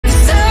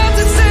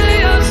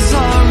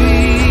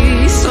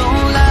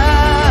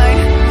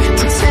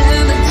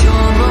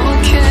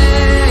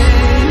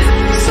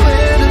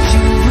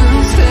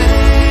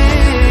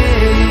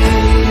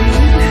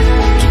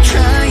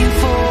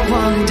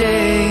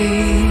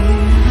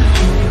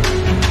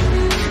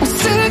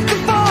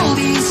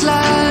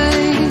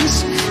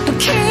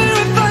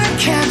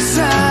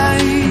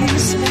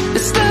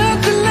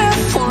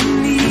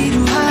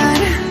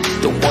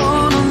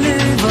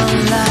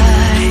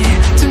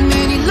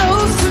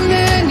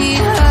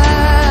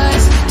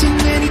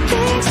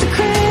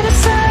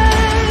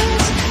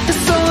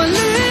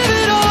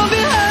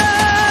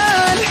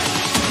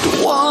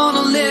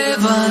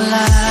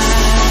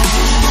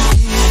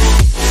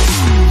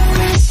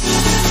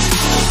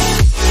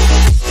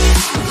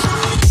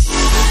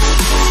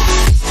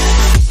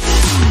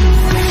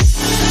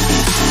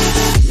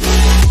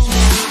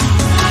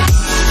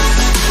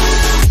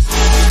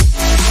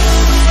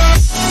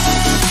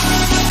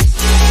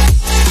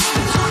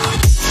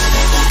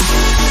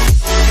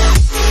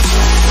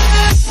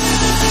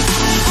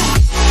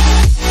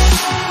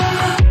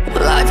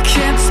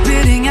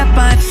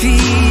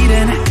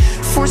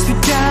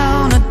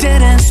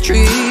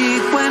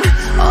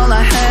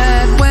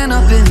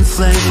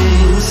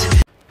flames.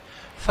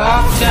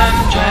 Fucked and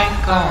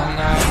drank all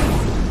night,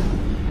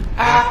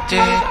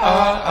 acted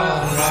all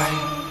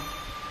alright.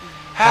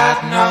 Had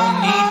no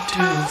need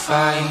to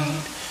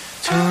fight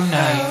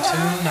tonight.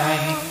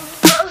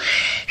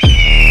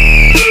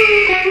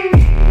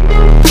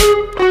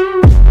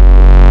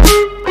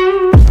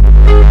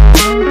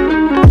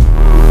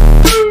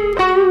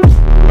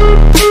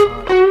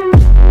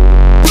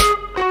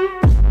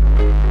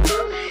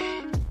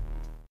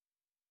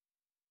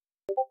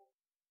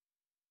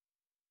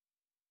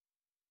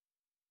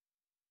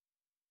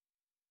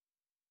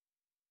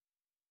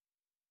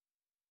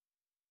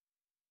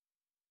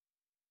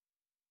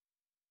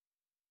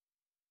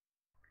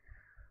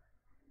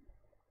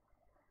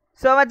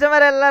 So much of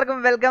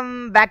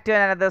welcome back to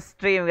another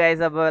stream, guys.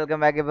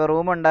 Welcome back. Now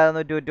room is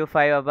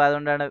 225. Now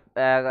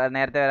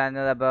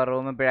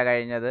room is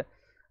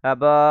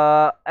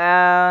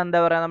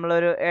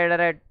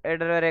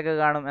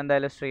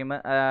stream.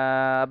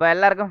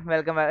 Welcome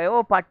back.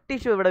 Oh, party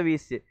show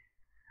beast.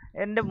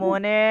 And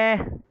Mone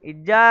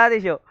Ijadi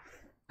show.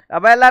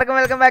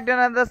 Welcome back to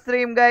another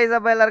stream, guys.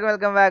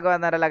 Welcome back.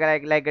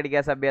 Like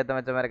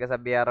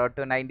road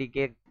to 90k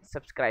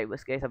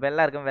subscribers, guys.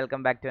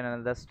 Welcome back to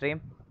another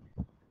stream.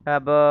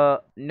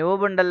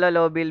 Noob ഉണ്ടല്ലോ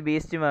ലോബിയിൽ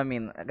beast mummy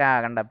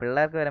കണ്ട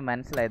പിള്ളേർക്ക് വരെ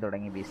മനസ്സിലായി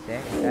തുടങ്ങി beast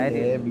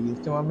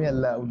beast mummy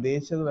അല്ല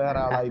ഉദ്ദേശിച്ചത് വേറെ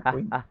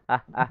ആളായിപ്പോയി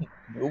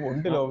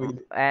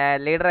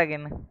leader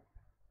ആക്കിന്ന്.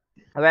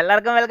 അപ്പോൾ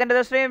എല്ലാവർക്കും welcome to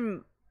the stream.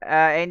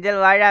 Angel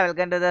വാഴ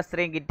welcome to the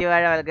stream. Kitty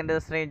വാഴ welcome to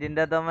the stream. ജിന്ദ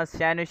Thomas,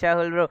 Shanu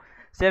Shahul bro,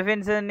 Stephin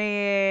Sunni,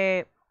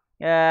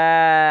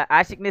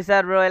 Ashiq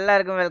Nisar bro,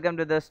 എല്ലാവർക്കും വെൽക്കം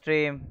ടു ദ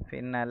സ്ട്രീം.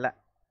 പിന്നല്ല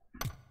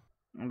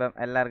അപ്പം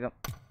എല്ലാവർക്കും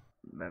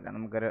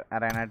നമുക്കൊരു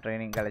അറേന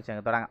ട്രെയിനിങ്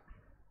കളിച്ച് തുടങ്ങാം.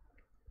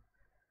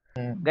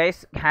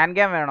 ഗൈസ് ഹാൻഡ്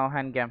ക്യാം വേണോ?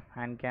 ഹാൻഡ്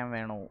ക്യാം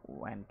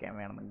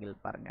വേണമെങ്കിൽ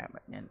പറഞ്ഞാൽ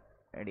ഞാൻ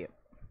റെഡിയോ.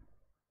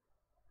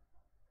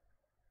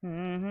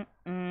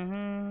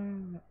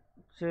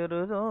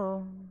 ചെറുതോ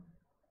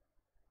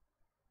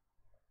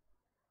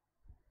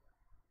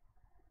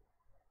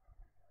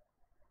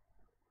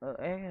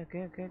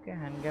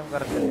hand cam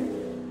correct.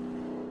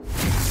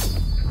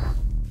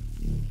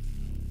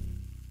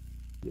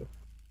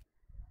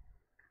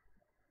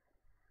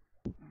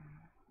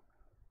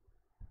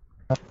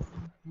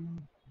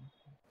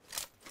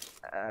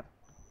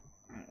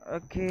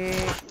 Okay,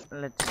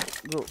 let's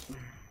go.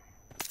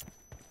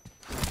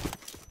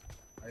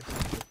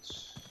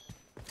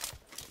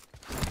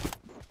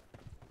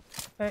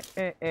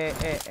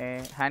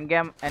 Hand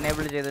cam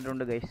enable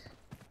ചെയ്തിട്ടുണ്ട് guys.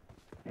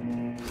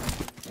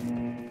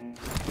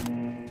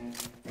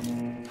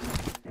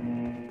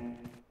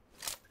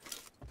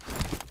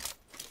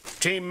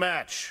 Team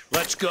match,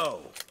 let's go.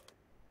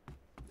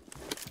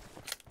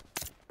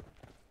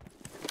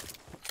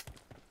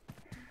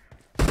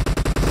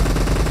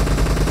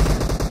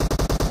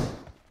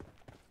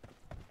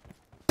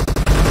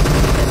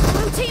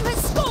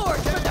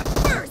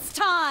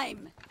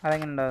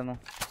 അതെങ്ങനെ ഉണ്ടായിരുന്നു?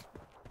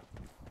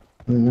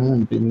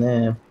 പിന്നെ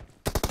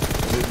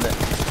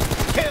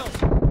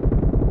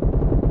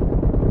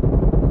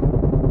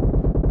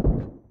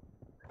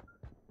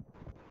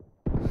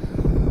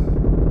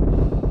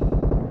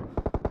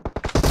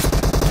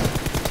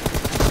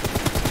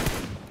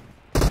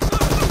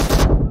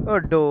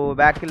ഓട്ടോ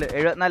ബാക്കിൽ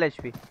 74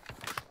 HP.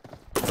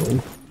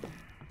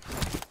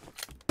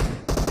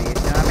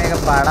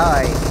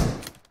 പടമായി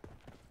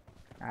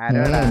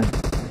ആരോടാ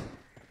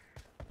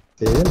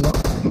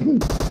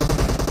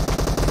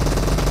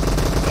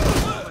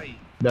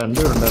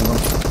രണ്ടുപേരുണ്ടായിരുന്നു.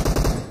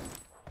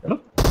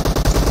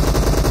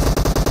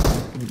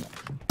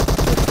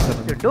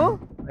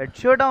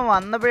 ഹെഡ്ഷോട്ട്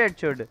വന്നപ്പോഴേ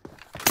ഹെഡ്ഷോട്ട്.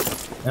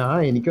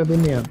 എനിക്കത്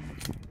തന്നെയാ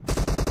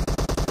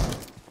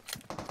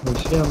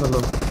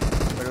വിഷയമാണല്ലോ.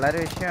 പിള്ളേര്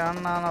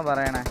വിഷയമാണെന്നാണോ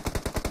പറയണേ?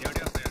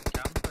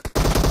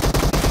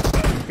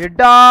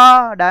 ഇട്ടാ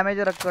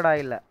ഡാമേജ് റെക്കോർഡ്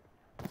ആയില്ല.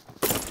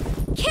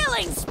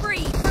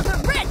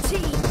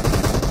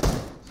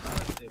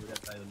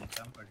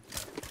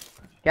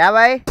 क्या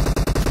भाई?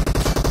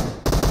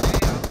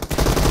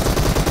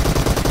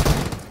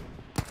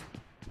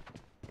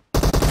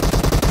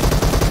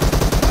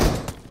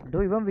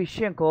 ഇവൻ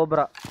വിഷയം കോബ്ര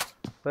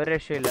ഒരു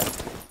രക്ഷയില്ല.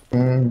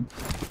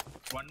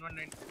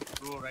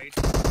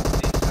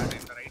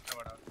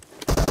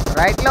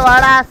 റൈറ്റില്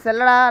വാടാ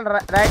സെല്ലടാ.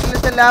 റൈറ്റില്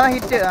ചെല്ലാവൻ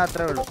ഹിറ്റ്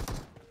അത്രേ ഉള്ളൂ.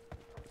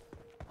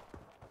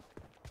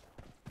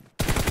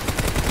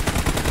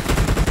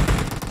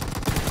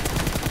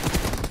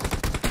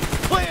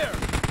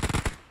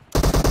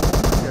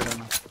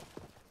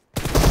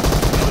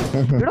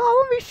 ഇവിടെ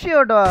അവൻ വിഷയം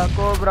കേട്ടോ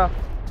കോബ്ര.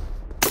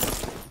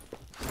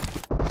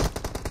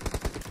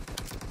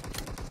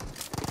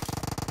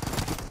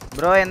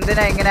 ബ്രോ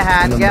എന്തിനാ ഇങ്ങനെ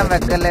ഹാൻഡ് ക്യാം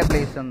വെക്കല്ലേ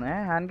പ്ലീസ് ഒന്ന്.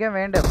 ഹാൻഡ് ക്യാം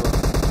വേണ്ടേ അപ്പൊ?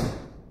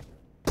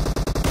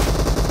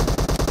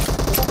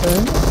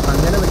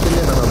 അങ്ങനെ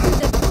വെക്കില്ലേ?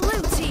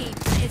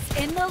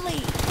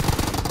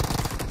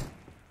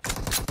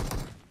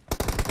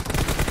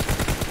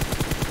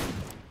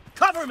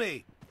 Cover me.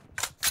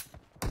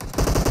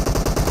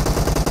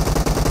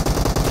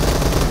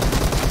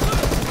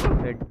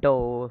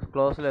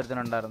 ക്ലോസിൽ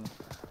ഒരുത്തനുണ്ടായിരുന്നു.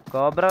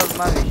 കോബ്ര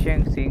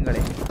വിഷയം സീൻ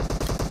കളി.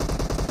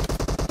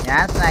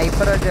 ഞാൻ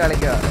സ്നൈപ്പർ വെച്ച്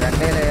കളിക്കുക.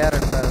 2 ലെയർ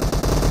ഉണ്ട്.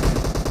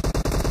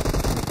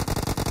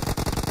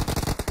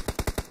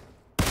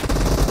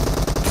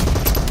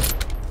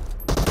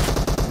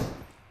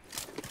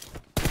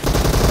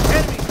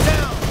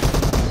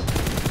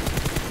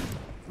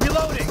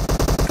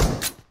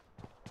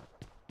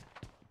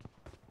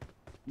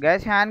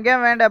 ഗൈസ് ഹാൻഡ് ഗെയിം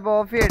വേണ്ട, അപ്പൊ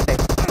ഓഫ് ചെയ്യട്ടെ.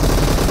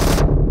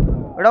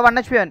 ഇവിടെ 1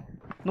 HP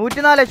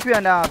 104 HP ആ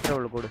അത്രേ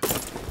ഉള്ളൂ. കൂട്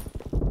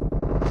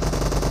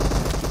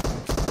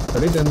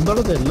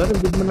എന്താണത്? എല്ലാരും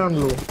ഇമ്പ്രൂവ്മെന്റ്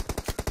ആണല്ലോ.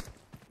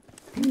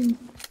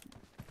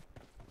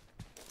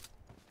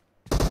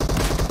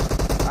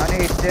 അവന്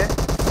hit.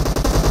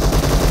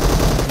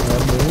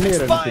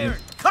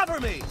 Cover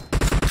me.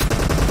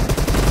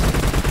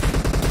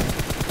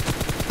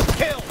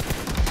 Kill.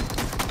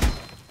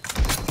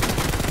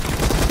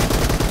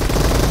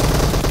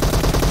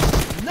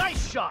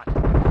 Nice shot.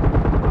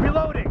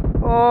 Reloading.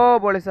 Oh,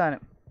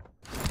 പൊളിസാനം.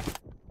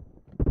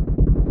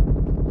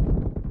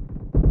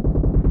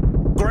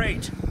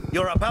 Great.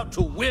 You're about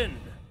to win.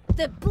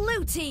 The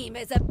blue team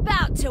is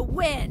about to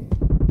win.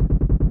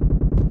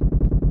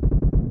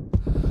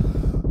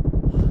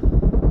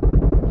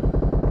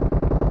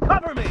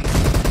 Cover me.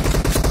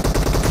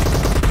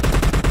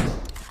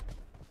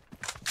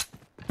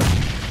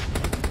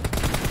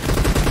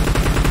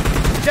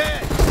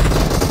 Dead.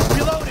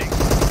 Reloading.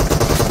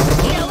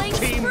 Killing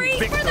Team spree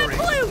for the victory.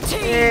 blue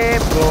team. Hey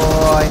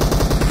boy.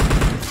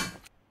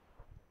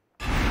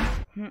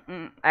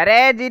 अरे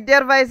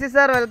GTR 5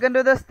 sir, welcome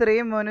to the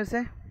stream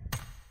മോനുസേ.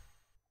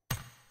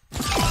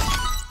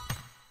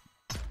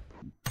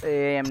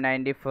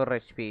 AM94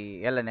 HP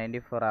അല്ല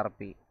 94 RP.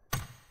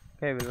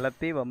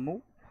 വിള്ളപ്പി വന്നു.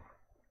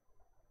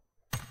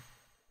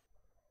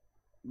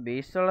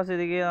 ബീസ്റ്റുള്ള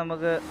സ്ഥിതിക്ക്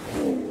നമുക്ക്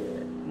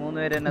 3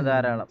 പേര് തന്നെ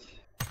ധാരാളം.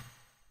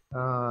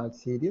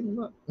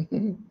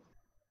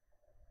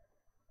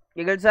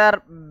 Eagles are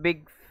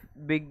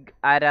big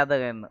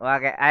ആരാധകൻ.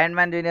 Okay,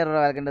 Iron Man junior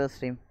welcome to the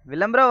stream.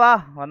 വില്ലം bro വാ,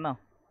 വന്നോ?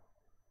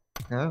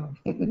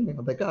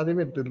 അതൊക്കെ ആദ്യം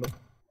പറ്റുള്ളൂ.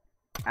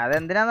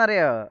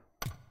 അതെന്തിനാന്നറിയോ?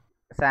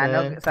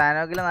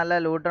 സാനോക്കില് നല്ല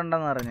ലൂട്ട്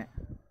ഉണ്ടെന്ന് പറഞ്ഞ്.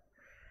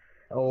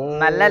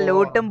 നല്ല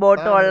ലൂട്ടും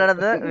ബോട്ടും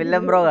ഉള്ളത്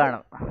വില്ലം ബ്രോ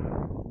കാണും.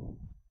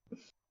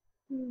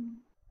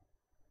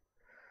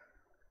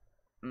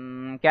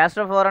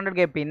 കാസ്റ്റർ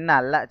 400K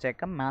പിന്നല്ല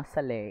ചെക്കൻ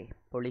മാസല്ലേ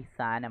പൊളി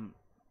സാനം.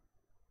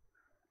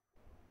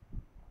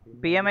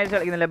 PMIs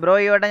കളിക്കുന്നില്ല ബ്രോ.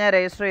 ഈ വട്ടം ഞാൻ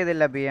രജിസ്റ്റർ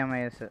ചെയ്തില്ല.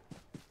 PMIs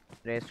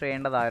register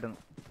ചെയ്യേണ്ടതായിരുന്നു.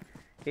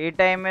 ഈ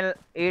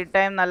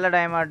ടൈം നല്ല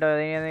ടൈമാട്ടോ.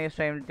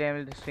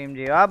 ടൈമിൽ സ്ട്രീം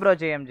ചെയ്യും. ആ ബ്രോ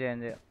ചെയ്യാം.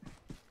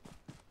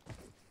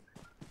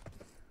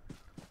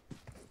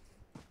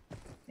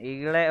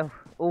 ഈകളെ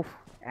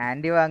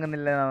ആന്റി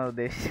വാങ്ങുന്നില്ല എന്നാണ്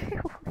ഉദ്ദേശിച്ചത്.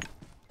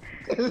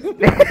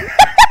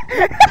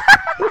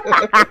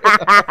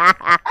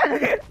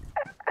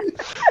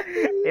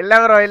 ഇല്ല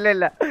ബ്രോ,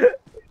 ഇല്ല.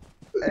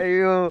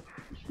 അയ്യോ,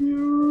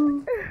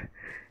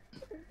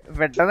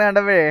 പെട്ടെന്ന്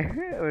കണ്ടപ്പോഴേ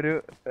ഒരു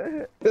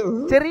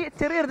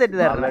ചെറിയൊരു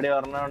തെറ്റിദ്ധാരണ.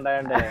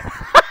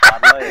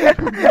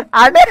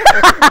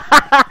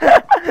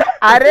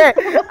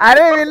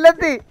 അരെ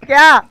വില്ലത്തി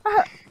ക്യാ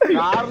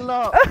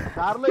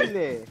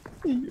ഇല്ലേ?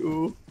 അയ്യോ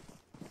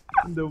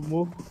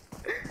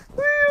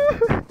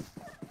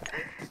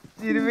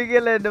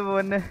ചിരിപ്പിക്കല്ല എന്റെ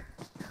മോനെ.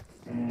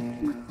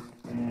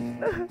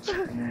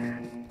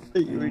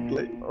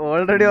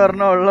 ഓൾറെഡി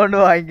ഒരെണ്ണം ഉള്ളോണ്ട്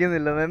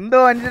വാങ്ങിക്കുന്നില്ല. എന്തോ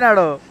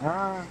മനുഷ്യനാടോ?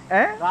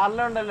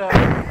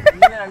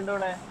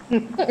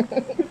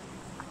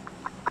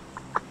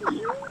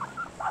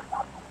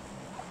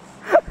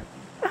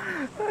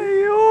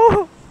 അയ്യോ,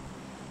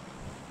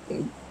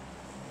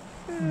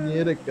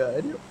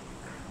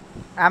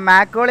 ആ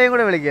മാക്കോളിയും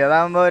കൂടെ വിളിക്കുക.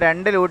 അതാകുമ്പോ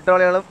 2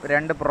 ലൂട്ടോളികളും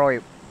 2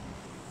 പ്രോയും.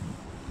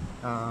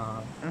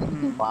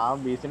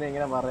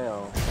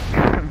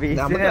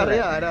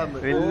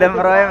 വില്ലം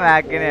പ്രോയും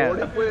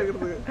മാക്കിനെയാണ്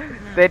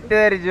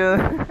തെറ്റിദ്ധരിച്ചു.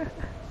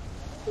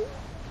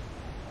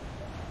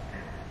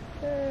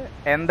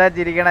 എന്താ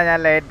ചിരിക്കണ? ഞാൻ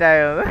ലേറ്റ്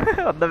ആയോ?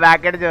 ഒന്ന്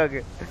ബാക്ക് അടിച്ച്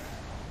നോക്ക്.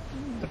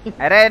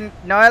 അരെ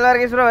Noel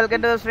Varghese bro welcome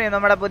to the stream.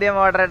 നമ്മുടെ പുതിയ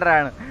മോഡറേറ്റർ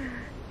ആണ്.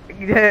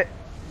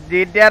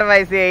 GTR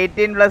 5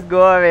 18+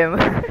 go away.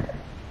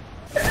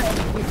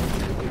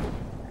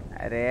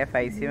 അരെ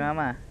ഫൈസി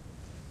മാമ,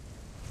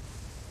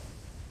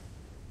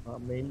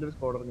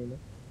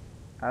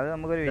 അത്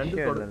നമുക്കൊരു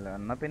വിഷയമല്ലല്ലോ.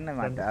 എന്നാ പിന്നെ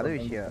മാറ്റാം, അത്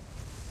വിഷയമാണ്.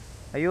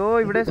 അയ്യോ,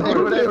 ഇവിടെ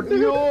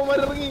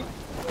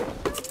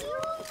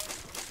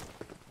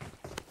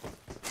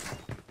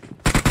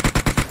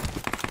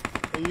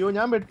അയ്യോ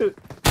ഞാൻ വെട്ട്.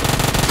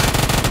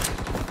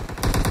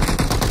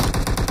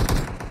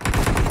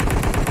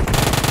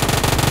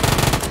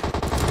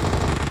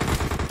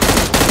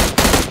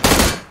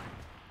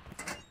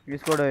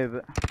 Squad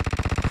vibe.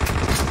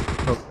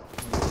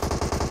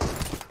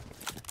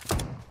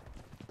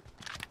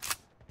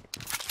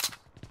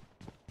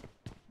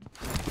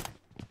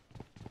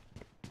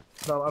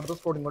 അടുത്ത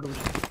സ്കോഡ് ഇങ്ങോട്ട്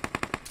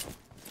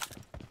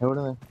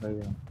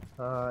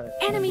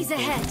Enemies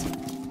ahead.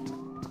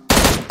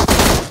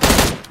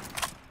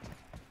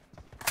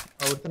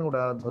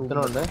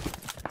 ഒരുത്തനുണ്ട്.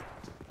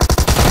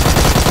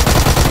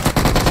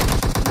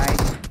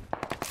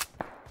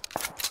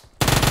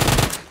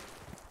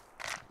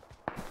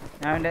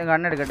 ഞാൻ എൻ്റെ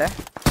കണ്ണെടുക്കട്ടെ.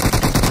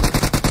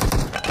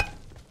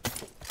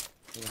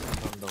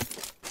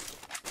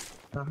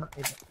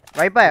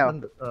 വൈപ്പായോ?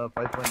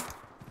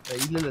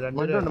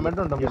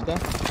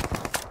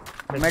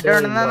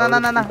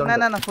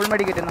 ഫുൾ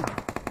മെഡിക്കറ്റ്.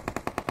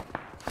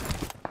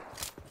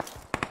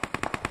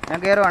 ഞാൻ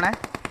കയറുവാണേ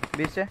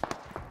ബീച്ച്.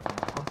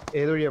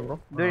 ഏത് വഴിയാ ബ്രോ?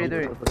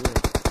 ഇതുവഴി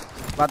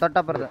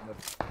തൊട്ടപ്പുറത്ത്.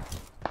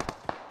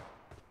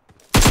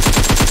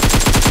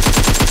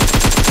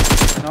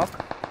 നോക്ക്.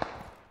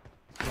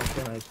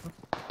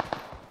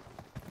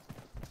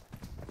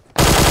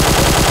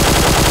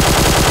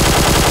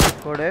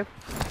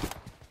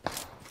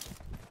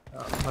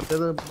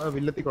 മറ്റേത്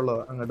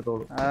വില്ലത്തിക്കുള്ളതാ,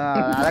 അങ്ങെടുത്തോളൂ.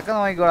 അതൊക്കെ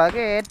നോക്കിക്കോളൂ,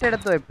 അതൊക്കെ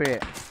ഏറ്റെടുത്തു. എപ്പോഴേ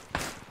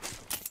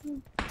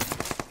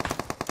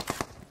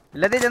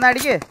വില്ലത്തി ചെന്ന്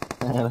അടിക്ക്.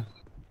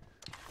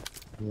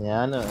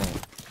 ഞാൻ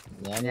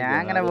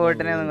അങ്ങനെ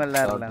ബോട്ടിനെ ഒന്നും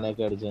കൊല്ലാറില്ല.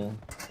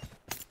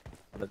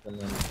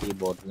 ഈ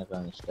ബോട്ടിനൊക്കെ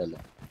ഇഷ്ടമല്ല.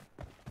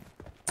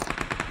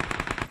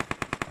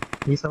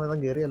 ഈ സമയത്ത്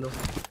കേറിയല്ലോ.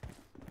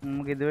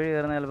 നമുക്ക് ഇതുവഴി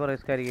കയറുന്ന ചിലപ്പോൾ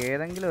റിസ്ക് ആയിരിക്കും.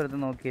 ഏതെങ്കിലും ഒരു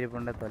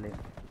നോക്കിയിരിപ്പുണ്ട് തൊലയും.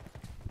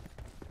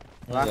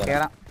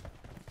 കേറാം.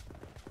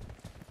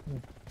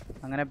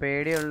 അങ്ങനെ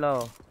പേടിയുള്ളോ?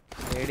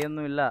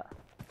 പേടിയൊന്നുമില്ല.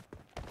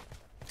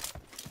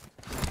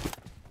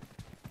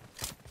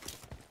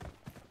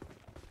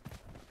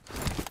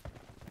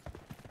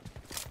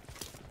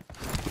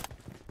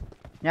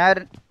 ഞാൻ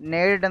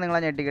നേരിട്ട് നിങ്ങളെ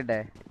ഞെട്ടിക്കട്ടെ.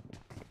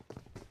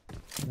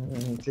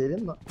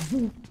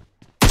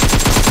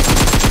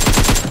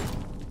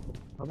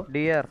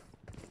 ഡിയർ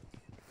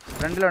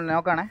ഫ്രണ്ടിലുണ്ട്.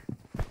 നോക്കാണേ.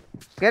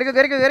 കേറിക്കോ.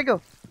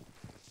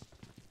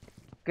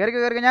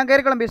 ഞാൻ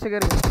കേറിക്കോളാം. ബീച്ച്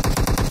കേറിക്കോ.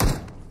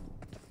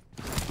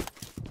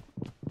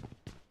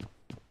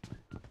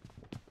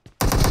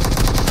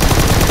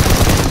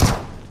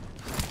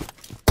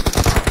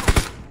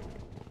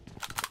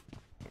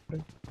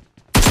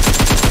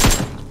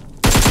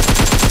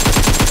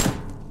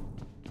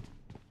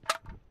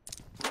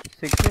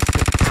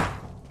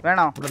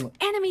 വേണോ?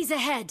 Enemies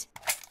ahead.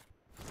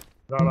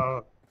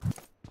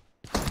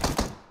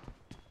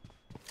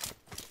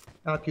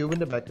 ആ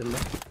ക്യൂബിന്റെ ബാക്കിലുള്ള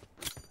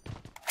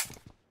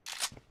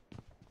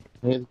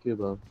ഏത്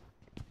ക്യൂബാ?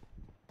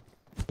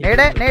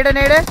 നേട്.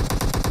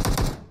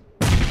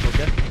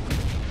 ഓക്കെ.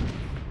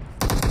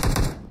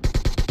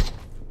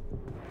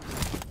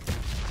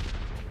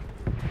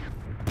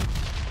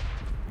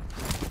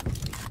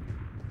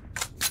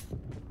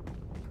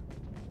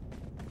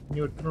 ഇനി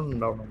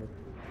ഒറ്റണ്ടാവണല്ലോ.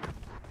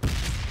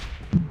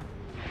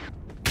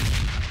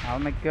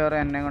 അവൻ മിക്കവാറും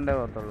എന്നെ കൊണ്ടേ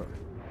പോകത്തുള്ളൂ.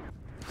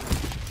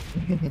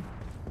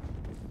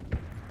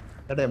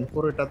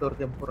 M4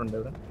 കിട്ടാത്തവർക്ക് M4 ഉണ്ട്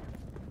ഇവിടെ.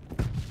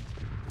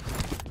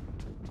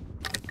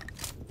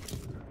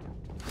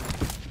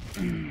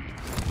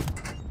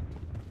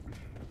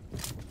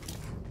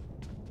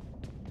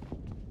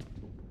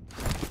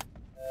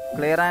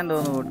 ക്ലിയർ ആയെന്ന്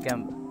തോന്നുന്നു boot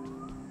camp.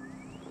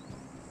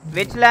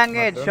 Which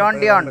language? Sean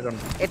Dion.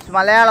 It's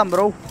Malayalam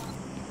bro.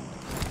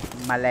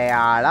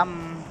 Malayalam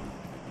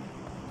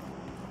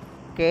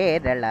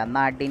Kerala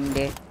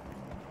നാടിൻ്റെ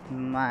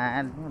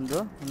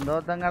എന്തോ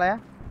തങ്ങളെയാ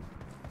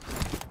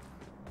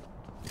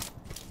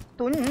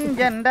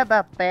തുഞ്ചന്റെ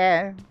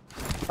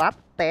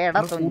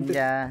തത്തേടെ തുഞ്ച.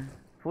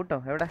 ഫൂട്ടോ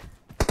എവിടെ?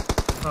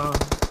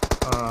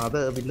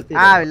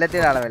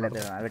 വില്ലത്തിയുടെ ആളെ.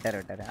 വിട്ടാരെ.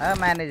 അത്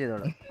മാനേജ്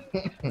ചെയ്തോളൂ.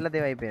 വില്ലത്തി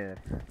വൈപ്പ് ചെയ്തത്.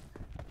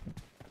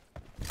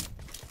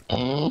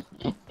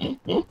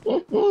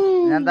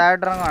 ഞാൻ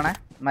താഴോട്ടിറങ്ങുവാണേ.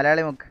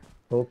 മലയാളി മുക്ക്.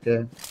 ഓക്കെ.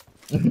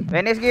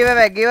 വെനീസ്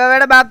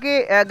ഗീവവേയുടെ ബാക്കി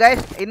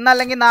ഗൈസ്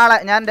ഇന്നല്ലെങ്കിൽ നാളെ.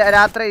 ഞാൻ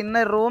രാത്രി ഇന്ന്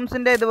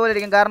റൂംസിന്റെ ഇതുപോലെ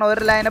ഇരിക്കും. കാരണം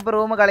ഒരു ലൈനപ്പ്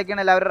റൂം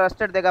കളിക്കണില്ല, അവർ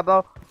റെസ്റ്റ് എടുത്തേക്ക്. അപ്പോൾ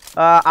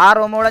ആ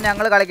റൂം കൂടെ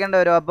ഞങ്ങൾ കളിക്കേണ്ടി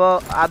വരും. അപ്പോൾ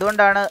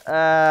അതുകൊണ്ടാണ്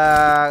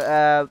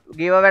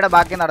ഗീവവേയുടെ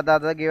ബാക്കി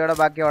നടത്താത്തത്. ഗീവയുടെ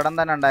ബാക്കി ഉടൻ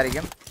തന്നെ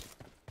ഉണ്ടായിരിക്കും.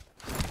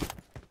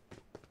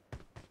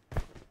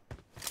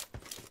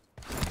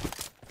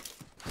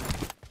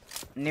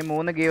 ഇനി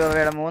 3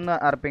 ഗീവവേയുടെ 3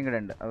 അർപ്പിങ്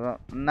കൂടെ ഉണ്ട്. അപ്പോൾ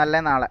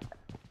ഇന്നല്ലേ നാളെ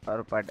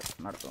ഉറപ്പായിട്ട്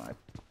നടത്തും.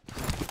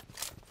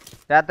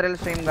 രാത്രിയിൽ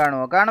സ്ട്രീം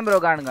കാണുമോ? കാണും ബ്രോ,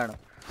 കാണും.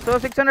 So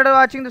 600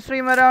 watching the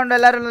stream around.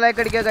 എല്ലാവരും ലൈക്ക്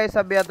അടിക്കുക ഗൈസ്.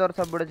 സബ് ചെയ്യാത്തവർ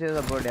സബ് കൂടെ ചെയ്ത്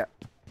സപ്പോർട്ട് ചെയ്യുക.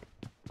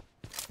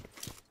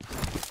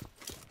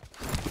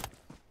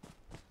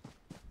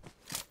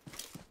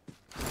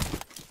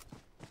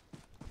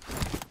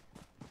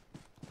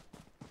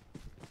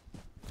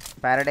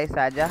 പാരഡൈസ്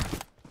ആജ.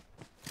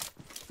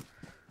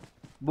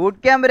 ബൂട്ട്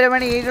ക്യാമ്പ്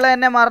രമണി ഈകളെ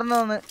എന്നെ മറന്നു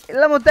തോന്നുന്നു.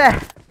 ഇല്ല മുത്തേ,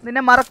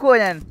 നിന്നെ മറക്കുവോ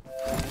ഞാൻ?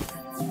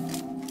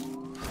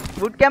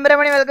 Boot camp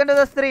Ramani welcome to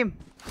the stream.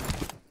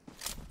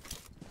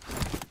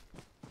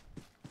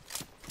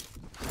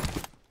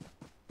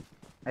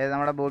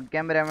 നമ്മുടെ ബൂട്ട്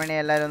ക്യാമ്പ് രമണി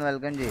എല്ലാരും ഒന്ന്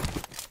വെൽക്കം ചെയ്യും.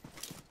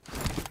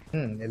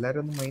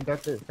 എല്ലാരും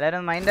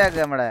മൈൻഡ്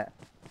ആക്കുക. നമ്മുടെ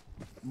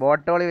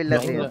ബോട്ടോളി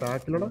വില്ലത്തി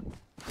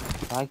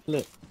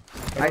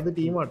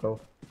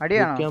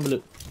അടിയാണോ?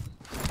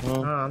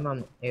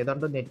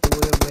 ഏതാണ്ട് നെറ്റ്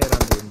പോയി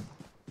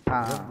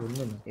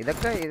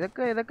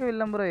ഇതൊക്കെ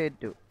വില്ലംബ്രോ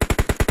ഏറ്റു.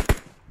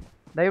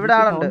 ഇവിടെ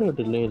ആളുണ്ട്.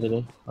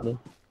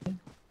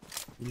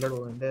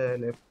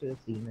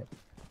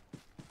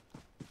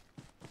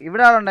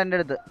 ഇവിടെ ആളുണ്ട് എൻ്റെ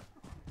അടുത്ത്.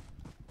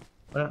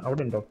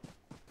 അവിടെ ഉണ്ടോ?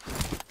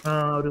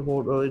 ഒരു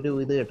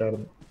ഇത്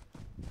കേട്ടായിരുന്നു.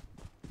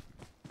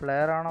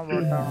 പ്ലെയർ ആണോ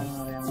ബോട്ടാണോ എന്ന്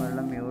അറിയാൻ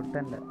പാടില്ല.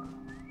 മ്യൂട്ടന്റ്.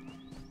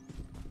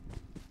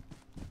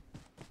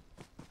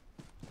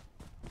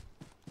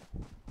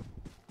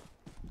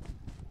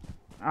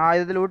 ആ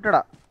ഇത്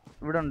ലൂട്ടടാ.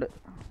 ഇവിടെ ഉണ്ട്.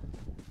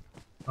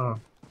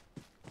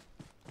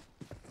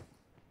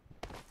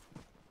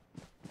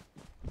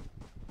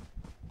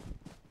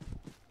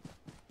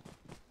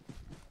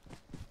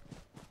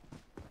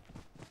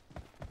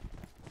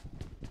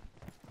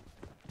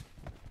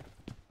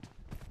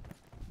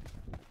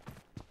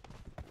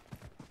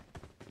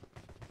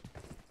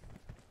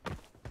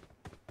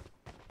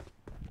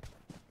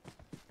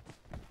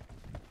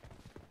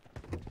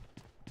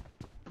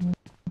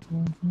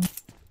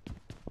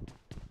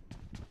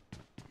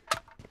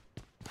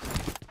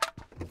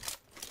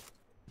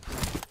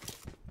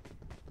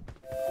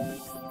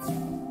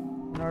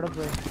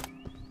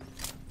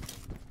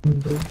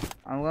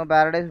 നമുക്ക്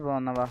പാരഡൈസ്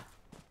പോവാ.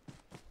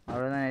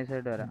 അവിടെ നിന്ന്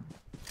നൈസായിട്ട് വരാം.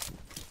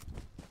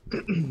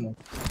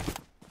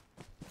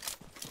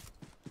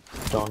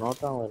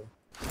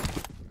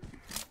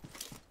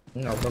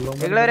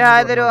 നിങ്ങളൊരു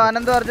ഹായ് തരുമോ?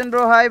 Anant Arjun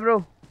bro hi bro.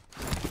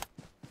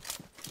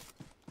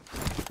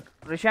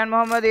 Rishan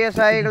Muhammad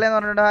yes ഹായികളെന്ന്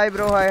പറഞ്ഞിട്ടുണ്ട്. Hi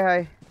bro hi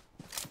hi.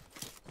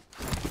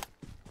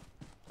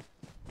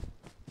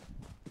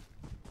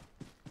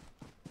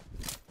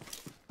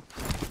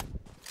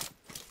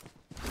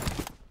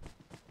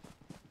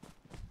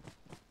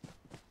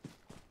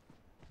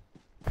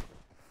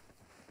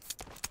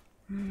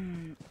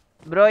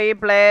 Bro ഈ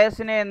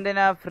പ്ലേയേഴ്സിനെ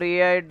എന്തിനാ ഫ്രീ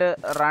ആയിട്ട്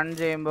റൺ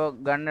ചെയ്യുമ്പോൾ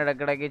ഗൺ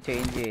ഇടയ്ക്കിടയ്ക്ക്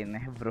ചേഞ്ച്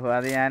ചെയ്യുന്നത് ബ്രോ?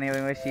 അത് ഞാൻ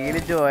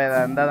ശീലിച്ചു പോയതാ.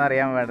 എന്താണെന്ന്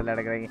അറിയാൻ പാടില്ല.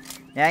 ഇടയ്ക്കിടയ്ക്ക്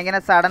ഞാൻ ഇങ്ങനെ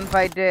സഡൻ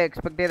ഫൈറ്റ്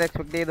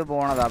എക്സ്പെക്ട് ചെയ്ത്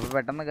പോണതാണ്. അപ്പോൾ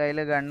പെട്ടെന്ന് കയ്യിൽ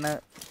ഗണ്ണ്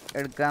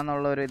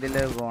എടുക്കാന്നുള്ളൊരു ഇതിൽ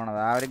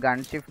പോണതാണ്. ആ ഒരു ഗൺ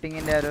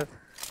ഷിഫ്റ്റിങ്ങിൻ്റെ ഒരു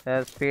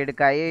സ്പീഡ്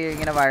കൈ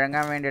ഇങ്ങനെ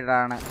വഴങ്ങാൻ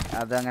വേണ്ടിയിട്ടാണ്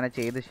അതങ്ങനെ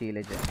ചെയ്ത്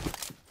ശീലിച്ചത്.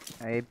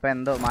 ഇപ്പം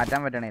എന്തോ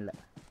മാറ്റാൻ പറ്റണില്ല.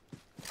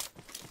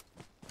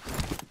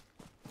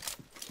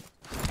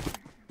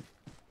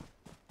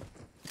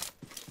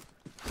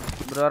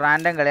 ബ്രോ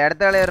റാൻഡം കളി.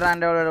 അടുത്ത കളി ഒരു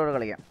റാൻഡോട്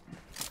കളിക്കാം.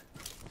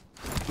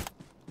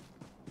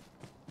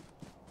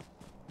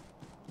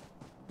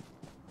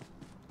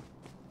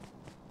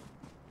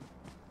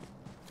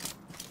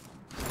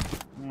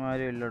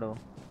 ആരും ഇല്ലടോ.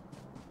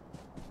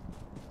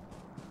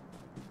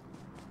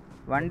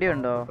 വണ്ടി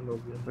ഉണ്ടോ?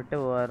 വിട്ടു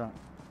പോവാറോ?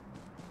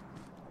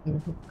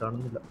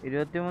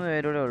 23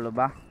 പേരൂടെ ഉള്ളു.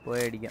 ബാ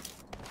പോയി അടിക്കാം.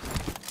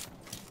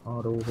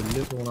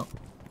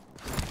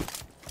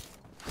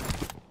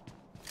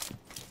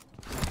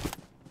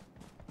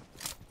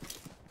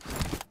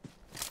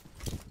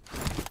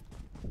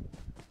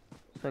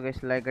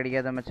 ലൈക്ക്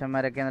അടിക്കാത്ത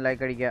മച്ചന്മാരൊക്കെ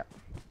ലൈക്ക് അടിക്കുക.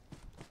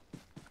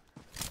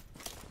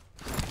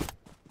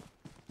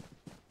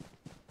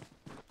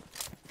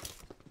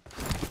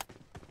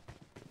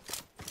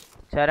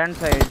 ചരൺ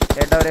സൈഡ്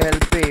ചേട്ടാ ഒരു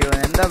ഹെൽപ്പ് ചെയ്യുമോ?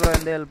 എന്താ ബ്രോ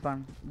എന്ത്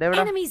ഹെൽപ്പാണ്?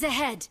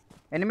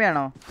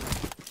 എനിമിയാണോ?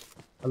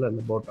 അല്ല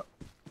ബോട്ടാ.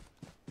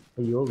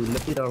 അയ്യോ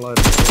വില്ലത്തിരാളാ.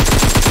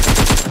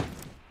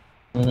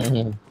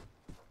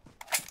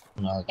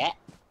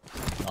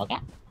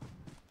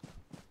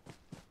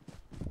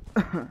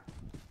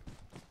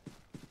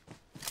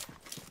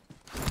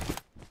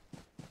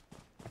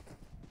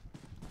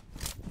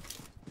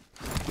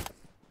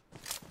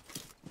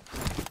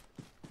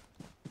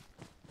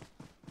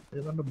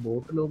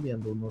 ബോട്ട്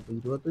ലോബിയാന്ന് തോന്നുന്നു.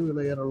 20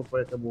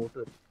 വിളയാനുള്ളപ്പോഴൊക്കെ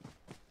ബോട്ട്.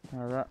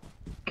 അതാ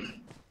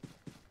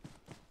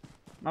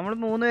നമ്മൾ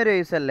 3 പേര്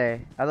യൂസ് അല്ലേ?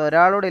 അത്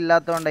ഒരാളോട്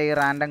ഇല്ലാത്തോണ്ട് ഈ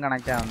റാൻഡം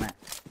കണക്ട് ആവുന്നേ.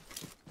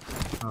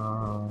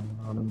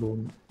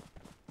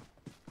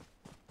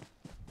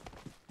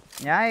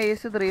 ഞാൻ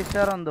ഏസ് 3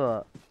 സ്റ്റാർ എന്തുവാ?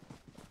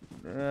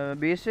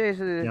 ബീസ്റ്റ്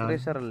ഏസ് 3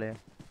 സ്റ്റാർ അല്ലേ?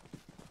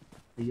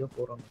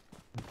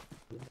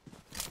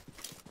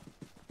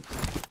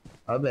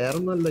 അത്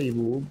വേറൊന്നല്ല, ഈ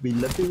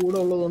ബില്ലത്തിൽ കൂടെ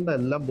ഉള്ളതുകൊണ്ട്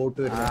എല്ലാം ബോട്ട്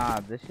വരും.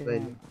 അത്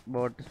ശരി.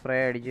 ബോട്ട് സ്പ്രേ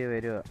അടിച്ച്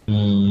വരുവാ.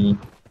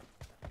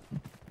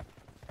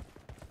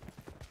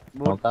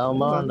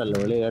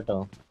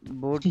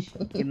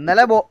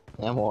 ഇന്നലെ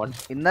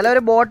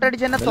ഒരു ബോട്ട്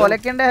അടിച്ച് എന്നെ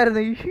തൊലക്കണ്ടായിരുന്നു.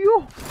 അയ്യോ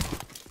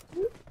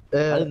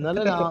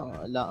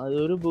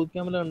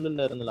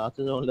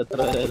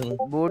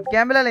ബൂട്ട്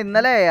ക്യാമ്പിലല്ല,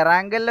 ഇന്നലെ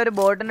റാങ്കലിൽ ഒരു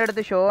ബോട്ടിന്റെ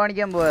അടുത്ത് ഷോ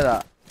കാണിക്കാൻ പോയതാ.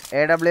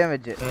 AWM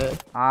വെച്ച്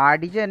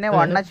അടിച്ച് എന്നെ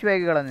 1 HP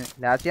ആക്കി കളഞ്ഞു.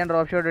 ലാസ്റ്റ് ഞാൻ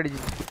ഡ്രോപ്പ് ഷോട്ട്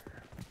അടിച്ചു.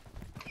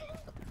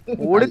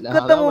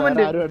 ഒടുക്കത്തെ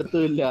മൂവ്മെന്റ്.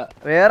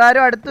 വേറെ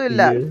ആരും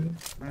അടുത്തുമില്ല.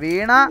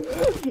 വീണ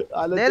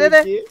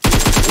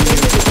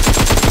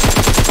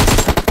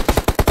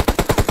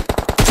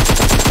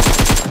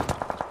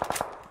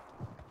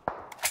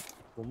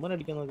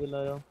അടിക്കാൻ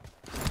നോക്കില്ലാരോ.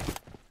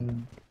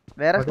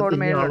 വേറെ സ്കോഡ്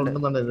മേലുണ്ട്.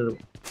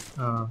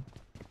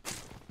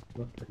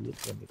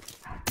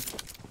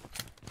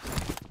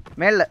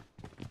 മേളില്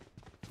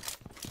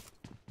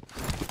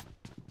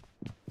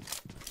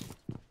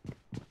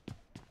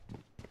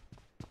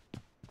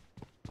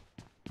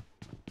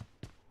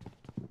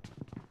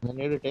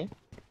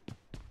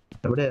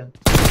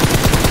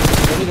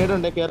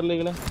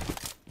കേരളീകളെ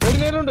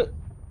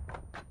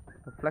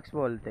ഫ്ലക്സ്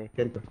പോലത്തെ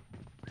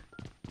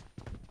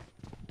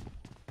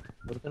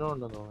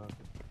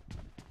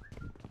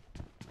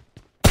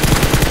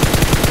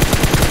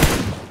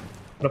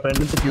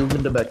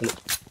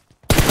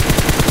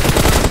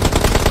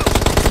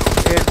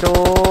ഷോ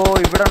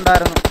ഇവിടെ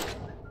ഉണ്ടായിരുന്നു.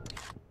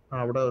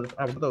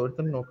 അവിടുത്തെ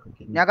ഒരുത്തൻ നോക്കി.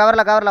 ഞാൻ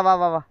കവറില്ല വാ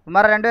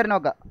ഉമ്മാരെ രണ്ടുപേരും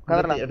നോക്കാം.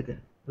 കവറില്ല.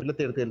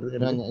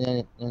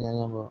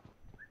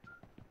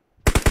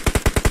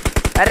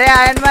 അരെ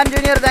Iron Man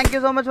junior thank you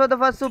so much for the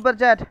first super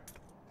chat.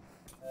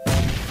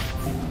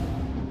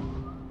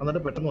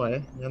 എന്നിട്ട് പെട്ടെന്ന് പോയേ,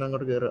 ഞാൻ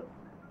അങ്ങോട്ട് കേറുക.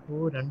 ഓ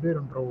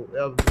രണ്ടുപേരുണ്ടോ?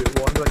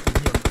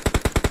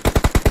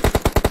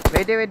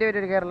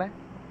 വെയിറ്റ് കേറല്ലേ.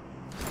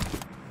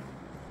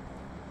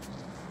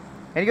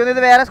 എനിക്കൊന്നും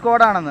ഇത് വേറെ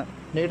സ്ക്വാഡാണെന്ന്.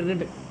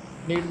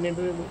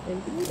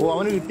 ഓ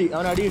അവന് കിട്ടി,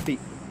 അവൻ അടി കിട്ടി.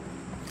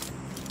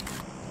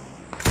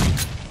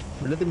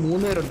 വില്ലത്തിൽ 3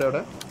 പേരുണ്ട്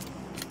അവിടെ.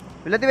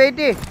 വില്ലത്തി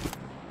വെയിറ്റ്.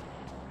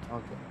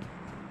 ഓക്കെ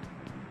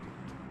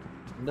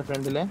എന്റെ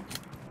ഫ്രണ്ടിലെ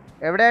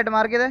എവിടെയായിട്ട്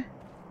മാർക്ക് ചെയ്തേ?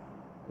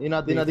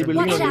 ഇതിനകത്ത്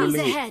Watch out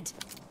ബിൽഡിംഗ് ahead.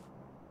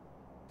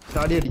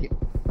 ചാടി അടിക്കും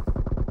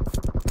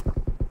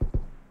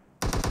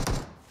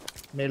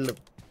മേളിലും.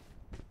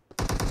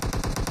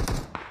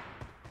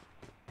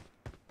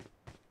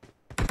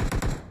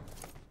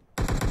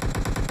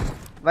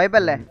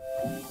 വൈപ്പല്ലേ?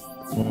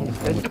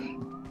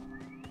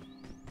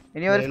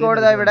 ഇനി ഒരു സ്ക്വാഡ്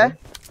ഇതാ ഇവിടെ.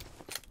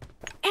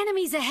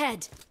 Enemies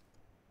ahead.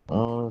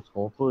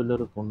 സ്കോപ്പ്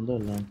ഇല്ലൊരു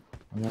കൊണ്ടല്ല.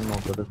 ഞാൻ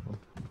നോക്കട്ടെ.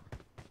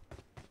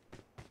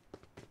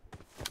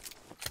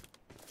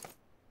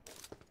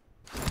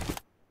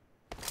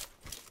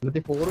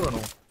 വില്ലത്തിൽ 4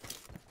 വേണോ?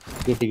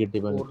 കിട്ടി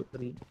 4,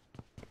 3.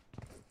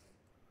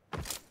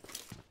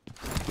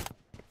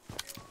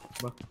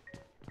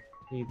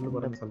 വീട്ടിൽ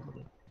പറയുന്ന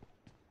സ്ഥലത്ത്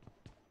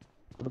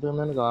ഇവിടുത്തെ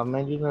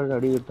ഗവൺമെന്റിന്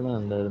അടി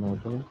കിട്ടണുണ്ടായിരുന്നു.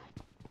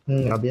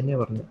 അത് തന്നെയാ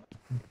പറഞ്ഞു.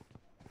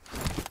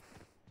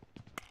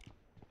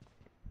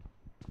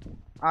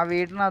 ആ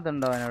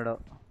വീട്ടിനകത്തുണ്ടോ അവനോടോ?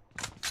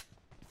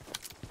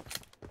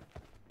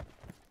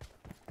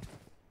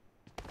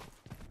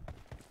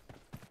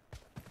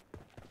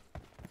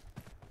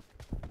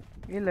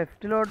 ഈ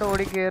ലെഫ്റ്റിലോട്ട്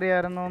ഓടി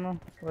കേറിയായിരുന്നോന്ന്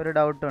ഒരു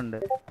ഡൗട്ട് ഉണ്ട്.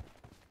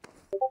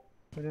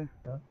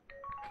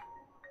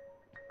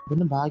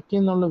 പിന്നെ ബാക്കി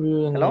എന്നുള്ള വ്യൂ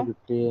എങ്ങനെ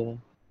കിട്ടിയേ?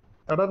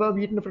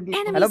 വീട്ടിന്റെ ഫ്രണ്ടിൽ.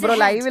 Hello bro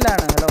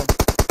ലൈവിലാണ്. ഹലോ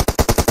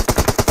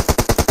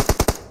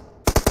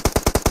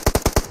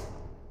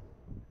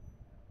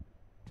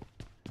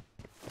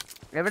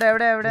എവിടെ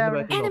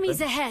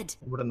Enemies ahead.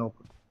 ഇവിടെ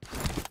നോക്ക്.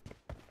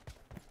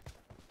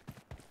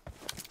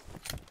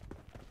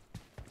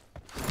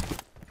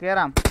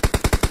 കേറാം.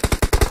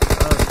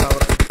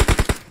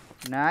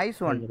 Nice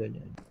one.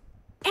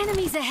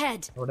 Enemies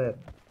ahead. അവിടെ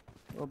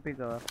ഓപ്പി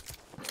കവർ.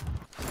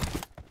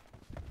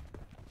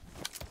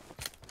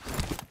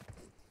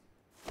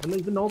 അല്ല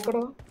ഇത്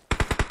നോക്കടാ.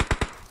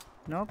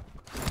 നോക്ക്.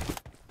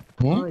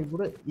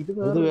 ഇവിടെ ഇത്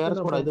വേറെ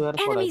സ്ക്വാഡാ.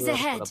 Enemies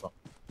ahead.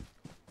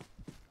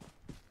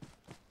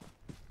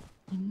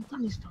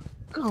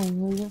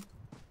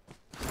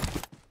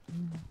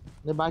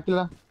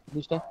 ബാക്കിയുള്ള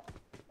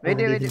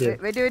വെയിറ്റ്.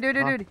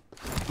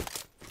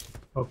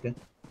 ഓക്കെ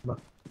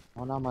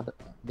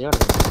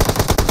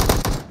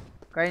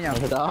കഴിഞ്ഞോ?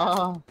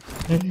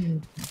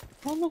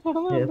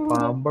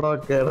 പാമ്പട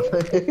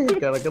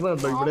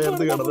കിടക്കുന്നുണ്ടോ ഇവിടെ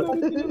അടുത്ത് കിടന്ന്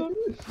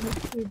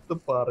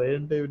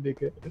പറയണ്ടേ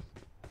ഇവന്റെയൊക്കെ.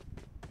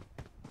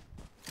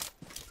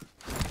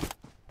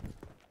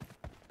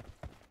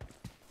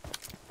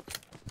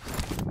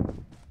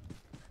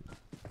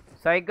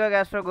 സൈക്കോ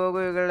കാസ്ട്രോ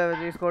ഗോകുകളുടെ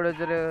സ്കോഡ്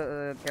വെച്ചൊരു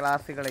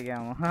ക്ലാസ്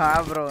കളിക്കാമോ? ആ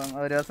ബ്രോ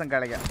ഒരു ദിവസം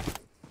കളിക്കാം.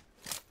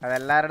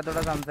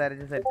 അതെല്ലാവരുടെ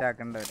സംസാരിച്ച് സെറ്റ്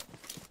ആക്കേണ്ടി വരും.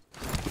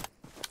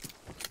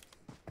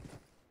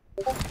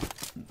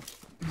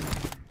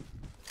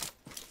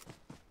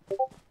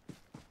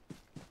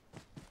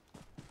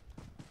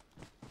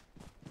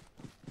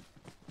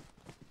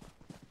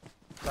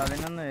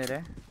 പേരെ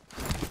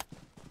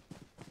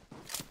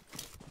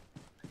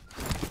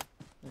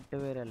 8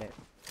 പേരല്ലേ?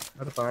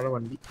 താഴെ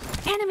വണ്ടി.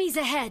 Enemies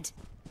ahead.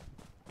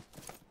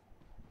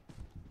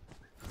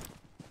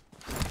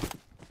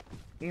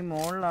 ഈ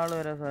മോളിൽ ആള്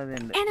വരാൻ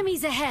സാധ്യതയുണ്ട്.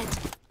 Enemies ahead.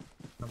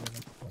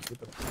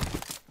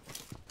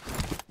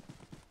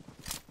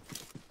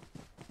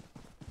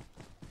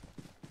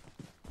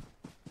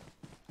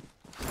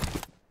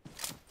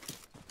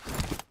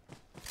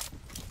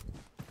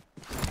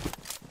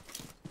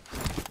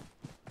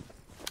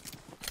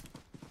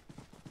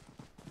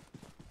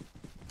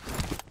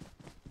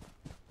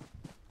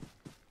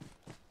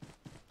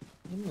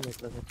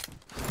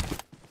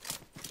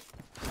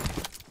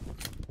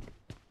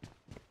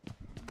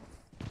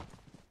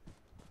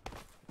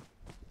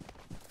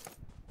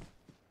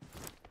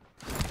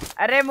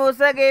 Are Musa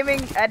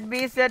gaming at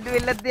Bs at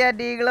വില്ലത്തി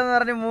at eagle എന്ന്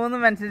പറഞ്ഞ് 3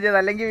 മെൻഷൻ ചെയ്തു.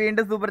 അല്ലെങ്കിൽ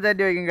വീണ്ടും സൂപ്പർ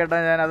ചാറ്റ് ചോദിക്കും കേട്ടോ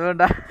ഞാൻ.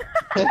 അതുകൊണ്ടാ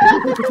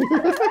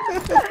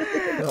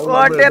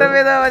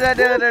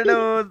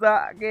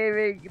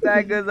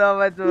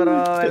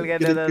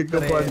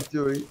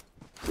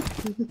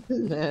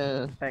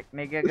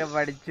ടെക്നിക്കൊക്കെ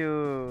പഠിച്ചു.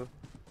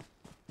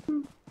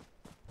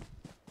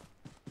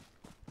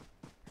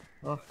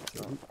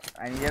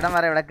 അനിച്ചേട്ടൻ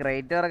പറയാം ഇവിടെ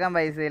ക്രേറ്റ് ഇറക്കാൻ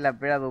പൈസ ഇല്ല,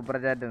 അപ്പോഴാ സൂപ്പർ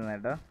ചാറ്റ്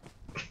കേട്ടോ.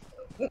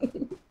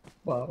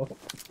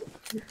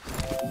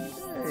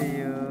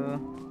 അയ്യോ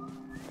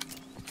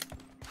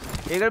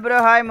eagle bro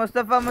hi.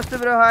 Mustafa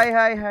bro hi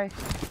hi hi.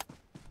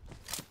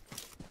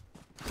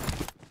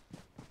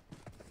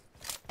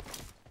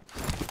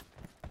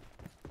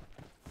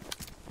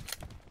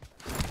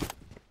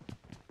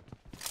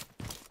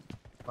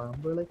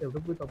 പാമ്പുകളൊക്കെ എവിടെ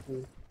പോയി തപ്പൂ?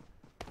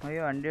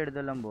 അയ്യോ വണ്ടി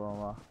എടുത്തെല്ലാം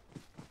പോവാ.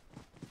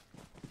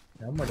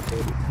 ഞാൻ മടുത്തു.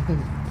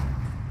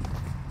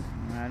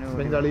 ഞാനും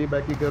ബംഗാളി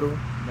ബാക്കി കയറും.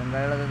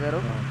 ബംഗാളികളൊക്കെ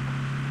കയറും.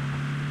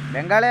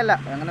 ബംഗാളിയല്ല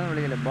അങ്ങനെ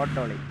വിളിക്കില്ല,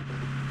 ബോട്ടോളി.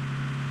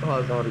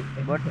 സോറി,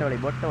 ബോട്ടോളി.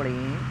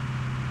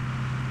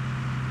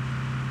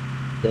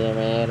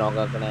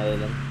 നോക്കാക്കണേ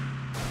ആയാലും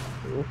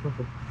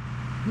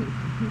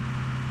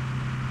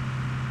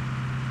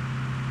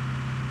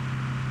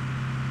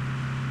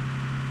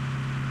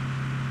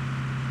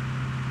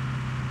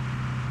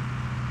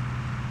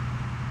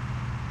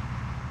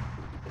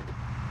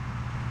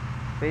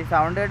ഈ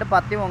സൗണ്ട് കേട്ട്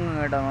പത്തി പൊങ്ങും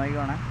കേട്ടോ,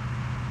 നോക്കിക്കോണേ.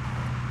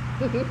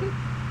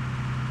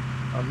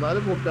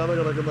 എന്നാലും പൊക്കാതെ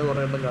കിടക്കുന്ന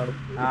കുറെ എണ്ണം കാണും.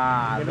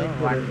 അത്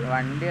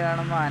വണ്ടി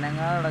കാണുമ്പോ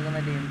അനങ്ങാതെ കിടക്കുന്ന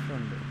ടീംസും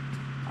ഉണ്ട്.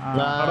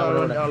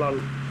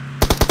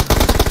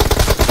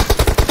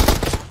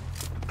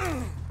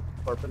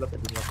 കുഴപ്പമില്ല,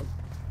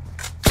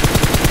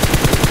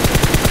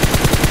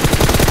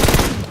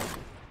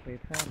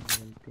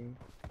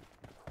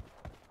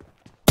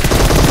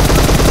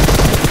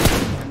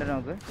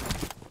 നോക്ക്.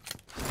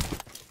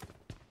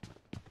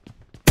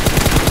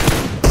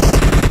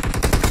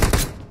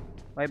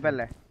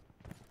 വൈപ്പല്ലേ?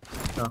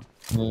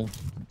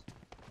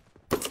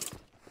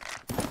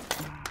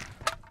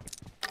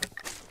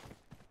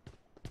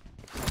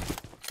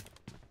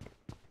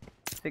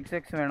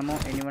 6x വേണമോ?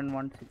 anyone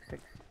want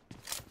 6x?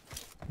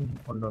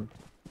 ഉണ്ട്.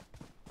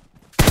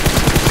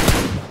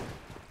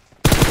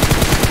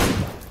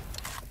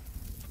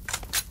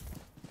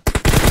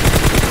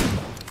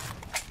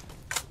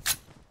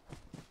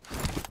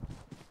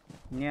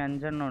 ഇനി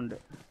 5 എണ്ണം ഉണ്ട്.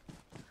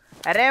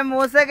 അരേ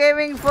മൂസ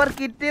ഗെയിമിംഗ് ഫോർ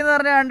കിറ്റ് എന്ന്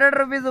പറഞ്ഞ 100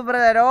 rupees സൂപ്പർ.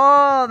 ഓ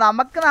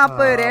നമുക്ക്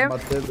 40 വരെയും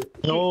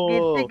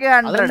കിറ്റിക്ക്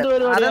 100.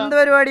 അതെന്ത്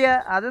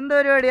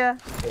പരിപാടിയാ?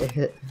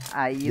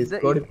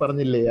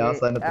 പറഞ്ഞില്ലേ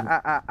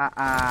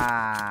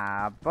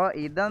അപ്പൊ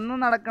ഇതൊന്നും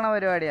നടക്കണ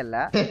പരിപാടിയല്ല.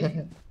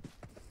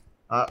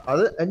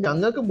 അത്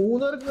ഞങ്ങൾക്ക് 3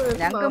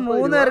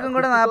 പേർക്കും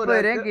കൂടെ 40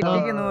 വരെയും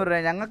കിറ്റിക്ക് 100 രൂപ.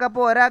 ഞങ്ങൾക്ക്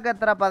അപ്പൊ ഒരാൾക്ക്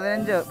എത്ര?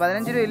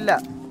 15 രൂപ ഇല്ല,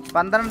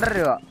 12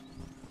 രൂപ.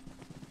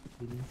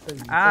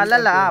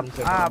 അല്ലല്ല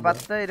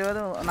 10,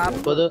 20,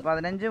 40,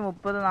 15,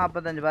 30,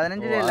 45,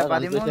 15 രൂപയല്ല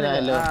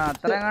 13.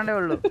 അത്ര എങ്ങാണ്ടേ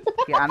ഉള്ളു.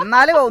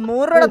 എന്നാലും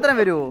 100 രൂപ അത്ര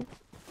വരുമോ?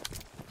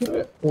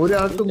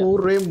 ഒരാൾക്ക്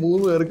 100 രൂപയും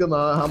 3 പേർക്ക്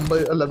 50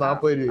 അല്ല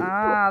 40 രൂപ.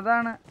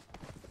 അതാണ്.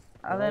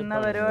 അതെന്നാ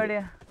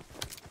പരിപാടിയാ?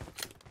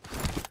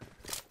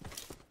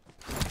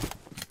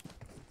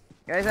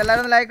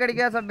 എല്ലാരും ലൈക്ക്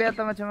അടിക്കുക, സബ്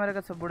ചെയ്യാത്ത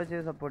മച്ചന്മാരൊക്കെ സപ്പോർട്ട്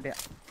ചെയ്ത് സപ്പോർട്ട്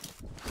ചെയ്യാം.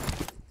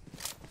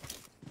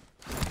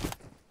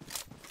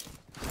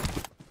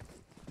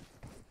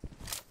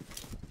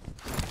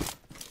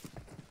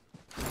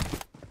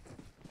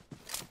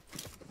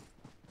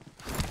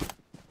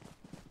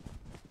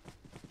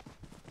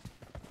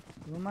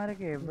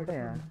 ഇവന്മാരൊക്കെ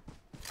എവിടെയാ?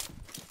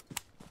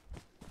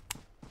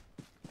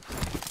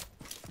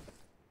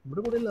 ഇവിടെ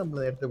കൂടെ നമ്മൾ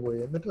നേരത്തെ പോയി,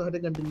 എന്നിട്ട്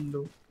ആരും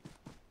കണ്ടില്ലല്ലോ.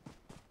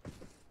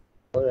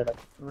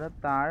 ഇവിടെ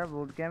താഴെ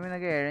ബൂട്ട് ക്യാമ്പിൽ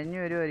നിന്നൊക്കെ എഴഞ്ഞു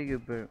വരുമായിരിക്കും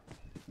ഇപ്പോഴും.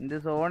 ഇത്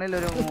സോണിൽ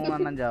ഒരു 3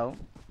 എണ്ണം ചാവും.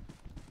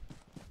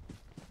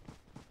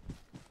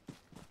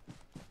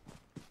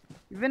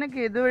 ഇവനൊക്കെ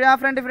ഇതുവഴി ആ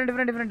ഫ്രണ്ട്.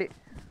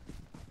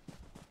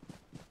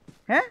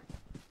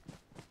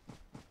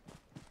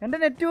 എന്റെ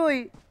നെറ്റ്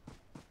പോയി.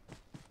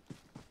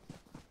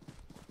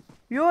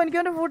 അയ്യോ എനിക്ക്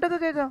അവന്റെ ഫൂട്ടൊക്കെ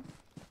കേൾക്കാം.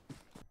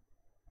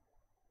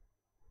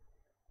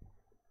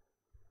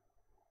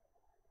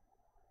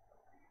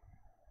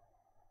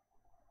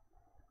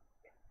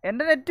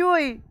 എന്റെ നെറ്റ്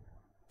പോയി.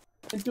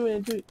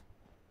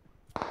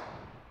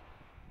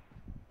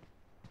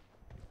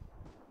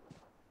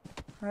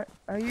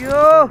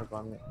 അയ്യോ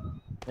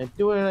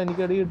നെറ്റ് പോയ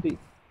എനിക്ക് അടി കിട്ടി.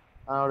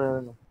 അവിടെ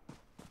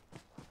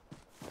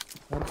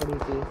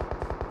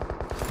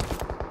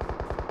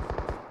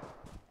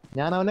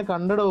ഞാൻ അവനെ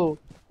കണ്ടടോ.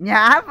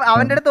 ഞാൻ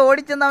അവന്റെ അടുത്ത്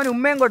ഓടിച്ചെന്ന് അവൻ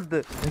ഉമ്മയും കൊടുത്ത്.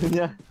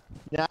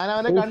 ഞാൻ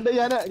അവനെ കണ്ട്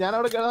ഞാൻ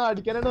അവിടെ കിടന്ന്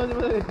അടിക്കാനായിട്ട്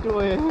പറഞ്ഞപ്പോ നെറ്റ്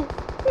പോയേ.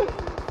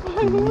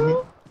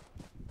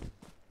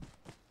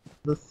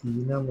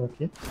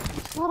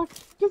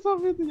 കറക്റ്റ്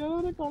സമയത്ത് ഞാൻ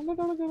അവനെ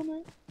കണ്ടിട്ട് അവിടെ കിടന്നേ.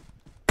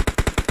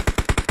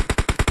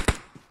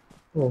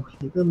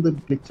 ഇതെന്ത്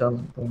ഗ്ലിച്ചാണ്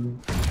തോന്നുന്നു.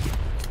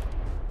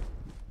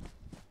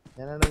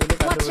 ഞാനാണ് ഇവിടെ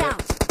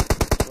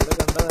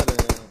കണ്ടതല്ലേ.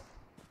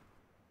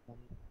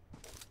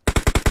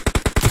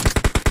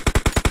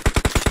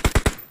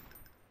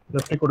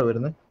 ലെഫ്റ്റിൽ കൂടെ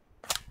വരുന്നേ.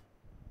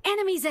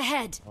 Enemies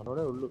ahead.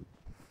 അവിടെ ഉള്ളു.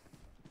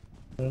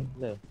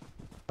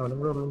 അവനും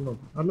കൂടെ ഉള്ളു.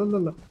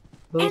 അല്ലല്ല,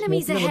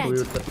 Enemies ahead.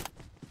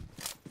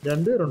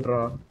 രണ്ടുപേരുണ്ടാ?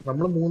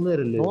 നമ്മള് 3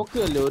 പേരല്ലേ?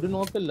 നോക്കല്ലേ, ഒരു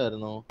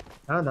നോക്കല്ലായിരുന്നോ?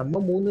 നമ്മ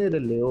 3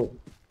 പേരല്ലേ?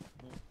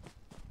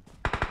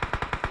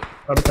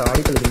 അവിടെ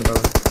ചാടി കളിക്കുന്നുണ്ടോ?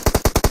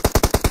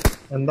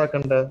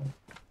 എന്താക്കണ്ടേ?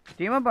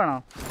 ടീം അപ്പ് ആണോ?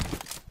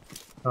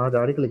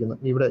 ചാടി കളിക്കുന്നു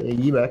ഇവിടെ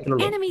ഈ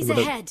ബാക്കിലുള്ള. Enemies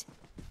ahead.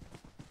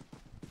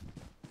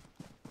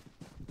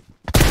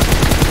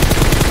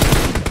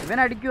 ഇവൻ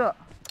അടിക്കുക.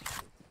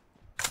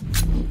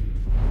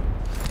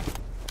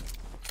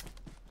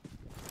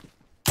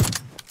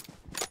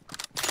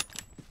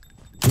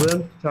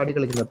 ചാടി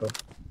കളിക്കുന്നോ?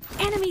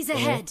 Enemies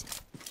ahead.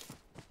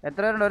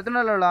 എത്ര പേരുണ്ട്?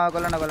 ഒരുത്തനല്ലേ ഉള്ളൂ?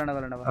 കൊല്ലണ്ട.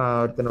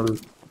 ഒരുത്തനുള്ളൂ.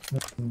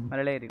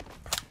 Malayali.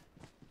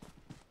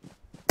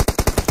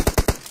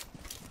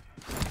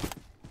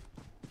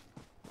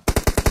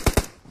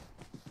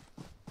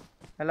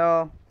 Hello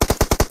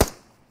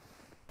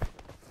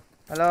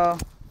hello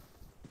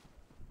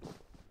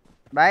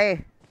bye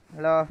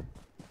hello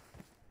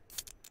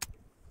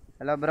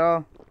hello bro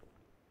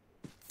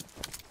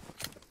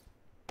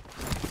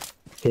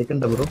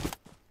കേക്കണ്ട ബ്രോ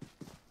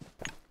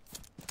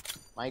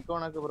മൈക്ക്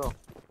ഓൺ ആക്ക് bro.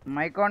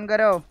 Mic on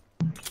കരോ.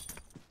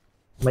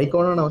 Mic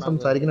on ആണ്. അവൻ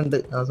സംസാരിക്കുന്നുണ്ട്.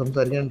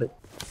 സംസാരിക്കുന്നുണ്ട്.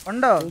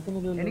 ഉണ്ടോ?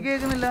 എനിക്ക്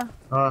കേൾക്കുന്നില്ല.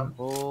 ആ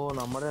ഓ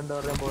നമ്മുടെ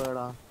രണ്ടുപേരുടെയും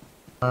പോയടാ.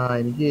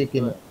 എനിക്ക്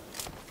കേൾക്കുന്നു.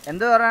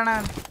 എന്ത് പറയണ?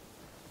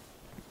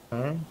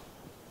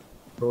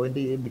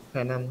 ബ്രോയിന്റെ ബിഗ്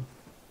ഫാനാണ്.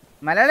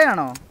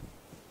 മലയാളിയാണോ?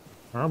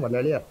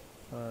 മലയാളിയാ.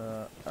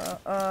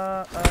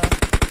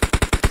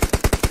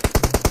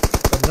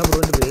 എന്നാ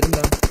ബ്രോയിന്റെ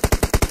പേരെന്താ?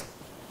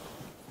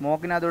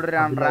 സ്മോക്കിനകത്തോട്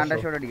റാൻഡ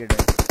ഷോട്ട് അടിക്കട്ടെ.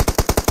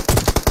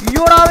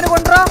 അയ്യോടാ അവന്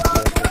കൊണ്ടുറാ.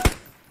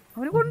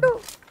 അവന് കൊണ്ടു.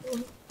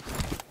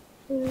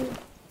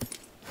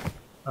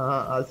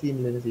 ആ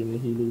സീനില്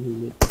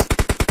ഹീലി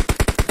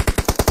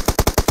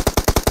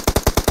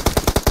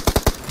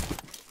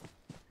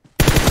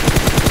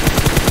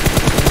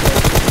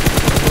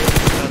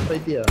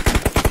ഫൈറ്റ് ചെയ്യാ.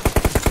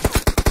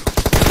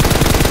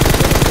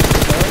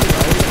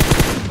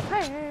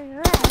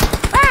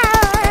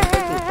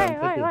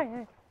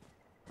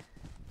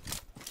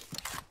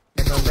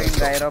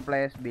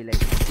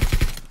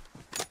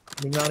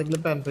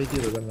 നിങ്ങളാണെങ്കിലും പാൻ ഫൈറ്റ്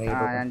ചെയ്തോ?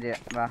 ഞാൻ ചെയ്യാം.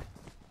 വാ.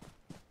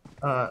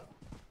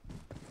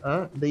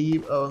 ഈ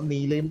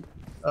നീലയും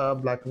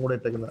ബ്ലാക്കും കൂടെ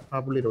ഇട്ടേക്കുന്ന ആ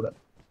പുള്ളിയിലൂടെ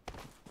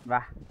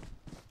വാ.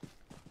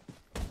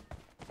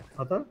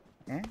 അതാ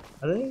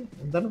അതെ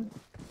എന്താണ്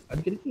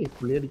അടിക്കടിക്ക്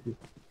പുള്ളി അടിക്ക്.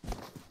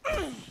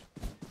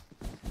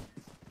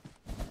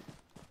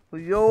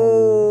 അയ്യോ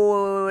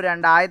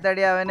 2000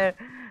 അടി അവന്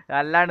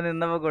അല്ലാണ്ട്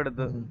നിന്നപ്പോ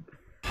കൊടുത്തു.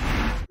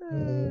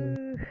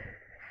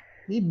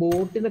 ഈ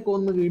ബോട്ടിനൊക്കെ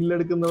ഒന്ന്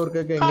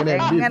കീഴിലെടുക്കുന്നവർക്കൊക്കെ എങ്ങനെ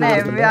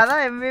അതാ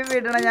MVP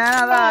കിട്ടണം. ഞാൻ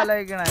അതാ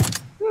ആലോചിക്കണേ.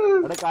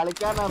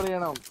 കളിക്കാൻ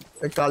അറിയണം.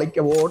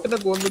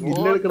 ബോട്ടിനൊക്കെ ഒന്ന്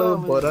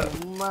ഗില്ലെടുക്കണതും പോരാ.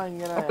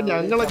 അപ്പൊ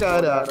ഞങ്ങളൊക്കെ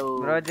ആരാ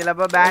ബ്രോ?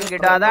 ചിലപ്പോ ബാൻ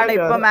കിട്ടും. അതാണ്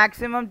ഇപ്പൊ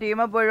മാക്സിമം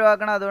ടീമപ്പ്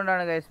ഒഴിവാക്കണം.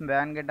 അതുകൊണ്ടാണ് ഗൈസ്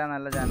ബാൻ കിട്ടാൻ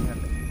നല്ല ചാൻസ്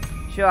ഉണ്ട്.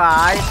 ഷോ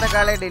ആദ്യത്തെ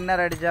കളി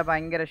ഡിന്നർ അടിച്ചാൽ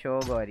ഭയങ്കര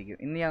ശോകമായിരിക്കും.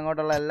 ഇനി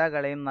അങ്ങോട്ടുള്ള എല്ലാ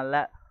കളിയും നല്ല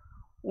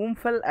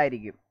ഊംഫൽ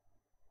ആയിരിക്കും.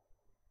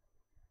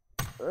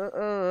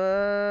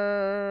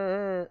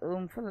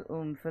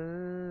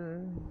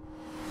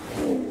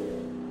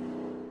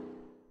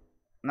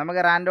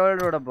 നമുക്ക്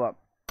റാൻഡോയുടെ കൂടെ പോവാം.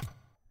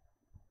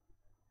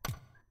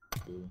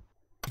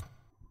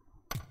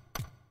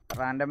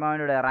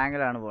 റാൻഡമാവിൻ്റെ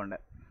റാങ്കിലാണ്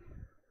പോകേണ്ടത്.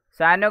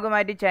 സാനോക്ക്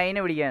മാറ്റി ചൈന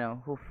പിടിക്കാനോ?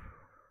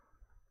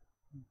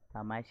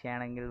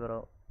 തമാശയാണെങ്കിൽ ബ്രോ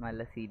നല്ല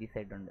സീരിയസ്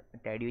ആയിട്ടുണ്ട്.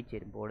 അടി വെച്ച്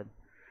തരും പോടുന്നു.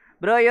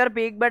 ബ്രോ യുവർ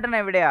പീക്ക് ബട്ടൺ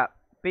എവിടെയാ?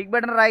 പീക്ക്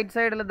ബട്ടൺ റൈറ്റ്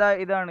സൈഡിൽ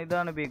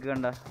ഇതാണ് പീക്ക്.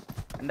 കണ്ട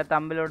എൻ്റെ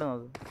തമ്പിലോട്ട്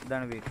നോക്ക്.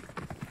 ഇതാണ് പീക്ക്.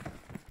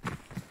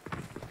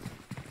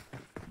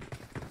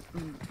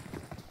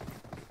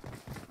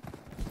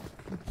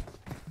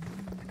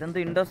 ഇതെന്ത്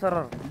ഇൻഡോ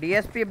സെറർ?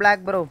 DSP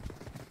black bro.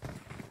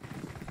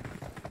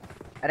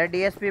 അരെ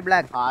DSP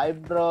black. Hi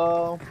bro.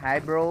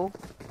 Hi bro.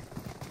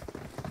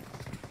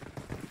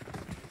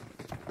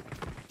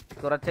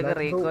 കുറച്ചൊക്കെ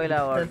റീകോയിൽ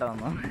ആവട്ടോ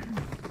ഒന്ന്.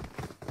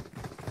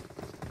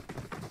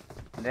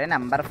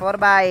 Number 4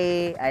 by.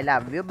 I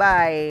love you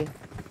by.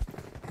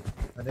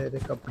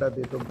 कपड़ा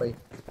दे दो भाई.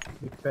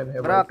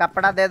 ब्रो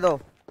कपड़ा दे दो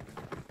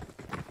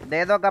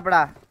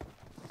कपड़ा.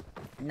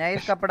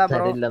 Nice കപ്പട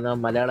bro.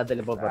 മലയാളത്തിൽ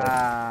ഇപ്പോ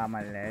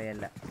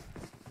മലയാളിയല്ല,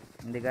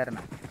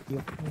 ഹിന്ദിക്കാരനാ.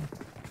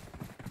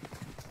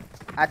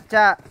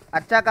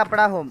 അച്ഛാ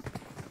കപ്പട ഹോം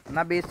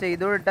എന്നാ ബീസ്റ്റ്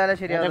ഇതോട് ഇട്ടാലേ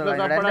ശരിയാവുള്ളൂ.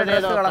 എന്റെ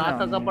ഡ്രസ് കളഞ്ഞോ?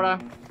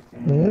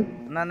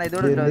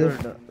 ഇതോട് ഇട്ടോ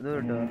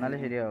എന്നാലേ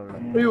ശരിയാവുള്ളൂ.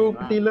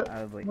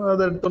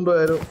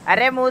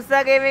 അരെ മൂസ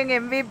ഗെയിമിംഗ്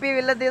MVP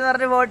വില്ലത്തി എന്ന്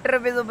പറഞ്ഞ് 40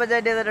 രൂപ സൂപ്പർ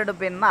ചാറ്റ് ചെയ്തിട്ടുണ്ട്.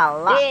 പിന്നെ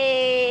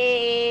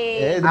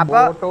അപ്പൊ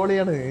 40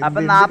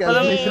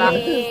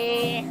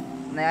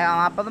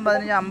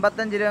 15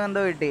 55 രൂപ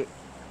എന്തോ കിട്ടി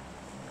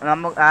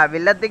നമുക്ക്.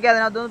 വില്ലത്തിക്ക്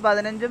അതിനകത്തുനിന്ന്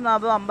 15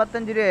 40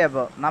 55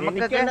 രൂപയായപ്പോ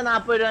നമുക്കൊക്കെ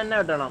 40 രൂപ തന്നെ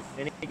കിട്ടണം.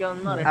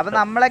 അപ്പൊ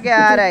നമ്മളൊക്കെ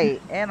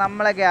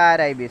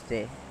ആരായി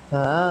ബീസ്റ്റേ?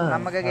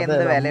 നമുക്കൊക്കെ എന്ത്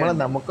വിലയില്ല.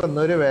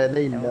 നമുക്കൊന്നൊരു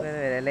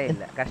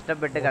വിലയില്ല.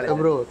 കഷ്ടപ്പെട്ട് കളിച്ചു.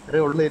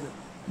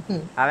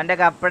 അവന്റെ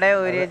കപ്പടെ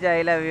ഒരു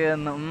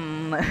ചൈലവ്യൊന്നും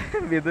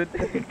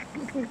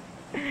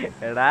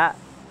എടാ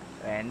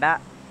വേണ്ട.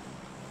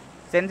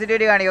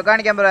 സെൻസിറ്റിവിറ്റി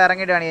കാണിക്കാൻ ബ്രോ.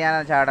 ഇറങ്ങിട്ട് കാണിക്കാം.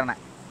 ഞാൻ ചാടണേ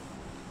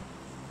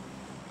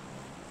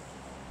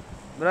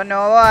ബ്രോ.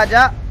 നോവോ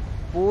ആജാ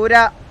പൂര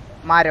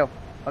marrow.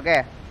 Okay.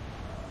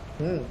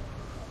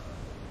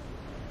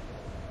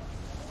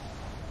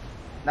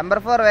 Number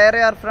 4 where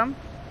you are from?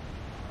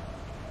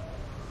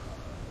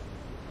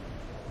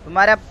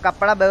 तुम्हारा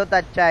कपड़ा बहुत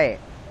अच्छा है.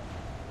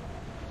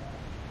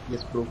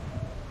 Yes bro.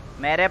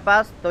 मेरे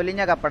पास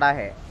तोलिया कपड़ा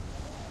है.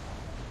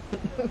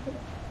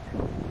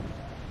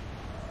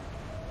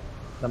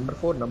 Number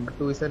 4, number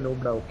 2 is a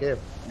noobda, okay?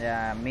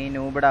 Yeah, me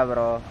noobda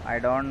bro. I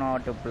don't know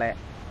to play.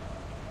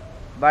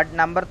 But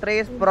number 3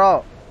 is pro,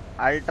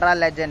 ultra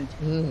legend.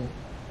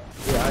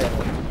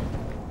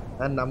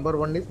 Yeah. And number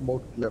 1 is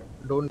bot killer.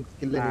 Don't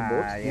kill any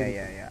bots.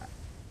 Yeah.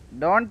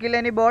 Don't kill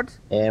any bots.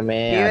 He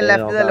will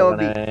left the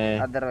lobby.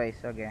 Otherwise,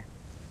 okay.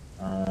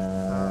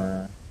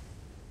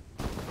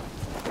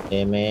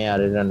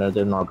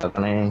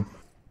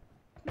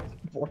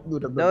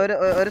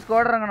 ഒരു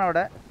squad ഇറങ്ങണം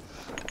അവിടെ.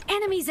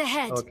 Enemies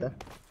ahead. Okay.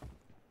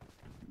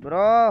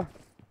 Bro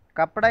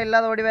കപ്പട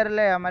ഇല്ലാതെ ഓടി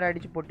വരല്ലേ, അമ്മ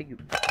അടിച്ച് പൊട്ടിക്കും.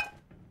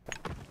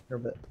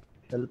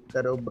 Help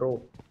karo bro.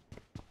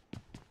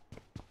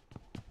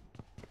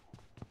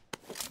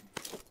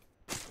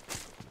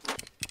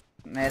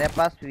 मेरे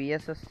पास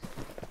VSS.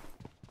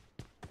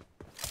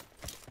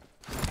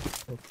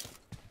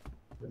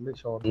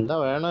 എന്താ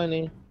വേണോ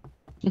ഇനി?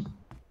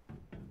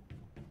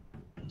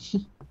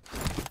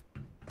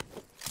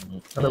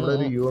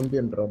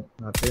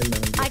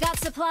 I got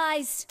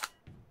supplies.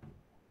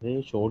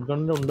 ഷോട്ട്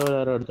ഗണ്ണിന്റെ ഉണ്ടോ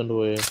ആരോ എടുത്തോണ്ട്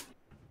പോയേ?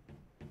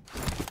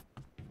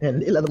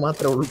 എന്റെ അത്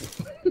മാത്രമേ ഉള്ളൂ.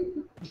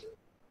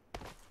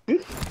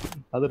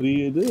 അത്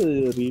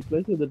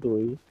റീപ്ലേസ് ചെയ്തിട്ട്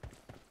പോയി.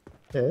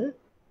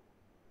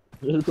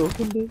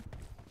 തോക്കുണ്ട്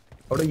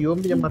അവിടെ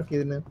UMP ഞാൻ മാർക്ക്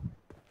ചെയ്തിന്.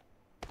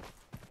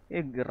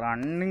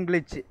 Running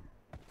glitch.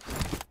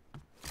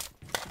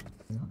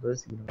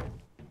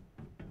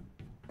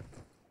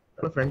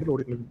 ഫ്രണ്ടിൽ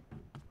ഓടിക്കുന്നു.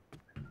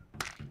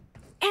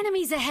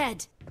 Enemies ahead.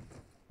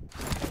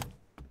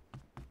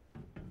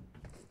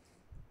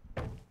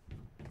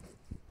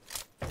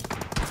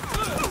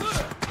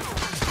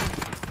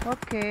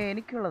 ഓക്കെ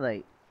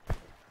എനിക്കുള്ളതായി.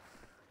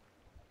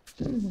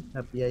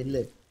 ഹാപ്പി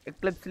ആയില്ലേ?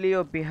 Eclipse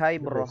ലിയോപി hi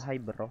bro.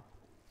 Hi bro.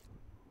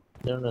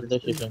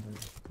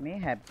 Me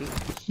happy.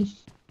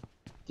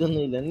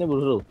 ഇല്ല എന്നെ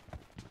ബ്രോ.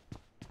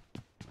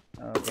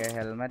 Okay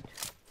helmet.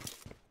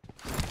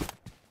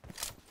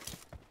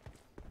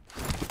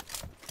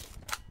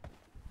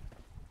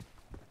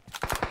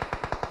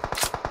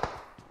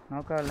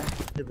 നോക്കാല്ലേ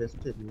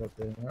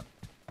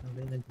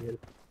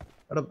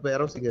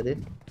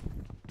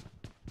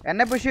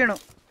എന്നെ പുഷ് ചെയ്യണു.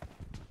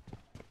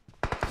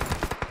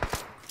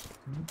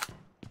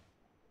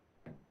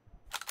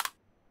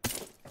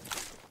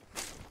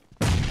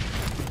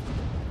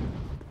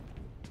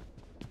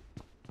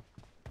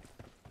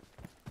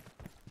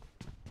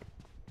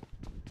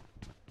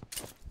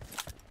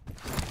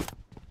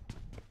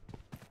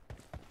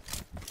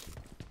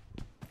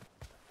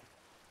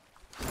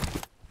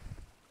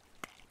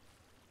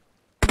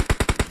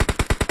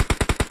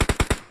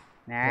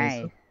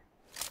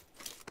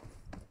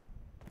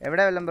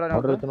 എവിടെ വല്ലം ബ്രോ?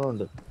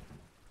 Order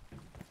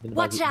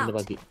Watch out.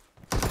 ബാക്കി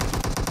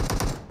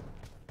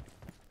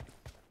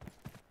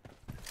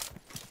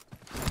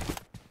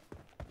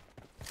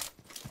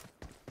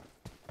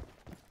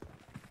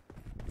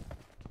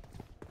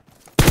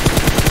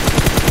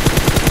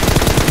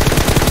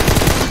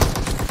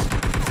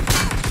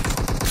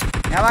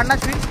ഞാൻ വണ്ണ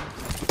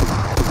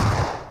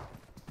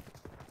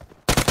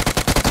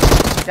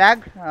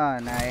tag.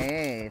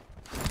 Nice.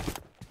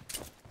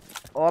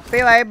 OP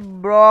vibe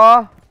bro.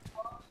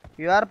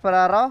 You are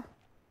pro.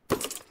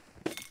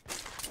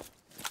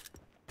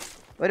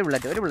 ഒരു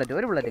ബുള്ളറ്റ്.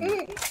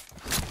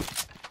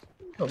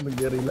 ഒന്നും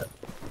കേറിയില്ല.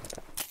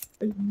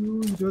 അയ്യോ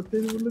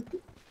 27 ബുള്ളറ്റ്.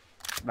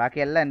 ബാക്കി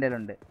എല്ലാം എൻ്റെ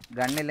ഉണ്ട്.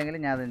 ഗണ്ണില്ലെങ്കിൽ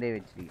ഞാൻ അതിൻ്റെ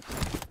വെച്ചിരിക്കും.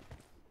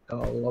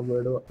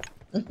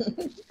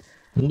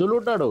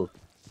 എന്തുള്ളൂട്ടാടോ?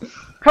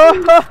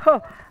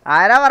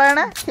 ആരാ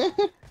പറയണേ?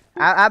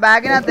 ആ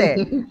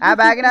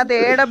ബാഗിനകത്ത്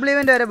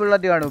AWന്റെ ഒരു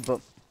ബുള്ളറ്റ് കാണും ഇപ്പം.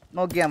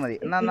 നോക്കിയാൽ മതി.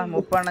 എന്നാ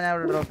 30 ഞാൻ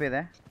ഇവിടെ ഡ്രോപ്പ്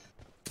ചെയ്തേ.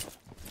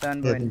 7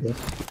 പോയിന്റ്.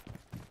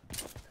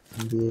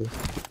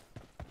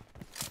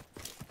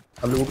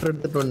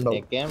 എടുത്തിട്ടുണ്ടോ?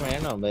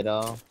 വേണോ വരോ?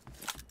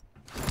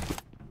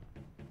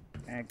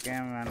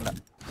 വേണ്ട,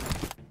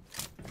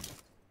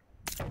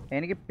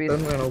 എനിക്ക്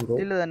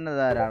പിസ്റ്റൽ തന്നെ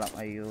ധാരാളം.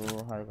 അയ്യോ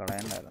അത്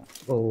കളയണ്ടായിരുന്നു.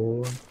 ഓ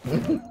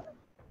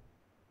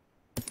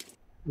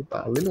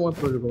തള്ളിന്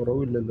മാത്രം ഒരു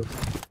കുറവില്ലല്ലോ.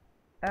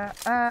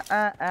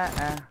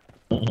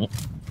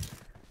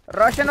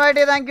 Roshan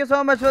Whitey, thank you so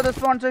much for the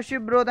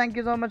sponsorship bro. Thank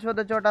you so much for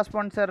the Chota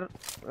sponsor.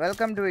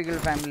 Welcome to Eagle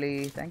family.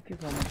 Thank you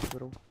so much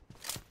bro.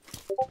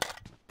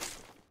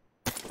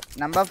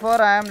 Number 4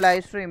 I am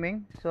live streaming,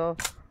 so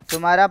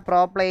तुम्हारा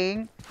pro playing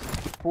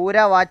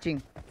पूरा watching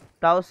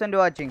 1000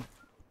 watching.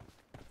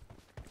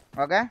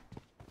 Okay?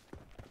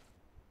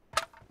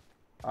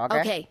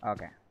 Okay.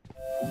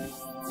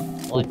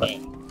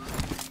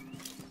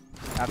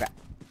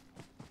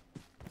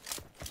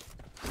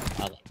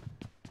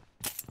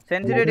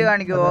 Sensitivity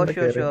കാണിക്കുമോ?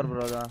 Sure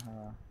bro.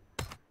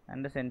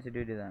 എൻ്റെ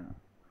sensitivity ഇതാണ്.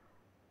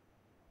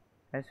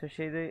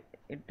 പക്ഷേ ഇത്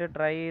ഇട്ട്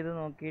try ചെയ്ത്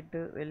നോക്കിയിട്ട്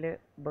വലിയ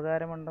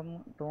ഉപകാരമുണ്ടെന്ന്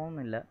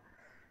തോന്നുന്നില്ല.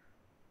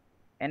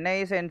 എന്നെ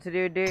ഈ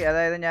സെൻസിറ്റിവിറ്റി,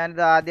 അതായത്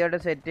ഞാനിത് ആദ്യമായിട്ട്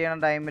സെറ്റ് ചെയ്യണ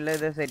ടൈമിൽ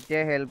ഇത് സെറ്റ്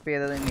ചെയ്യാൻ ഹെൽപ്പ്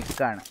ചെയ്തത്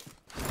നിക്കാണ്.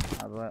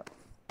 അപ്പോൾ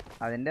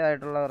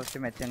അതിൻ്റെതായിട്ടുള്ള കുറച്ച്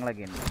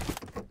മെച്ചങ്ങളൊക്കെ ഉണ്ട്.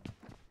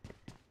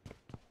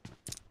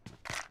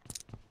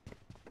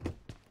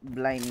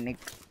 ബ്ലൈൻഡ്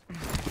നിക്ക്.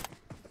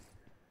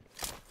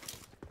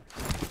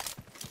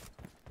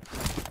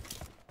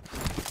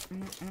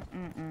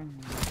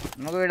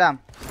 നമുക്ക് വിടാം.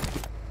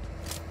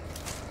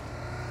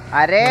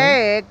 അരേ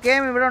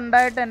AKM ഇവിടെ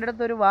ഉണ്ടായിട്ട് എൻ്റെ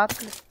അടുത്ത് ഒരു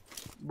വാക്ക്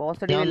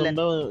ബോസ് അടിയില്ല.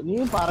 നീ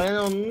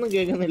പറയുന്നൊന്നും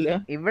കേൾക്കുന്നില്ല.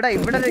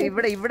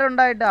 ഇവിടെ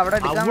ഉണ്ടായിട്ട് അവിടെ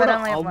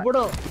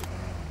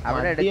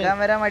എടുക്കാൻ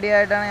വരാൻ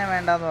മടിയായിട്ടാണ് ഞാൻ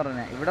വേണ്ടാന്ന്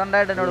പറഞ്ഞത്. ഇവിടെ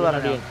ഉണ്ടായിട്ട് എന്നോട്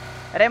പറഞ്ഞു,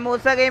 അരെ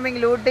മൂസ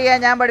ഗെയിമിംഗ് ലൂട്ട് ചെയ്യാൻ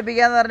ഞാൻ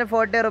പഠിപ്പിക്കാന്ന് പറഞ്ഞ്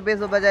 40 റുപ്പീസ്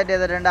സൂപ്പർ ചാറ്റ്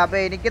ചെയ്തിട്ടുണ്ട്. അപ്പൊ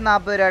എനിക്ക്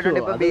 40 രൂപ ആയിട്ടുണ്ട്.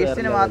 ഇപ്പൊ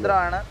ബീസിന്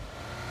മാത്രമാണ്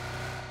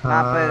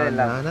 40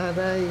 രൂപ.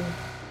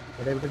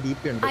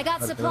 I got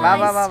वाह supplies.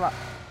 वाह वाह वाह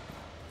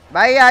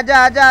भाई आजा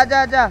आजा आजा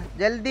आजा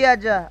जल्दी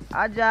आजा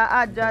आजा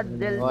आजा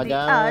जल्दी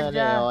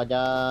आजा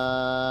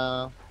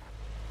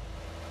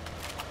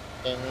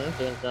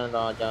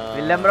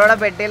വില്ലംബ്രോടെ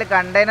പെട്ടിയിൽ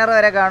കണ്ടെയ്നർ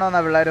വരെ കാണുമെന്നാ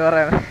പിള്ളേര്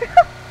പറയുന്നത്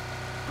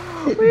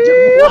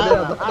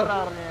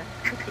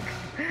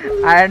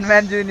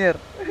അയൺമാൻ ജൂനിയർ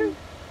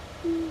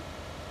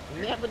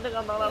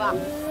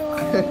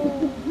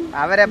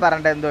അവരെ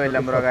പറഞ്ഞിട്ട് എന്തോ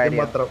വില്ലംബ്രോ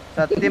കാര്യം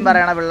സത്യം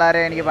പറയണ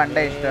പിള്ളേരെ എനിക്ക്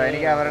പണ്ടേ ഇഷ്ടമാണ്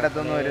എനിക്ക് അവരുടെ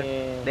അടുത്തൊന്നും ഒരു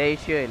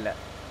ദേഷ്യവും ഇല്ല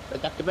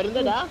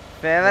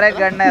ഫേവറേറ്റ്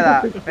ഗണ്ണ് ഏതാ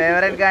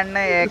favourite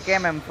gun AK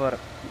M4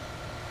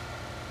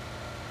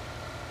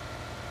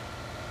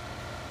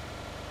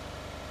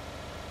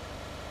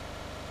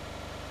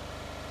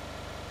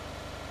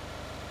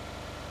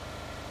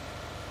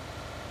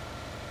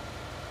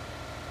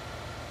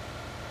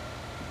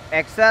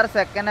 XR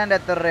second hand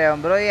എത്ര രൂപയാവും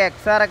ബ്രോ ഈ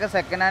XR ഒക്കെ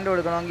സെക്കൻഡ് ഹാൻഡ്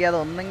കൊടുക്കണമെങ്കിൽ അത്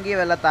ഒന്നെങ്കിൽ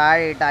വല്ല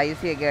താഴെ ഇട്ട്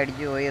IC ഒക്കെ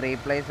അടിച്ച് പോയി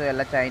റീപ്ലേസ്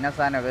വല്ല ചൈന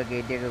സാധനമൊക്കെ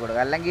കയറ്റിയൊക്കെ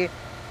കൊടുക്കുക അല്ലെങ്കിൽ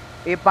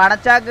ഈ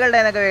പണച്ചാക്കുകളുടെ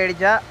എന്നൊക്കെ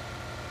മേടിച്ചാൽ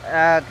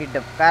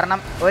കിട്ടും കാരണം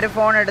ഒരു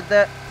ഫോൺ എടുത്ത്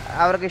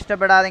അവർക്ക്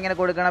ഇഷ്ടപ്പെടാതെ ഇങ്ങനെ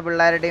കൊടുക്കണ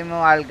പിള്ളേരുടെ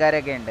ടീമും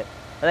ആൾക്കാരൊക്കെ ഉണ്ട്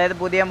അതായത്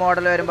പുതിയ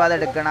മോഡൽ വരുമ്പോൾ അത്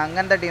എടുക്കണം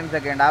അങ്ങനത്തെ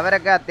ടീംസൊക്കെ ഉണ്ട്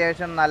അവരൊക്കെ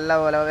അത്യാവശ്യം നല്ല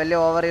പോലെ വലിയ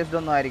ഓവർ യൂസ്ഡ്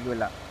ഒന്നും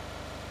ആയിരിക്കില്ല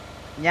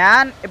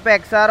ഞാൻ ഇപ്പോൾ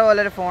XR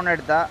പോലെ ഒരു ഫോൺ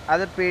എടുത്താൽ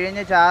അത്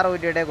പിഴിഞ്ഞ് ചാറ്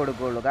ഊറ്റിയിട്ടേ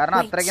കൊടുക്കുകയുള്ളൂ കാരണം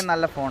അത്രയ്ക്കും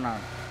നല്ല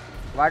ഫോണാണ്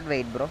What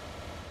wait, bro?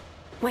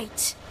 Wait.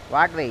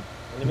 What wait?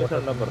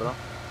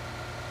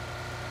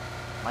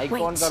 Mic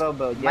on करो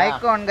bro.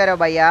 Mic on करो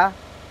भैया.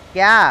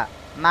 क्या?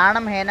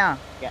 नानम है ना?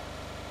 क्या?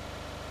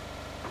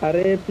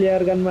 अरे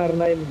प्लेयर गन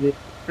मारना है मुझे.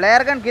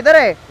 Player gun किधर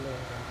है?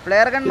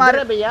 Player gun मार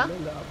भैया.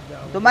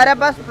 तुम्हारे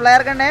पास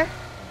player gun है?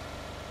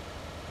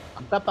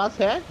 आपका पास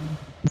है?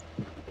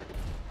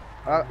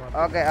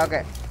 Okay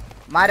okay.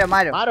 मारो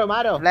मारो. मारो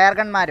मारो. Player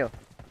gun मारो.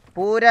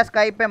 पूरा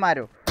स्काई पे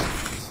मारो.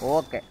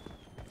 Okay.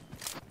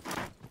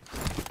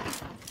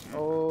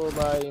 ओ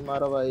भाई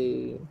मारो भाई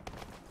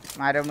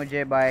मारो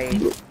मुझे भाई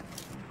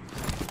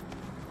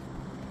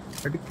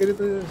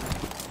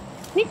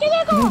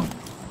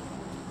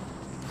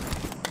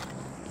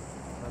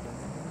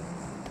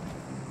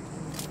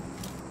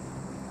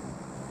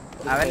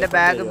അവന്റെ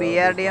ബാഗ്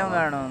BRDM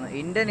കാണുന്നു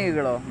ഇന്ത്യൻ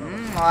ഈഗിളോ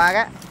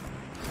ആകെ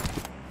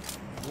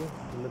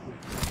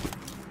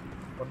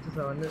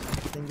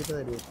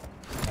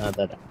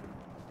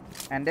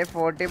എന്റെ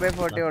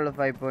 40/40 ഉള്ളു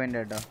 5 പോയിന്റ്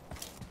കേട്ടോ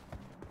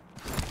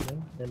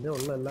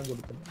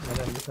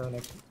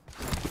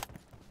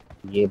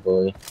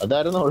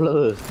അതായിരുന്നു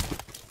ഉള്ളത്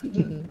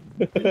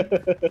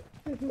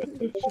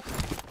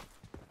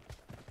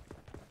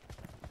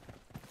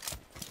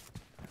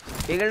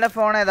ഈകളുടെ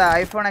ഫോൺ ഏതാ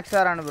iPhone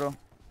XR ആണ് ബ്രോ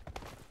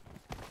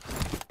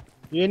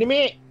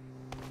എനിമി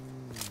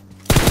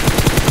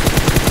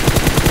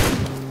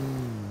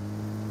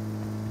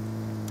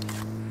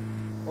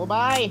ओ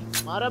भाई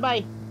मारो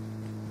भाई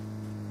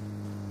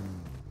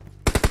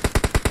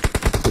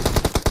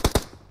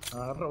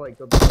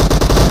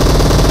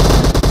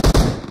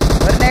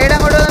ഒരു നെയ്ഡ്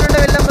അങ്ങോട്ട് വന്നിട്ടുണ്ട്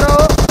വില്ലം ബ്രോ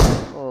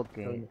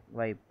ഓക്കേ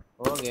വൈപ്പ്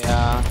हो गया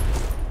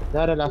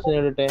ഇതാരാ ലാസ്റ്റ്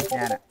നേടിട്ടെ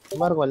ഞാൻ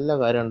ഇമാർക്ക് വല്ല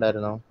കാര്യം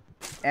ഉണ്ടായിരുന്നോ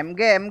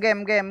MG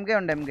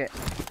ഉണ്ട് MG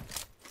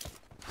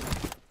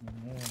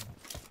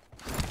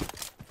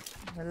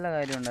നല്ല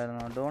കാര്യം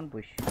ഉണ്ടായിരുന്നു ഡോണ്ട്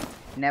പുഷ്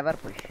നെവർ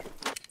പുഷ്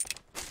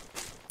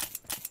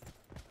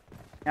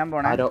ഞാൻ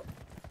പോണേ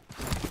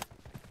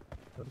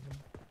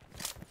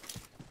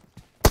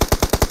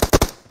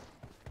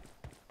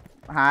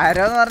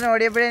ആരോന്ന് പറഞ്ഞ്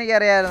ഓടിയപ്പോഴേ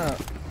എനിക്കറിയാമായിരുന്നു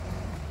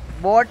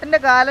ബോട്ടിന്റെ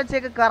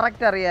കാലൊച്ചയൊക്കെ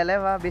കറക്റ്റ് അറിയാലേ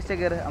വാ ബിസ്റ്റ്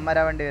കയറി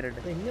അമ്മരാ വണ്ടി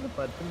വരട്ടെ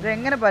ഇത്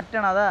എങ്ങനെ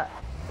പറ്റണം അതാ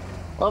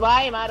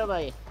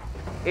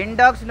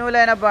ഇൻഡോക്സ് ന്യൂ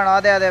ലൈനപ്പ് ആണോ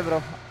അതെ അതെ ബ്രോ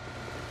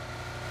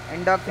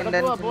ഇൻഡോക്സ്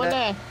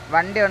ഇന്റൻസിന്റെ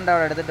വണ്ടി ഉണ്ട്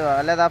അവിടെ എടുത്തിട്ട് പോവാ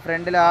അല്ലെ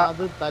ഫ്രണ്ടിൽ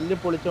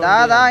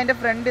അതിന്റെ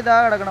ഫ്രണ്ട് ഇതാ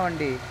കിടക്കണ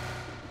വണ്ടി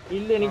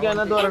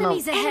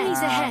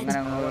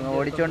അങ്ങനെ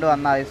ഓടിച്ചോണ്ട്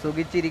വന്നാ മതി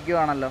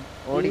സുഖിച്ചിരിക്കുവാണല്ലോ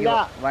ഓടിക്കുക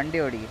വണ്ടി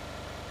ഓടിക്കും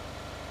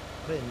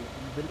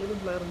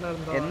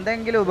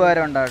എന്തെങ്കിലും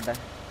ഉപകാരം ഉണ്ടാവട്ടെ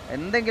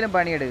എന്തെങ്കിലും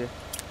പണിയെടുക്ക്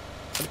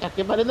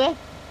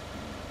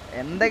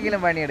എന്തെങ്കിലും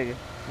പണിയെടുക്ക്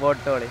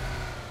വോട്ടോളി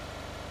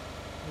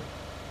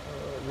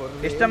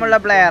ഇഷ്ടമുള്ള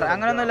പ്ലെയർ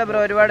അങ്ങനൊന്നുമില്ല ബ്രോ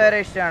ഒരുപാട് പേരെ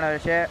ഇഷ്ടമാണ്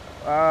പക്ഷെ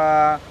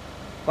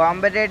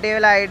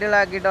കോമ്പറ്റേറ്റീവിൽ ഐഡിയൽ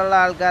ആക്കിയിട്ടുള്ള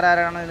ആൾക്കാർ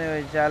ആരാണെന്ന്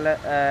ചോദിച്ചാൽ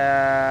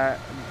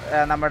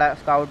നമ്മുടെ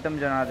സ്കൗട്ടും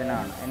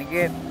ജോനാഥിനാണ്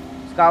എനിക്ക്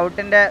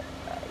സ്കൗട്ടിൻ്റെ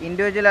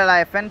ഇൻഡിവിജ്വലുള്ള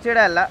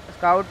FNCയുടെ അല്ല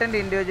സ്കൗട്ടിൻ്റെ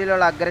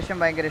ഇൻഡിവിജ്വലുള്ള അഗ്രഷൻ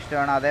ഭയങ്കര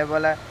ഇഷ്ടമാണ്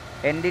അതേപോലെ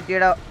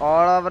NDTയുടെ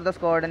ഓൾ ഓവർ ദ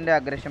സ്ക്വാഡിൻ്റെ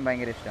അഗ്രഷൻ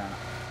ഭയങ്കര ഇഷ്ടമാണ്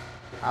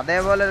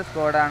അതേപോലെ ഒരു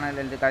സ്ക്വാഡാണ്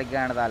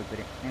കളിക്കാനാണ്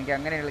താല്പര്യം എനിക്ക്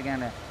അങ്ങനെ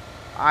കളിക്കാണ്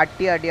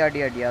അടി അടി അടി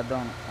അടി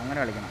അതാണ് അങ്ങനെ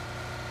കളിക്കണം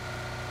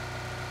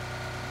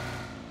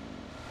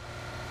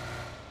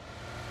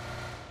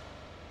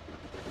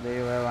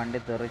വണ്ടി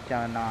തെറിച്ച്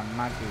അവനെ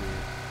നന്നാക്കി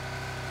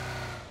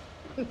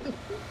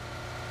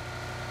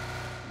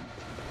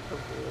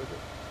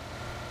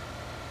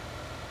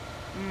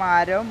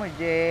മാരോ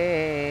മുജേ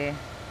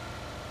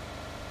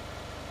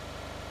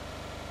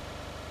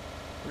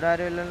ഇവിടെ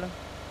ആരും ഇല്ലല്ലോ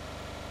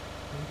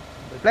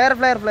പ്ലെയർ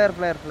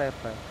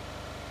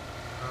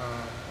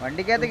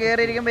വണ്ടിക്കകത്ത്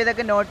കയറിയിരിക്കുമ്പോ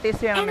ഇതൊക്കെ നോട്ടീസ്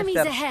ചെയ്യണം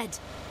മിസ്റ്റർ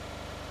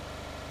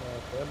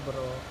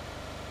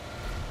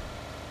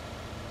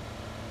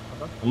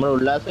നമ്മൾ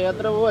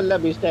ഉല്ലാസയാത്ര പോവല്ല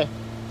ബീസ്റ്റേ.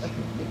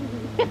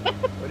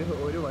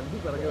 ഒരു വണ്ടി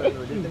പറഞ്ഞു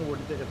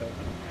ഓടിച്ചേക്കട്ടെ.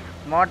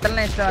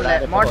 മോട്ടലിനെ ഇഷ്ടമല്ലേ?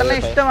 മോട്ടലിനെ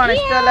ഇഷ്ടമാണ്,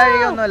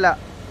 ഇഷ്ടമല്ലാഴികയൊന്നുമല്ല.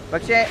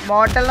 പക്ഷെ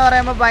മോട്ടൽ എന്ന്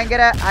പറയുമ്പോൾ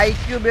ഭയങ്കര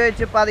IQ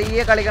ഉപയോഗിച്ച്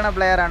പതിയെ കളിക്കണ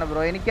പ്ലെയർ ആണ്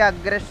ബ്രോ. എനിക്ക്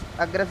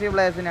അഗ്രസീവ്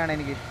പ്ലെയേഴ്സിനാണ്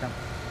എനിക്ക് ഇഷ്ടം.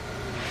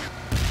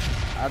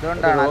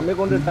 അതുകൊണ്ടാണ്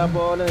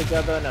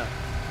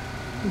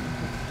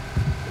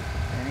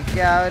എനിക്ക്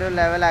ആ ഒരു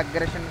ലെവൽ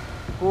അഗ്രഷൻ.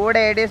 കൂടെ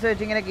ADS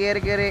വെച്ച് ഇങ്ങനെ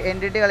കയറി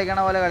NDT കളിക്കണ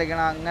പോലെ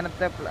കളിക്കണം.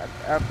 അങ്ങനത്തെ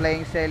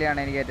പ്ലേയിങ് സ്റ്റൈലാണ്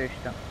എനിക്ക് ഏറ്റവും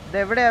ഇഷ്ടം. ഇത്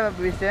എവിടെയാ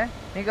വിഷേ?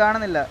 നീ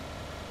കാണുന്നില്ല?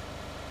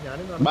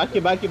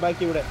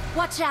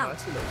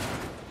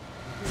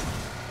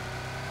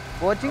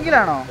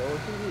 കോച്ചിങ്ങിലാണോ?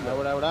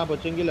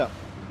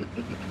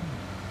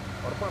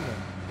 ഉറപ്പാണോ?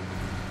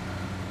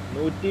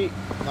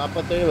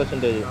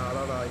 147%.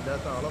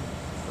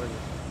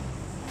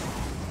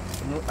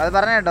 അത്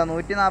പറഞ്ഞ കേട്ടോ,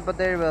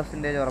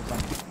 147%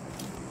 ഉറപ്പാണ്.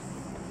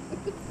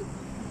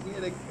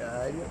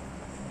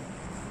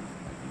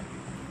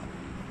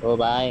 ഓ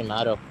ബൈ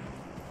മാരോ.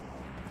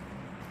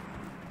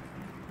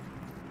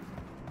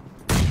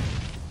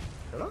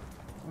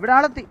 ഇവിടെ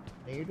ആളെത്തി.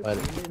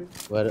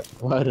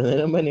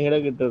 നീടെ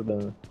കിട്ടുന്നു.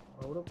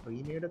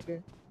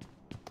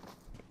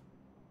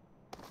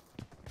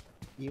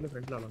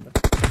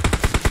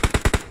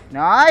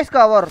 Nice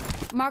cover.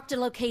 Marked a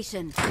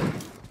location.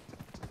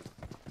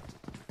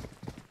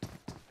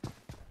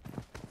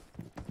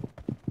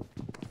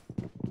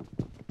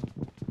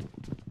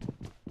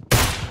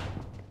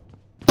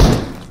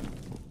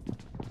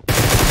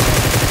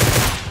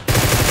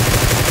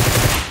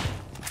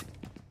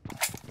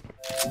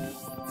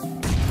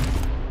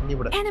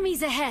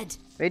 Enemies ahead.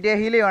 Wait ചെയ്യാ,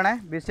 ഹീൽ ചെയ്യുവാണേ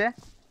ബീസ്റ്റേ.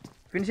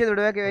 ഫിനിഷ് ചെയ്ത്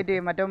വിടുക. വെയിറ്റ്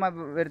ചെയ്യും, മറ്റോ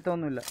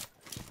വരുത്തൊന്നുമില്ല.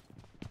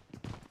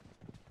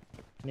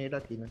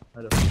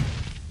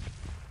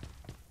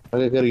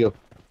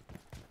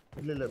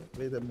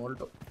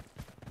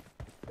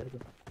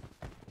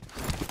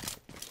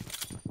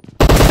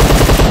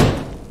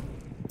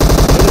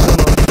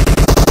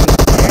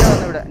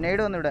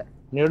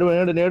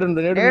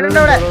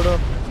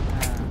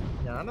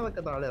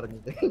 ഞാനതൊക്കെ താഴെ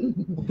ഇറങ്ങിട്ട്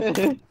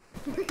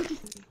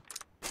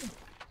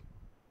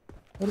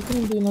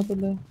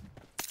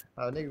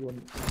അവനെ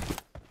കൊന്നു.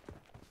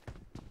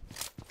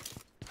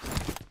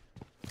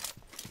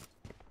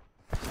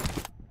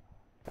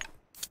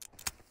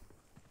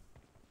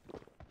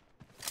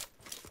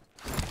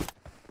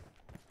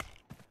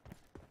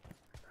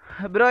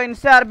 ബ്രോ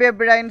ഇൻസ്റ്റാ RP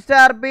എപ്പോഴാ? ഇൻസ്റ്റാ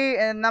RP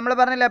നമ്മൾ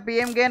പറഞ്ഞില്ല,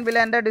 PMKN ബില്ല.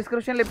 എൻ്റെ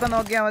ഡിസ്ക്രിപ്ഷനിൽ ഇപ്പം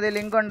നോക്കിയാൽ മതി,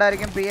 ലിങ്ക്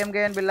ഉണ്ടായിരിക്കും.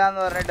 PMKN ബില്ല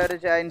എന്ന് പറഞ്ഞിട്ട് ഒരു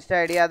ഇൻസ്റ്റാ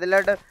ID,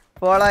 അതിലോട്ട്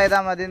ഫോളോ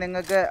ചെയ്താൽ മതി.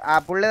 നിങ്ങൾക്ക് ആ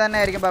പുള്ളി തന്നെ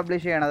ആയിരിക്കും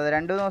പബ്ലിഷ് ചെയ്യണത്.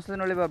 2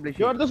 ദിവസത്തിനുള്ളിൽ പബ്ലിഷ്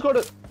ചെയ്യും.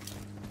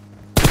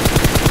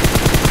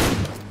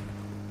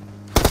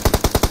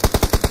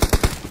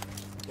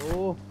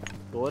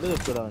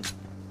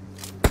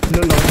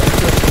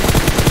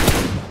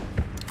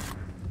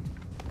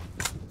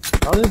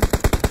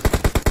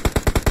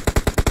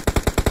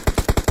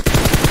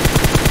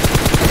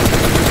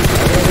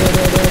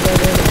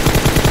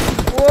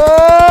 ഓ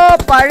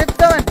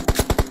പഴുത്തവൻ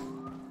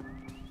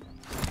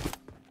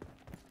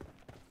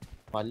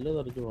പല്ല്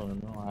തെറിച്ചു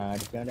പോകുന്നു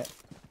അടിക്കാതെ.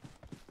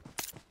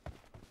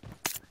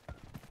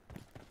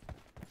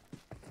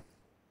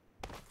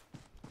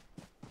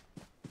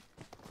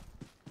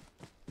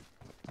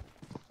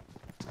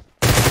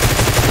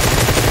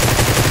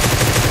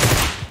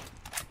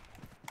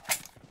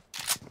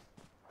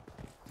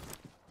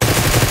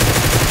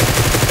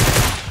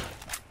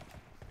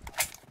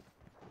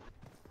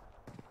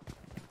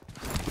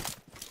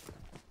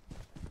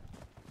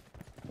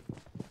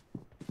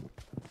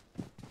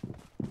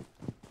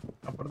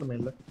 അപ്പുറത്ത്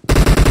മേലെ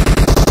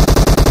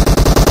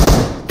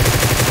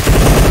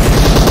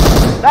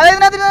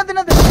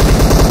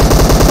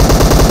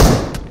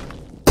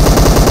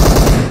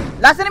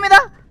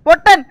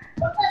പൊട്ടൻ.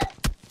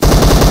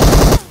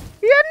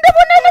 എന്റെ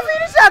പൊന്നെ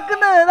ഫിനിഷ്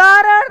ആക്കുന്നത്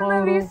ആരാണ്?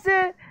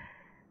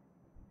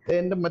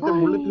 എന്റെ മറ്റേ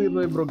ബുള്ളറ്റ്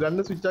തീർന്നു ബ്രോ.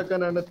 Gun switch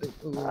ആക്കാനാണ്.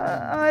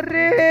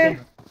 അരേ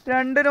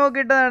 2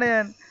 നോക്കിട്ടതാണ്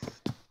ഞാൻ.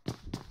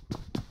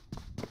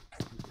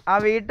 ആ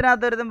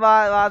വീട്ടിനകത്തൊരുത്തും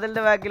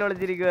വാതിലിന്റെ ബാക്കിൽ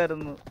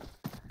ഒളിച്ചിരിക്കുവായിരുന്നു.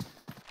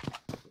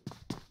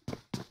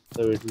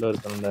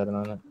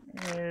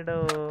 എടോ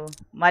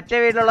മറ്റേ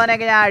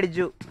വീട്ടിലുള്ളവനെയൊക്കെ ഞാൻ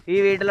അടിച്ചു. ഈ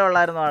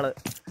വീട്ടിലുള്ളായിരുന്നു ആള്.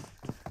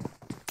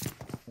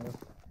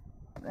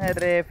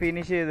 നേരെ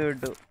ഫിനിഷ് ചെയ്ത്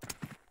വിട്ടു.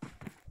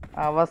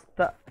 അവസ്ഥ.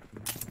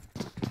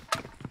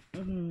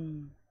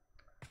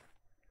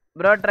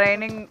 ബ്രോ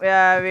ട്രെയിനിങ്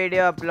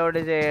വീഡിയോ അപ്ലോഡ്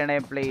ചെയ്യണേ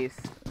പ്ലീസ്.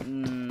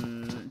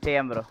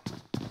 ചെയ്യാം ബ്രോ.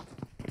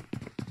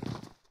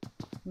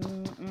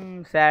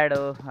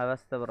 സാഡോ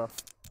അവസ്ഥ bro.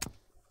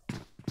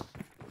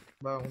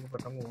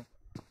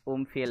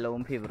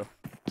 ഊംഫി bro.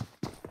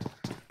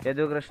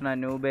 Yadukrishna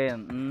നൂബേൻ.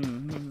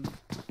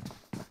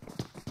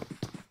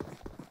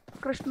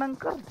 Krishnan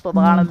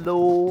കറുത്തതാണല്ലോ.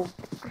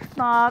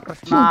 Krishna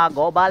Krishna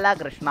Gopala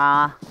Krishna.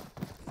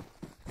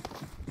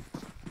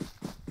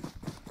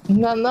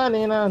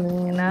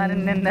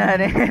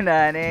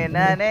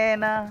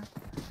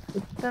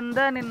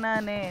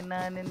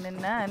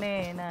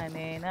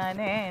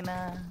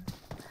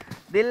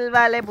 Dil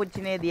വാലെ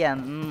പുച്ചിനെ Diya.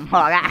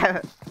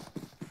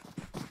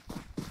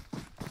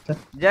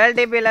 Joel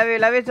TP,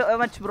 love you so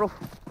much, bro.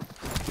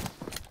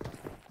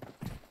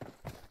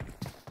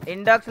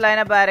 Indox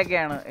lineup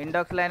ആരൊക്കെയാണ്?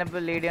 Indox lineup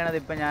ലീഡ് ചെയ്യണത്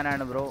ഇപ്പം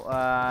ഞാനാണ് ബ്രോ.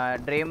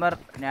 ഡ്രീമർ,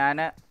 ഞാൻ,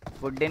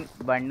 പുഡിൻ,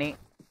 ബണ്ണി,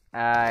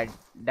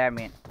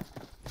 ഡാമിയൻ.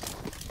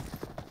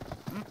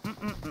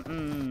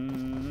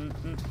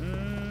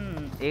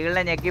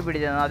 ഈകളെ ഞെക്കി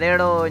പിടിച്ചു.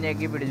 അതേടോ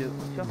ഞെക്കി പിടിച്ചു.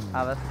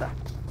 അവസ്ഥ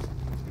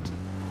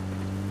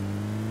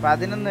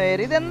 11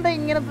 പേര്. ഇതെന്താ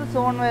ഇങ്ങനത്തെ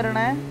സോൺ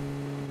വരണേ?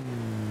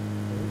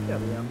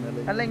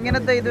 അല്ല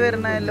ഇങ്ങനത്തെ ഇത്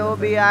വരണേ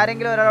ലോബി.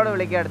 ആരെങ്കിലും ഒരാളോട്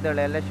വിളിക്കാൻ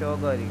അടുത്തുള്ളൂ. അല്ല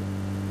ഷോക്കായിരിക്കും.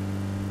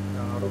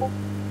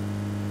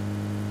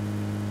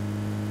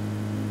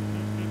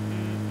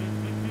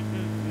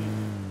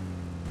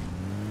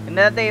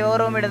 ഇന്നത്തെ ഇവോ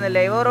റൂം ഇടുന്നില്ല.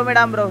 ഇവോ റൂം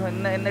ഇടാം ബ്രോ.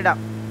 ഇന്നിടാം.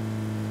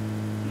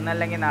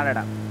 ഇന്നല്ലെങ്കിൽ നാളെ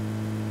ഇടാം.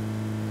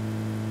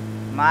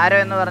 മാരോ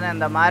എന്ന് പറഞ്ഞാൽ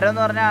എന്താ? മാരോ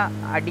എന്ന് പറഞ്ഞാൽ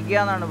അടിക്കുക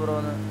എന്നാണ് ബ്രോ.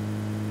 ഒന്ന്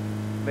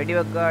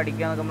വെടിവെക്കുക,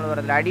 അടിക്കുക എന്നൊക്കെ നമ്മൾ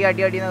പറഞ്ഞില്ല. അടി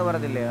അടി അടി എന്നൊക്കെ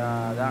പറഞ്ഞില്ലേ?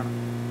 അതാണ്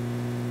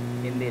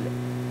ഹിന്ദിയിൽ.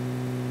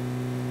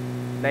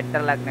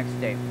 Better luck next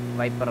time.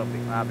 Wiper ഒപ്പി.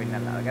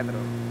 പിന്നല്ല, അതൊക്കെ എത്ര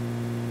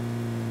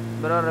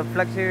bro.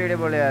 Reflux video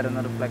പൊളിയായിരുന്നു.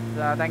 Reflux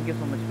thank you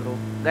so much bro.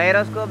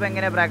 Gyroscope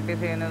എങ്ങനെ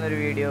പ്രാക്ടീസ് ചെയ്യുന്നൊരു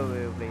വീഡിയോ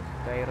പ്ലീസ്.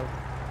 ഗൈറോ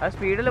അത്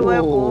സ്പീഡിൽ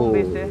പോയാൽ പോവും.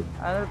 ബീസ്റ്റ്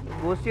അത്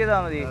ബൂസ്റ്റ് ചെയ്താൽ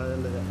മതി.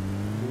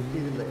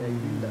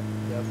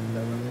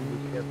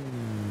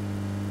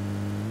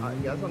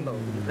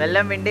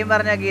 വല്ലം വണ്ടിയും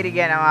പറഞ്ഞൊക്കെ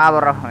ഇരിക്കാനാ.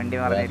 ബ്രോ വണ്ടി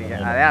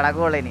പറഞ്ഞിരിക്കാൻ അതേ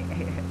അടക്കോളൂ ഇനി.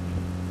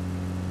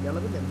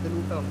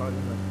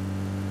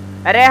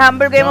 അരെ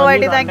humble game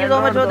വൈറ്റി thank you so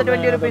much for the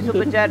 20 rupees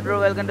super chat bro.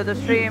 Welcome to the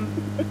stream.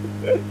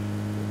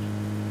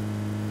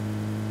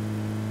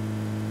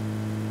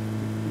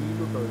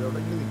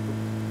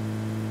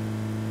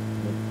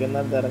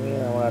 ഇറങ്ങി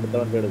നമ്മൾ അടുത്ത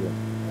വണ്ടി എടുക്കും.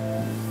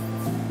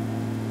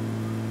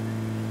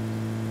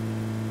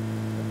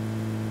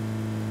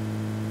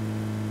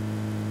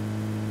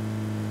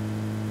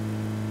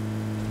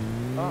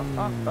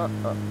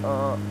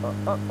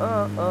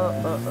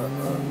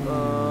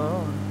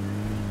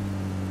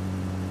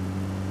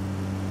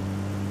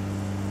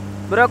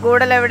 ബ്രോ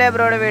കൂടുതൽ എവിടെയാ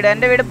ബ്രോയുടെ വീട്?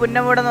 എൻ്റെ വീട്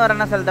പുന്നമൂട് എന്ന്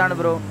പറയുന്ന സ്ഥലത്താണ്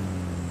ബ്രോ.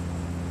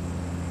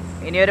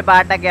 ഇനിയൊരു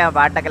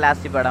പാട്ടൊക്കെ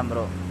ലാസ്റ്റിൽ പാടാം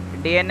bro.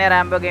 DNA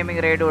Rambo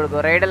gaming ride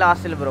കൊടുക്കും. റൈഡ്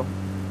ലാസ്റ്റിൽ ബ്രോ.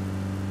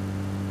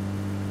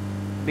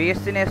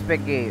 ബീസ്റ്റിനെ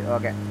സ്പെക്ക് ചെയ്യും.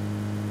 Okay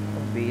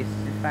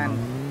beast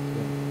fans.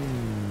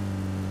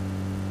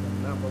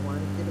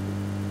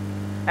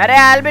 Arey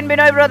Albin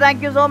Binoy bro, thank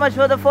you so much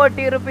for the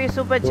 40 rupees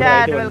super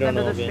chat. Welcome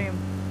to the stream.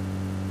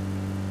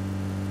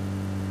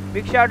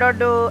 Big shout out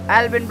to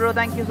Albin bro,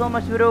 thank you so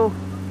much bro.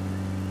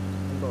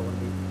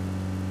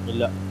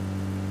 illa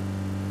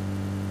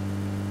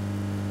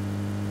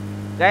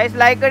guys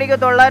like അടിക്കൂ.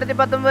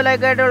 919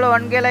 like ആയിട്ടുള്ളൂ.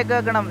 1k like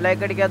ആക്കണം.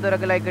 Like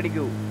അടിക്കാത്തവരൊക്കെ like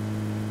അടിക്കൂ.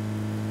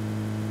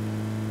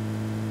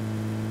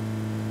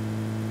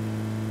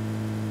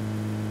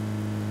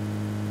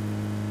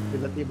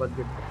 Filthy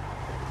budget.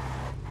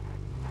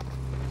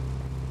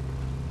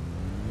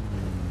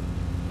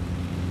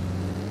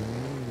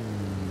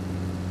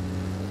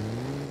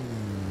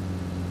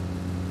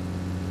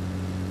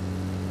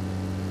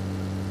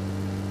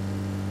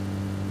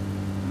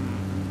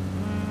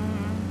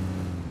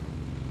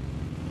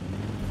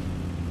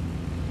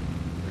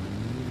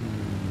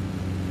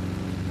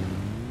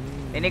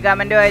 ഇനി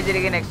comment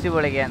വായിച്ചിരിക്കും. Next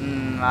പൊളിക്കാൻ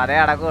അതേ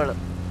അടക്കമുള്ളൂ.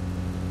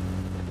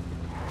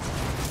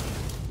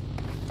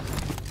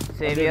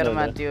 Xavier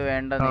Mathew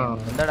വേണ്ട.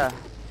 എന്താടാ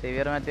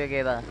Xavier Mathew ഒക്കെ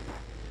ഏതാ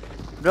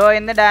bro?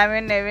 ഇന്ന്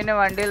ഡാമിൻ നെവിന്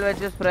വണ്ടിയിൽ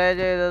വെച്ച് സ്പ്രേ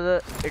ചെയ്തത്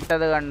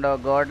ഇട്ടത് കണ്ടോ?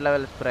 God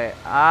level spray.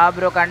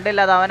 ബ്രോ കണ്ടില്ല.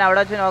 അത് അവൻ അവിടെ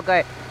വെച്ച്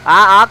നോക്കായി.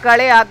 ആ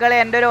കളി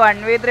എൻ്റെ ഒരു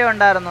 1v3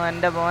 ഉണ്ടായിരുന്നു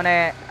എൻ്റെ മോനെ.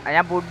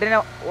 ഞാൻ ഫുഡിന്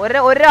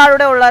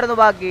ഒരാളുടെ ഉള്ളായിരുന്നു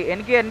ബാക്കി.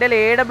 എനിക്ക് എൻ്റെ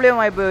AW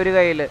ആയിപ്പോയി ഒരു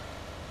കയ്യിൽ.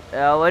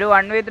 ഒരു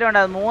 1v3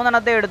 ഉണ്ടായിരുന്നു. 3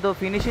 എണ്ണത്തെ എടുത്തു.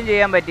 ഫിനിഷും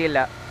ചെയ്യാൻ പറ്റിയില്ല.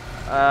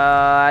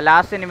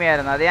 ലാസ്റ്റ്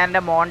സിനിമയായിരുന്നു. അത് ഞാൻ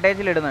എൻ്റെ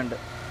മോണ്ടേജിൽ ഇടുന്നുണ്ട്.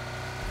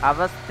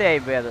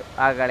 അവസ്ഥയായിപ്പോയി അത്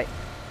ആ കളി.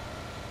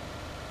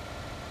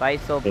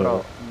 പൈസോ ബ്രോ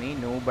നീ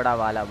നൂബടാ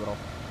വാല ബ്രോ.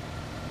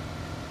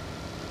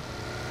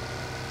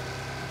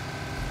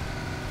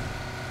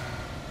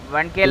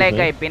 One K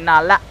ലൈക്കായി. പിന്നെ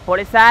അല്ല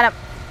പൊളിസാനം.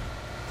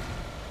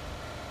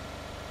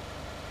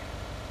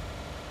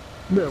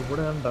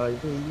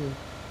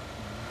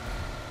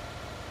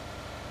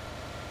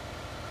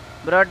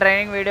 ബ്രോ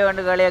ട്രെയിനിങ് വീഡിയോ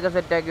കണ്ട് കളിയൊക്കെ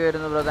സെറ്റാക്കി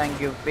വരുന്നു ബ്രോ.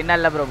 Thank you.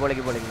 പിന്നല്ല bro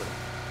പൊളിക്ക്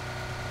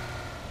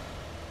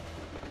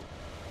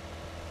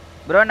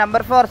bro.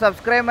 Number 4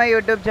 subscribe my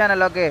YouTube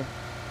channel. Okay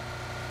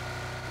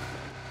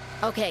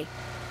Okay.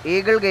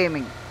 Eagle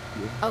Gaming.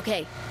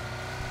 Okay.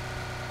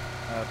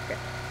 Okay.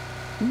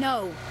 No.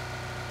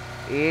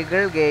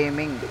 Eagle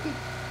Gaming.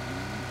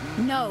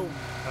 No.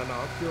 And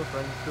ask your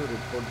friends to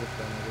report this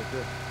channel.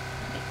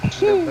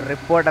 Okay.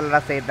 Report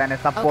alla saytane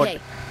support. Okay.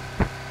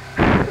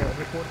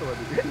 Report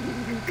madi.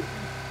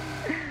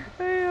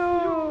 Ayyo.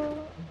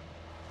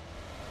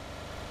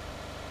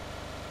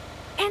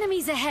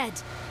 Enemies ahead.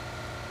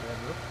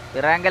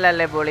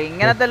 ഇറാങ്കലല്ലേ പൊളി.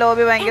 ഇങ്ങനത്തെ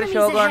lobby ഭയങ്കര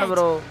ഷോക്കാണ്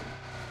bro.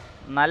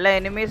 നല്ല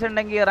enemies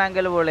ഉണ്ടെങ്കിൽ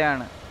ഇറാങ്കൽ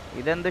പൊളിയാണ്.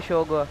 ഇതെന്ത്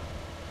ഷോക്കാ?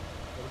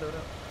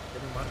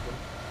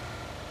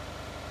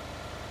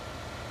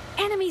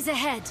 Enemies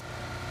ahead.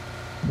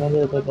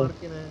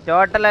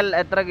 Total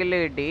എത്ര kill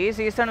കിട്ടി ഈ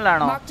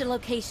സീസണിലാണോ? Marked a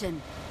location.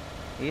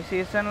 ഈ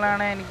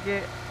സീസണിലാണ് എനിക്ക്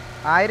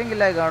 1000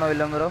 കില്ലായി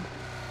കാണുമല്ലോ ബ്രോ.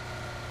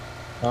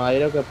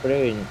 1000 ഒക്കെ എപ്പോഴേ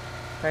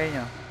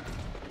കഴിഞ്ഞോ?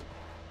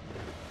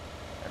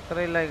 എത്ര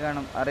കില്ലായി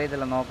കാണും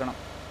അറിയത്തില്ല, നോക്കണം.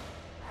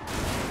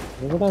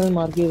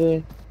 മാർക്ക് ചെയ്തേ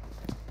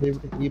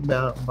ഈ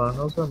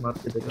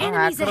മാർക്ക് ചെയ്തേ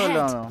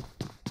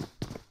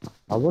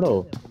അവിടോ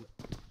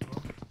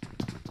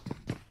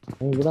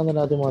ഇവിടെ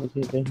ആദ്യം മാർക്ക്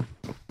ചെയ്തേ.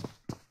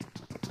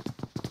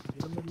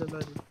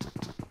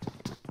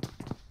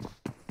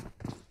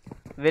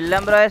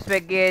 വില്ലം ബ്രോയെ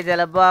സ്പെക്ക് ചെയ്ത്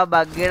ചിലപ്പോ ആ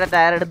ബഗ്ഗിയുടെ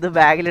ടയർ എടുത്ത്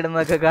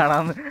ബാഗിലിടുന്നൊക്കെ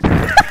കാണാം.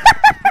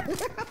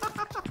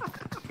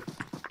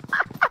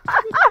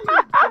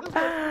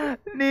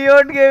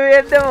 നിയോൺ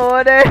ഗവിന്റെ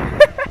മോനെ.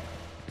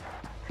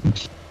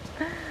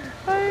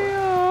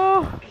 അയ്യോ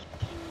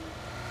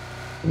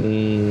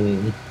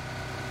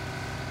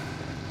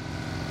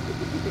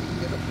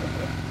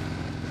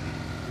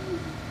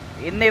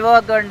ഇന്ന് ഇവ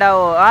ഒക്കെ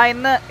ഉണ്ടാവോ?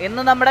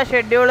 ഇന്ന് നമ്മുടെ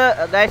ഷെഡ്യൂള്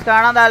ഗൈസ്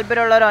കാണാൻ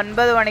താല്പര്യമുള്ളവർ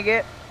 9 മണിക്ക്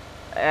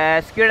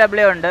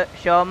SQW ഉണ്ട്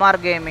ഷോമാർ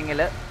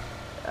ഗെയിമിങ്ങില്.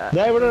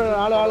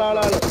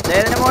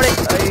 മോളി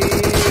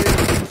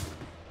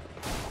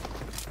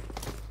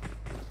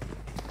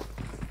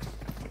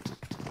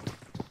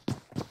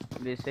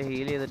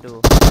ഹീൽ ചെയ്തിട്ട്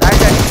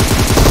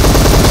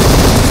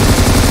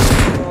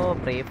ഓ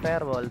ഫ്രീ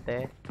ഫയർ പോലത്തെ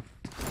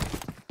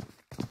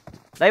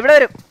ഇവിടെ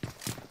വരും.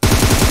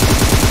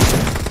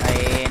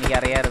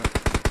 എനിക്കറിയായിരുന്നു.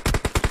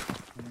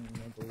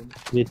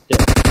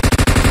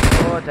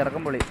 ഓ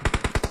ചെറുക്കൻ പൊളി.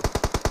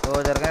 ഓ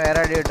ചെറുക്കൻ വേറെ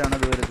അടി കിട്ടാണ്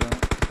ദൂരത്ത്.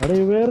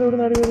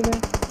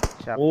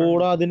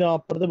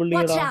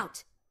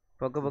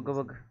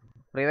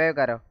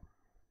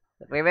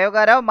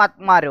 റിവൈവ്കാരോ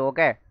മത്മാരോ?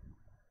 Okay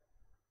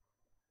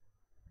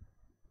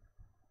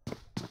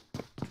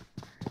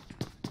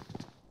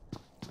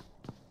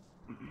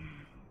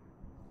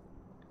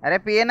are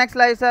PNX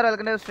live sir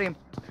welcome to stream.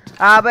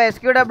 അപ്പോൾ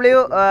SQW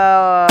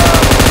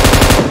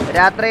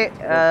രാത്രി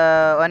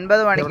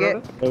 9 മണിക്ക്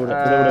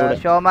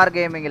ഷോമാർ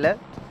ഗെയിമിങ്ങിൽ,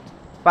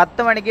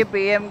 10 മണിക്ക്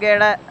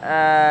PMKയുടെ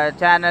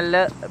ചാനലിൽ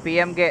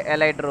PMK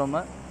എലൈറ്റ് റൂം,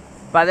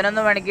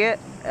 11 മണിക്ക്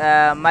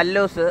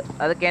മല്ലൂസ്.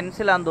 അത്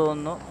കെൻസിലാന്ന്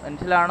തോന്നുന്നു.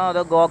 കെൻസിലാണോ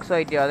അതോ ഗോക്സ്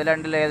വൈറ്റിയോ? അത്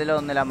രണ്ടിൽ ഏതിലോ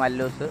ഒന്നില്ല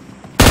മല്ലൂസ്.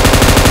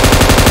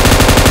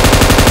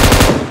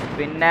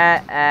 പിന്നെ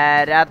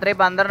രാത്രി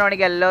 12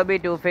 മണിക്ക് LOB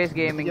 2 face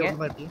gaming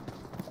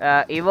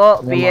Evo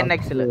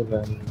PNXൽ.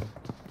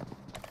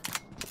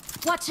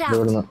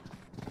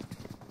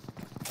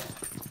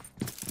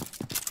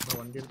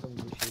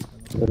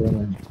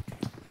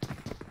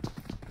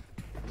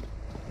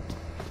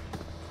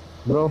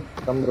 Bro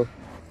come bro.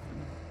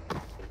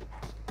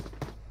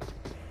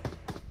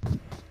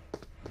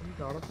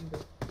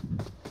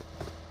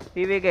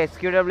 ഈ വീക്ക്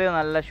SQW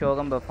നല്ല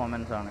ശോകം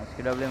പെർഫോമൻസ് ആണ്.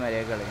 SQW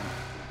മര്യാദ കളിക്കണം.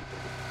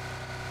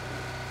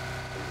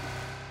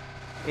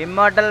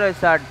 Immortal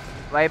wizard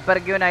wiper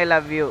queen I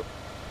love you.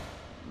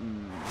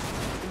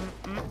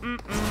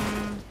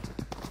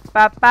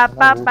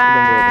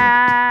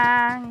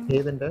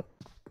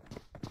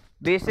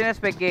 ബീസ്റ്റിനെ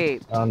spec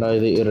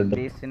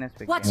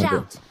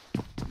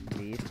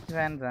beast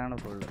fans ആണ്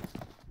ഫുള്ള്.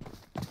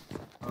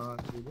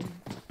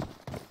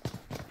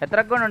 എത്ര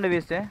അക്കൗണ്ട് ഉണ്ട്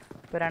ബീസ്റ്റ്?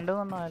 ഇപ്പൊ 2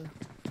 വന്നാലോ.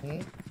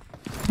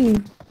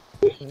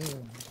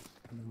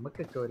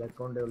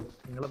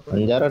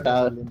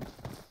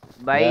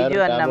 ബൈജു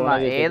അന്നമ്മ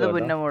ഏത്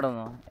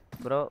പുന്നമൂടെന്നോ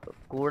ബ്രോ?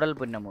 കൂടൽ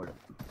പുന്നമൂട്,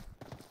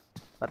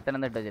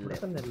 പത്തനംതിട്ട ജില്ല.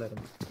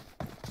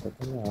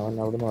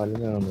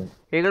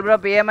 Eagle bro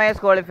PMIS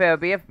qualify.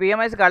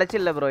 PMIS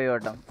കളിച്ചില്ല bro ഈ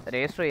വട്ടം,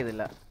 രജിസ്റ്റർ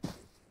ചെയ്തില്ല.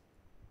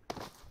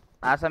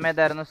 ആ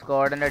സമയത്തായിരുന്നു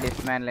സ്ക്വാഡിന്റെ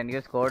ഡിസ്മാൻഡിൽ.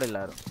 എനിക്ക് സ്ക്വാഡ്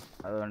ഇല്ലായിരുന്നു,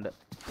 അതുകൊണ്ട്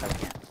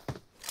കളിക്കാൻ.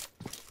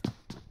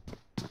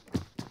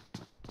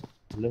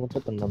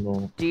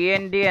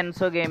 TNT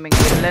എൻസോ ഗെയിമിംഗ്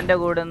വില്ലന്റെ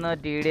കൂടെ നിന്ന്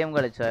TDM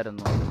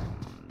കളിച്ചായിരുന്നു.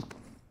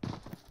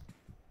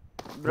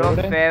 Bro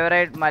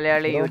favourite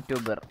Malayali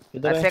YouTuber?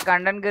 As A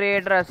content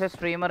creator, as A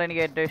streamer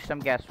എനിക്ക് ഏറ്റവും ഇഷ്ടം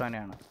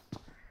കാസ്ട്രോനെയാണ്.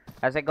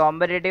 ആസ് എ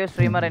കോമ്പറ്റേറ്റീവ്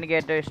സ്ട്രീമർ എനിക്ക്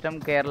ഏറ്റവും ഇഷ്ടം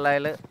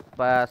കേരളയിൽ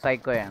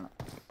സൈക്കോയാണ്.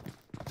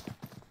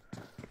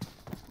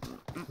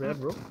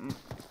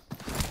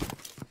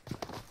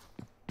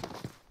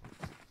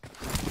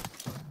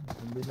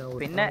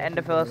 പിന്നെ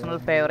എൻ്റെ പേഴ്സണൽ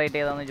ഫേവറേറ്റ്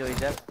ഏതാണെന്ന്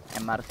ചോദിച്ചാൽ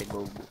MRC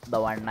ഗോഗു, the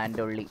one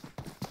and only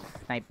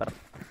sniper.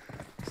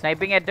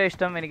 Sniping ഏറ്റവും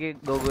ഇഷ്ടം എനിക്ക്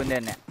ഗോഗുവിൻ്റെ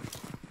തന്നെ.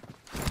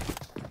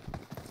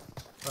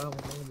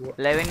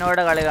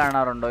 ലെവിനോട് കളി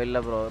കാണാറുണ്ടോ? ഇല്ല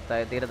ബ്രോ,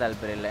 തീരെ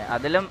താല്പര്യമില്ല.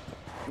 അതിലും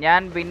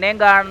ഞാൻ പിന്നെയും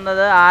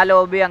കാണുന്നത് ആ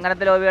ലോബി,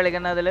 അങ്ങനത്തെ ലോബി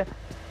കളിക്കുന്നതിൽ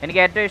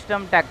എനിക്ക് ഏറ്റവും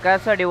ഇഷ്ടം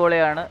ടെക്കാസ്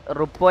അടിപൊളിയാണ്,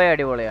 റുപ്പോയ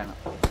അടിപൊളിയാണ്.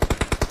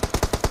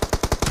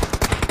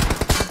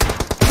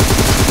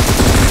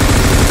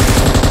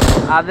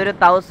 അതൊരു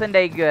 1000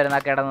 IQ ആയിരുന്നു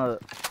ആ കിടന്നത്.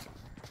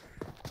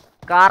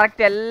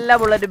 കറക്റ്റ് എല്ലാ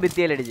ബുള്ളറ്റും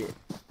ഭിത്തിയിലടിച്ച്.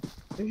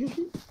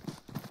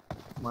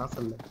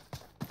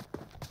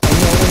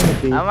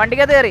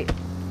 വണ്ടിക്കകത്ത്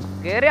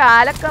കേറി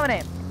ആലക്കവനെ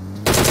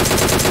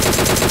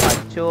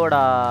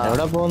അച്ചോടാ.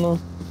 എവിടെ പോന്നു?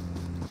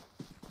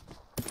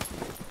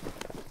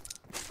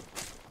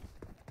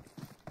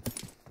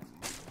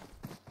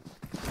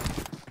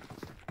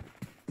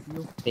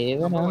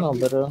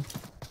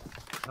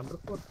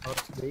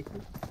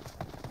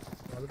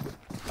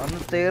 ഒന്ന്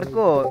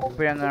തീർക്കോ?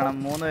 ഇപ്പഴും കാണാം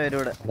 3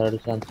 പേരൂടെ.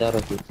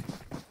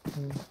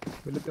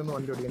 വിളിച്ചൊന്ന്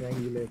വണ്ടി ഓടിക്കാം ഞാൻ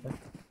കീഴിലേക്ക്.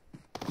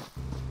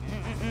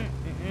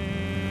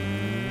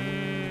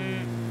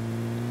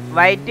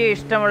 വൈറ്റ്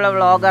ഇഷ്ടമുള്ള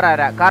വ്ളോഗർ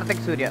ആരാ?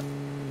 കാർത്തിക് സൂര്യ.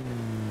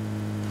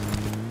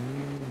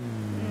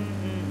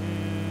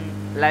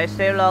 ലൈഫ്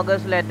സ്റ്റൈൽ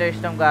വ്ളോഗേഴ്സിൽ ഏറ്റവും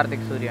ഇഷ്ടം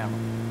കാർത്തിക് സൂര്യാണ്.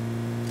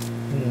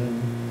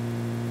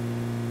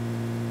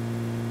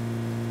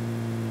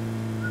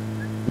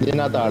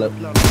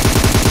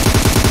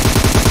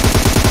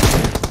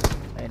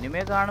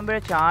 എനിമയെ കാണുമ്പോഴേ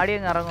ചാടി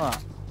അങ്ങ് ഇറങ്ങുക,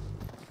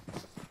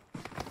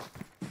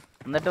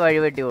 എന്നിട്ട്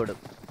വഴിവെട്ടി ഓടും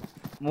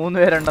 3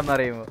 പേരുണ്ടെന്ന്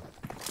അറിയുമ്പോ.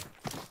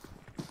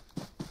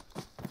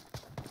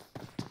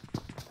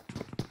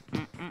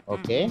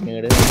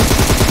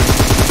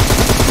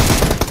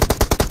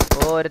 ഓ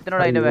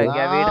ഒരുത്തിനോട് അതിന്റെ ബാക്കി,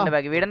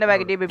 വീടിന്റെ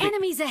ബാക്കി TPP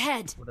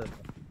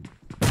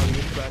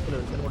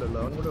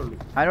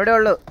അവനോടെ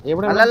ഉള്ളു.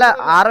 അല്ലല്ല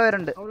 6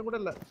 പേരുണ്ട്.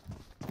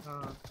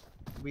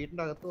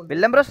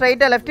 വില്ലം ബ്രോ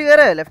സ്ട്രൈറ്റ് ലെഫ്റ്റ്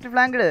കേറ്, ലെഫ്റ്റ്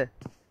ഫ്ലാങ്ക് ഇട്.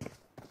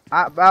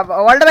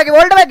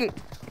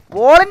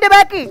 വോളിന്റെ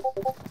ബാക്കി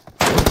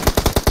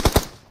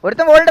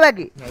ഒരുത്തൻ വോളിന്റെ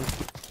ബാക്കി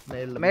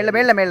മേളിലെ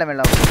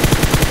വെള്ള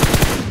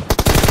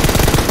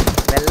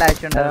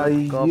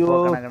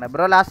ആവശ്യമുണ്ട്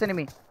ബ്രോ. ലാസ്റ്റ്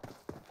എനിമി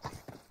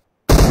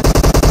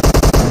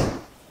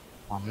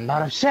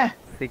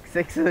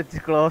 6x വെച്ച്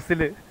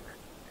ക്ലോസില്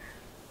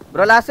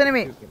bro. Last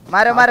enemy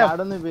marrow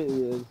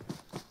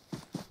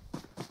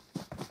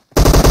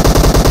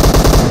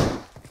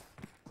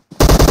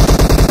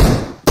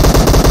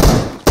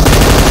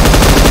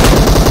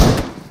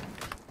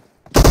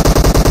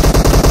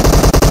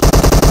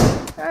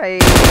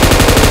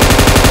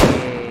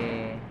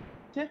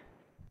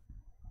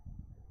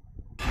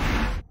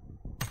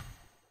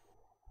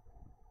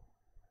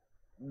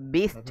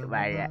beast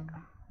വാഴ.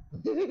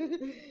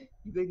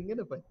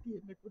 ഇതെങ്ങനെ പറ്റി?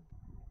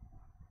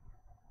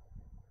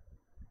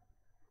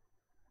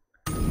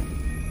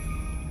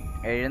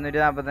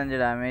 745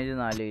 ഡാമേജ്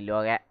 4 കിലോ.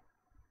 ഓക്കെ,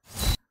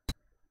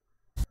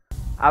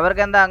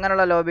 അവർക്ക് എന്താ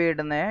അങ്ങനെയുള്ള ലോബി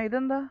കിട്ടുന്നേ?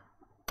 ഇതെന്താ?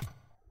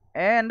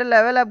 എന്റെ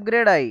ലെവൽ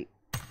അപ്ഗ്രേഡ് ആയി.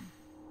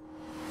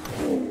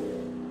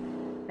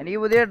 എനിക്ക്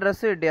പുതിയ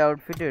ഡ്രസ് കിട്ടി,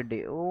 ഔട്ട്ഫിറ്റ് കിട്ടി.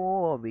 ഓ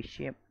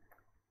വിഷയം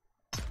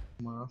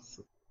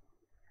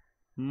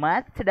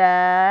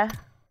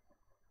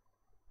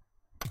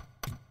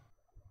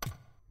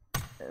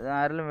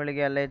ആരെങ്കിലും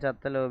വിളിക്കുക, അല്ലേ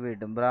ചത്ത ലോബി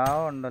കിട്ടും.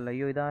 ബ്രാവോ ഉണ്ടല്ലോ.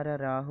 അയ്യോ ഇതാരാ?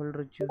 രാഹുൽ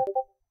റിച്ചു.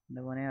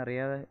 എന്റെ മോനെ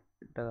അറിയാതെ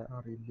ഇട്ടതാ.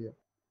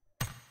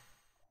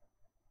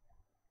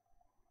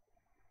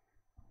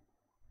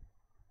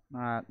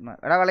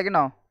 എടാ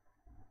കളിക്കണോ?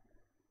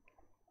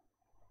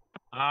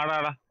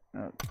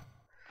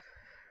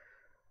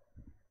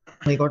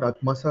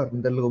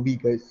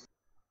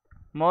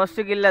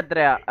 മോസ്റ്റ് കില്ല്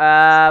എത്രയാ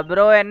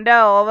ബ്രോ? എന്റെ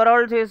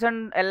ഓവറോൾ സീസൺ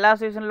എല്ലാ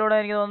സീസണിലൂടെ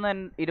എനിക്ക്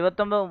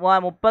തോന്നുന്നു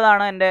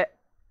 30 എന്റെ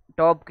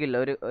ടോപ്പ് കില്ല്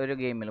ഒരു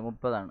ഗെയിമിൽ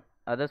 30.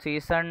 അത്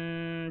സീസൺ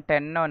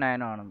 10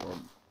 9 ആണെന്ന്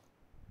തോന്നുന്നു.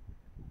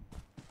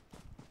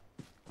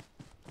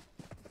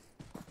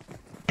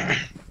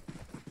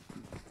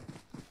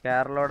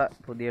 കേരളയുടെ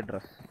പുതിയ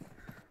ഡ്രസ്.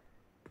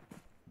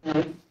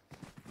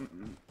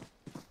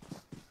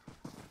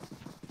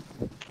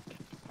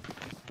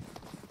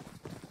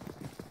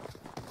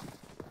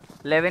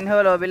 ലെവിൻഹോ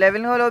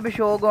lobby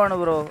ഷോഗാണ്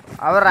bro.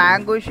 അവർ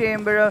റാങ്ക് പുഷ്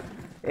ചെയ്യുമ്പോഴോ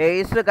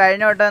എയ്സ്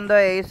കഴിഞ്ഞ വട്ടം എന്തോ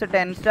എയ്സ്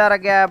 10 സ്റ്റാർ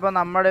ഒക്കെ ആയപ്പോൾ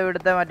നമ്മുടെ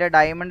ഇവിടുത്തെ മറ്റേ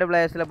ഡയമണ്ട്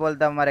പ്ലേയേഴ്സിലെ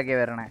പോലത്തെ അവന്മാരൊക്കെ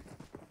വരണേ.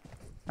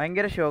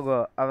 ഭയങ്കര ഷോഗോ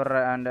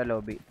അവരുടെ എൻ്റെ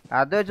ലോബി.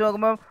 അത് വെച്ച്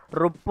നോക്കുമ്പോൾ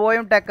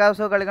റുപ്പോയും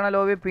ടെക്കാസോ കളിക്കണ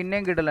ലോബി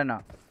പിന്നെയും കിടിലനാ.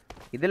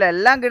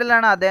 ഇതിലെല്ലാം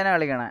കിടിലാണ് അതേനെ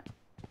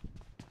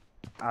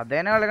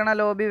കളിക്കണ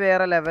ലോബി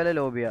വേറെ ലെവല്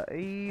ലോബിയാ.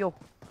 അയ്യോ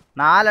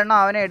 4 എണ്ണം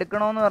അവനെ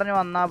എടുക്കണമെന്ന് പറഞ്ഞ്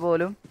വന്നാൽ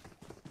പോലും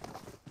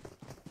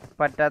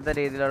പറ്റാത്ത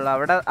രീതിയിലുള്ള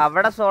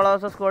അവിടെ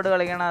സോളോസ് സ്ക്വാഡ്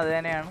കളിക്കണം. അത്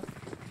തന്നെയാണ്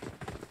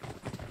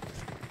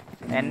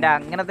എൻ്റെ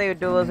അങ്ങനത്തെ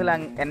യൂട്യൂബേഴ്സിൽ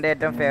എൻ്റെ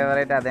ഏറ്റവും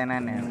ഫേവറേറ്റ്. അത്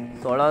തന്നെയാണ്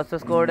സോളോസ്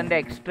സ്ക്വാഡിൻ്റെ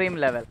എക്സ്ട്രീം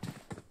ലെവൽ.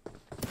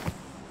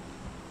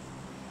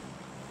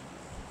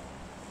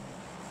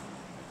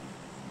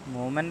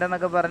 മൂവ്മെന്റ്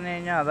എന്നൊക്കെ പറഞ്ഞു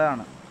കഴിഞ്ഞാൽ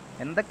അതാണ്.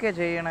 എന്തൊക്കെയാ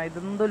ചെയ്യണം?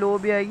 ഇതെന്തോ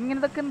ലോബിയാ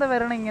ഇങ്ങനത്തൊക്കെ എന്താ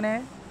വരണം ഇങ്ങനെ?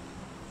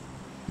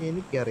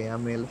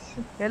 എനിക്കറിയാം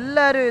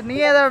എല്ലാരും. നീ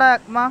ഏതാടാ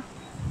അക്മ?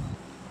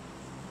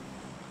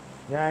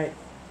 ഞാൻ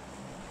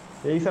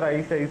 4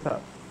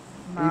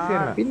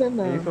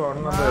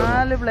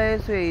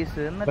 പ്ലേയേഴ്സ്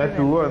എയ്സ്.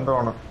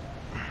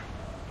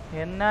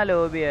 എന്നാ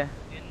ലോബിയാ?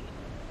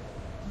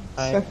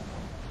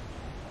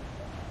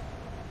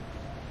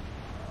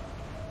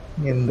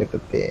 എന്തൊക്കെ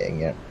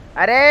തേങ്ങ.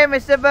 അരേ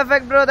mister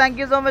perfect bro, thank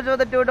you so much for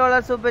the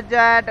 $2 super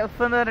chat.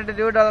 എന്ന് പറഞ്ഞിട്ട്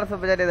 $2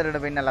 സൂപ്പർ ചാറ്റ്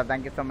ചെയ്തിട്ടുണ്ട്. പിന്നല്ല,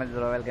 thank you so much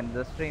bro. Welcome to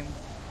the stream.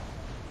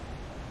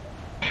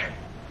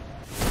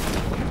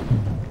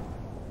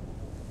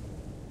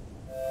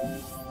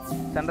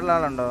 Central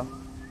ആളുണ്ടോ?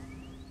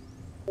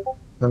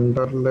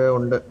 സെൻട്രലില്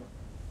ഉണ്ട്.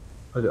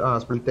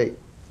 സ്പ്ലിറ്റ് ആയി.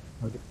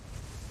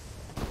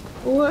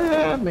 Oh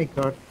my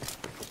God.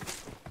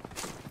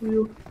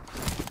 അയ്യോ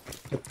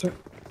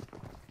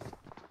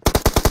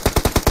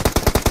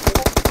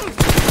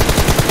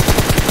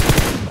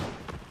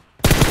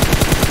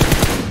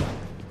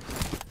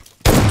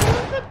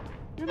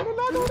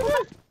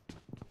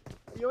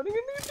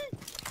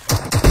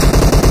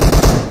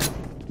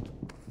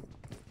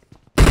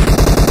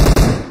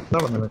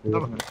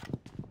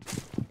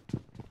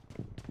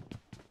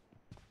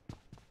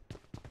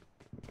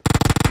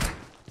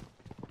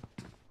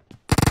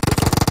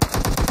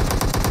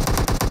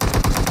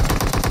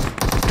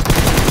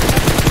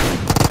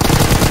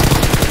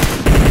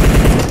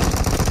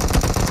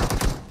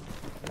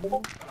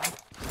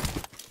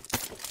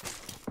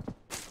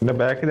എന്റെ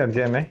ബാക്കിൽ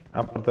അടിച്ചു തന്നെ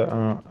അപ്പുറത്ത്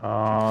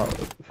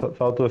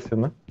സൗത്ത് വെസ്റ്റ്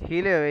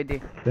ഹീൽ ചെയ്യോ wait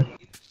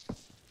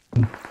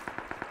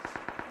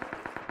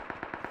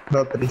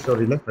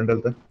സ്റ്റോറിയില്ലേ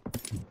ഫ്രണ്ടിലത്തെ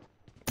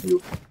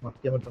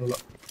മറിക്കാൻ പറ്റുള്ള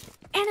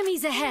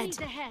Enemies ahead.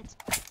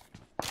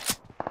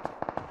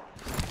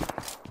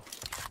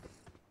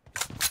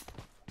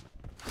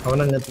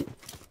 അവനങ്ങെത്തി.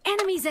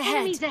 Enemies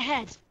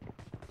ahead.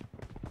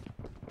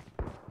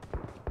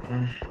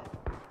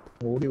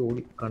 ഓടി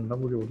ഓടി കണ്ടം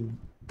കൂടി ഓടി.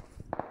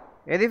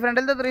 ഏത്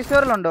ഫ്രണ്ടിലത്തെ 3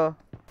 സ്റ്റോറിലുണ്ടോ?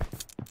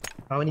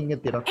 അവൻ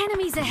ഇങ്ങെത്തിയടാ.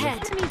 Enemies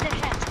ahead.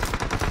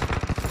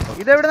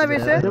 ഇതെവിടുന്നാ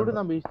ബീസ്?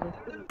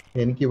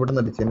 എനിക്ക് ഇവിടെ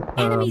നിന്ന് അടിച്ചേന്.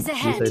 Enemies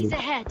ahead.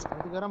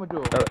 കേറാൻ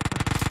പറ്റുമോ?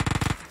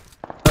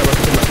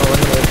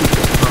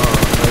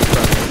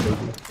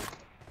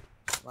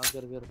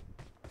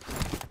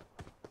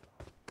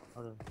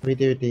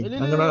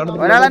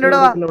 ഒരാളെന്റെ കൂടെ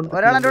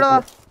വാ.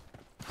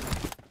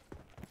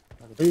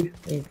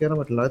 കേറാൻ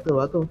പറ്റില്ല.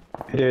 അകത്ത്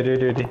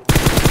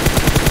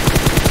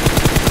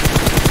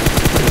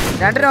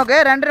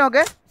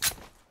രണ്ടിനോക്കെ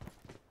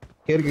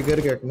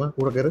കേറി കേൾക്കുമ്പോ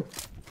കൂടെ കേറ്.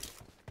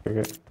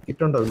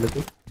 കിട്ടുണ്ടോ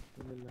വില്ലത്ത്?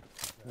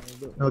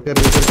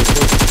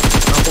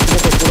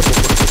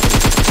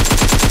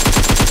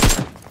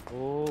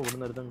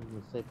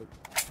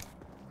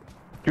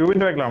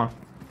 ട്യൂബിന്റെ ബാക്കിലാണോ?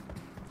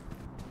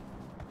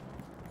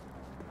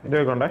 എന്റെ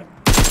ബാക്കുണ്ടേ.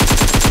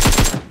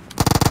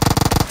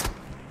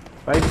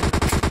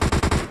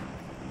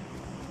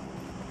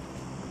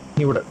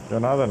 ഇവിടെ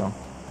ജനാദനോ?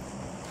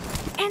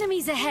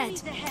 Enemies ahead.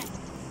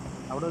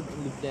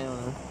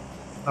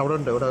 അവിടെ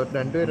ഉണ്ട്. ഇവിടെ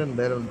രണ്ടുപേരും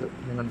എന്തായാലും ഉണ്ട്.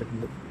 ഞാൻ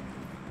കണ്ടിട്ടുണ്ട്.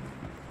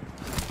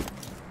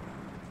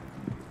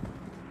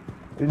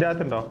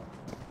 ഇതിനകത്തുണ്ടോ?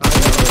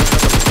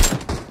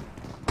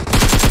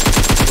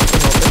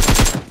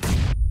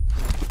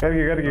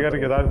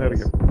 കേറിക്കോ താഴ്ന്ന്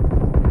കേറിക്കോ.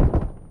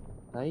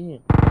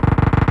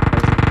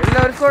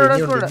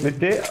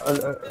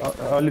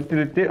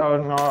 ലിറ്റ്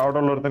അവിടെ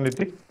ഉള്ളവരുത്തൻ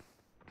ലിറ്റ്.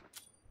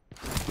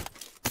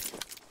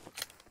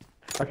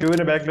 ആ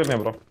ക്യൂവിന്റെ ബാക്കിൽ തന്നെ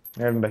ബ്രോ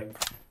ഏണ്ടേ.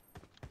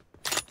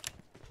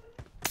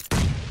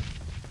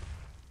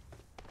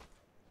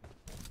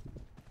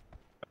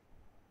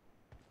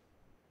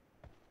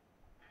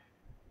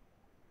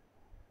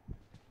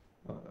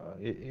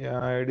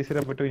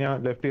 എഡിസിനെ പറ്റി ഞാൻ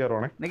ലെഫ്റ്റ്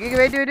കയറുവാണേ.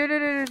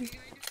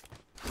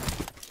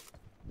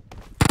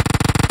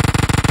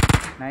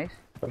 നൈസ്.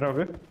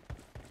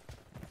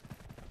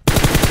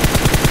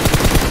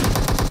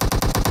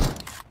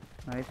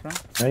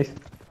 നൈസ്.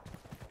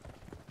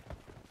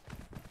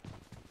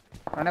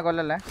 അവനെ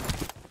കൊല്ലല്ലേ.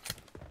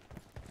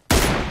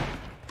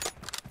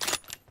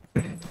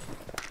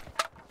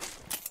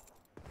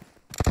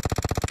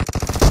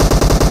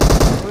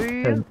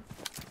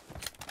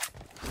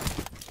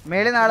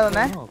 മേളിൽ നാളെ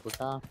വന്നേ.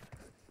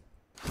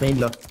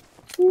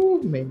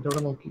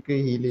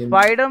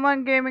 സ്പൈഡർമാൻ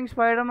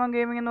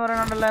ഗെയിമിംഗ് എന്ന്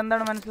പറയുന്നുണ്ടല്ലോ.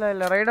 എന്താണ്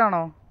മനസ്സിലായില്ല?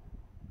 റൈഡാണോ?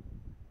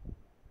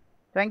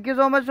 Thank you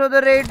so much for the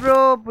ride bro.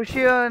 Push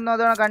ചെയ്യുന്നു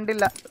അതാണ്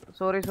കണ്ടില്ല.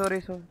 Sorry.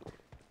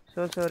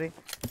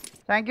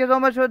 Thank you so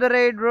much for the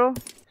ride bro.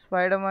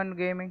 Spiderman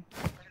gaming.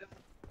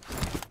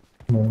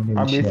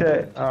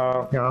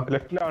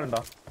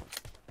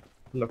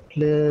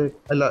 ലെഫ്റ്റില്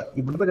അല്ല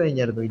ഇവിടുത്തെ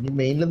കഴിഞ്ഞായിരുന്നു. ഇനി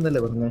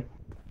മെയിനിലെന്നല്ലേ പറഞ്ഞേ?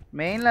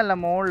 മെയിനിലല്ല,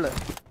 മോളില്.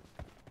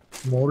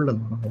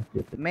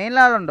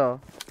 മെയിനിലാളുണ്ടോ?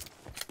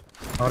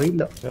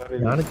 അറിയില്ല,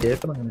 ഞാൻ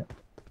കേട്ടത് അങ്ങനെ.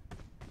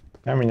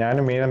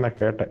 ഞാനും മെയിനെന്നാ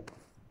കേട്ടെ.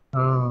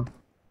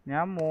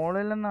 ഞാൻ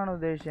മോളിൽ നിന്നാണ്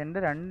ഉദ്ദേശിച്ചത്.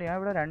 ഞാൻ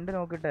ഇവിടെ 2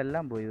 നോക്കിയിട്ട്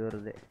എല്ലാം പോയി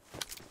വെറുതെ.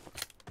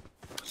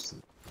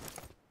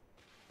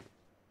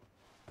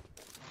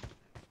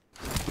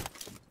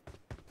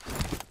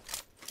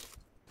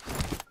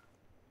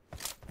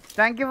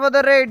 Thank you for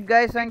the raid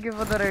guys. Thank you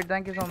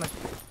so much.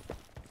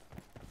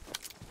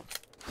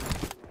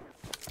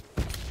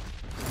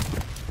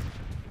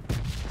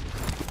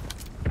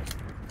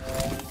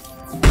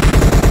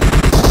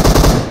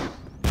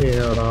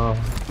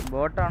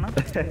 ബോട്ടാണ്.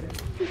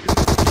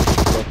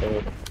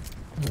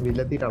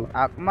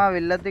 അക്മ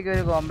വില്ലത്തിക്ക്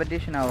ഒരു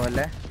കോമ്പറ്റീഷൻ ആവും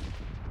അല്ലേ?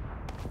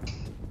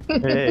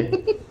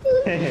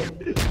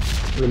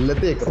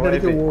 വില്ലത്തി എക്സിറ്റ്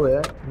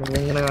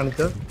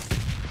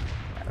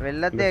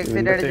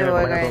അടിച്ച്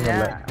പോയി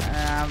കഴിഞ്ഞാൽ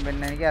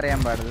പിന്നെ എനിക്ക് അറിയാൻ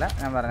പാടില്ല.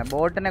 ഞാൻ പറഞ്ഞ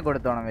ബോട്ടിനെ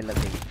കൊടുത്തോണം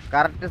വില്ലത്തിക്ക്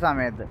കറക്റ്റ്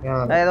സമയത്ത്.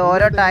 അതായത്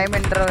ഓരോ ടൈം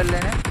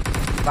ഇന്റർവെല്ലിന്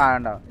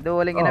പാടുണ്ടാവും.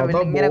 ഇതുപോലെ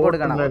ഇങ്ങനെ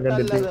കൊടുക്കണം.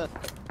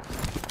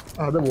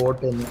 അത്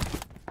ബോട്ട്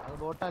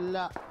ബോട്ടല്ല.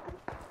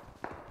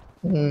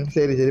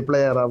 ശരി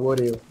പ്ലെയറാ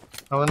പോരെയോ?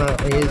 അവന്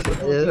ഈ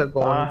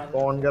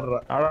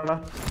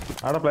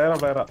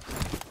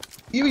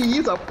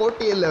സപ്പോർട്ട്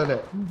ചെയ്യല്ലേ അവനെ?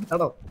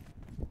 ആണോ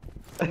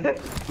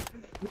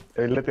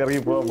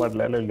ഇറങ്ങി പോകാൻ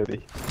പാടില്ല.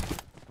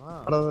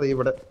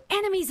 ഇവിടെ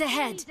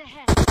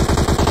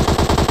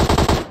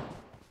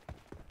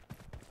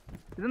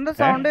ഇതെന്താ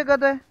സൗണ്ട്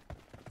കേൾക്കാത്തെ?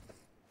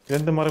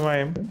 എന്ത്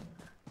മറിമായും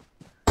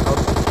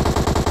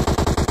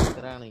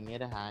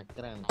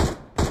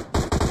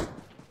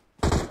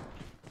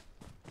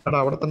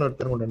അവിടെ തന്നെ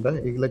ഒരുത്തരം കൊണ്ടുണ്ട്.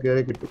 ഇതിലെ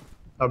കയറി കിട്ടും.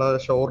 അവിടെ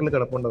ഷോറിൽ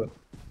കിടപ്പുണ്ടവൻ.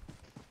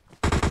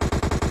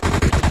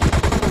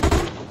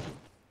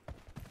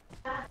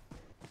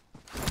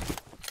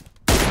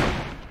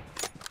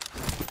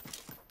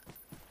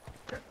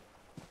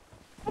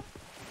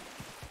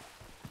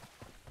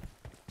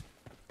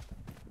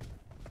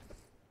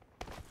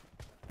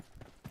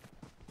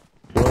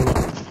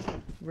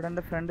 ഇവിടെ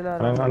എന്റെ ഫ്രണ്ടിൽ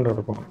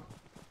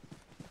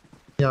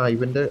ഞാൻ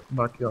ഇവന്റെ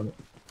ബാക്കി വന്നു.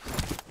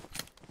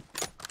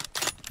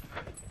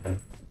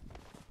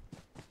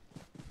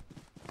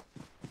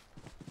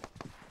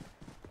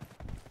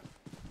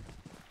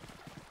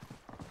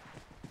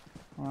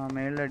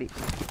 മേളിലടി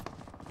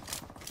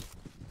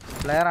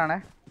പ്ലെയർ ആണേ.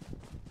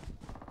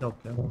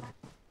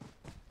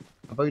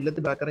 അപ്പൊ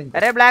ഇല്ലത്തി ബാക്ക് റേഞ്ച്.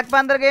 അരെ Black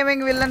Panther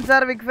gaming villain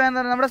sir big fan.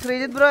 നമ്മുടെ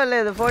ശ്രീജിത്ത് ബ്രോ അല്ലേ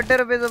ഇത്? 40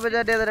 rupees സൂപ്പർ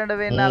ചാറ്റ് ചെയ്തിട്ടുണ്ട്.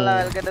 പിന്നെ അല്ല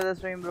welcome to the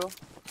stream bro.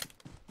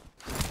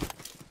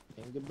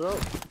 Thank you bro.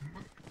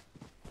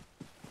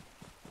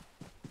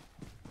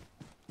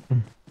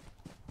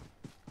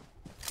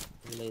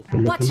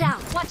 Watch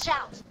out! Watch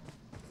out!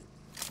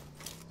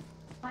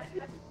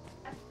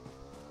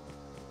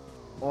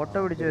 Auto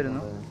പിടിച്ചു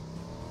വരുന്നു.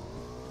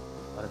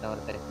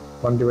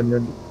 വണ്ടി വണ്ടി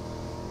വണ്ടി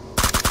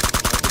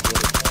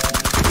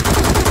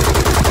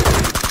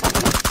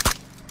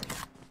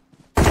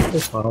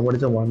പണം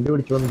പഠിച്ച വണ്ടി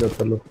പിടിച്ചു വന്നു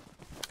ചേർത്തല്ലോ.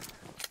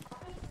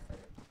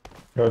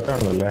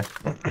 ല്ലേ?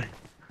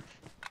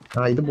 ആ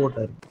ഇത്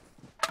ബോട്ടായിരുന്നു.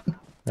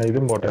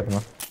 ഇതും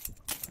ബോട്ടായിരുന്നു.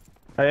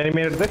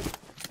 എനിമി എടുത്ത്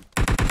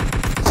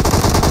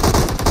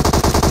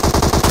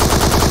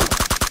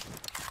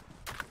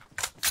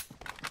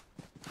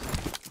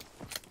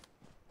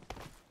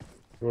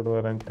ഇവിടെ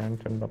വരാൻ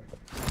ചാൻസ് ഉണ്ടോ?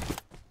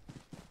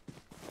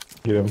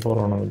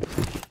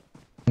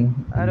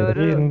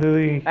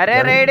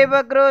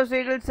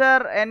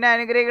 സാർ എന്നെ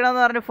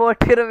അനുഗ്രഹിക്കണമെന്ന് പറഞ്ഞു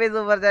 40 rupees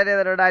സൂപ്പർ ചാറ്റ്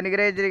ചെയ്തിട്ടുണ്ട്.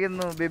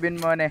 അനുഗ്രഹിച്ചിരിക്കുന്നു ബിബിൻ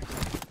മോനെ.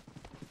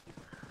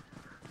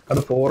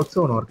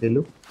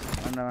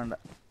 വേണ്ട വേണ്ട.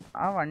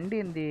 ആ വണ്ടി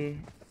എന്ത്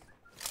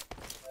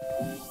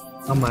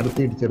ആ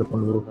മരത്തി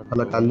ഇടിച്ചെടുപ്പുണ്ട് ബ്രോ.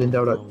 അല്ല കല്ലിന്റെ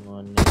അവിടെ.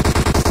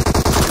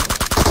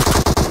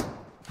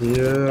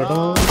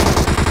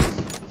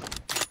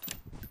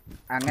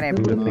 അങ്ങനെ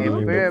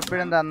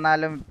എപ്പോഴും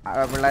തന്നാലും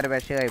പിള്ളേർ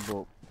വിഷയായി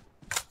പോകും.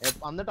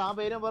 എന്നിട്ട് ആ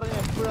പേരും പറഞ്ഞ്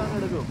എപ്പോഴും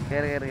എടുക്കും.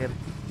 കേറി കേറി കേറി.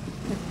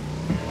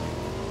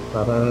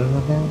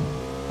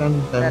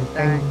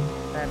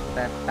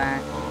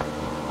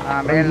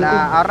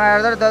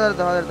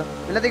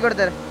 ഇല്ലത്തേക്ക്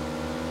കൊടുത്തേ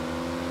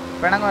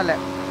പിണങ്ങല്ലേ.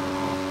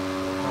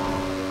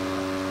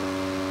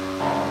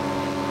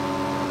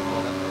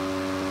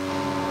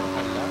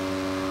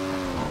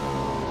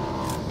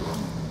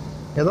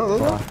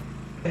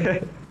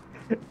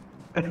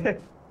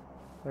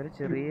 ഒരു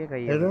ചെറിയ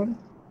കൈ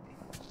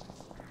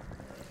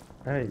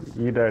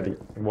ഈടാടി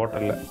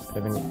ബോട്ടല്ല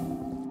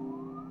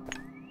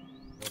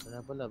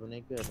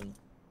അഭിനയിക്കുമായിരുന്നു.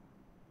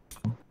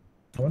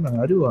 അവൻ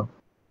ആരുവാ?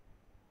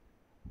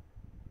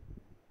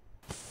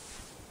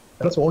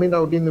 സോണിന്റെ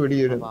ഔട്ടിൽ നിന്ന് വെടി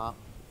വരും.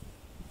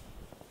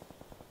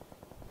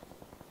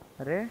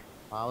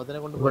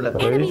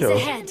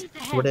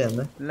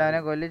 ഇവിടെയാണ്. ഇല്ല അവനെ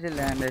കൊല്ലിച്ചില്ല.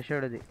 ഞാൻ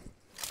രക്ഷപ്പെടുത്തി.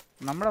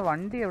 നമ്മളെ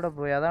വണ്ടി എവിടെ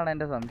പോയി? അതാണ്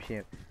എന്റെ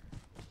സംശയം.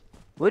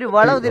 ഒരു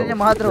വളവ് തിരിഞ്ഞ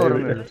മാത്രം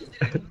ഓർമ്മയുള്ളൂ.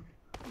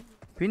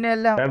 പിന്നെ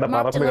എല്ലാം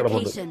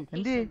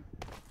എന്ത്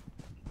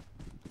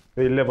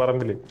ഇല്ല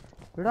പറമ്പില്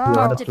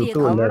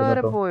അവിടെ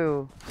വരെ പോയോ?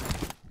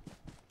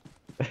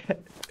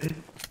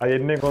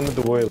 എന്നെ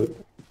കൊന്നിട്ട് പോയത്.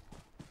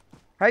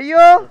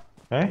 അയ്യോ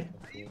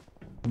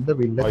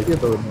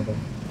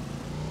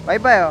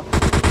വൈപ്പായോ?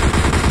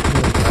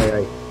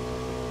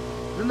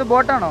 ഇതെന്ത്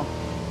ബോട്ടാണോ?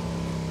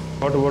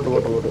 Boat boat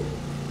boat boat.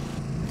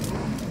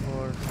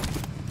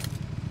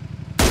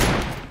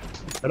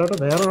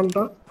 വേറെ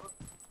ആൾട്ടാ.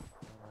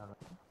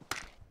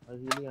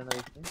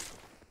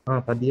 ആ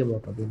പതിയെ പോ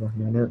പതിയെ പോ.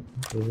 ഞാന്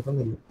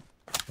കേറുന്നില്ല.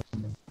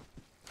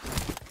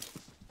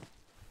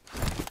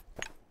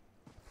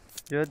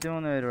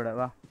 23 പേരൂടെ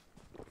വാ.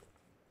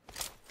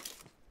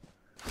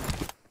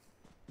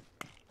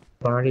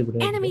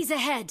 Enemies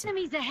ahead!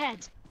 Enemies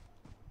ahead!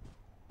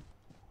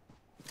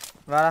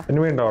 വാ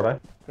എനിമിയുണ്ടോ അവിടെ?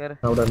 കേറ്.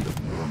 അവിടെ ഉണ്ട്.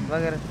 വാ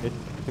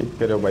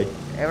കേറ്. ബൈ.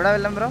 എവിടെ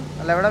വെല്ലം ബ്രോ?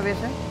 അല്ല എവിടെ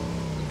ബേസ്?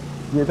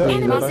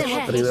 Enemies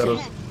ahead!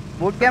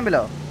 ബൂട്ട്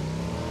ക്യാമ്പിലോ?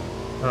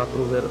 ആ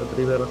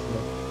 3 പേരസ്.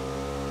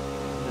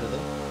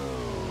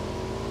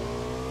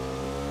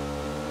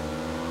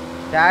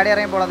 ചാടി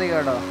ഇറങ്ങി പോളത്തേക്ക്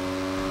കേട്ടോ.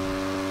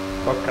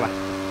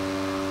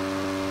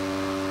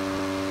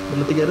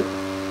 കയറി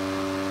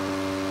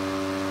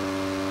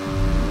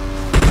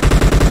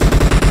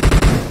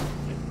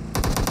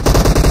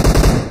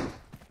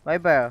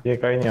വൈപ്പായോ?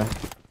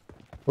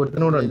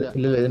 ഒരുത്തനോടുണ്ട്.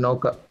 ഇല്ല ഇത്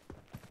നോക്കാം.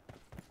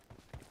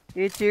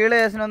 ഈ ചീള്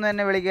കേസിനൊന്നും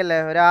എന്നെ വിളിക്കല്ലേ.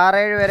 ഒരു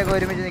 6-7 പേരൊക്കെ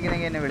ഒരുമിച്ച്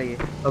നിൽക്കുന്നെങ്കിൽ എന്നെ വിളിക്കേ.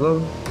 അതോ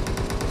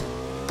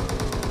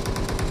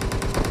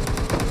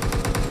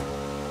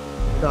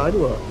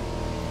ആരുവാ?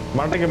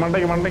 മണ്ടയ്ക്ക്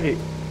മണ്ടയ്ക്ക് മണ്ടയ്ക്ക്.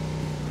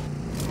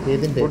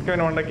 ഏതിന്റെ?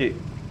 മണ്ടയ്ക്ക്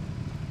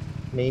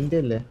മെയിൻ്റെ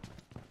അല്ലേ?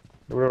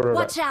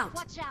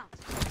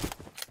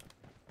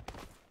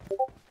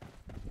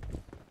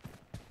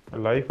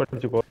 ലൈഫ്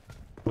അടിച്ച്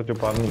കുറച്ച്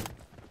പറഞ്ഞു.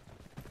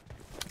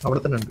 അവിടെ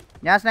തന്നെ ഉണ്ട്.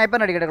 ഞാൻ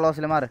സ്നൈപ്പറിന് അടിക്കട്ടെ.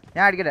 ക്ലോസിൽ മാറ്.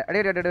 ഞാൻ അടിക്കട്ടെ. അടി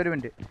അടി ഒരു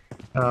മിനിറ്റ്.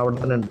 അവിടെ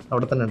തന്നെ ഉണ്ട്.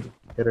 അവിടെ തന്നെ ഉണ്ട്.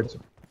 കേരടിച്ചു.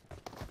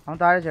 അവൻ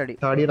താഴെ ചാടി.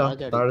 ചാടിയടാ.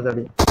 താഴെ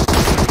ചാടി.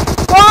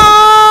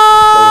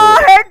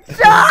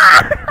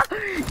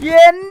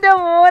 എന്റെ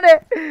മോനെ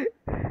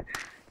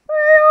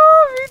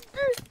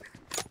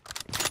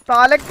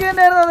തലക്ക്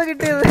തന്നെയായിരുന്നു അത്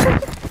കിട്ടിയത്.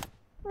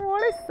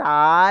 മോളെ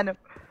സാധനം.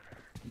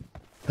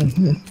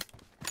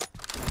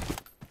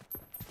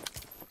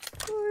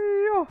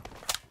 അയ്യോ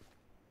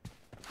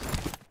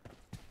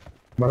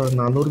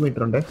 400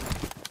 മീറ്റർ ഉണ്ട്.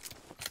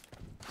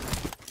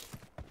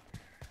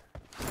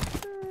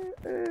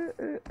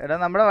 എടാ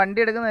നമ്മുടെ വണ്ടി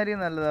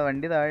എടുക്കുന്നതായിരിക്കും നല്ലതാ.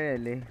 വണ്ടി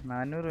താഴെയല്ലേ.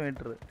 400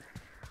 മീറ്റർ.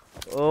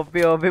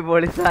 ഓപ്പി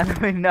പൊളി സാധനം.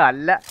 പിന്നെ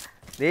അല്ല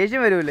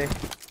ദേഷ്യം വരൂലേ?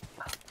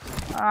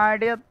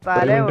 ആടിയ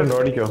തല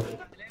ഓടിക്കോ.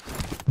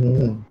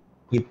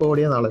 ഇപ്പൊ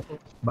ഓടിയ നാളെ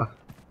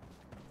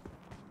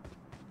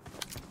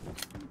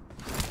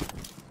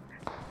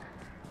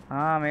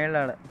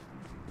മേളിലാണ്.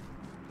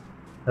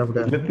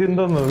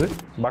 എന്തോന്നത്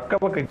ബക്ക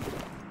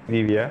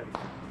ജീവിയാ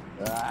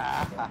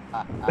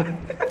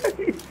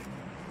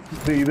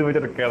ഇത്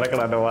വെച്ചിട്ട്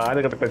കിടക്കണം. എന്റെ വാല്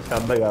കിടക്ക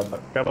ചന്ത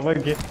കാണണം.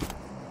 കിടന്നോക്കി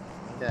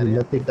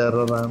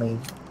ടെററാണ്.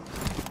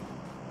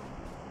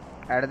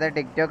 അടുത്ത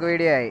ടിക്ടോക്ക്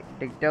വീഡിയോ ആയി.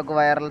 ടിക്ടോക്ക്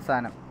വൈറൽ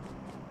സാധനം.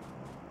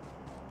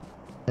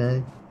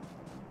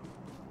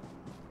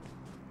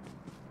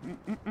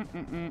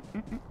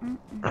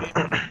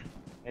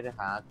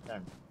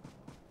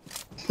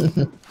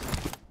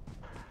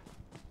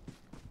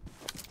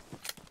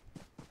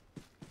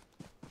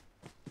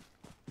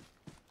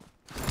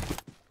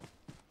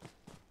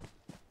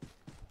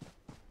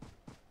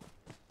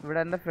 ഇവിടെ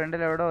എന്റെ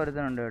ഫ്രണ്ടിൽ എവിടെ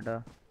ഒരുത്തനുണ്ട് കേട്ടോ.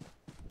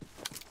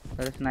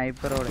 ഒരു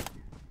സ്നൈപ്പറോടെ.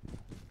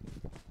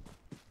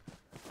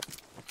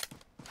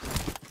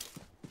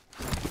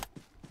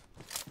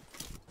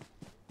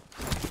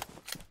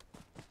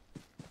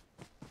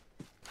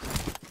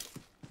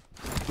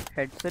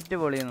 ഹെഡ്സെറ്റ്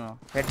പൊളിയുന്നോ?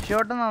 ഹെഡ്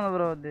ഷോട്ട് എന്നാണോ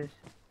ബ്രോ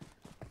ഉദ്ദേശിച്ചത്?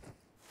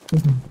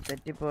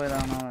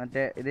 തെറ്റിപ്പോയതാണോ?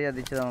 മറ്റേ ഇത്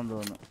ചതിച്ചതാണെന്ന്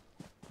തോന്നുന്നു.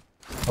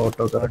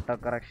 Auto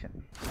correction.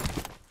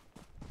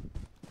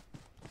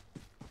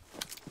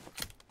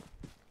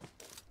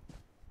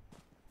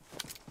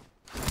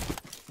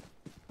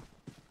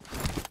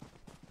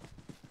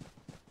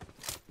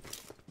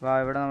 വാ,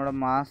 ഇവിടെ നമ്മുടെ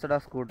മാസ്റ്റർ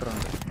സ്കൂട്ടർ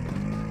ഉണ്ട്.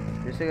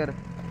 ജസ്റ്റ് കയറി.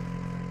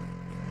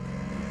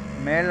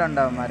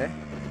 മേളിലുണ്ടാവുമാരെ.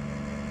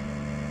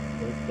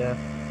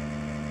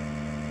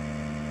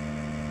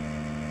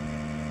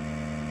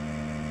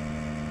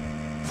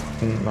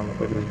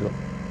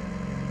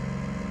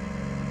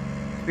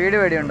 സ്പീഡ്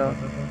പേടിയുണ്ടോ?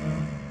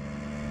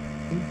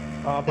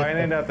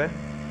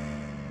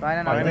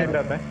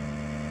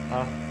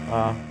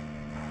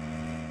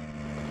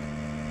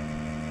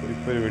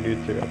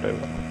 വെടിവെച്ച്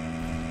കേട്ടായിരുന്നു.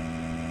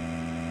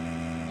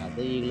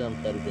 അത് ഈ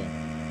സംസാരിക്കാൻ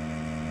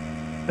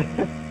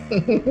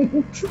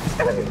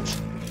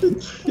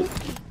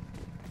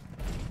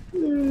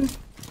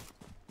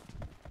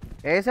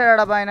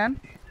ഏസടാ പൈനാൻ.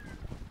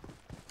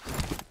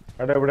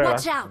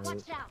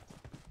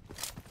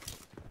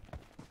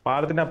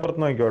 പാലത്തിന്റെ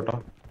അപ്പുറത്ത് നോക്കിക്കോട്ടോ.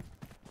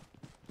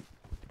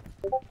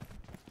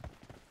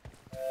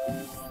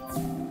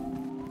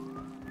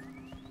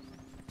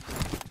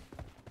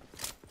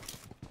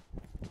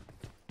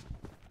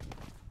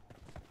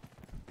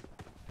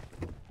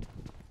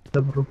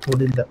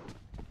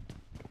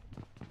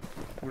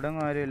 ഇവിടെ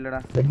ആരും ഇല്ലടാ.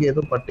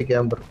 പട്ടി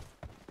ക്യാമ്പർ.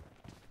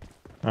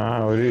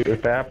 ഒരു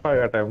ടാപ്പാ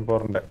കേട്ടോ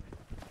M4ന്റെ.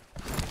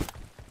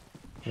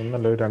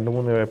 ഒന്നല്ല, ഒരു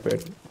 2-3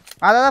 ടാപ്പായിരുന്നു.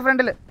 അതാ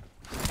ഫ്രണ്ടില്.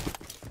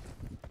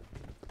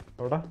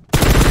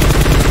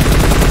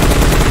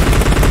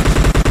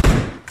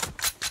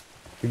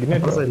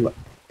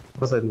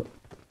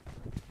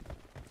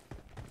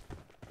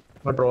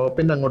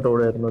 ഡ്രോപ്പിന്റെ അങ്ങോട്ട്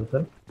ഓടായിരുന്നു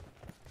ഒരുത്തൻ.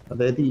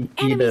 അതായത്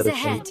ഈ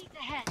ഡയറക്ഷൻ.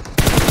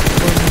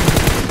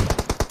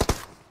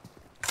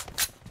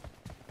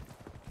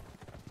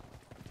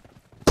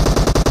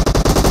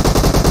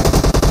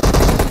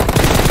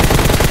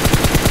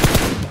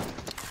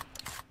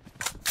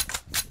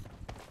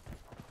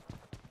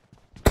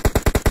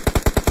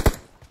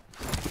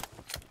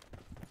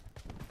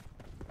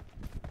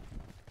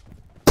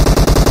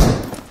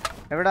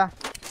 എവിടാ?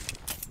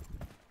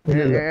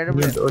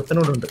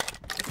 ഒരുത്തനോടുണ്ട്.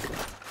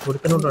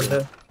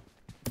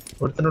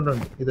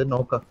 ഇത്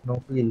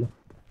നോക്കില്ല.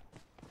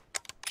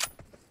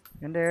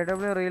 എന്റെ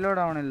AW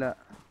റീലോഡ് ആവണില്ല.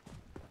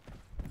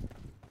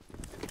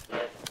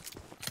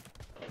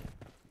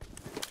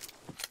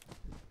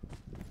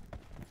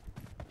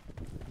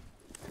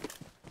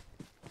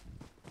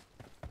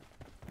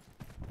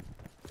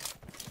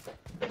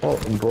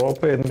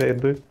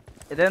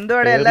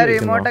 ഇതെന്തുവാടെ എല്ലാരും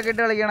ഇമോട്ടൊക്കെ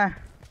ഇട്ട് കളിക്കണേ?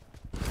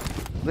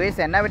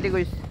 ഗുയിസ് എന്നാ പറ്റി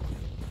ഗുയിസ്?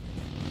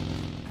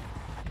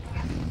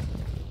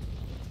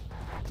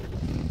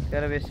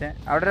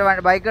 അവിടെ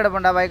ഒരു ബൈക്ക്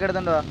കിടപ്പുണ്ട്. ആ ബൈക്ക്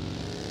എടുത്തോണ്ട് വാ.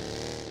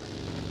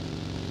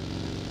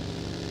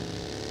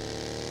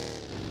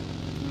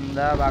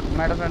 എന്താ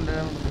ബക്മയുടെ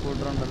ഫ്രണ്ടിലും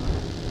സ്കൂട്ടർ ഉണ്ടല്ലോ.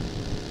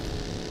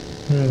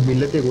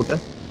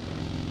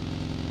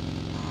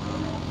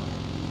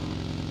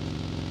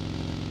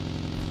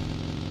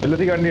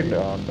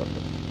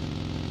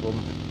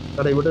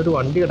 ഇവിടെ ഒരു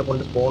വണ്ടി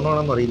കിടപ്പുണ്ട്.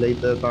 സ്പോണാണെന്ന് അറിയില്ല.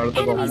 ഇത്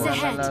താഴത്തെ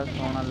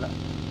ഫോണല്ല.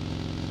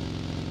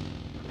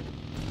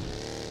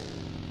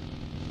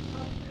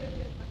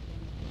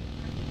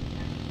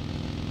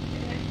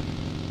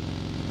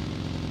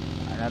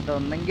 അതിനകത്ത്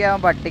ഒന്നെങ്കിൽ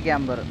അവൻ പട്ടി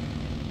ക്യാമ്പർ.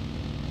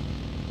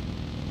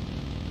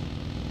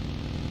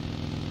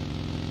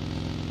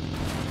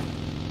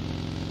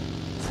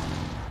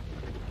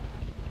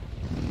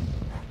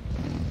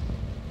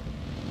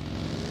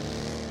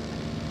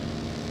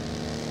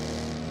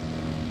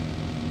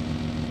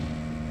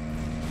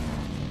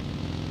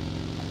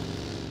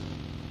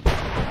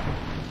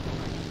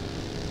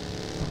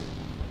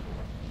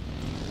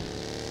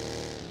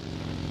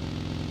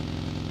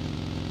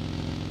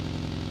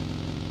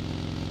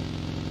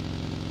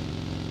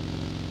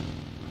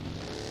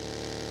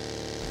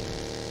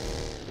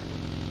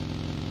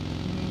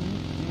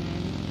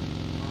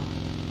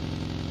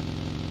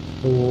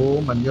 ഓ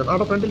മഞ്ഞ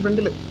അവിടെ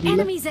ഫ്രണ്ടില്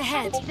Enemies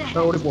ahead.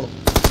 ഓടി പോണം.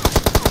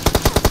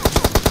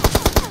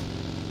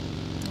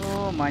 ഓ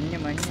മഞ്ഞ്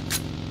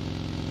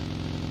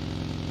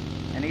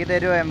എനിക്ക്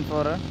തരുമോ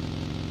M4?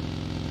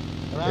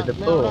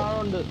 എടുത്തോ.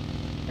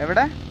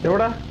 എവിടെ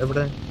എവിടാ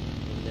എവിടെ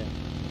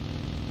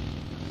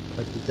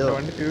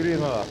വണ്ടി ഫ്യൂരി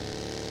ചെയ്യുന്നതാ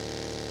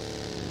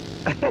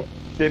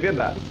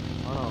ശരിയല്ല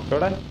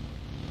എവിടെ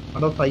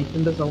അവിടെ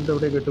ഫൈറ്റിന്റെ സൗണ്ട്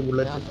എവിടെ കേട്ടു?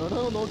 ബുള്ളറ്റ്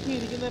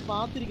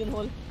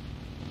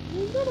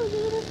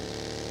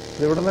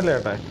എവിടെ നിന്നല്ലേ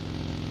ചേട്ടാ?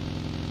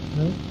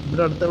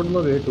 ഇവിടെ അടുത്ത് എവിടെ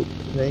നിന്നോ കേട്ടു.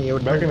 ഞാൻ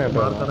ബാക്കിൽ എവിടെ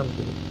മാർക്കാണ്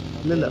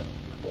ഇല്ലില്ല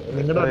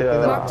നിങ്ങളുടെ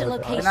Marked a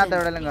ഇതിനകത്ത് location.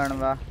 എവിടെയെങ്കിലും കാണും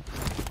വാ.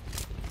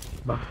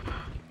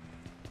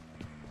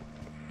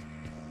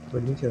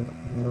 വലിയ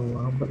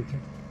വാഹം പറിച്ച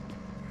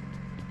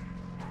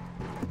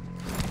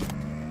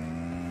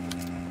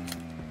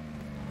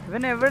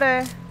ഇവൻ എവിടെ?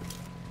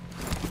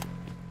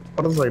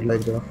 അപ്പുറത്തെ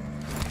സൈഡിലായിരിക്കും.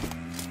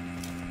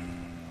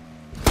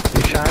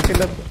 ഈ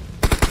ഷാക്കിന്റെ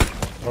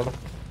അവിടെ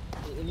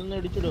ഇതൊന്ന്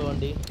ഇടിച്ചിടുവോ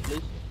വണ്ടി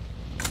പ്ലീസ്?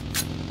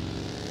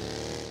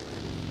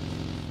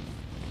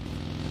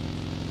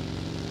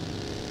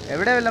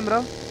 എവിടെ വല്ലം ബ്രോ?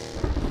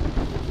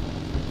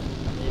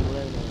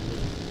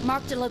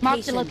 Marked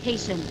a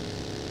location.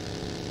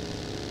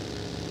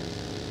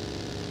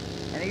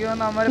 എനിക്ക്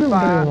തോന്നുന്നു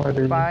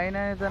അവന്മാര്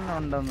പായനായി തന്നെ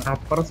ഉണ്ടെന്ന്.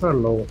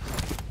 അപ്പുറത്തുള്ളോ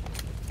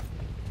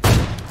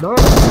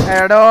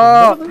എടോ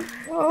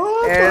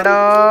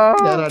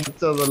ഞാൻ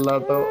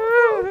അടിച്ചതല്ലാട്ടോ.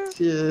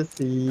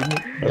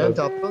 ഞാൻ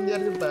ചത്തം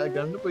വിചാരിച്ച്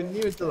കണ്ട് പൊന്നി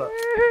വെച്ചതാ.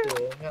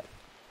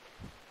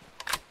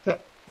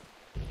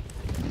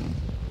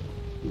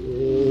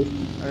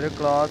 ഒരു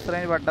ക്ലോസ്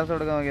റേഞ്ച് പട്ടാസ്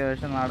കൊടുക്കാൻ നോക്കിയത്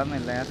പക്ഷെ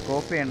നടന്നില്ല. ഞാൻ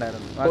സ്കോപ്പ്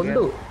ചെയ്യണ്ടായിരുന്നു.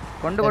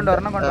 കൊണ്ട്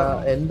ഒരെണ്ണം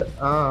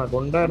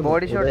കൊണ്ടുവരണം.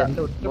 ബോഡി ഷോട്ട്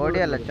ബോഡി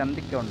അല്ല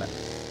ചന്തിക്കൊണ്ട്.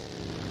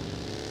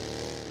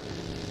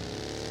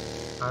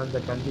 ആ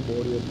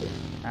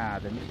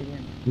അതും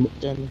ശരിയാണ്.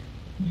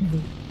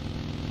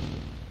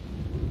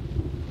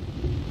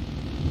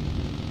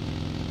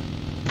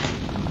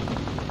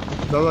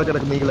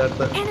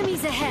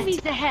 Enemies ahead.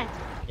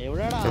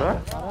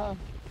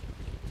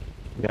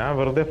 ഞാൻ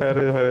വെറുതെ ഫയർ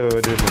ചെയ്ത്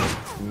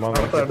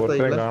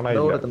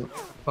കാണാനില്ല.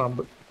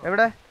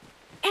 എവിടെ?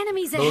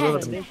 Enemies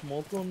ahead.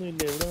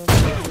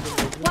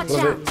 Watch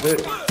out.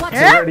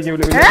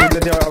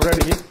 അവിടെ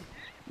അടിക്കും.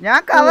 ഞാൻ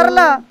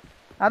കവറില്ല.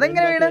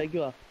 അതെങ്ങനെ വീട്?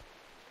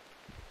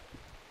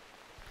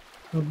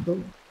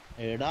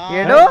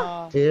 എടോ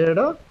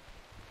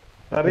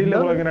അറിയില്ല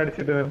എങ്ങനെ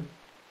അടിച്ചിട്ട്.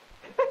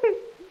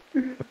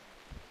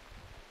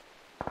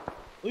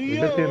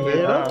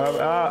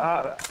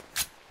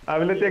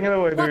 വില്ലത്തി എങ്ങനെ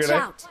പോയത് വീടെ?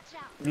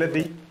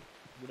 വില്ലത്തി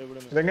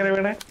ഇതെങ്ങനെ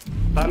വീണേ?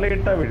 തല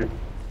ഇട്ടാ വീഴും.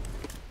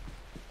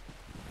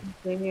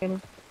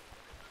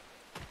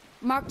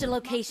 Marked a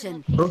location.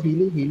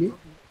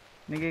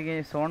 എനിക്ക്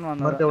സോൺ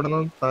വന്നു.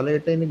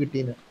 തലയിട്ടതിന്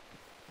കിട്ടീന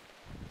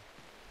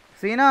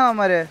സീനാണോ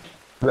അവന്മാര്?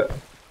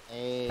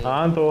 ആ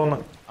തോന്നുന്നു.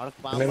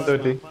 എന്തോ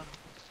പറ്റി?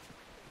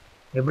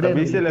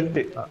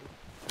 ലെഫ്റ്റ്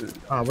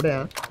അവിടെയാ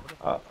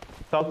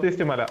സൗത്ത്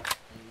ഈസ്റ്റ് മല.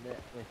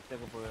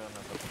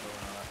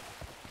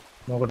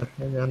 നോക്കട്ടെ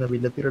ഞാൻ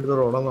വില്ലത്തിന്റെ അടുത്ത്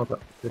റോഡാൻ നോക്കാം.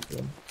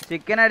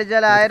 ചിക്കൻ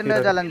അടിച്ചാൽ 1000 രൂപ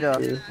ചലഞ്ചോ?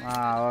 ആ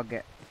ഓക്കെ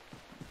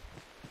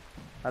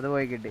അത്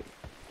പോയി കിട്ടി.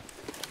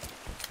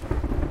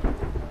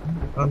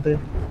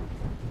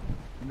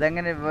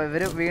 ഇതെങ്ങനെ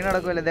ഇവര്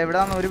വീണടക്കൂല്ലേ? ഇത്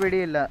എവിടാന്ന് ഒരു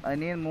പിടിയില്ല.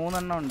 ഇനി 3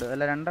 എണ്ണം ഉണ്ട്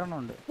അല്ല 2 എണ്ണം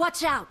ഉണ്ട്.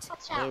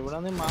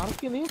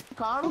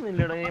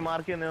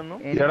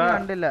 എനിക്ക്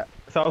കണ്ടില്ല.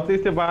 സൗത്ത്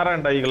ഈസ്റ്റ് പാറ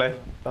ഉണ്ടായികളെ.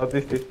 സൗത്ത്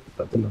ഈസ്റ്റ്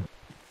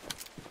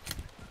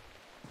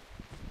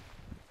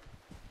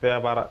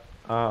പാറ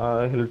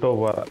ഹിൽ ടോപ്പ്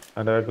പാറ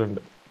അതിന്റെ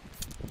ബാക്കിലുണ്ട്.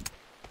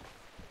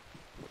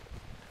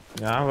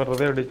 ഞാൻ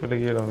വെറുതെ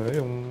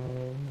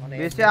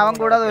അവൻ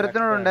കൂടാതെ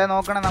ഒരുത്തിനോടുണ്ട്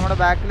നോക്കണം. നമ്മുടെ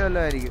ബാക്കിൽ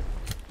വല്ലതും ആയിരിക്കും.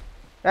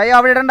 അയ്യോ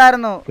അവിടെ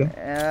ഇടണ്ടായിരുന്നു.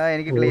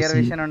 എനിക്ക് ക്ലിയർ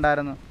വിഷൻ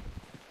ഉണ്ടായിരുന്നു.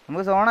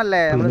 നമുക്ക്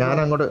സോണല്ലേ? ഞാൻ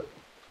അങ്ങോട്ട്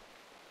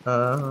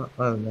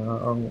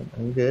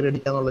കേറി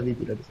അടിക്കാന്നുള്ള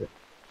രീതിയിൽ അടിച്ചത്.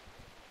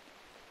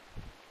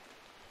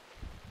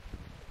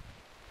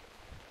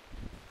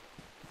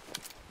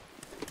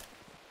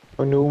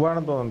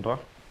 നൂബാണെന്ന് തോന്നുന്നുണ്ടോ?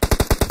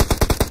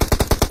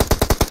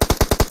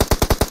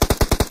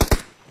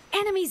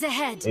 Enemies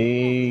ahead.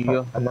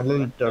 നല്ല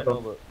ഹിറ്റാട്ടോ.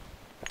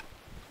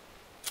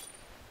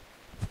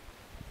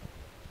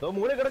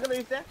 മൂല കിടക്കുന്ന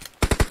വീശ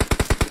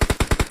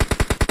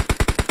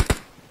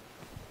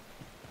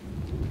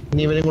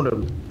ഇനി ഇവനും കൂടെ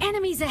ഉള്ളു.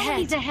 Enemies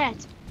ahead.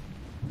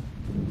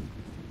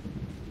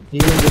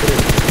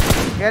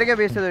 കേറിക്കോ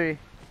ബീച്ച് തൊഴി.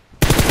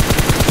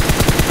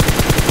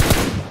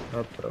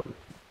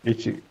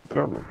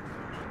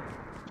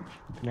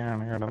 ഞാൻ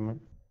കടന്ന്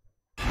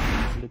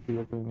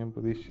ഞാൻ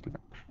പ്രതീക്ഷിച്ചില്ല.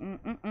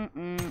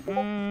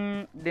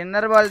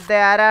 ഡിന്നർ പോലത്തെ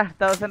ആരാ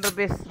 1000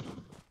 rupees.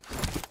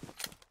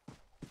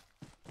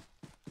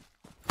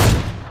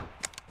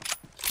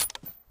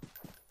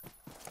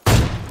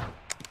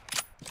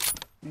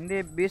 നിന്റെ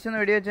ബീച്ച് ഒന്ന്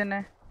വെടി വെച്ചെന്നെ.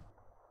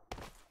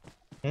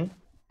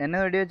 എന്നെ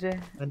വെടി വെച്ചേ.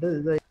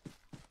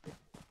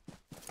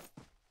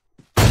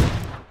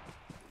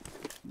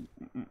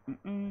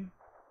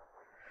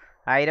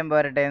 1000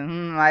 പോരട്ടെ.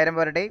 1000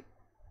 പോരട്ടെ.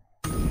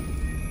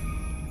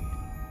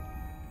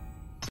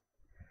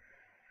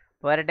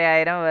 പോരട്ടെ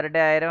 1000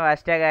 പോരട്ടെ 1000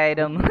 ഹാഷ്ടാഗ്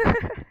 1000.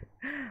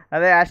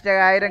 അതെ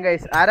ഹാഷ്ടാഗ് 1000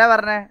 ഗൈസ്. ആരാ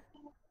പറഞ്ഞേ?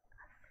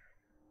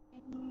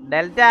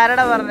 ഡെൽറ്റ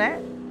ആരാടാ പറഞ്ഞേ?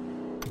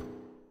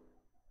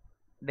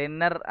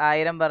 ഡിന്നർ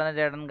 1000 പറഞ്ഞ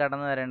ചേട്ടൻ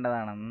കടന്നു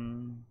വരേണ്ടതാണ്.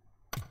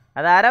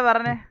 അതാരാ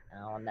പറഞ്ഞേ?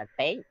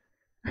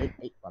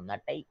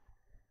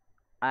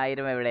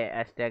 1000 എവിടെ?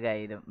 ഹാഷ്ടാഗ്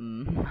 1000.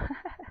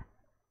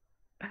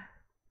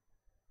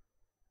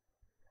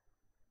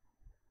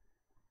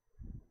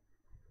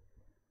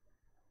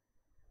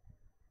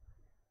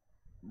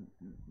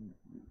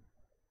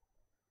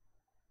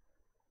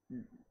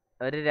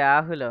 ഒരു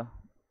രാഹുലോ?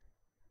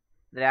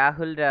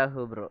 രാഹുൽ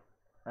ബ്രോ.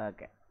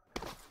 ഓക്കെ.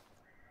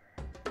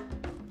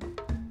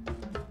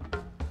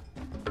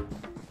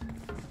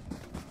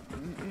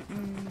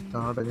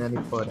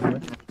 ഞാനിപ്പോ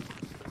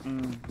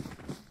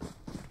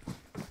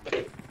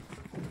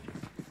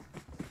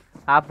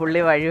ആ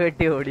പുള്ളി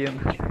വഴിവെട്ടി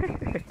ഓടിയൊന്നു.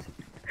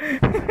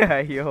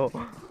 അയ്യോ.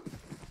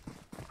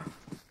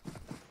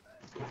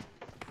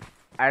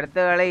 അടുത്ത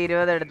കളി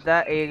 20 എടുത്ത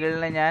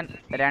ഈഗിളിന് ഞാൻ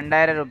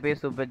 2000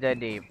 റുപ്പീസ് സൂപ്പർ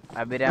ചാറ്റ് ചെയ്യും.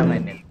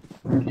 അഭിരാമനിൽ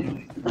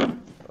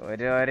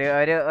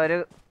ഒരു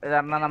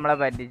തവണ നമ്മളെ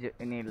പറ്റിച്ചു.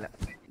 ഇനിയില്ല,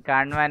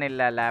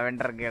 കാണുവാനില്ല.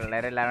 ലാവൻഡർ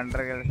ഗേൾസ്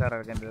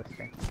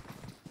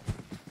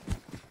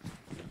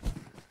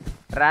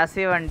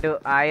റാസി 1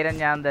 1000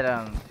 ഞാൻ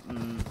തരാം.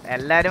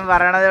 എല്ലാരും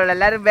പറയണതേ ഉള്ളു.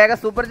 എല്ലാരും വേഗം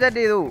സൂപ്പർ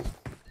ചാറ്റ് ചെയ്തു.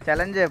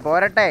 ചലഞ്ച്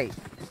പോരട്ടെ,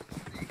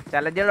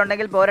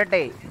 ചലഞ്ചുകളുണ്ടെങ്കിൽ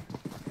പോരട്ടെ.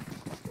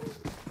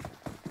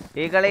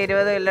 ഈ കളി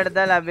 20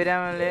 കില്ലെടുത്താൽ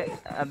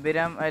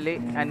അഭിരാം അലി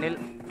അനിൽ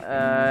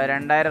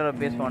 2000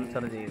 റുപ്പീസ്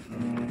സ്പോൺസർ ചെയ്യും.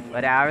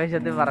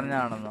 ഒരാവശ്യത്തിൽ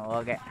പറഞ്ഞതാണെന്നോ?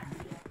 ഓക്കെ.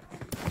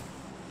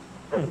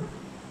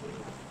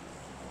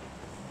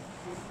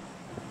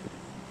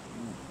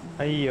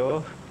 അയ്യോ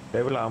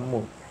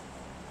അമ്മു.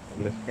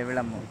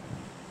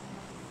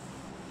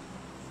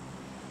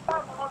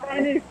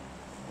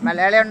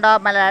 മലയാളി ഉണ്ടോ?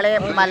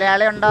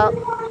 മലയാളി ഉണ്ടോ?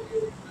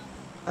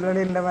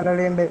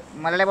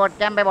 മലയാളി ബോട്ട്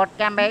ക്യാമ്പേ.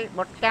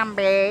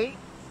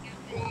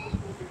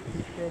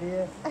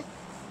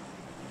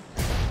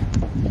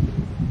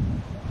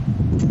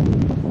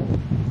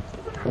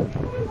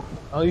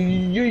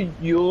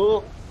 അയ്യോ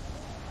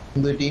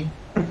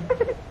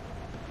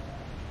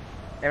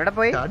എവിടെ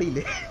പോയി?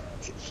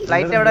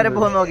 ഫ്ലൈറ്റ് എവിടെ വരെ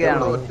പോകുന്ന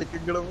നോക്കിയാണോ?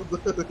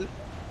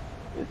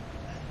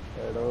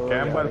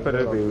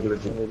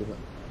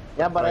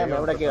 ഞാൻ പറയാം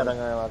എവിടൊക്കെ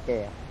ഇറങ്ങാം. ഓക്കെ,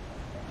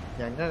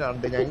 ഞങ്ങൾ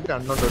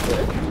കണ്ടോട്ടെ.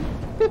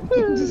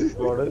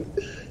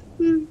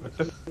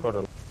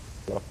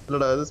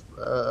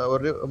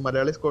 ഒരു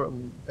മലയാളി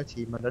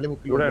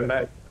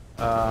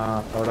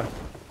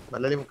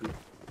മുക്കിൽ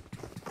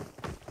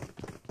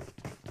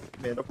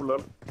നേരെ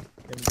പിള്ളേർ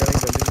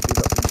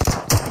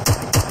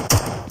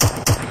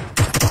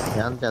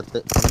ഞാൻ ചത്ത്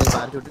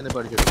പാരച്ചൂട്ടിനെ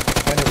പഠിച്ചിട്ട്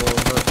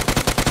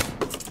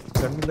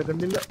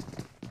കണ്ടില്ല.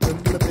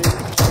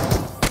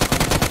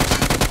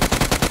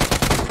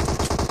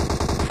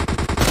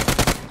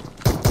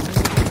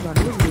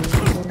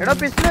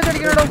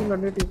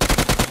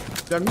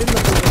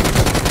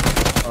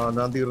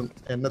 ഞാൻ തീർന്നു,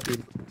 എന്നെ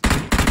തീർന്നു.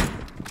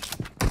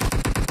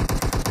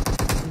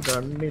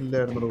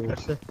 കണ്ണില്ലായിരുന്നു.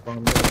 പക്ഷെ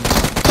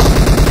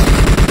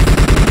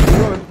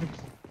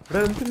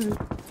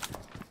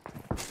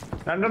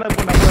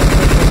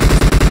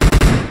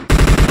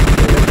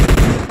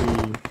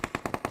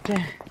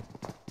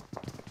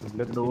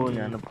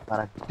ഞാൻ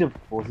കറക്റ്റ്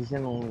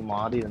പൊസിഷൻ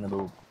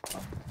മാറിയിരുന്നോ.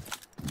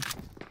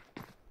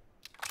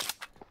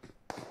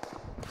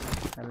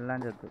 എല്ലാം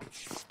ചത്തു.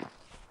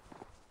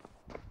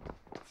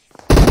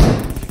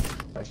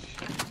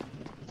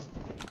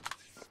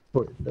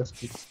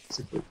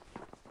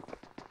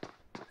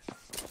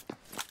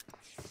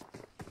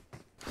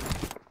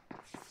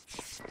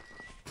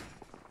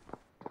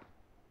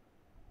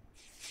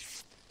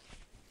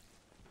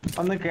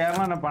 അന്ന്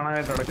കേരള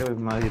പണമായിട്ട് അടക്കം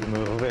ഉണ്ടായിരുന്നു.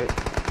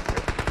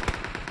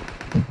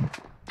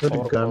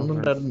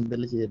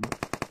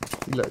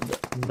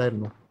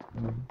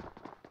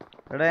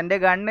 എടാ എന്റെ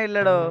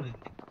ഗണ്ണില്ലടോ.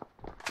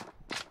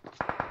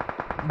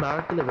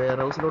 ബാക്കില് വെയർ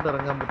ഹൗസിലോട്ട്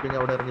ഇറങ്ങാൻ പറ്റുമെങ്കിൽ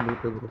അവിടെ ഇറങ്ങി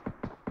ലൂട്ട് ചെയ്തു.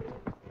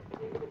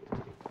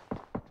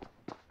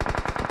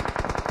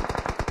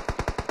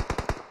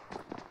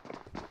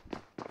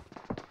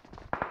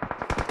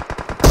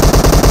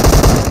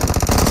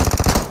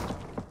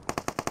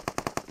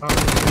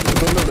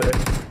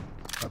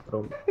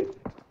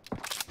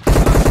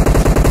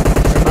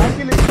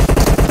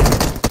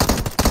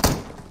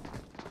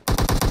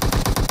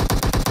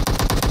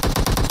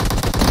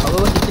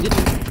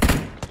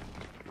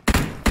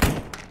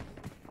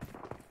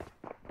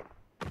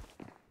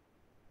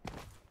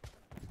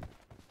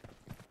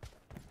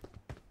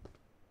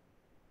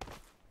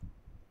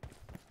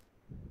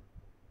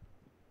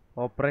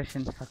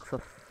 Operation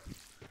success.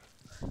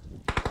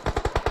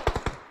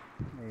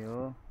 അയ്യോ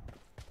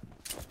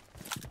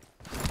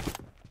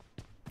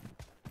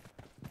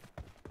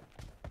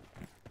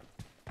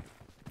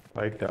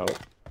റൈറ്റ് ആവും.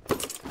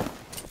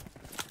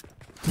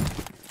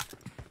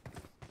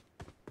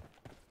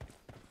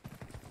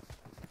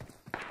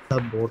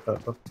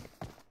 ബോട്ടാട്ടോ.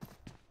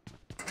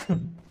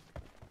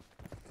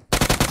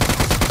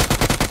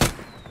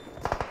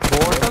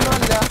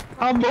 ബോട്ടൊന്നുമല്ല,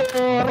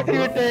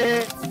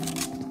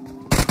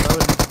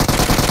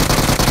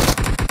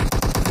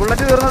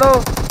 ബുള്ളറ്റ് തീർന്നടോ.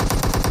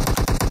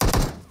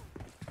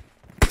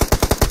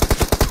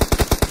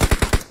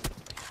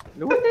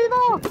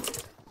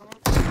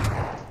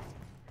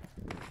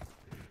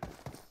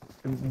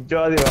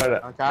 ജാതി വാഴ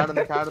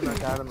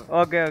ചാടുന്നു.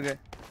 Okay okay.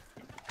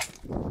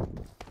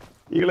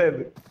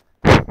 ഈകളേത്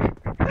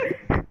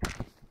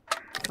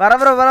പറ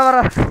ബ്രോ പറ.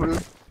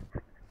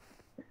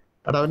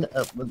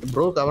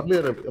 ബ്രോ കവറിൽ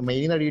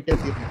മെയിൻ അടിയിട്ടേ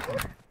തീർന്നു.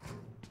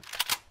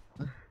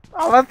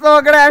 അവസ്ഥ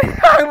നോക്കണേ.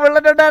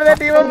 ബുള്ളറ്റ് ഉണ്ടായിരുന്ന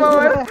ടീം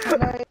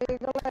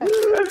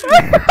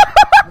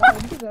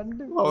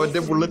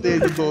അവന്റെ ബുള്ളറ്റ്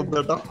ആയിട്ട് തോന്നുന്നു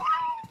കേട്ടോ.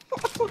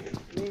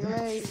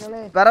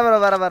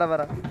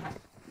 പറ.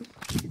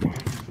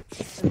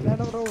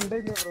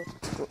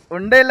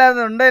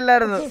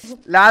 ഉണ്ടയില്ലായിരുന്നു.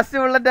 ലാസ്റ്റ്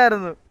ബുള്ളറ്റ്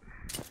ആയിരുന്നു.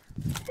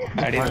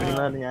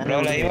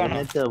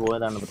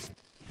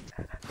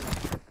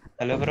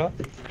 Hello bro.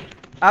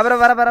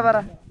 പറ.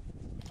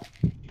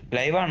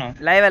 ലൈവ് ആണോ?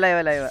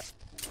 ലൈവ്.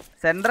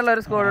 സെൻട്രൽ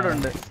ഒരു സ്ക്വാഡ്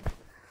ഉണ്ട്.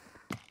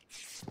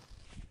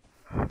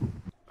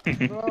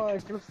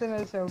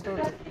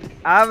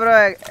 ആ ബ്രോ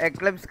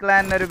എക്ലിപ്സ്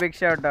ക്ലാൻ ഒരു big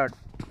shout out.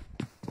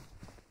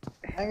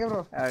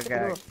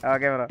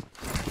 Okay bro.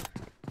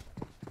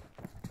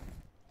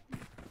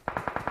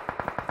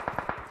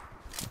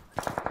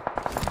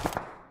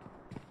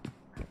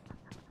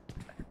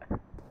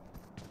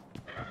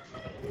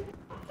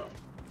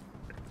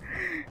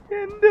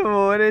 എന്റെ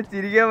മോനെ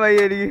ചിരിക്കാൻ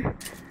വയ്യ എനിക്ക്.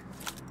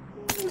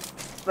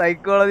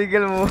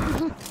 സൈക്കോളജിക്കൽ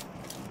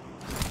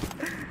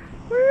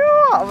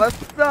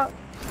അവസ്ഥ.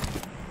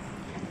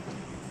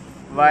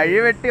 വഴി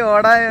വെട്ടി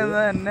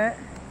ഓടാനെന്ന് തന്നെ.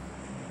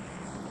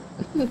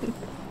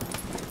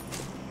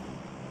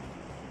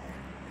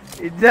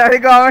 ഇജാതി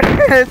കോമഡി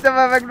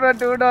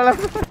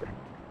 $2.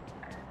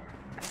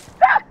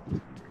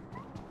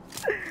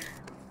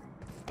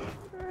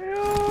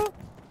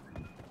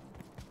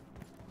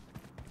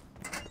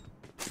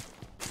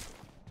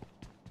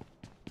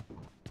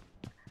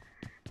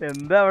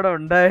 എന്താ അവിടെ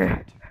ഉണ്ടായേ?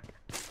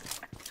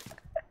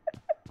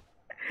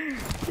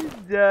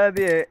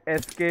 ജാതി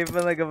എസ്കേപ്പ്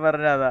എന്നൊക്കെ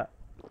പറഞ്ഞതാ.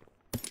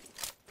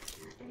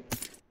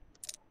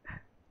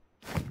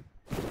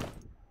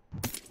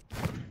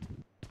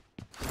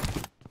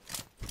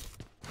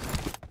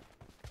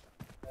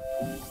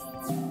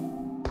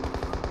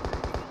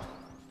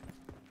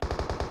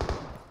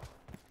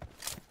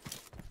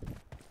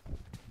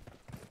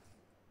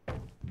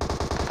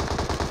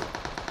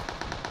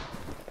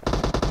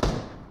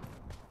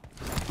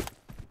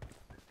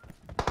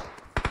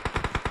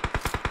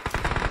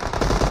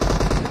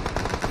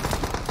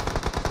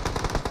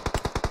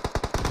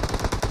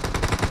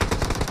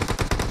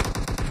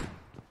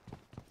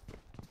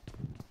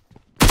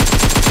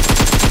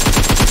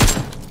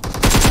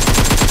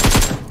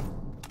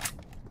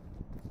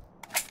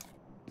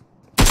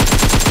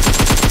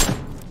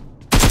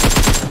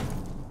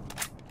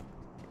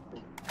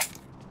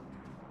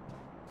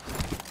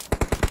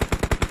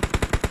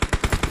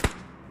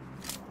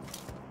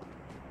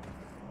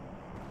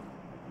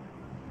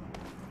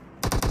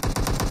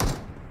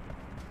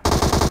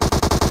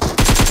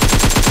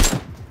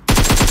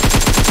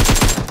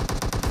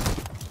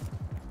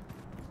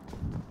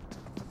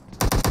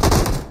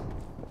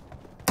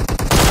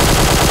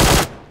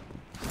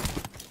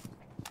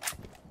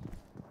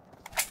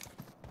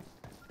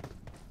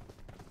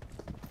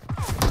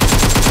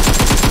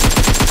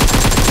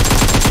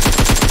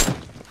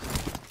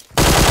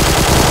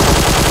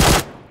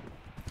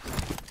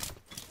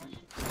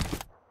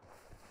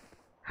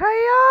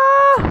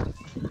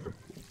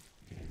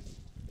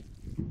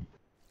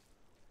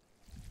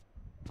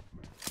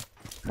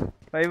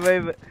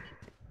 വൈബ്.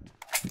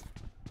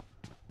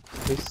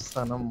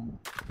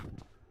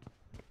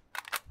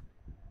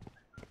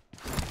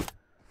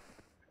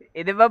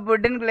 ഇതിപ്പോ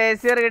പുഡിൻ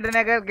ഗ്ലേസിയർ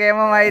കിട്ടുന്നൊക്കെ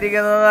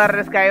കേമമായിരിക്കുന്നത്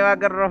പറഞ്ഞ sky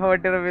walker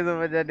 40 rupees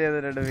super chat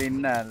ചെയ്തിട്ടുണ്ട്.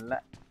 പിന്നെ അല്ല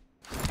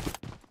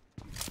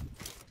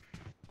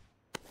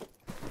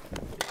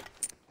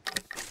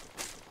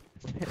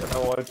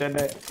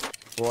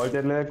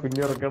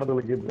കുഞ്ഞിറക്കാണ്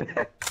വിളിക്കുന്നത്.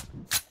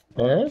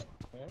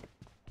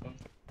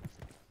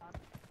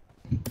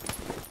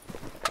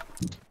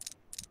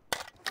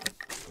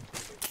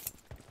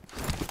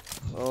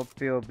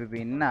 ഓപ്പി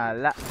പിന്നെ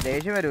അല്ല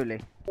ദേഷ്യം വരൂലേ?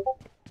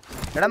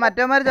 എടാ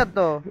മറ്റവന്മാര്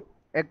ചത്തോ?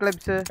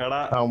 എക്ലിപ്സ്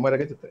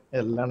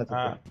എല്ലാം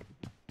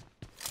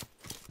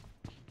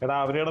എടാ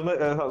അവരോടൊന്ന്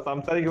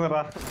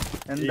സംസാരിക്കുന്നടാ.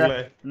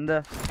 എന്താ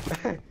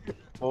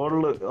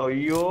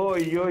അയ്യോ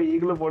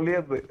ഈകള്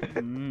പൊള്ളിയത്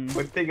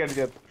ഒറ്റയ്ക്ക്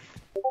അടിച്ചത്.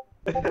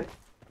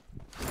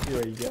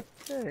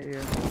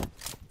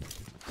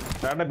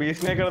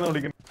 ഭീഷണിയൊക്കെയാണ്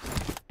വിളിക്കുന്നത്.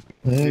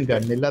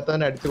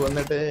 ഗണ്ണില്ലാത്തവൻ അടിച്ചു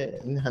കൊന്നിട്ട്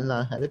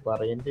അത്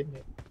പറയണ്ടേ.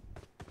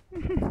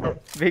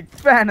 ബിഗ്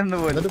ഫാൻ എന്ന്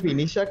പോലും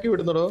ഫിനിഷ് ആക്കി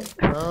വിടുന്നോ.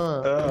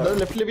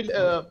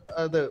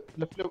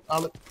 ലെഫ്റ്റ്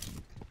ആള്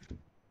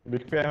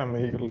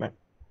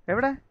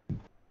എവിടെ?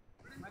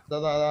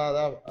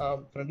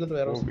 ഫ്രണ്ടിൽ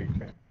വേറെ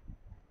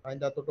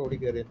അതിന്റെ അകത്തോട്ട് ഓടി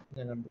കയറിയ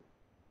ഞാൻ കണ്ടു.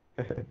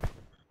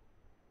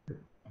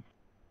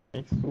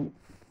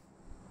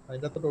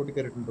 അതിന്റെ അത്ര ഓടി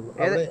കയറിയിട്ടുണ്ട്.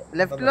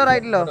 ലെഫ്റ്റിലോ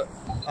റൈറ്റിലോ?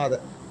 അതെ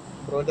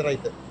ബ്രോന്റെ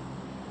റൈറ്റ്.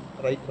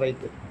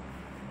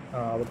 ആ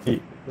അവിടെ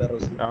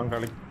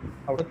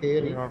അവിടെ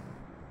കേറി.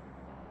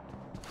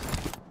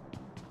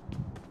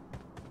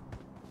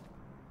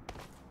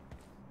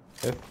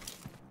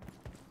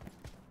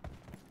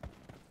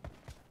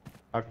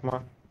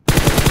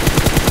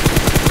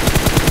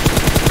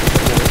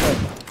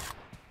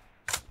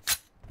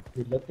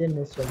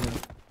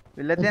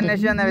 വില്ലത്തി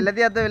അന്വേഷിച്ചു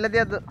വില്ലത്തിയത്ത്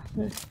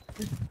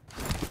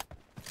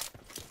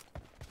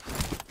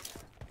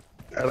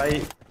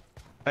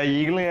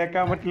ഈഗിള്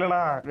കേക്കാൻ പറ്റില്ലടാ.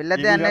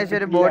 വില്ലത്തി അന്വേഷിച്ച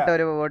ഒരു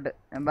ബോട്ട്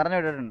ഞാൻ പറഞ്ഞു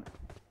വിട്ടിട്ടുണ്ട്.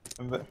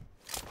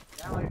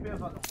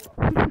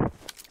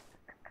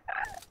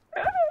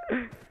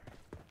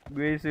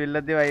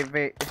 വില്ലത്തി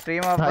വൈഫൈ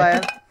സ്ട്രീം ഓഫ് ആയ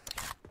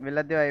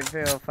വില്ലത്തി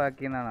വൈഫൈ ഓഫ്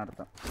ആക്കി എന്നാണ്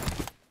അർത്ഥം.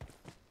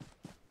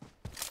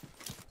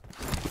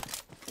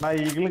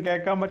 ഈഗിള്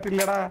കേക്കാൻ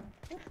പറ്റില്ലടാ.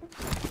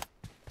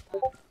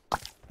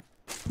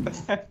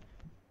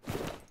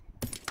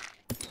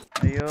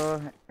 അയ്യോ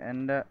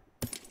എന്റെ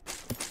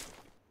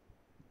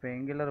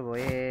പെയിൻ കില്ലർ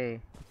പോയേ.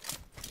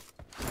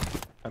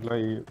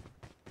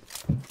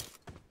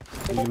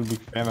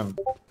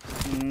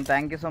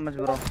 Thank you so much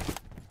bro.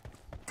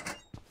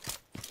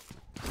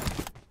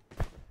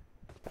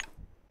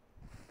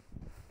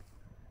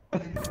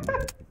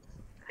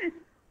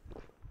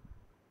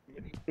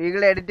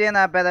 Eagle edit ചെയ്യുന്ന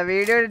ആപ്പ് ഏതാ?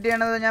 വീഡിയോ എഡിറ്റ്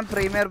ചെയ്യണത് ഞാൻ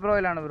പ്രീമിയർ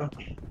പ്രോയിലാണ് ബ്രോ.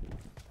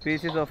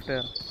 PC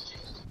software.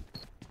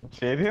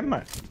 ശരി എന്നാ.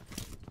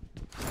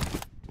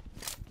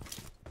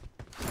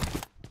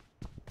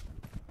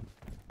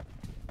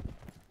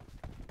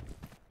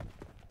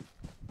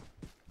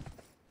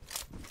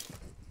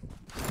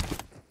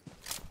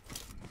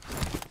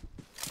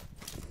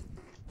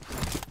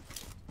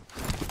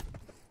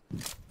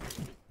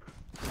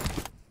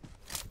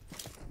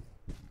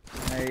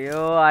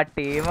 അയ്യോ ആ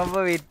ടീം അപ്പൊ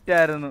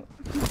വിറ്റായിരുന്നു.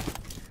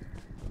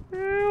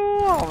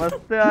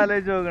 അവസ്ഥ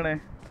ആലോചിച്ച് നോക്കണേ.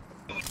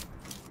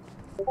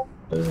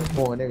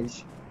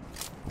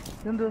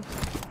 എന്തോ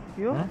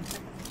അയ്യോ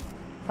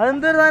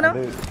അതെന്തൊരു സാധനം?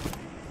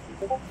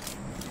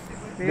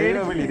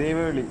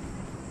 ദൈവവിളി.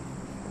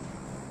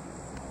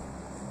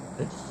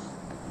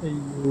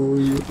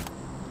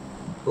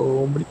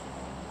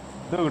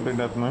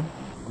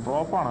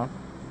 ഡ്രോപ്പാണ്.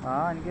 ആ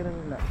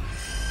എനിക്കറിയില്ല.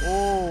 ഓ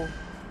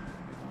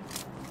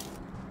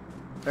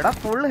എടാ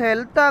ഫുൾ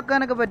ഹെൽത്ത്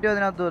ആക്കാനൊക്കെ പറ്റുമോ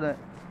അതിനകത്തൂന്ന്?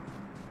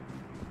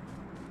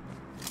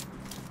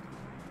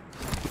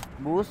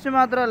 ബൂസ്റ്റ്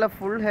മാത്രമല്ല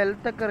ഫുൾ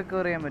ഹെൽത്ത് ഒക്കെ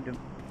റിക്കവർ ചെയ്യാൻ പറ്റും.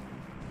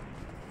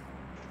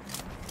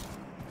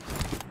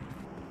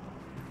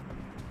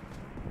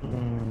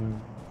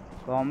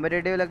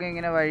 കോമ്പറ്റേറ്റീവിലൊക്കെ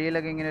ഇങ്ങനെ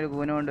വഴിയിലൊക്കെ ഇങ്ങനെ ഒരു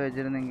കൂന കൊണ്ട്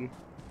വെച്ചിരുന്നെങ്കിൽ.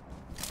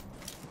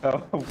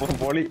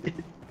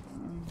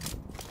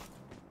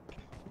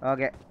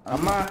 ഓക്കെ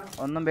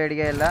ഒന്നും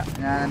പേടിക്കുകയില്ല.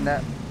 ഞാൻ എൻ്റെ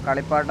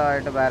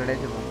കളിപ്പാട്ടമായിട്ട്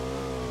പാരഡൈസ് പോകും.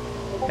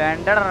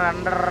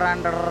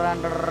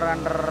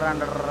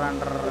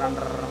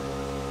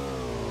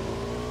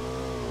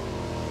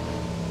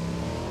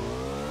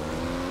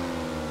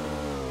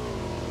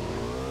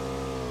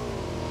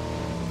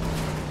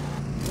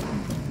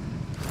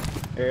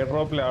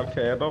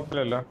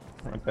 എയർഡ്രോപ്പിലല്ല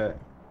മറ്റേ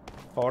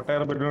ഹോട്ട്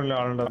എയർ ബെഡ്റൂമിൽ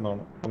ആളുണ്ടെന്ന്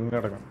തോന്നുന്നു.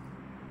 മുങ്ങിടക്കണം.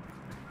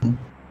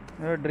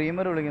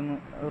 ഡ്രീമർ വിളിക്കുന്നു.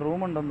 റൂം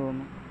ഉണ്ടെന്ന്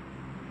തോന്നുന്നു.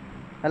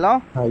 ഹലോ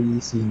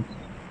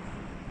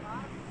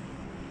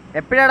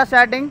എപ്പോഴാണ്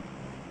സ്റ്റാർട്ടിങ്?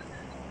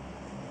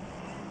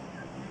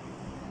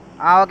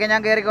 ആ ഓക്കെ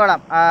ഞാൻ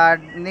കയറിക്കോളാം.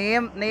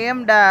 നീയും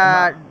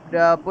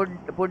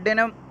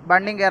പുഡിനും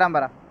ബണ്ണിയും കയറാൻ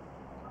പറ.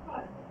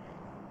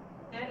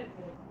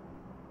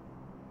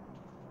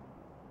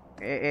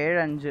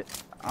 7:05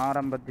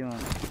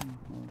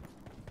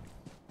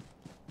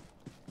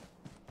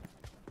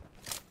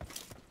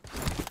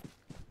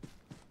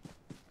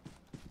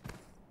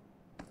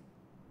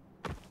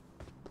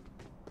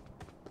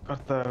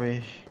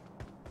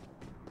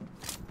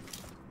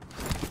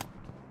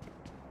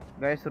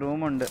 ഗൈസ്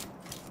റൂമുണ്ട്.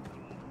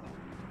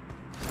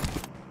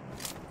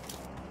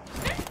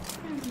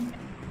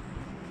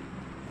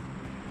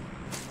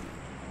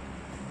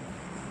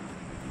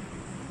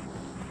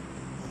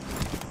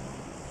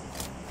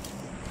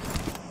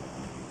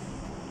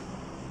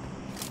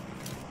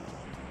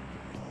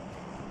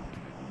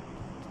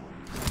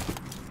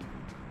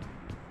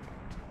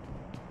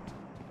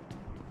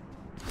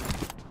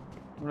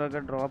 ഇവിടെയൊക്കെ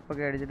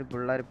ഡ്രോപ്പൊക്കെ അടിച്ചിട്ട്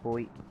പിള്ളേർ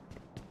പോയി.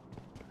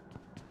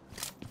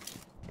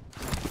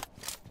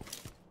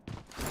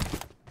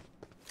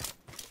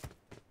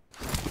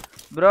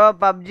 ബ്രോ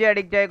പബ്ജി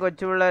അഡിക്റ്റ് ആയി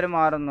കൊച്ചു പിള്ളേർ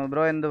മാറുന്നു.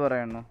 ബ്രോ എന്ത്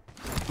പറയുന്നു?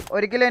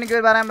 ഒരിക്കലും എനിക്ക്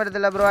പറയാൻ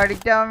പറ്റത്തില്ല ബ്രോ.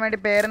 അഡിക്റ്റ് ആവാൻ വേണ്ടി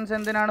പേരൻസ്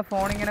എന്തിനാണ്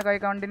ഫോൺ ഇങ്ങനെ കൈ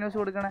കണ്ടിന്യൂസ്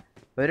കൊടുക്കണേ?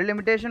 ഒരു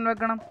ലിമിറ്റേഷൻ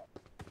വെക്കണം.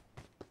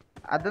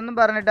 അതൊന്നും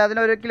പറഞ്ഞിട്ട്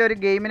അതിനൊരിക്കലും ഒരു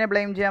ഗെയിമിനെ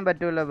ബ്ലെയിം ചെയ്യാൻ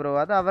പറ്റൂല ബ്രോ.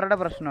 അത് അവരുടെ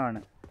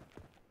പ്രശ്നമാണ്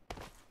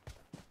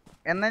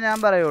എന്നേ ഞാൻ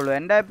പറയുള്ളൂ.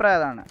 എൻ്റെ അഭിപ്രായം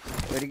അതാണ്.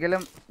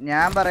 ഒരിക്കലും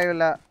ഞാൻ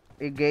പറയൂല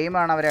ഈ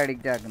ഗെയിമാണ് അവരെ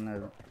അഡിക്റ്റ്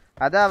ആക്കുന്നത്.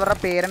 അത് അവരുടെ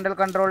പേരൻ്റൽ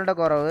കൺട്രോളിൻ്റെ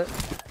കുറവ്,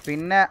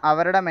 പിന്നെ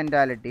അവരുടെ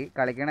മെൻറ്റാലിറ്റി.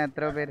 കളിക്കണ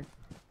എത്രയോ പേര്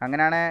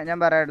അങ്ങനെയാണ് ഞാൻ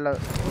പറയാറുള്ളത്.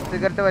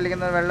 സിഗരറ്റ്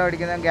വലിക്കുന്നത്, വെള്ളം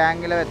അടിക്കുന്നത്,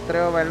 ഗ്യാങ്ങിൽ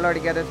എത്രയോ വെള്ളം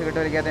അടിക്കാതെ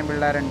സിഗരറ്റ് വലിക്കാതെയും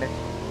പിള്ളേരുണ്ട്.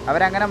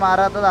 അവരങ്ങനെ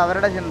മാറാത്തത്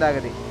അവരുടെ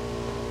ചിന്താഗതി.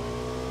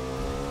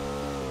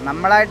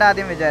 നമ്മളായിട്ട്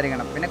ആദ്യം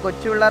വിചാരിക്കണം. പിന്നെ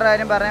കൊച്ചു പിള്ളേരുടെ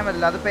കാര്യം പറയാൻ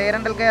പറ്റില്ല, അത്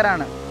പേരൻ്റൽ കെയർ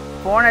ആണ്.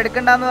 ഫോൺ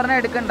എടുക്കണ്ടെന്ന്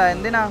പറഞ്ഞാൽ എടുക്കണ്ട,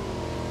 എന്തിനാ?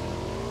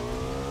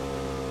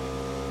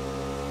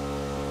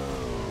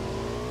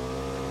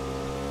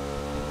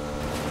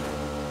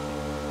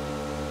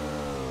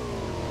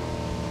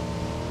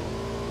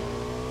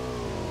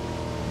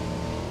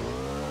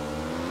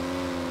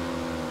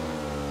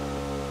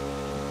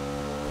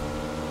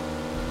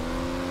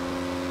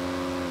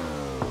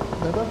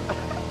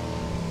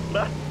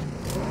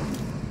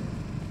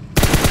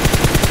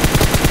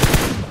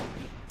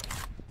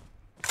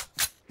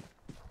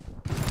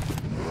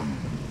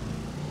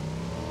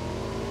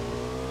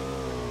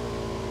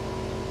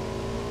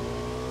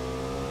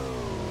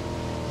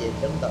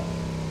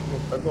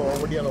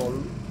 കോമഡിയാണോ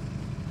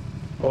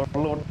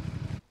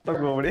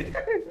കോമഡി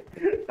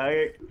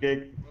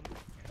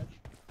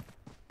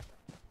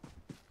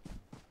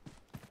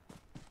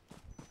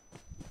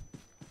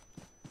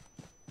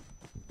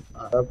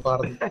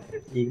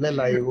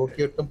ലൈവ് ഒക്കെ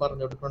ഇട്ടും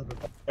പറഞ്ഞോട്ടുണ്ട്.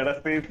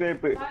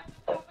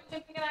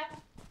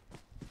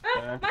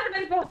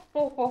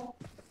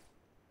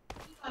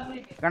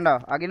 കണ്ടോ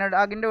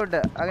അകിൻ്റെ വിട്ട്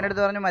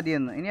അകിനടുത്ത് പറഞ്ഞു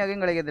മതിയെന്ന്. ഇനി അകിൻ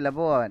കളിക്കത്തില്ല,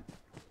 പോവാൻ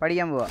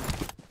പഠിക്കാൻ പോവാ.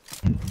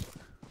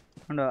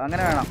 കണ്ടോ,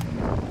 അങ്ങനെ വേണം.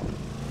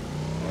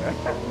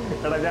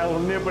 എടാ ഞാൻ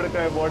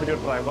ഉണ്ണിയപ്പെടുക്കാൻ ബോഡി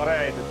ചുട്ടാ കൊറേ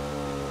ആയിട്ട്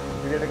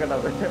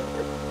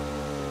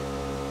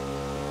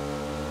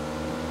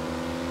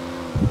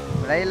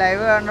ഇവിടെ ഈ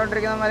ലൈവ്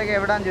കണ്ടോണ്ടിരിക്കുന്നവരൊക്കെ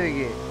എവിടാന്ന്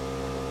ചോദിക്കേ.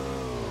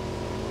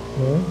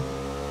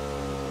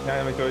 ഞാൻ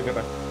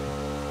ചോദിക്കട്ടെ.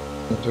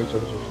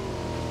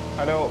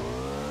 ഹലോ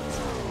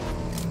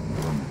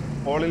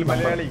ഓളിൽ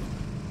മലയാളി.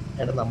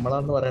 എടാ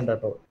നമ്മളാന്ന് പറയണ്ട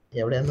കേട്ടോ,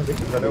 എവിടെയാന്ന്.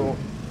 Hello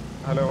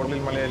hello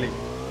ഓളിൽ Malayali.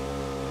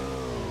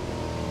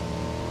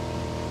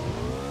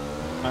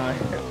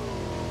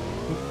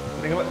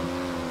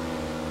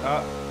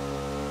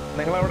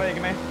 നിങ്ങളെവിടെ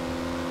ഇരിക്കണേ?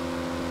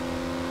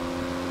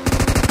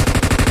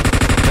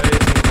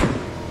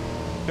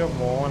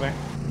 മോനെ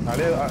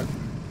കളി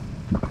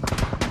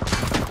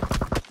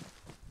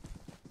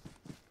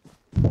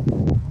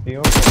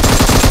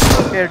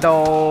കേട്ടോ.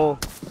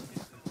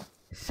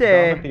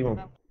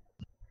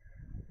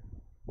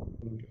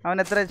 അവൻ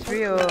എത്ര HP?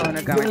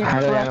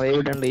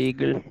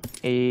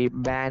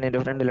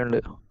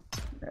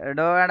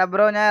 എടോ വേണ്ട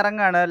ബ്രോ, ഞാൻ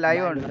ഇറങ്ങാണ്.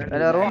 ലൈവ് ഉണ്ട്,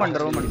 റൂമുണ്ട്.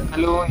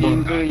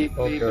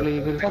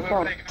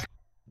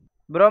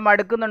 ബ്രോ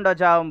മടുക്കുന്നുണ്ടോ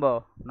ചാവുമ്പോ?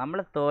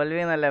 നമ്മള്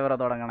തോൽവിന്നല്ലേ ബ്രോ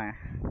തുടങ്ങണേ.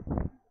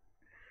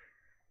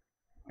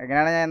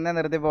 എങ്ങനെയാണ്, ഞാൻ എന്നെ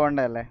നിർത്തി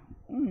പോകണ്ടല്ലേ.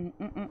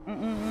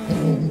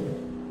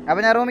 അപ്പൊ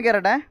ഞാൻ റൂമിൽ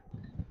കയറട്ടെ.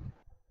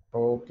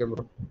 Okay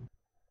bro.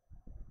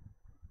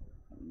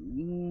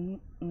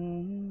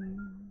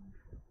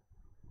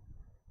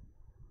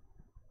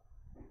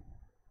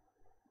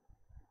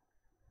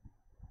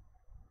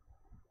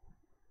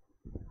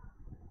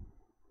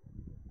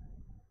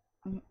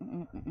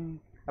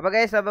 അപ്പൊ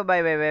ഗൈസ്, അപ്പൊ ബൈ.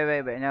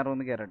 ഞാൻ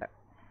റൂമിൽ കയറട്ടെ.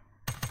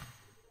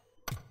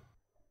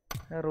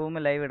 റൂം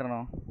ലൈവ്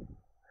ഇടണോ?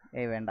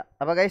 വേണ്ട.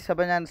 അപ്പോൾ ഗൈസ്,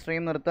 അപ്പോൾ ഞാൻ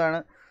സ്ട്രീം നിർത്തുകയാണ്.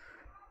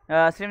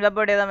 സ്ട്രീം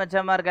സപ്പോർട്ട് ചെയ്ത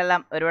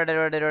മെച്ചന്മാർക്കെല്ലാം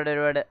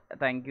ഒരുപാട്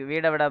താങ്ക് യു.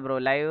 വീട് എവിടെ ബ്രോ?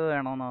 ലൈവ്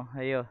വേണോന്നോ?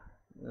 അയ്യോ,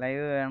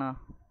 ലൈവ് വേണോ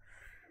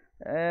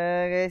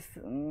ഗൈസ്?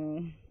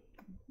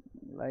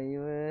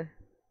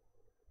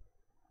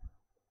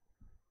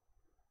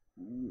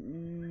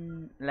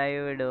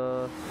 Live ഇടുമോ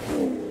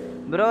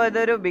bro?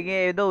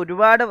 ഇത്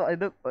ഒരുപാട്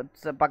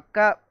പക്ക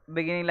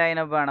ബിഗിനിങ്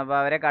ലൈനപ്പ് ആണ്. അപ്പോൾ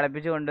അവരെ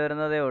കളിപ്പിച്ച്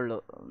കൊണ്ടുവരുന്നതേ ഉള്ളൂ.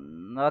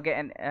 ഓക്കെ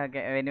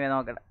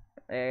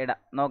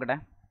നോക്കട്ടെ.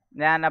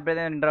 ഞാൻ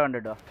അപ്പോഴത്തേക്കും ഇൻട്രോ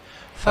കണ്ടിട്ടോ.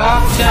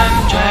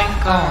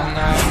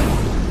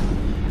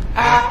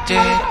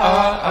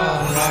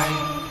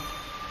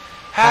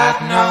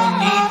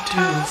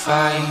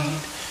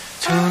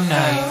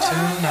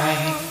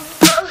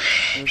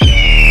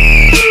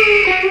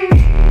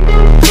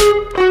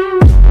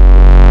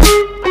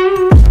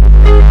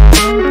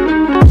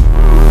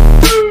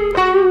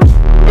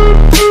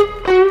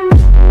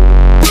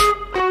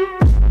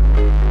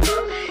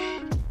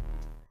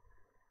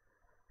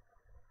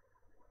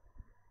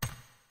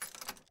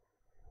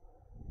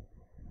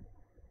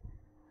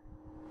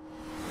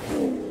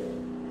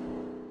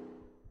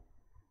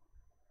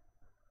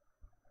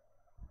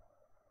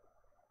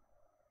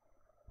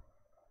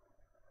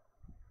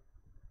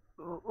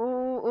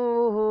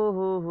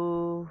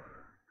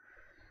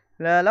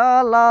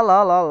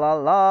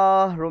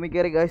 റൂമിൽ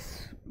കയറി guys.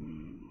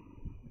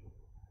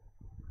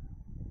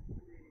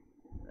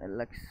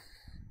 LX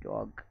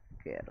stock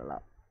Kerala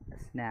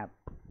snap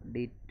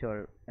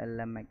D12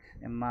 LMX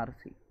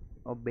MRC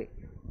obey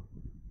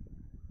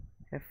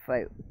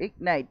F5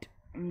 ignite.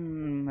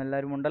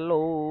 എല്ലാവരും ഉണ്ടല്ലോ.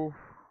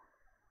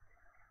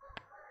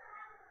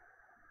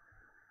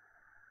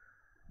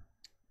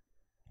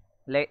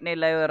 Late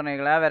night live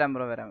പറഞ്ഞേക്കളാ. വരാം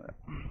ബ്രോ, വരാം.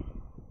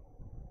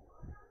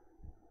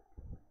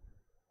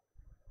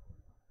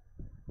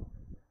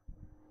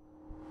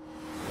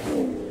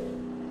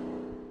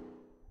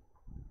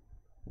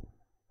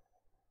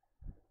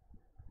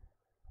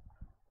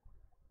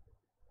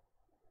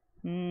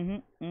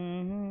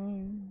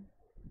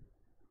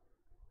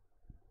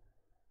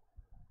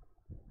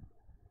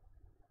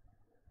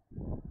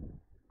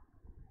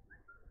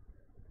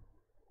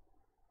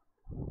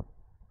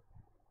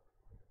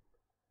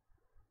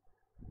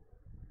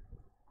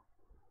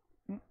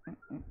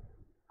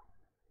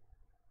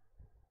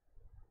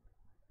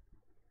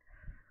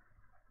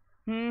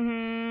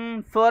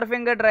 4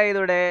 ഫിംഗർ ട്രൈ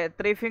ചെയ്തൂടെ?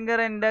 3 ഫിംഗർ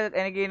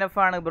എനിക്ക്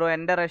ഇനഫാണ് ബ്രോ.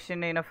 എൻ്റെ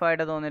റഷ്യന്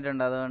ഇനഫായിട്ട്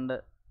തോന്നിയിട്ടുണ്ട്. അതുകൊണ്ട്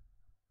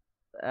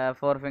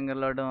 4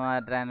 ഫിംഗറിലോട്ട്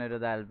മാറ്റാനൊരു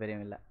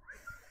താല്പര്യമില്ല.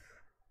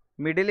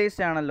 മിഡിൽ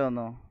ഈസ്റ്റ് ആണല്ലോ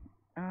ഒന്നോ?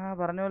 ആ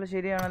പറഞ്ഞ പോലെ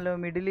ശരിയാണല്ലോ.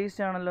 മിഡിൽ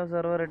ഈസ്റ്റ് ആണല്ലോ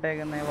സെർവർ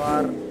ഇട്ടേക്കുന്നത്.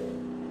 വാർ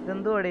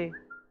ഇതെന്തുവാടേ?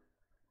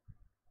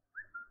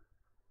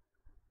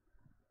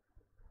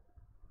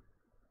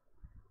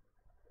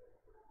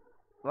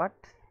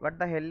 what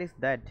the hell is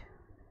that?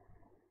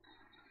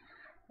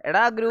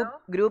 എടാ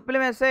ഗ്രൂപ്പിൽ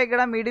മെസ്സേജ്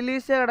അയക്കടാ. മിഡിൽ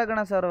ഈസ്റ്റ് കിടക്കണ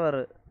സെർവർ.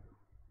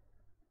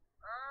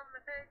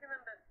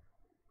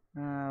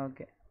 ആ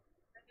ഓക്കെ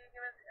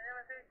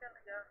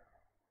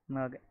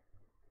ഓക്കെ.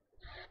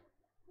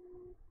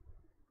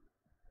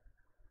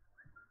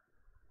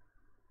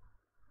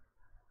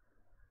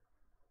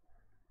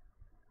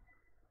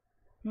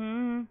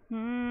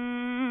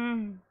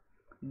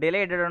 ഡിലേ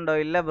ഇട്ടിട്ടുണ്ടോ?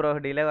 ഇല്ല ബ്രോ,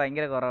 ഡിലേ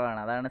ഭയങ്കര കുറവാണ്.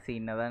 അതാണ്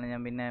സീൻ. അതാണ്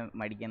ഞാൻ പിന്നെ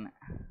മടിക്കുന്നത്.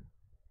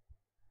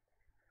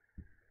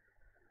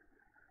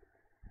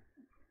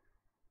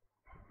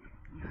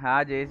 ആ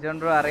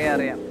ജയിച്ചോണ്ട് ബ്രോ,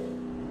 അറിയാം.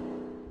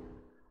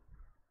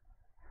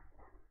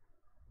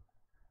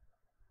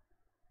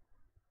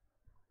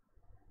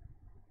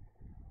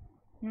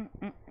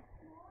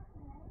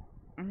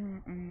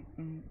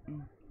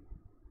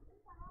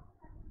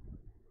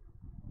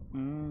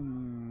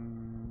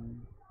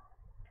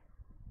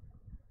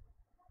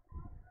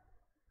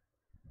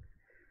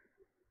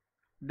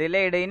 ഡിലേ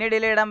ഇനി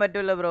ഡിലേ ഇടാൻ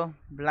പറ്റൂല ബ്രോ.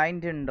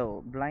 ബ്ലൈൻഡ് ഉണ്ടോ?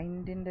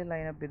 ബ്ലൈൻഡിന്റെ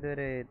ലൈനപ്പ്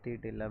ഇതുവരെ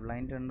എത്തിയിട്ടില്ല.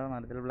 ബ്ലൈൻഡ് ഉണ്ടോന്ന്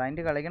അറിയത്തില്ല.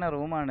 ബ്ലൈൻഡ് കളിക്കണ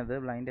റൂമാണിത്.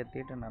 ബ്ലൈൻഡ്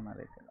എത്തിയിട്ടുണ്ടോന്ന്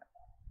അറിയത്തില്ല.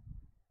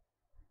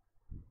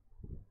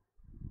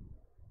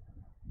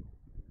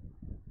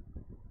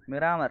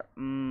 Miramar.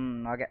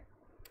 Okay.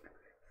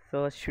 So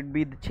should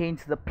be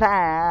change the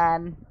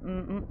plan.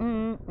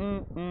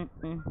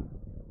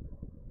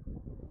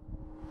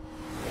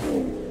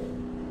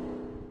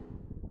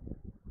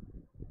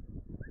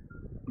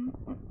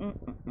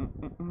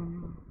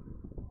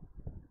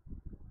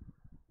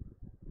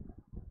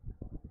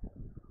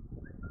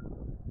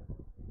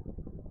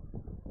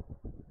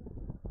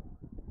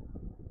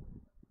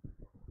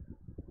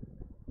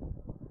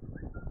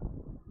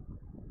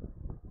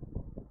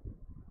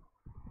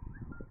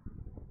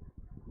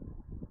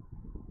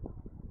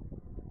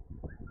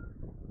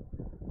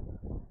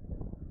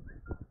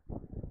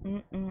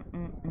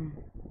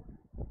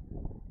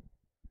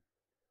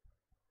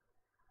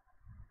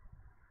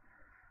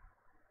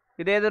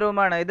 ഇതേത്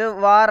റൂമാണ്? ഇത്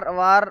വാർ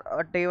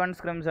T1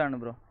 സ്ക്രിംസ് ആണ്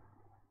ബ്രോ.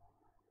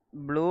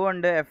 ബ്ലൂ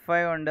ഉണ്ട്,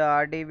 F5 ഉണ്ട്,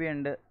 RDB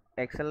ഉണ്ട്,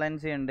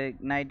 എക്സലൻസി ഉണ്ട്,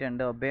 ഇഗ്നൈറ്റ്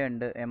ഉണ്ട്, ഒബേ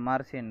ഉണ്ട്,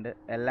 MRC ഉണ്ട്,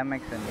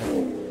 LMX ഉണ്ട്,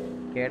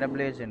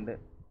 KWH ഉണ്ട്,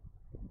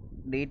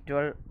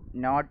 D12,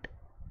 not,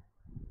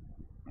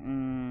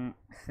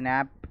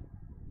 snap,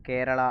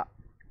 Kerala,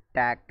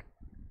 Tak,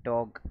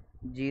 ടോഗ്,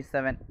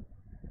 G7,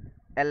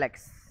 LX.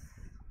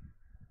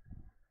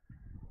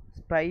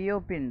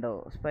 സ്പൈഒപി ഉണ്ടോ?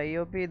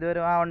 സ്പൈഒപി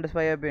ഇതുവരെ ഉണ്ട്.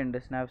 സ്പൈഒപി ഉണ്ട്.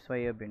 സ്നാപ്പ്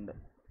സ്പൈഒപി ഉണ്ട്.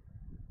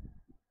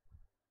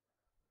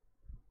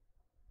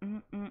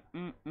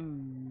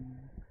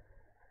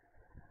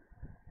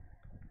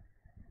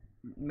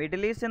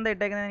 മിഡിൽ ഈസ്റ്റ് എന്താ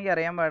ഇട്ടേക്കുന്നത് എനിക്ക്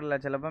അറിയാൻ പാടില്ല.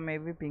 ചിലപ്പോൾ മേ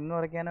ബി പിങ്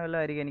കുറയ്ക്കാനോ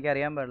വല്ലതും ആയിരിക്കും. എനിക്ക്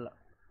അറിയാൻ പാടില്ല.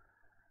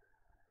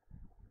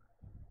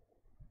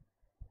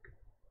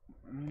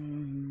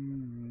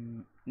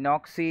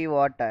 നോക്സി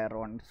വാട്ടർ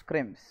ഓൺ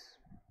സ്ക്രിംസ്.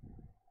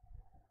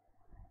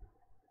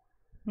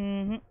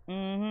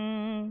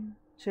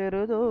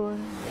 ചെറുതോ.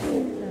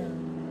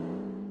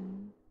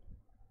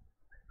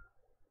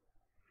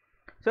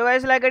 സോ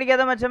ഗൈസ്, ലൈക്ക്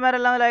അടിക്കാത്ത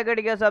മച്ചന്മാരെല്ലാം ലൈക്ക്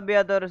അടിക്കുക. സബ്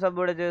ചെയ്യാത്തവർ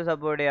സബ്ബോർഡ് ചെയ്ത്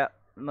സപ്പോർട്ട് ചെയ്യുക.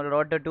 നമ്മൾ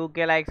road to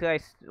 2K likes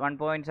guys.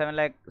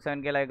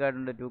 1.7K like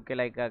ആയിട്ടുണ്ട്. 2K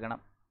ലൈക്ക് ആക്കണം.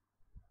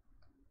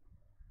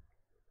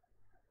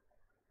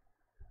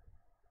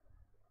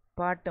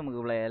 പാട്ട് നമുക്ക്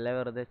പ്ലേ അല്ലേ,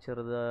 വെറുതെ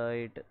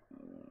ചെറുതായിട്ട്.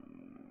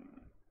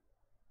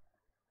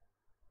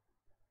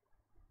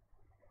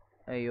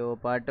 അയ്യോ,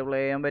 പാട്ട്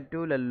പ്ലേ ചെയ്യാൻ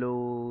പറ്റൂലല്ലോ.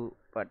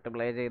 പാട്ട്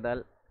പ്ലേ ചെയ്താൽ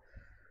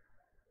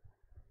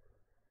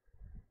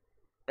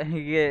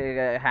എനിക്ക്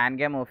ഹാൻഡ്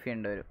ക്യാം ഓഫ്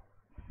ചെയ്യേണ്ടി വരും.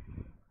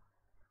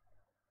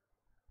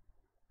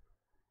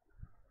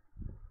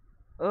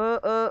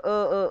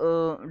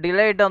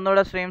 ഡിലേ ഇട്ട്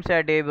ഒന്നുകൂടെ സ്ട്രീം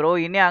സ്റ്റാർട്ട് ചെയ്യും ബ്രോ.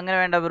 ഇനി അങ്ങനെ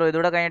വേണ്ട ബ്രോ.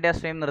 ഇതുകൂടെ കഴിഞ്ഞിട്ട് ആ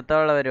സ്ട്രീം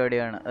നിർത്താനുള്ള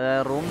പരിപാടിയാണ്.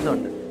 റൂംസ്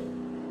ഉണ്ട്,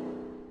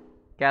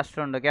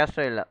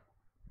 കാസ്ട്രോ ഇല്ല.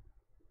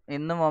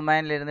 ഇന്നും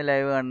ഒമാനിലിരുന്ന്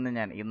ലൈവ് കാണുന്നു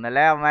ഞാൻ.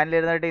 ഇന്നലെ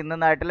ഒമാനിലിരുന്നിട്ട് ഇന്ന്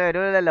നാട്ടിൽ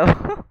വരുമല്ലോ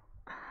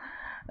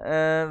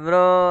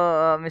ബ്രോ.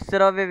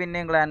 മിസ്റ്റർ ഓബി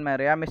പിന്നെയും ക്ലാൻ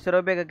മാറി. ആ മിസ്റ്റർ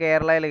ഓബി ഒക്കെ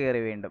കേരളയിൽ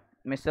കയറി വീണ്ടും.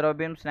 മിസ്റ്റർ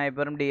ഓബിയും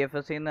സ്നൈപ്പറും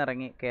DFSയിൽ നിന്ന്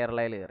ഇറങ്ങി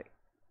കേരളയിൽ കയറി.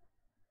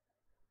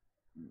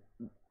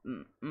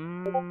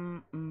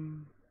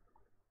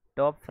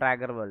 Top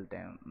fragger world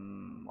time.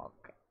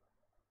 Okay.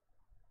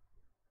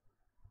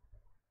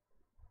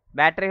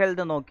 Battery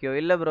health നോക്കിയോ?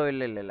 ഇല്ല ബ്രോ,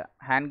 ഇല്ല.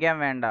 ഹാൻഡ് ക്യാം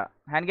വേണ്ട.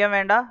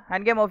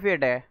 ഹാൻഡ് ക്യാം ഓഫ്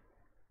ചെയ്യട്ടെ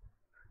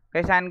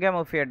ഗൈസ്. ഹാൻഡ് ക്യാം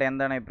ഓഫ് ചെയ്യട്ടെ.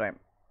 എന്താണ് അഭിപ്രായം?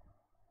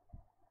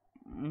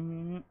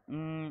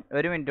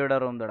 ഒരു മിനിറ്റ് കൂടെ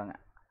റൂം തുടങ്ങാം.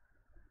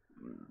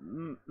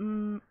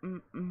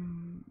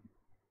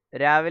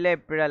 രാവിലെ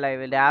എപ്പോഴാണ്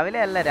ലൈവ്? രാവിലെ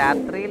അല്ല,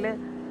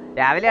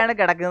 രാവിലെയാണ്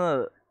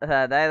കിടക്കുന്നത്.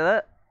 അതായത്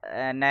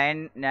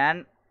ഞാൻ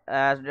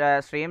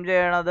സ്ട്രീം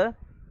ചെയ്യണത്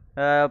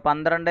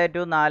 12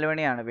 to 4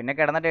 മണിയാണ്. പിന്നെ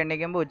കിടന്നിട്ട്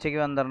എണ്ണിക്കുമ്പോൾ ഉച്ചയ്ക്ക്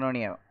 12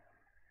 മണിയാവും.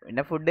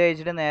 പിന്നെ ഫുഡ്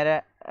കഴിച്ചിട്ട് നേരെ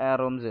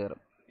റൂംസ്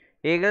കയറും.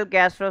 ഈഗിൾ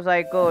കാസ്ട്രോ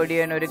സൈക്കോ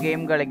ഓഡിയൻ ഒരു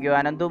game കളിക്കൂ.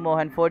 Ananthu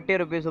Mohan 40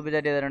 rupees super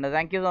chat ചെയ്തിട്ടുണ്ട്.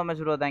 Thank you so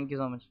much bro, thank you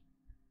so much.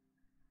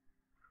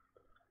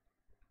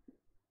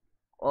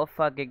 Of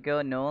ആക്കിക്കോ.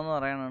 No എന്ന്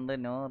പറയുന്നുണ്ട്,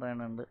 നോ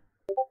പറയുന്നുണ്ട്.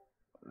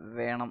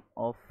 വേണം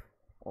ഓഫ്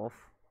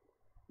ഓഫ്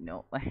നോ.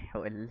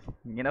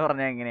 ഇങ്ങനെ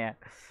പറഞ്ഞാൽ എങ്ങനെയാ?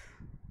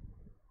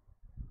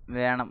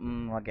 വേണം.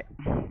 ഓക്കെ,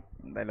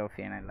 എന്തായാലും ഓഫ്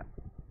ചെയ്യണമല്ല.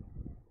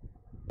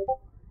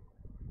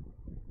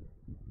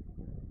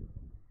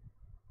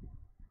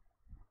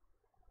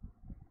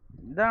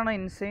 ഇതാണ്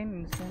ഇൻസൈൻ.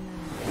 ഇൻസൈൻ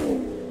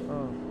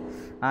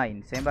ഓ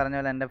ഇൻസൈൻ പറഞ്ഞ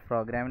പോലെ എൻ്റെ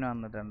പ്രോഗ്രാമിന്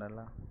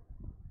വന്നിട്ടുണ്ടല്ലോ.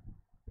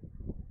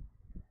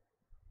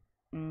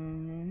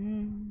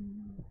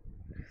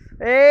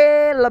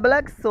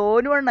 ലബലാക്ക്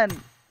സോനു അണ്ണൻ.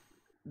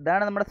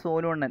 ഇതാണ് നമ്മുടെ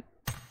സോനു അണ്ണൻ.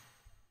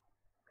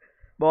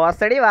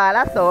 ബോസടി വാല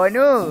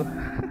സോനു.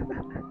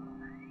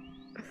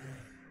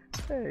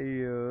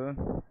 അയ്യോ,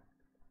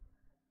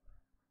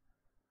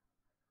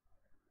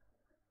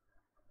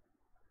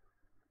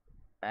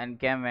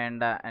 എനിക്കാൻ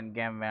വേണ്ട,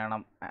 എനിക്കാൻ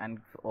വേണം.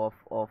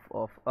 Of of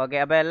of. ഓക്കെ,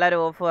 അപ്പോൾ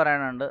എല്ലാവരും ഓഫ്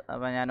പറയാനുണ്ട്.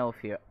 അപ്പോൾ ഞാൻ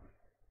ഓഫ് ചെയ്യാം.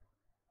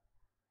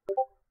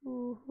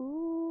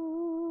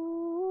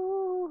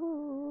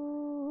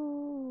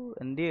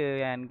 എന്ത്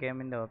ഹാൻഡ്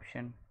ക്യാമിൻ്റെ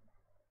ഓപ്ഷൻ?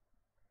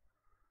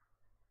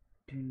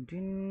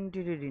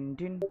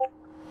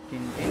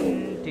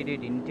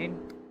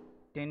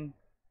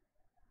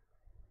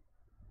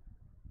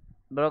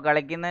 ബ്രോ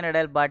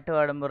കളിക്കുന്നതിനിടയിൽ പാട്ട്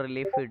പാടുമ്പോൾ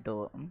റിലീഫ്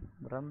കിട്ടുമോ?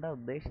 ബ്രോ എന്താ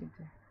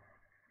ഉദ്ദേശിച്ചത്?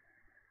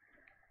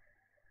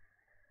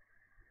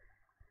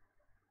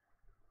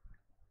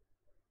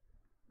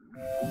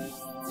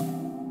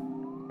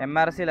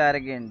 MRCയിൽ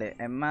ആരൊക്കെയുണ്ട്?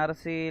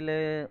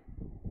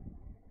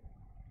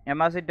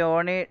 MRC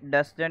Tony,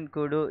 ഡസ്റ്റൻ,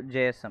 കുഡു,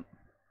 ജേസം.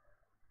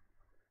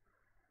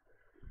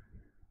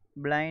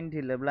 ബ്ലൈൻഡ്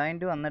ഇല്ല.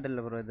 ബ്ലൈൻഡ്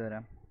വന്നിട്ടില്ല ബ്രോ ഇതുവരെ.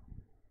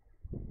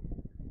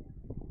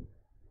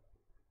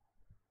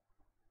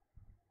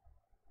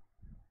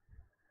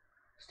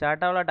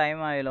 സ്റ്റാർട്ടാവുള്ള ടൈം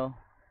ആയല്ലോ.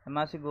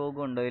 MRC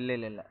ഗോഗു ഉണ്ടോ? ഇല്ല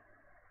ഇല്ല ഇല്ല.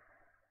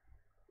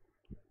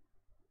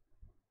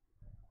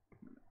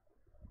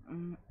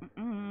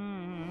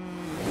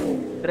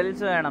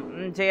 ഡ്രിൽസ് വേണം.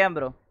 ചെയ്യാം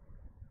bro.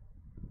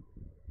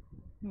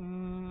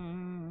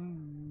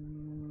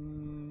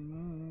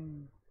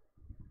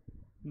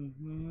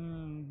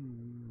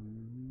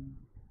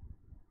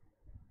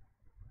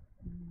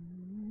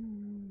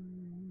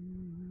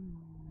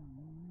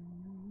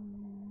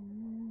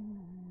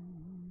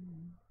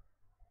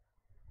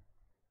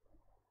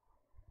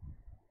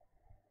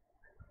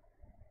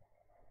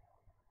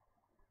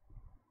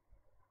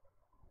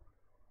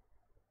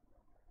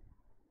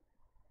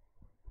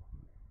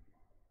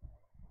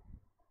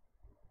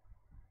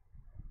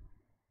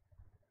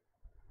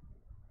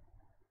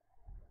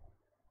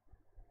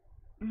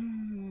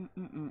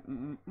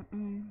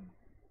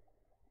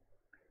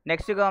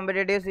 Next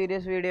competitive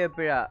series video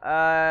എപ്പോഴാ?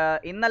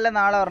 ഇന്നല്ല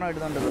നാളെ പറഞ്ഞു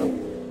ഇടുന്നുണ്ട് ബ്രോ.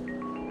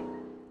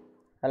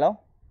 ഹലോ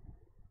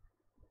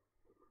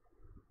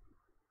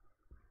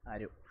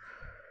ആരു?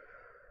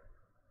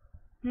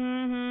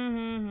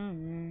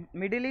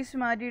 മിഡിൽ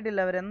ഈസ്റ്റ് മാറ്റിയിട്ടില്ല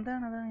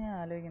അവരെന്താണ്? അതാണ് ഞാൻ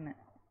ആലോചിക്കുന്നത്.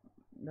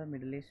 എന്താ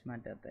മിഡിൽ ഈസ്റ്റ്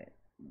മാറ്റാത്ത?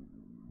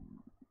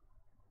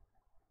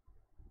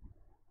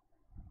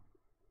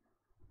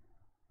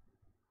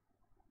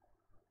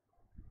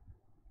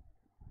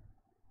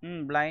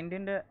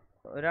 ബ്ലൈൻഡിൻ്റെ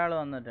ഒരാൾ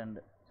വന്നിട്ടുണ്ട്,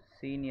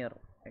 സീനിയർ.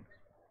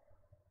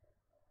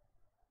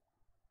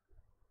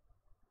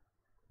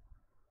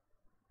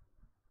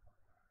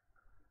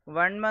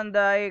 1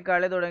 മന്തായി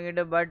കളി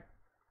തുടങ്ങിയിട്ട്, ബട്ട്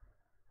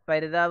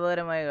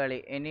പരിതാപകരമായ കളി.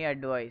 Any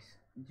advice?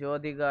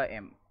 ജ്യോതിക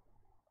എം.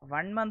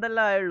 1 മന്തല്ല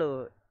ആയുള്ളൂ.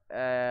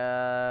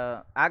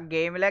 ആ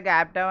ഗെയിമിലേക്ക്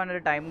ആപ്റ്റ് ആവാൻ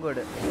ഒരു ടൈം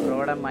കൊടു.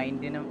 ബ്രോയുടെ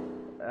മൈൻഡിനും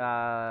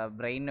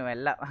ബ്രെയിനും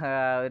എല്ലാം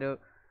ഒരു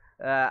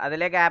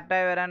അതിലേക്ക്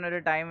ആപ്റ്റായി വരാൻ ഒരു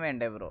ടൈം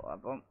വേണ്ടേ ബ്രോ?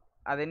 അപ്പം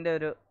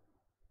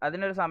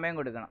അതിനൊരു സമയം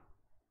കൊടുക്കണം.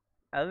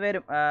 അത്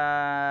വരും.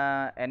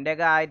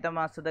 എൻ്റെയൊക്കെ ആദ്യത്തെ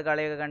മാസത്തെ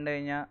കളിയൊക്കെ കണ്ടു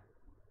കഴിഞ്ഞാൽ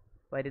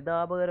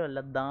പരിതാപകരമല്ല,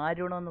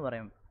 ദാരുണമെന്ന്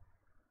പറയും.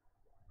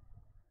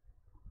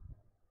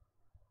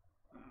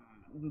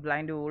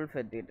 ബ്ലൈൻഡ് വൂൾഫ്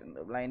എത്തിയിട്ടുണ്ട്.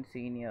 Blind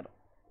senior,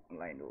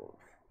 blind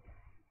wolf.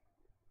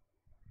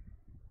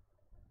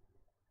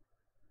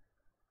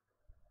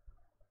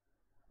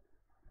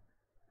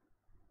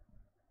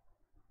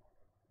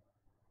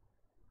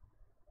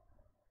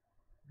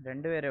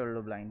 രണ്ടുപേരേ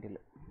ഉള്ളൂ ബ്ലൈൻഡിൽ.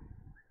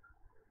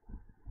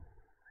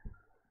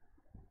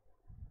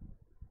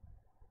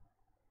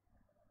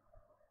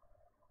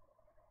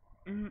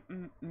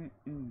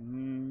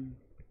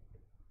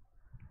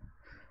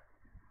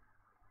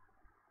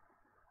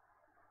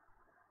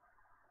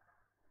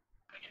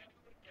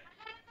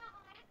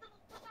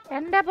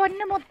 എന്റെ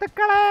പൊന്നു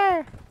മുത്തുക്കളെ,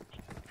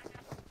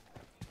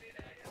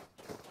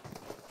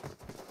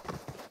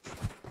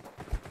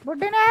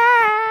 ബുഡിനെ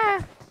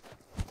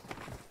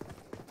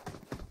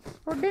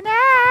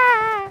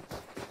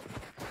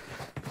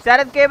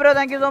Sarath K bro,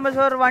 thank you so much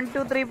for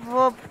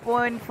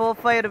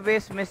 1234.45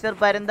 rupees. Mister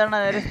പരുന്തണ്ണ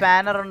ഒരു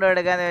സ്പാനർ ഉണ്ടോ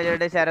എടുക്കാന്ന്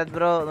ചോദിച്ചിട്ട് ശരത്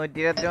ബ്രോ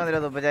 123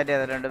 രൂപ സൂപ്പർ ചാറ്റ്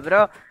ചെയ്തിട്ടുണ്ട്.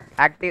 Bro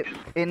active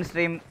in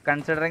stream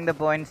considering the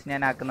points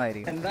ഞാൻ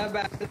ആക്കുന്നതായിരിക്കും.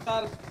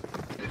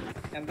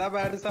 എന്താ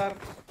ബാഡ് സാർ?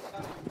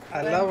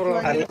 അല്ല ബ്രോ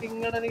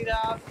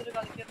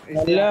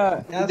അല്ല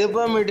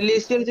ഇതിപ്പോ മിഡിൽ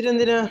ഈസ്റ്റ് കളിച്ചിട്ട്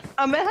എന്തിനാ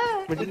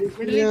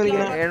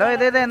എടോ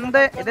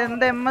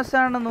ഇതെന്ത് MS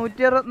ആണ്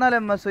 164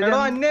 MS എടോ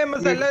അന്നെ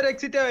MS എല്ലാവരും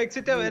എക്സിറ്റ്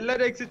ആവും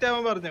എല്ലാവരും എക്സിറ്റ്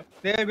ആവാൻ പറഞ്ഞു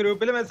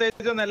ഗ്രൂപ്പിൽ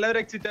മെസ്സേജ് വന്നു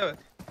എല്ലാവരും എക്സിറ്റ് ആവാൻ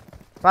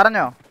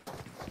പറഞ്ഞോ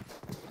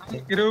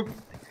ഗ്രൂപ്പ്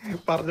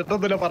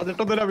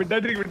പറഞ്ഞിട്ടൊന്നുമില്ല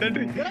വിട്ടാണ്ടിരിക്കും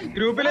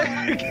ഗ്രൂപ്പില്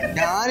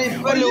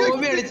ഞാനിപ്പോ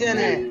ലോബി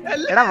അടിച്ചേനെ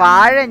എടാ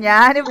വാഴ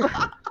ഞാനിപ്പോ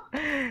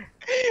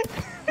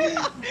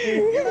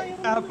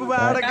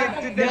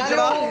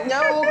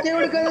ഞാൻ ഓക്കെ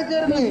കൊടുക്കാൻ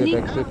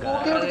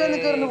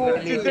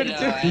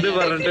ഇത്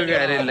പറഞ്ഞിട്ട്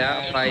കാര്യമില്ല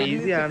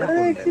പൈസയാണ്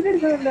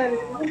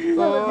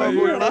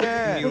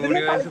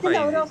യൂണിവേഴ്സ് പൈസ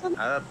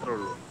അതത്രേ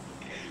ഉള്ളൂ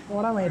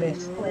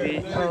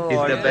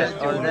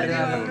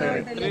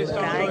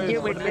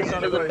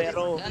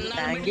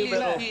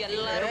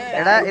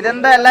എടാ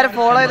ഇതെന്താ എല്ലാരും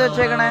ഫോളോ ചെയ്ത്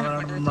വെച്ചേക്കണേ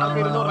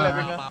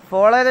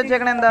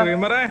എന്താ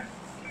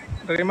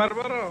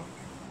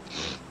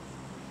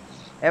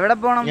എവിടെ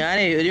പോണം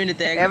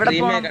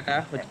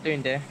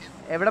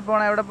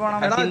എവിടെ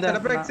പോണം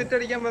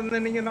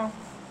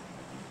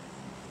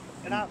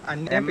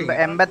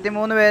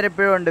 83 പേര്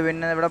ഇപ്പോഴും ഉണ്ട്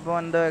പിന്നെ എവിടെ പോ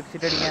എന്തോ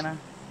എക്സിറ്റ് അടിക്കാനാ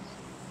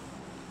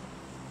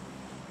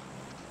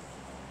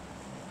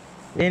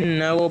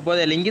എന്നാ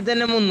അല്ലെങ്കിൽ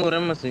തന്നെ 300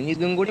 MS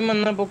ഇതും കൂടി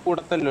വന്നപ്പോ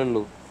കൂടത്തല്ലേ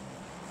ഉള്ളൂ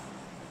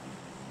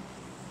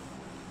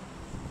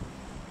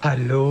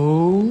ഹലോ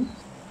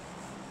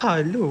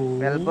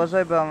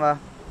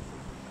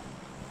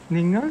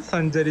നിങ്ങൾ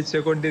സഞ്ചരിച്ചു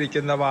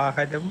കൊണ്ടിരിക്കുന്ന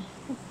വാഹനം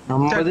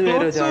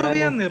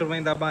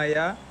നിർമ്മിതമായ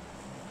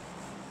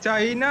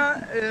ചൈന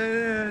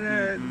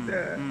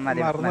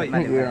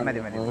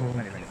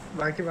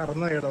ബാക്കി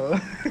മറന്നുപോയടോ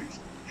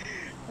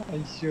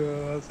അയ്യോ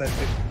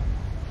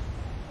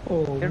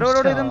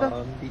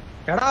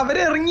എടാ അവര്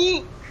ഇറങ്ങി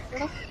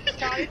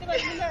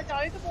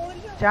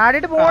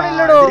ചാടിട്ട്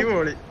പോണില്ലടോ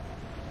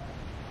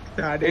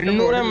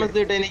 800 MS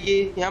കിട്ടും എനിക്ക്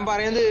ഞാൻ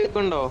പറയുന്നത്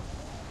കേൾക്കുന്നുണ്ടോ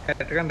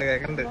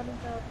കേക്കണ്ട്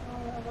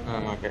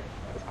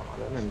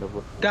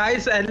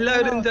ഗായ്സ്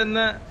എല്ലാവരും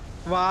ചെന്ന്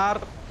വാർ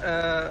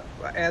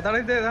ഏതാണ്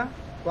ഇത്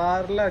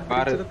വാറിലെ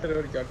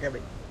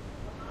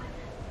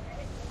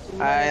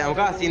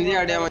നമുക്ക് അസീന്റെ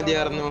ചാടിയാ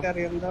മതിയായിരുന്നു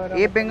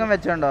ഈ പിങ്ങും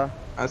വെച്ചോണ്ടോ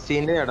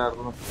അസീന്റെ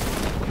ചാടായിരുന്നു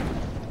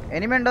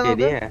എനിമുണ്ടോ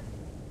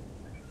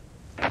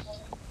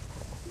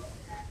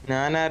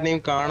ഞാൻ ആരെയും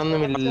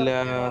കാണുന്നുമില്ല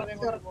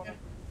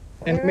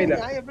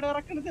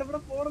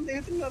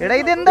എടാ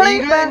ഇതെന്താണ്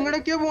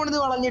എങ്ങോട്ടൊക്കെയോ പോണത്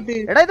വളഞ്ഞിട്ട്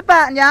എടാ ഇത്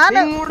ഞാൻ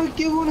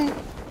എങ്ങോട്ടൊക്കെയോ പോണ്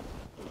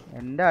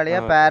എന്റെ അളിയ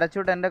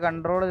പാരച്യൂട്ട് എന്റെ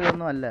കൺട്രോൾ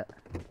ഇതൊന്നും അല്ല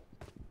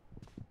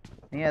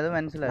നീ അത്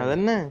മനസ്സിലായി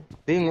അതന്നെ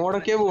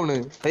ഇങ്ങോട്ടൊക്കെയോ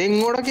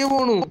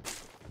പോണു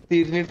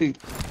തിരിഞ്ഞിട്ട്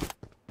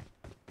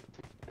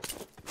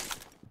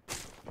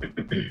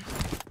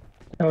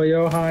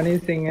ഹാനി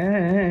സിംഗ്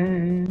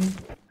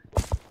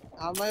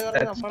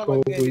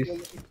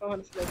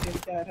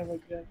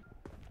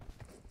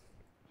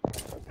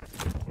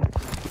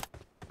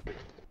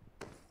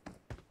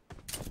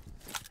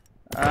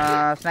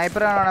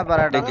സ്നൈപ്പർ ആണോ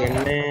പറയട്ടെ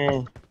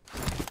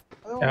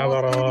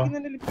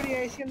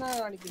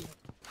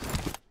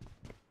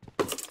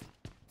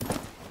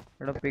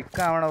ഇവിടെ പിക്ക്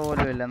ആവണ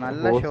പോലും ഇല്ല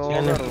നല്ല ഷോ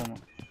റൂം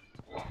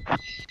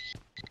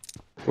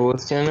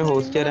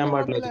ഹോസ്റ്റ് തരാൻ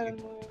പാടില്ല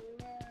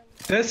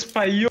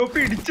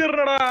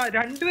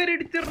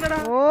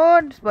ഓ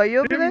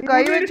സ്പൈയോപ്പ്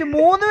കൈ വെച്ച്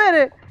 3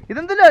 പേര്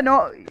ഇതെന്തല്ലോ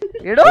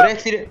എടോ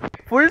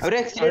ഫുൾ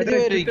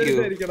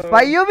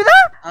സ്പൈയോപ്പ്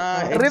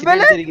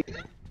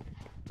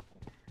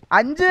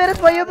 5 പേരെ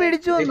സ്പൈയോപ്പ്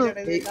ഇടിച്ചു വന്നു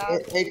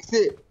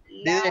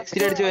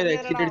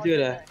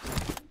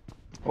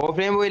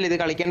ഓഫ്ലൈൻ പോയില്ല ഇത്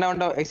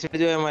കളിക്കണ്ടോ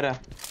എക്സിറ്റ് പോയാ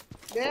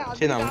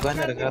പക്ഷെ നമുക്ക്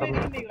തന്നെ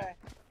ഇറക്കാറുണ്ട്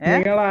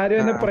നിങ്ങൾ ആരും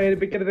എന്നെ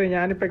പ്രേരിപ്പിക്കരുത്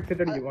ഞാനിപ്പോ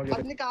എക്സിറ്റ് അടിക്കും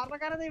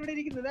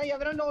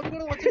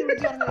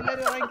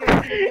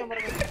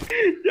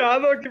ഞാൻ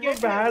നോക്കിയപ്പോ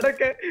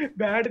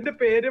ബാഡിന്റെ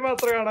പേര്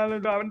മാത്രം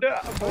കാണാനുണ്ട് അവന്റെ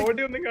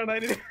ബോഡി ഒന്നും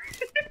കാണാനില്ല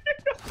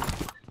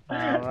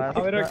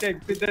അവരൊക്കെ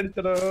എക്സിറ്റ്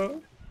അടിച്ചടോ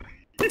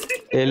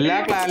എല്ലാ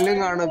ക്ലാനിലും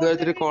കാണും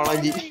ഇതുവരെ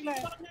കോളേജ്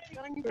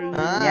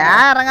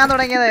ഞാൻ ഇറങ്ങാൻ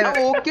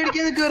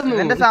തുടങ്ങിയതായിരുന്നു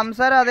എന്റെ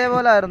സംസാരം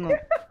അതേപോലെ ആയിരുന്നു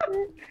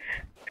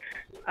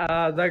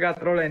അതൊക്കെ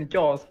അത്രയുള്ളൂ എനിക്ക്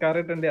ഓസ്കാർ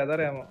ഇട്ടുണ്ട്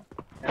അതറിയാമോ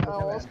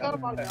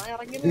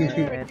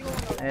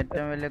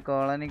ഏറ്റവും വലിയ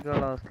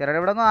കോളനിക്കുള്ള ഓസ്കാർ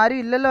ഇവിടെ ഒന്നും ആരും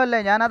ഇല്ലല്ലോ അല്ലേ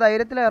ഞാൻ ആ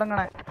ധൈര്യത്തിൽ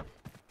ഇറങ്ങണേ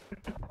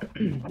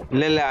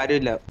ഇല്ല ആരും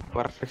ഇല്ല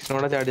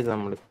പെർഫെക്ഷനോടെ ചാടി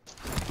നമ്മള്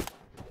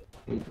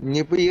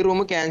ഇനിയിപ്പോ ഈ റൂം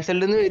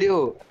ക്യാൻസൽഡ്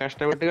വരുവോ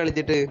കഷ്ടപ്പെട്ട്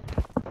കളിച്ചിട്ട്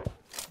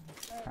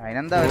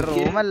അതിനെന്താ ഒരു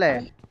റൂമല്ലേ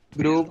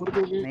ഗ്രൂപ്പ്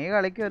നീ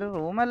കളിക്കും ഒരു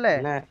റൂമല്ലേ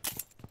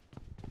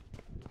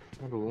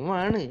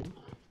റൂമാണ്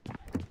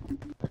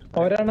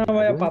ഒരെണ്ണം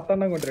പോയ 10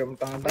 എണ്ണം കൊണ്ടുവരും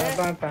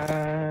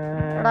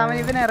അവൻ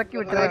ഇവനെ ഇറക്കി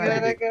വിട്ടു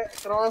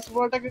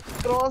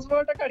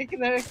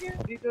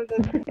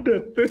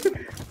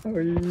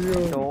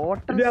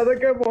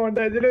അതൊക്കെ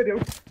മോണ്ടേജിൽ വരും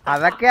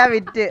അതൊക്കെയാ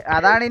വിറ്റ്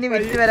അതാണ് ഇനി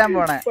വിറ്റ് വരാൻ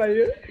പോണേ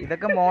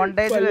ഇതൊക്കെ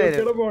മോണ്ടേജിൽ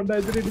വരും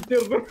മോണ്ടേജിൽ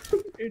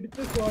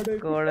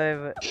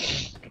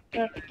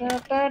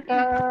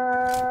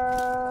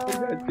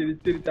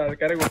ചിരിച്ചിരിച്ച്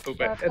ആൾക്കാരെ കൊടുത്തു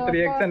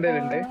 3x എന്റെ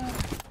ഉണ്ട്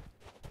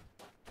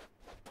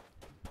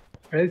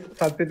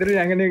സത്യത്തിൽ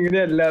അങ്ങനെ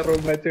ഇങ്ങനെയല്ല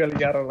റൂം മാച്ച്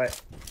കളിക്കാറുള്ളത്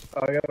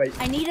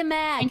I need a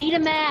mag. I need a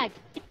mag.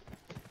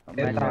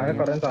 താഴെ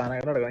കുറെ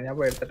സാധനങ്ങൾ എടുക്കണം. ഞാൻ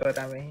പോയി എടുത്തിട്ട്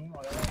വരാമേ.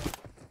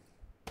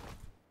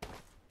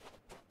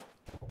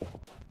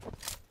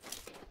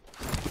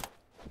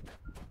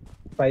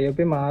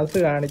 പയ്യപ്പി മാസ്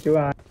കാണിച്ചു.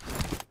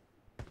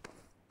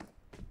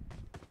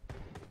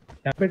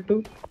 ഞാൻ പെട്ടു.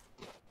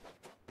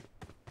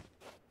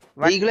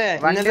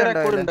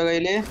 റെക്കോർഡ്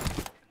കയ്യില്?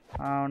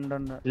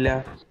 ഇല്ല.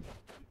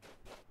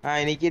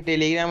 എനിക്ക്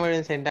ടെലിഗ്രാം വഴി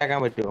സെൻഡ് ആക്കാൻ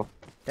പറ്റുമോ?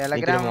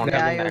 ടെലഗ്രാം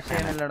ഞാൻ യൂസ്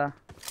ചെയ്യുന്നില്ലടാ.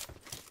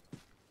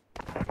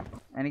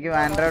 എനിക്ക്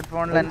ആൻഡ്രോയിഡ്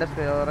ഫോണിൽ എന്റെ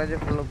സ്റ്റോറേജ്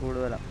ഫുള്ള്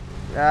കൂടുതലാണ്.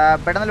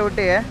 പെട്ടെന്ന് ലൂട്ട്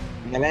ചെയ്യേ.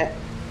 ഇന്നലെ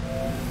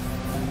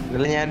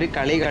ഞാനൊരു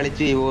കളി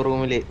കളിച്ചു ഈ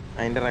റൂമില്,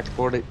 അതിന്റെ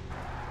റെക്കോർഡ്.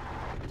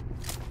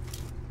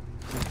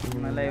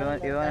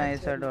 ഇവ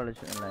നൈസായിട്ട്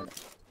കളിച്ചു എല്ലാവരും.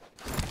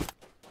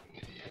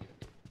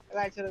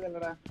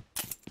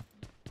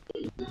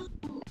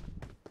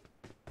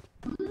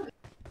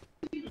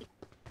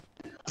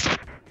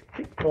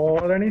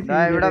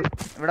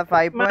 ഇവിടെ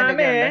 5 പോയിന്റ്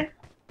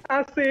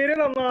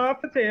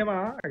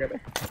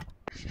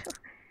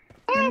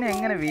നിന്നെ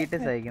എങ്ങനെ വീട്ടിൽ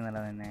സഹിക്കുന്നില്ല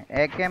നിന്നെ.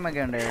 AKM ഒക്കെ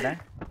ഉണ്ട് ഇവിടെ.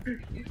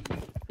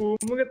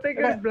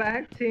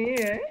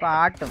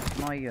 പാട്ടും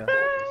നോക്കിയോ.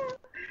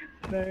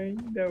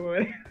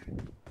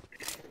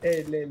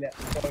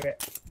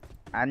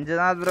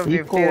 അഞ്ചുനാഥ് ബ്രോ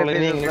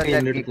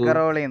 50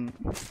 കിക്കറോളിയും.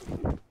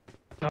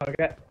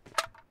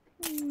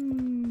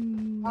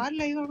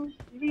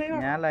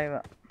 ഞാൻ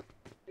ലൈവാ.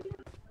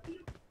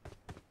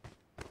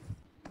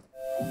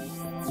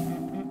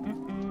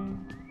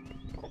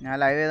 ഞാൻ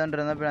ലൈവ്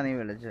ചെയ്തോണ്ടിരുന്നപ്പോഴാണ് നീ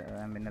വിളിച്ചത്.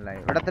 പിന്നെ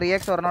ലൈവ് ഇവിടെ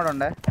 3x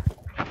ഒരെണ്ണോടുണ്ട്.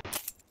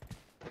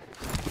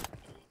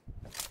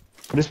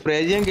 സ്പ്രേ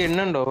ചെയ്യാൻ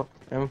കിണ്ണുണ്ടോ?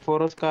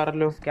 M4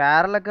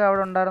 സ്കാറിലൊക്കെ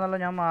അവിടെ ഉണ്ടായിരുന്നല്ലോ.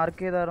 ഞാൻ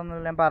മാർക്ക്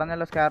ചെയ്തായിരുന്നല്ലോ. ഞാൻ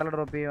പറഞ്ഞല്ലോ സ്കാറിൽ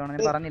ഡ്രോപ്പ് ചെയ്യുവാണ്.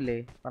 ഞാൻ പറഞ്ഞില്ലേ?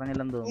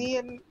 പറഞ്ഞില്ലെന്ന്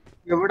തോന്നുന്നു.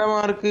 എവിടെ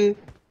മാർക്ക്?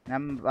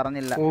 ഞാൻ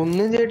പറഞ്ഞില്ല.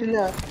 ഒന്നും ചെയ്തിട്ടില്ല.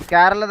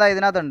 സ്കാറിലതാ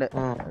ഇതിനകത്തുണ്ട്.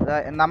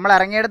 നമ്മൾ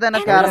ഇറങ്ങിയെടുത്ത്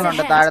തന്നെ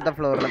സ്കാറിലുണ്ട് താഴത്തെ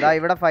ഫ്ലോറിൽ. അതാ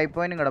ഇവിടെ 5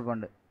 പോയിന്റും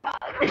കിടപ്പുണ്ട്.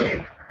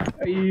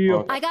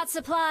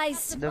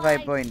 ഇത്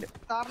 5 പോയിന്റ്.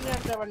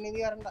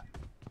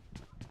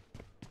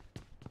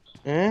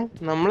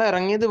 നമ്മൾ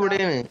ഇറങ്ങിയത്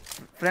ഇവിടെയാണ്.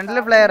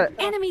 ഫ്രണ്ടില് ഫ്ലെയർ.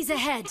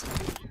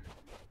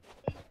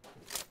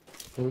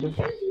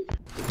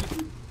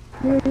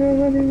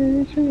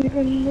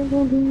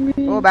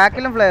 ഓ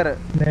ബാക്കിലും ഫ്ലെയർ.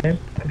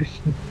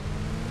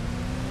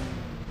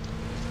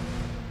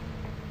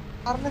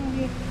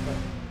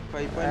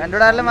 എന്റെ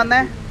കൂടെ ആരെങ്കിലും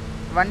വന്നേ.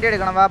 വണ്ടി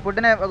എടുക്കണം. വാ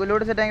പുട്ടിനെ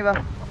ലൂട്ട് സെറ്റ് ആക്കി വാ.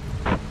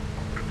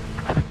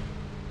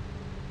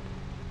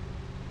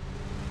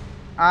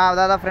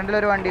 അതാ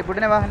ഫ്രണ്ടിലൊരു വണ്ടി.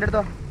 പുട്ടിനെ വാ എന്റെ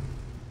അടുത്തോ.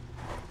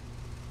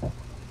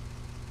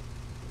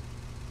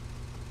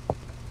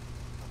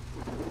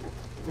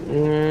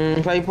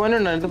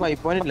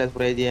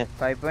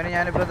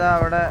 ഞാനിപ്പോ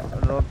അവിടെ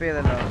ഡ്രോപ്പ്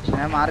ചെയ്തല്ലോ.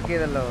 ഞാൻ മാർക്ക്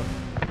ചെയ്തല്ലോ.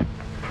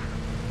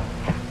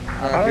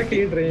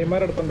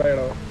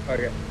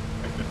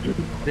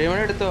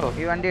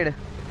 ഈ വണ്ടി എടു.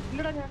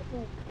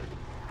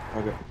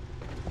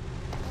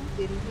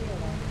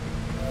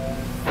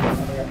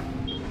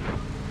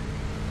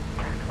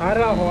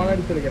 ആരാ ഹോൺ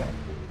അടിച്ചെടുക്കണം?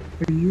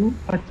 അയ്യോ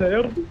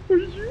അച്ഛയോ.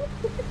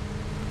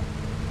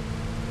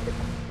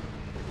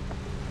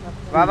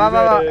 വാ വാ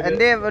വാ.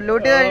 എന്റെ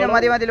ലൂട്ട് കഴിഞ്ഞു.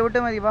 മതി ലൂട്ട്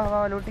മതി. വാ വാ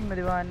ലൂട്ടിങ്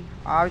മതി. വാ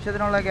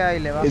ആവശ്യത്തിനുള്ളൊക്കെ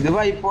ആയില്ലേ? ഇത്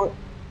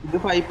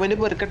 5 പോയിന്റ്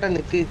പെറുക്കട്ടെ.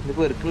 നിക്ക് ഇത്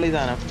പെറുക്കുള്ള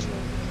ഇതാണ്.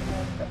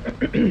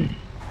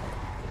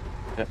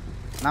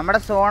 നമ്മുടെ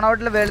സോൺ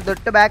ഔട്ടിൽ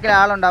തൊട്ട് ബാക്കിൽ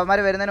ആളുണ്ട്.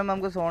 അവന്മാര് വരുന്നതിന് മുമ്പ്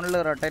നമുക്ക് സോണിൽ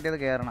റൊട്ടേറ്റ് ചെയ്ത്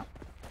കയറണം.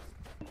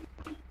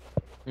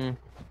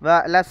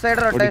 Left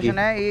side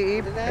റൊട്ടേഷന്. ഈ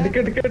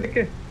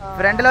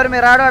ഫ്രണ്ടിൽ ഒരു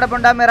മിറാഡോ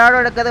കിടപ്പുണ്ട്. ആ മിറാഡോ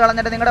എടുക്കത്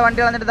കളഞ്ഞിട്ട് നിങ്ങളുടെ വണ്ടി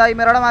കളഞ്ഞിട്ട് ഈ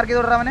മിറാഡോ മാർക്ക്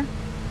ചെയ്ത് വിടണം അവന്.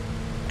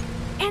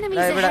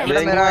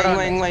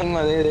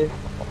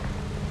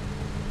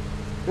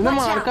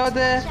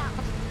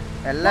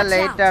 എല്ലാം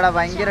ലേറ്റ് ആടാ.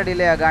 ഭയങ്കര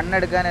ഡിലേ ആ.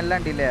 ഗണ്ണെടുക്കാൻ എല്ലാം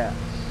ഡിലേ ആ.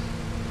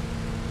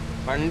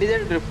 വണ്ടി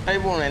ഡ്രിഫ്റ്റ് ആയി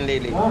പോണ എന്റെ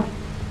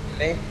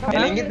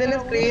അല്ലെങ്കിൽ തന്നെ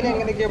സ്ക്രീൻ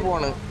എങ്ങനെയൊക്കെയാ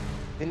പോണ്.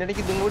 ഇതിന്റെ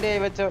ഇടയ്ക്ക് ഇതും കൂടി ആയി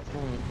വെച്ച.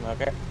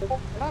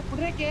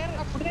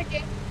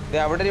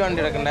 അവിടെ ഒരു വണ്ടി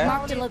എടുക്കണ്ടേ.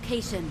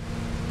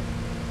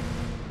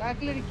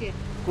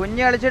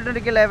 കുഞ്ഞ്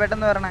കളിച്ചിട്ടിരിക്കല്ലേ.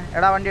 പെട്ടെന്ന് വരണേ.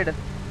 എടാ വണ്ടി എടു.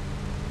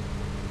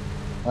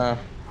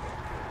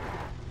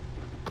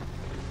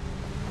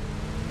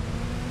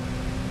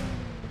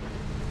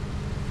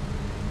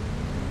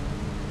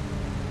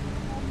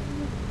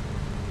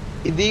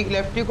 ഇത്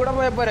ലെഫ്റ്റിൽ കൂടെ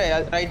പോയ പോരെ?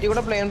 റൈറ്റിൽ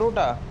കൂടെ പ്ലെയിൻ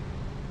റൂട്ടാ.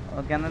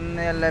 ഓക്കെ എന്നാ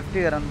ലെഫ്റ്റ്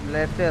കയറാം.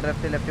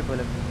 ലെഫ്റ്റ്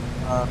പോലെ.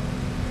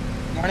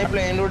 ഞാനീ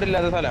പ്ലെയിൻ റൂട്ട്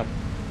ഇല്ലാത്ത സ്ഥലം.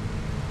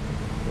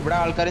 ഇവിടെ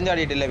ആൾക്കാരും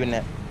ചാടിയിട്ടില്ല.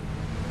 പിന്നെ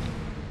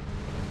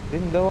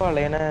ഇതെന്തോ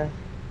വളയണേ.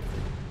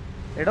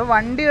 എടോ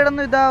വണ്ടി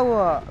കിടന്നു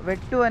ഇതാവുക.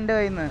 വെട്ടു എന്റെ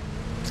കയ്യിന്ന്.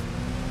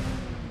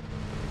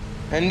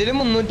 എന്റെ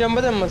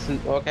 350 MS.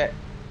 ഓക്കെ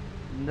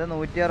എന്താ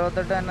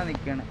 168 തന്നെ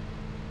നിക്കാണ്.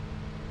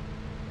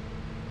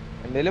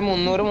 എന്റെ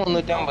 300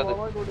 350.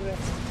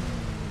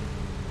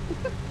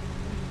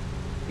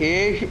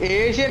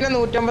 ഏഷ്യ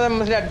 150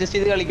 MS അഡ്ജസ്റ്റ്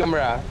ചെയ്ത്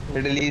കളിക്കുമ്പോഴാ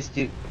മിഡിൽ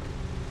ഈസ്റ്റ്.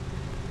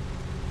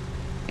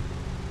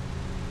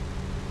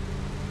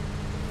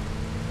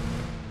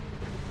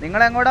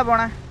 നിങ്ങൾ എങ്ങോട്ടാ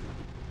പോണേ?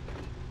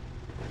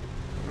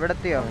 ഇവിടെ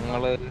എത്തിയോ?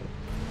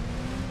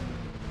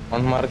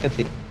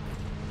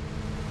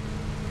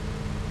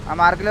 ആ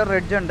മാർക്കിൽ ഒരു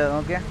റെഡ്ജ് ഉണ്ട്.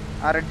 നോക്കിയാ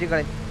ആ റെഡ്ജ്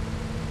കളി.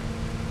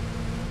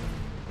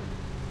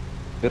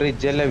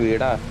 റിജല്ലേ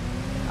വീടാ?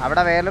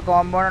 അവിടെ വേറൊരു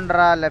കോമ്പൗണ്ട്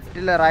ഉണ്ടാ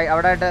ലെഫ്റ്റിൽ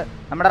അവിടെ ആയിട്ട്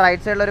നമ്മുടെ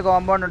റൈറ്റ് സൈഡിൽ ഒരു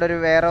കോമ്പൗണ്ട് ഉണ്ട്, ഒരു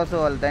വെയർ ഹൗസ്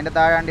പോലത്തെ. അതിന്റെ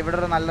താഴെ ഇവിടെ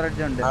ഒരു നല്ല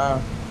റിഡ്ജ് ഉണ്ട്.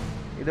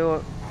 ഇത്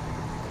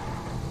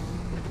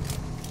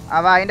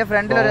അതിന്റെ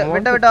ഫ്രണ്ടിൽ ഒരു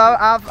വിട്ടോ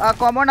ആ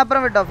കോമ്പൗണ്ട്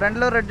അപ്പുറം വിട്ടോ.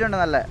 ഫ്രണ്ടിൽ ഒരു റിഡ്ജ് ഉണ്ട്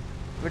നല്ല.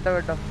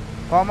 വിട്ടോ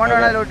കോമ്പൗണ്ട്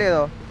വേണേ ലൂട്ട്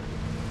ചെയ്തോ.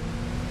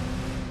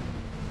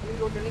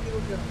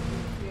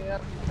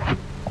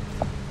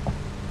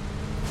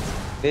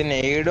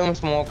 നെയ്ഡും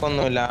സ്മോക്ക്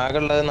ഒന്നുമില്ല, ആകെ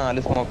ഉള്ളത്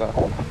 4 സ്മോക്കാ.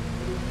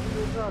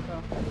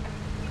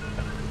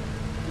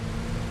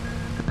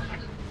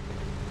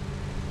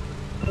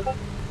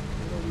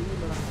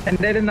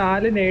 എന്റെ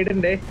 4 നെയ്ഡ്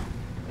ഉണ്ട്.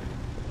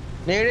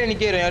 നെയ്ഡ്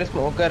എനിക്ക് തരും, ഞാൻ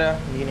സ്മോക്ക് തരാം.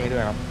 ഈ നെയ്ഡ്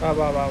വേണം.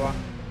 വാ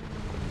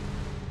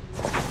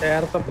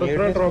air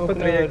suppressor drop,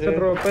 3x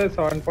drop,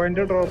 7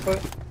 point drop,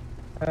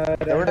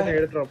 2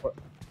 നെയ്ഡ് drop.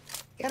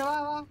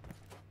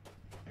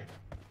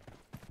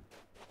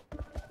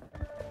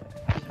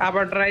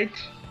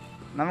 Right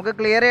നമുക്ക്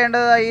ക്ലിയർ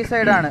ചെയ്യേണ്ടത് ഈ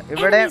സൈഡാണ്.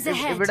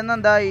 ഇവിടുന്ന്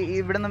എന്താ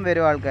ഇവിടുന്നും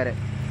വരും ആൾക്കാര്.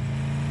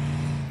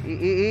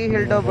 ഈ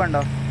ഹിൽ ടോപ്പ്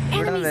ഉണ്ടോ?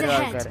 ഇവിടുന്ന് വരും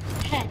ആൾക്കാര്.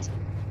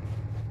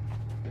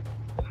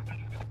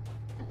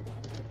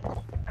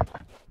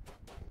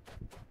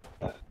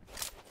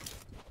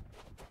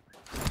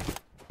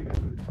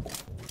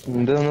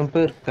 എന്തൊന്നും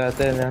പെറുക്കാത്ത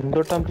 2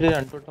 വട്ടം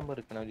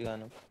പെറുക്കണം ഒരു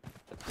ഗാനം.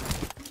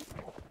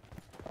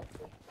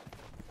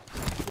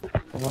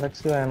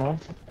 വേണോ?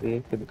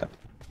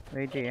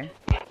 വെയിറ്റ് ചെയ്യേ.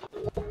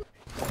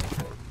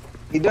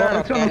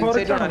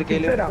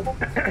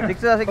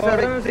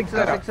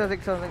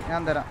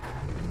 ഞാൻ തരാം.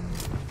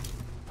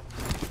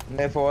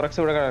 4x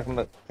ഇവിടെ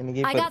കിടക്കുന്നുണ്ട്.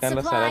 എനിക്ക്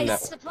പെറുക്കാനുള്ള സ്ഥലമില്ല.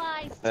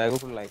 ബാഗ്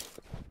ഫുള്ളായി.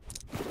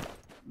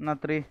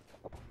 3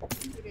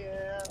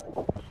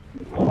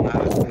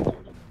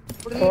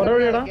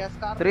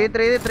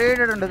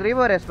 ഇട്ടിട്ടുണ്ട്. 3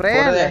 പോരെ? സ്പ്രേ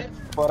അല്ലേ?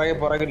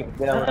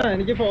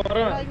 എനിക്ക്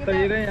 4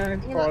 ഞാൻ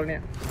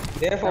കോളനിയാ.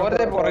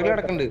 4 പുറകിൽ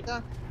കിടക്കുന്നുണ്ട്.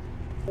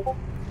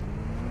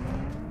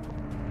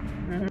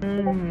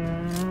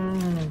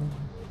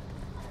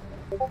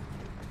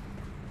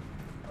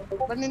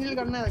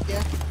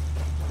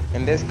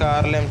 എന്റെ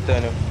സ്കാറിലും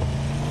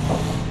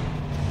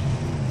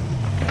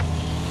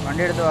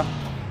വണ്ടി എടുത്തു വാ.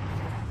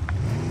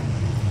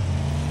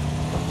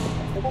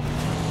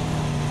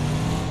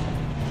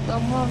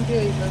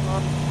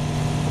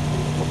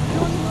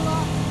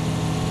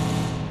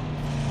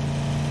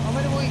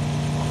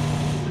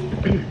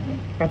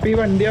 അപ്പൊ ഈ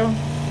വണ്ടിയോ?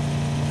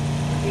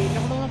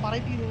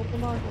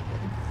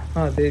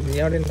 അതെ, നീ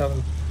അവിടെ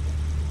ഉണ്ടാവുന്നു.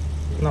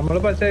 നമ്മള്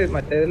പക്ഷെ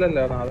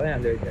മറ്റേതിലല്ലോ, അതാ ഞാൻ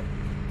ചോദിച്ചത്.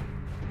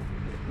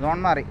 സോൺ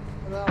മാറി.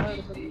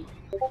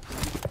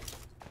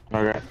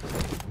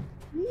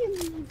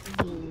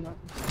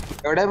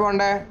 എവിടെ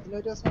പോണ്ടേ?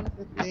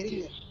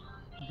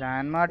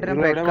 ജാൻമാട്ടിനും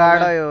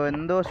പെക്കാടോയോ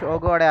എന്തോ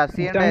ഷോക്കോടെ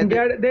അസിയന്റെ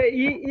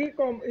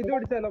ഇത്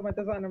പിടിച്ചാലോ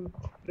മറ്റേ സാധനം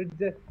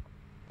റിഡ്ജ്.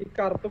 ഈ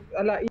കറുത്ത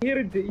അല്ല, ഈ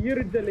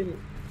റിഡ്ജ് അല്ലേ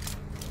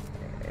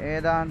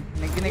ഏതാ?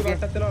 നിക്ക്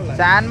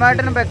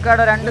സാൻമാർട്ടിനും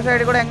പെക്കാടോ 2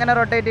 സൈഡിൽ കൂടെ എങ്ങനെ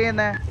റൊട്ടേറ്റ്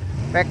ചെയ്യുന്നേ?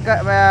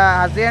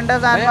 ഹസിയന്റെ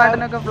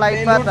സാൻമാർട്ടിനൊക്കെ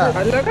ഫ്ലൈറ്റ് പാത്താ.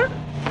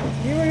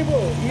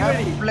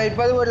 ഫ്ലൈറ്റ്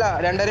പാത്ത് പോയില്ല,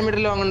 2.5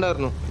 മീറ്റർ ലോങ്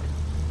ഉണ്ടായിരുന്നു.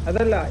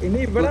 അതല്ല, ഇനി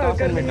ഇവിടെ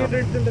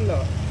ഉണ്ടല്ലോ,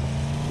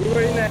 ഈ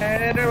വഴി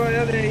നേരെ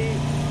പോയാൽ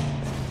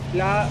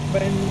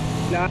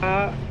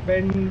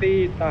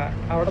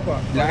അവിടെ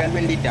പോവാം.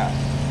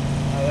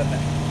 അതന്നെ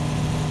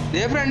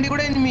ഫ്രണ്ടിൽ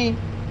കൂടെ എനിമി.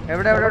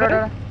 എവിടെ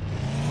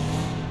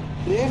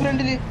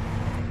ഫ്രണ്ടില്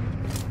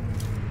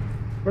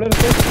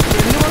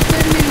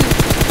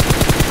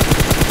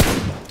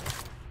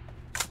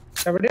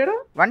എവിടെയാടാ?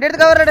 വണ്ടി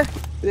എടുത്ത് കവർ ഇട്.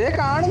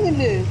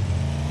 കാണുന്നില്ലേ?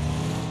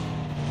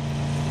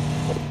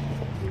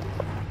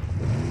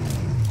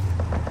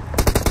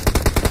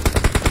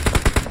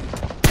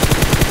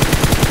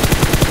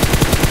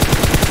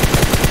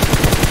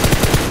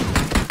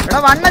 എടാ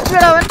 1 HP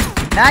അവൻ.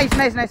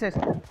 നൈസ്.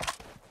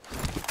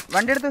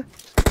 വണ്ടി എടുത്ത്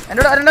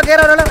എന്നോട് ഒരെണ്ണം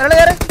കേറ്.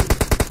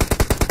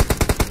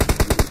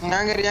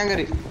 ഞാൻ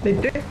കയറി.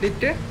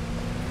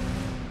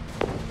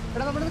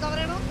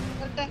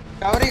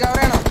 കവർ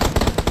ചെയ്യണോ?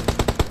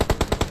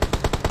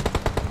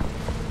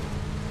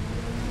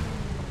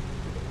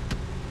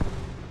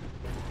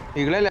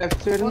 ഇങ്ങളെ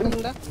ലെഫ്റ്റ് സൈഡിൽ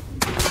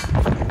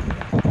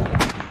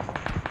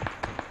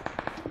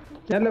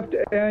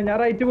ഞാൻ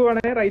റൈറ്റ്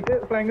പോവാണേ. Right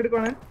flank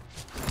എടുക്കുവാണേ.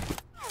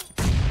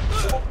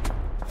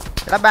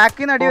 എടാ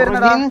ബാക്കിൽ നിന്ന് അടി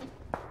വരുന്നതാ.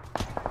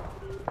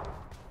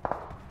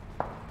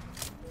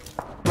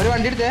 ഒരു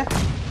വണ്ടി എടുത്തേ.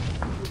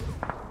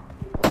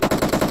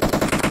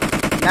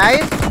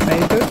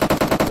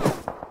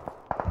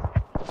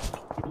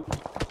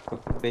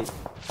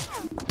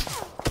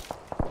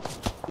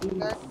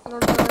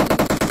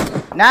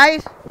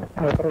 നൈസ്.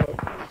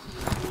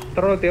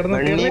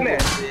 തീർന്നില്ലേ?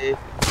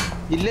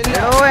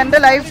 ഇല്ലല്ലോ എന്റെ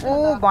ലൈഫ്. ഓ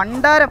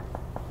ഭണ്ഡാരം.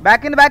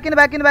 ബാക്കിന്ന്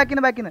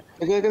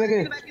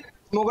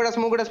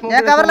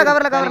ഞാൻ കവറില്ല.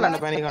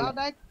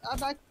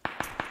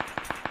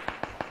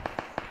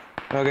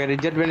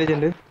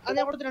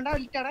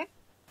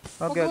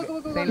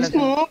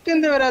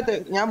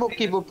 ഞാൻ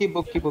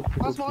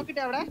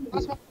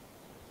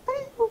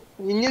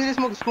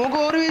സ്മോക്ക്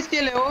ഓവർ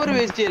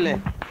വേസ്റ്റ് ചെയ്യല്ലേ.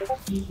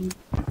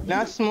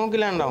 ലാസ്റ്റ്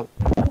സ്മോക്കിലാണ്ടാവും.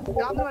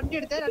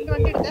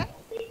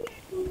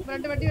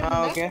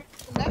 ഓക്കെ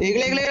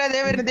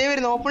ദേ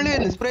വരുന്നു ഓപ്പണിൽ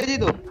വരുന്നു സ്പ്രേ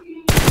ചെയ്തു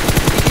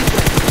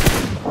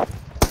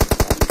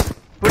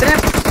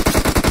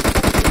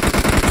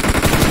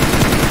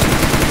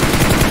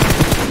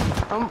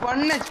അവൻ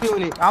 1 HP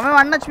അവൻ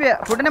 1 HP.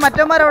 ഫുഡിന്റെ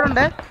മറ്റന്മാരവിടെ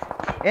ഉണ്ട്.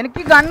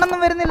 എനിക്ക് ഗണ്ണൊന്നും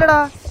വരുന്നില്ലടാ.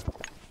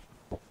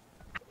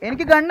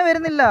 എനിക്ക് ഗണ്ണ്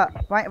വരുന്നില്ല.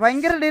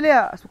 ഭയങ്കര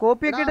ഡിലേയാ.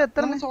 സ്കോപ്പി ഒക്കെ ഇട്ട്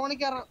എത്ര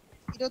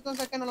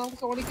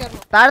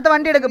താഴത്തെ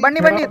വണ്ടി എടുക്ക്. ബണ്ണി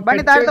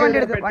താഴത്തെ വണ്ടി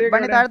എടുക്ക്.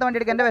 ബണ്ണി താഴത്തെ വണ്ടി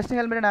എടുക്ക്. എന്റെ വെസ്റ്റ്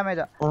ഹെൽമെറ്റ്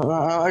ഡാമേജാ.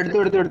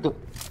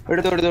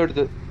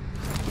 എടുത്തു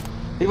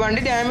ഈ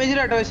വണ്ടി ഡാമേജ്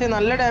കേട്ടോ. പക്ഷെ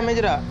നല്ല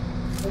ഡാമേജാ.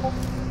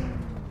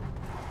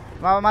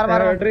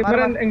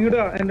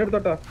 എന്റെ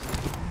അടുത്തോട്ടോ.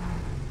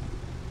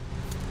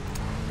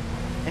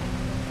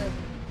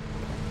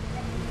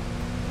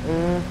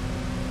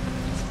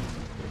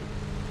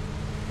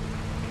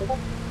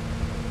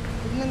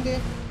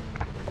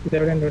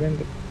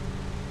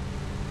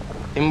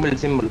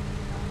 സിമ്പിൾ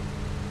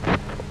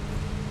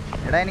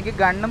എടാ എനിക്ക്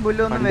ഗണ്ണും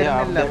പുല്ലും ഒന്നും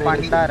വരുന്നില്ല.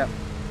 പണ്ടാരം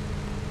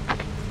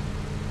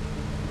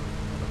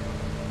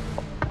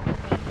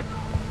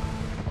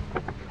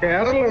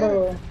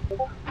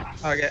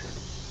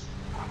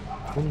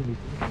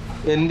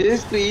എന്റെ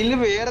സ്ക്രീനിൽ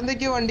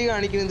വേറെന്തൊക്കെയോ വണ്ടി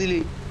കാണിക്കുന്നതില്.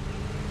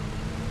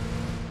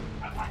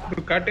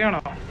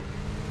 ബുഗാട്ടിയാണോ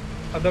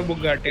അതോ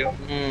ബുഗാട്ടിയോ?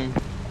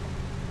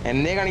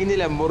 എന്നെ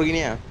കാണിക്കുന്നില്ല.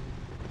 ലംബോർഗിനിയാ.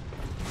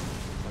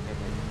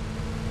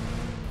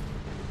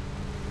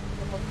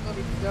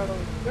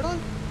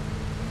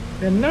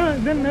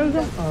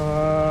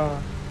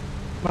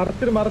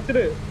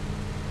 മറച്ചിട്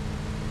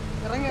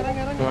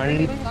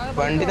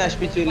വണ്ടി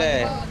നശിപ്പിച്ചുല്ലേ.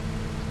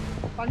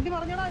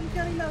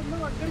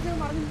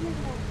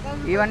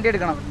 ഈ വണ്ടി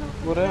എടുക്കണം.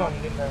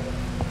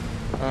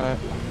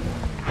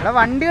 എടാ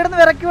വണ്ടി കിടന്ന്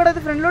വിറക്കി വിടാ.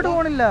 ഇത് ഫ്രണ്ടിലോട്ട്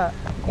പോണില്ല.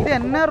 ഇത്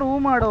എന്നാ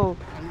റൂമാടോ.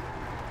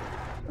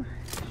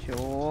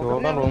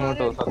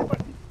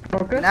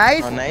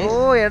 ഓ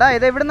എടാ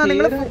ഇത് എവിടുന്നാ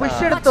നിങ്ങള്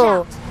പുഷ് എടുത്തോ?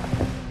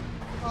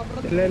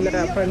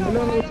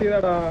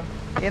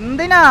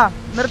 എന്തിനാ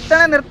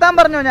നിർത്താൻ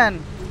പറഞ്ഞോ ഞാൻ?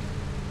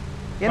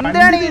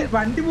 എന്തിനാണ് ഈ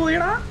വണ്ടി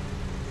പോയടാ?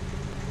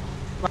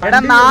 എടാ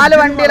 4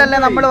 വണ്ടിയിലല്ലേ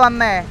നമ്മള്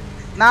വന്നേ?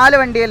 4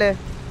 വണ്ടിയില്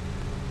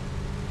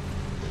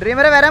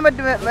ഡ്രീമറെ വരാൻ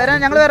വരാൻ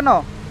ഞങ്ങള് വരണോ?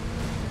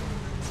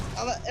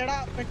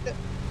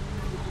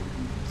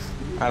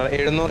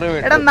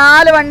 എടാ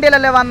 4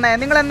 വണ്ടിയിലല്ലേ വന്നേ?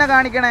 നിങ്ങൾ എന്നെ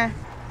കാണിക്കണേ.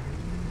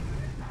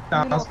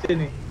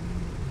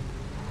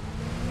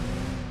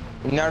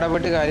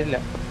 കാര്യമില്ല.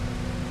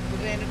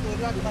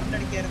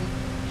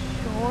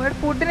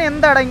 ഫുഡിന്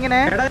എന്താടാ ഇങ്ങനെ?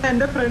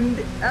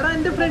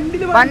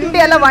 വണ്ടി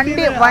അല്ല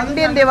വണ്ടി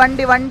എന്തേ?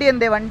 വണ്ടി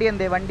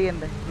എന്തേ?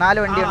 4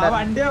 വണ്ടി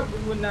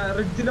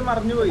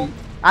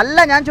അല്ല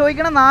ഞാൻ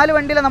ചോദിക്കണ. 4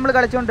 വണ്ടിയിലാണ് നമ്മൾ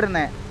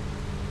കളിച്ചോണ്ടിരുന്നേ.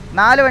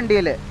 4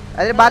 വണ്ടിയില്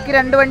അതിൽ ബാക്കി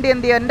 2 വണ്ടി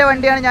എന്ത് ചെയ്യും? എന്റെ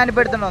വണ്ടിയാണ്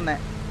ഞാനിപ്പോ എടുത്തോണ്ട് വന്നേ.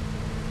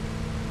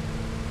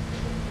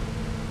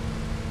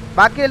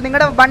 ബാക്കി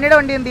നിങ്ങളുടെ വണ്ടിയുടെ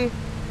വണ്ടി എന്ത്?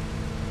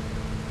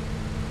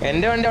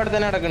 എന്റെ വണ്ടി അവിടെ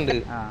തന്നെ നടക്കുന്നുണ്ട്.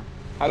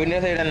 അവന്റെ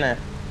സൈഡ് തന്നെ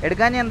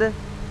എടുക്കാൻ എന്ത്?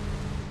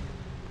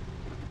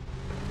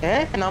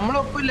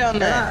 നമ്മളൊപ്പില്ല.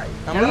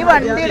 നീ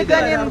വണ്ടി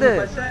എടുക്കാൻ എന്ത്?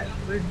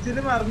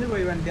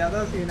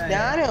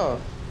 ഞാനോ?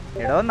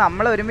 എടോ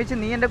നമ്മൾ ഒരുമിച്ച്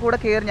നീ എന്റെ കൂടെ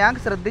കേറി. ഞാൻ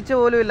ശ്രദ്ധിച്ച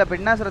പോലും ഇല്ല.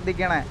 പിന്നെ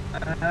ശ്രദ്ധിക്കണേ.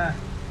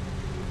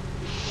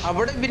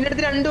 അവിടെ പിന്നെ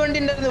അടുത്ത് 2 വണ്ടി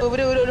ഉണ്ടായിരുന്നു.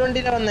 ഒരു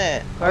വണ്ടിയിലാ വന്നേ.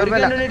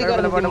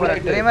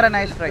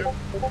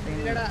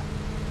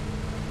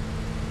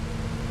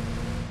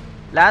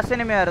 ലാസ്റ്റ്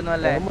സിനിമ ആയിരുന്നു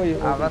അല്ലേ?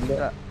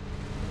 അവസ്ഥ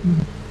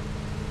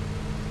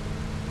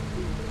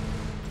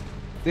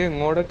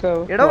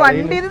എടോ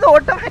വണ്ടി ഇത്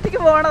ഓട്ടോമാറ്റിക്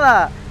പോണതാ.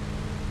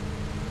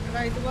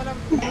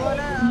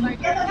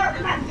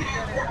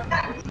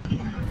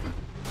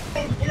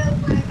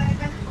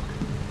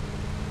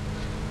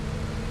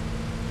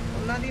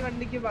 ഒന്നാമത് ഈ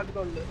വണ്ടിക്ക്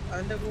ബഗ്ഗുണ്ട്.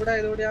 അതിന്റെ കൂടെ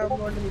ഇതുകൂടി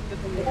ആകുമ്പോൾ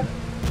മിക്കത്തുള്ളൂ.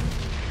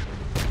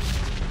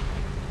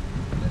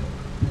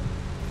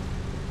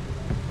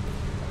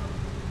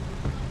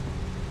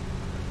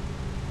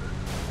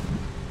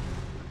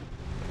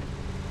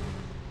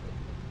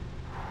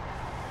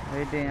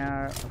 വെയിറ്റ് ഞാൻ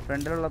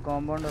ഫ്രണ്ടിലുള്ള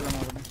കോമ്പൗണ്ട് വല്ല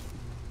നോക്കട്ടെ.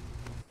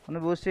 ഒന്ന്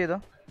ബൂസ്റ്റ് ചെയ്തോ.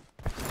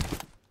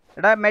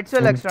 എടാ മെഡ്സ്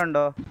വല്ല എക്സ്ട്രാ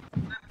ഉണ്ടോ?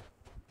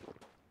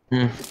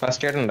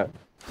 ഫസ്റ്റ് എയ്ഡ് ഉണ്ട്.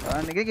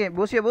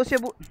 ബൂസ്റ്റ് ചെയ്യ.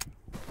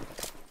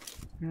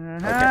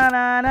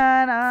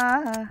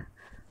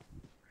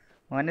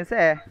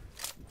 മനസ്സേ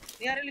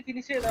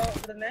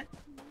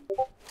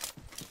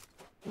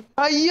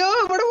അയ്യോ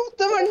ഇവിടെ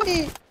മൊത്തം വണ്ടി.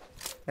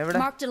 എവിടെ?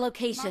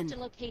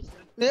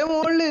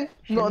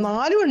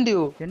 4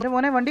 വണ്ടിയോ? എന്റെ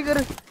മോനെ വണ്ടി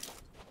കയറ്.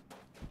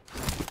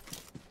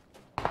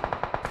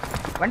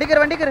 വണ്ടി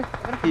കയറ്.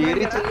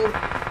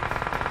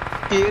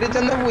 കേറി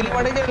ചെന്ന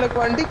പുലിമടക്കല്ല.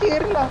 വണ്ടി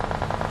കേറില്ല.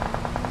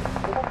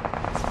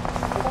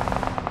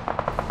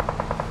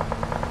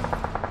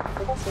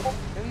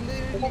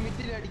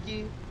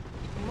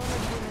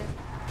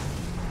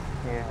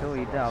 കേട്ടോ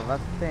ഇത്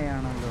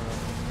അവസ്ഥയാണല്ലോ.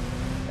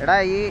 എടാ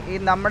ഈ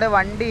നമ്മുടെ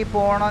വണ്ടി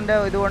പോണന്റെ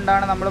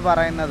ഇതുകൊണ്ടാണ് നമ്മൾ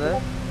പറയുന്നത്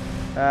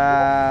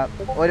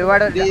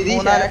ഒരുപാട്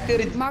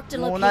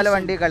 3-4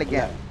 വണ്ടി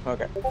കളിക്കാൻ.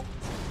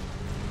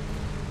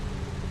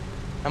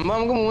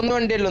 നമുക്ക് 3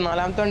 വണ്ടിയല്ലോ.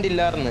 4ാമത്തെ വണ്ടി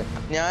ഇല്ലായിരുന്നു.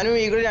 ഞാനും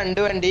ഈഗിൾ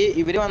 2 വണ്ടി.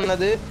 ഇവര്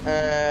വന്നത്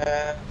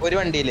 1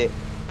 വണ്ടിയില്.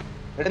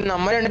 ഇവിടെ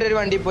നമ്മൾ രണ്ടുപേര്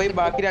വണ്ടി പോയി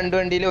ബാക്കി 2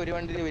 വണ്ടിയിൽ ഒരു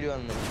വണ്ടിയിൽ ഇവര്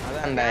വന്നു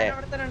അതുണ്ടായേ.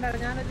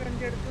 ഞാനൊരു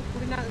വണ്ടി എടുത്ത്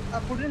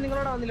കുടിന്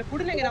നിങ്ങളോട് വന്നില്ല.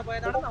 കുടിന് എങ്ങനെയാ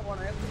പോയത്? നടന്നാ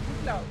പോണേ?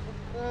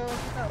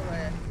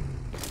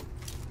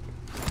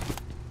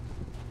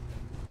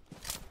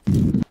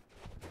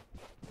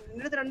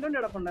 എന്റെ അടുത്ത് 2 വണ്ടി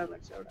കിടപ്പുണ്ടായിരുന്നു.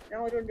 പക്ഷെ അവിടെ ഞാൻ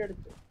ഒരു വണ്ടി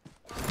എടുത്തു.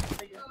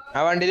 ആ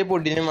വണ്ടിയിൽ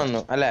പുഡിനും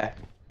വന്നു അല്ലേ?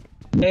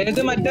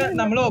 ഏത് മറ്റേ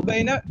നമ്മള്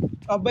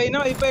ഒബൈന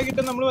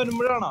വൈപ്പാക്കിട്ട് നമ്മള്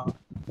വരുമ്പോഴാണോ?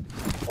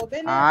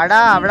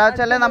 ആടാ അവിടെ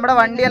വെച്ചല്ലേ നമ്മുടെ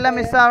വണ്ടിയെല്ലാം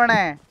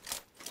മിസ്സാവണേ.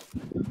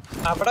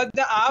 അവിടെ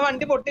ആ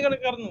വണ്ടി പൊട്ടി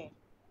കിടക്കായിരുന്നു.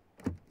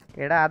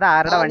 എടാ അത്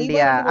ആരുടെ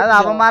വണ്ടിയാ? അത്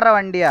അവന്മാരുടെ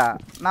വണ്ടിയാ,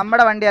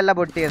 നമ്മുടെ വണ്ടിയല്ല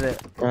പൊട്ടിയത്.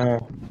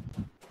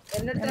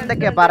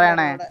 എന്തൊക്കെയാ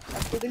പറയണേ?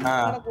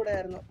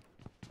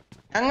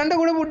 ഞങ്ങളുടെ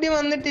കൂടെ പുഡി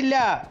വന്നിട്ടില്ല.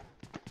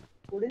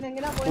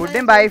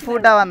 പുഡിൻ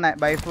ബൈഫൂട്ടാ വന്നേ.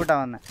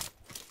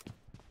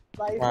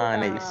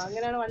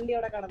 അങ്ങനെയാണ് വണ്ടി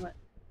അവിടെ കടന്നത്.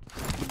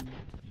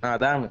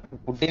 അതാണ്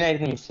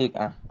പുഡിനായിരുന്നു മിസ്റ്റേക്ക്.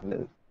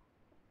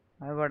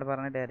 അത് പോട്ടെ,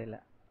 പറഞ്ഞിട്ട് കാര്യമില്ല.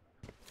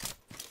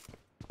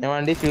 ഞാൻ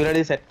വണ്ടി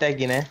ഫ്യൂലടി സെറ്റ്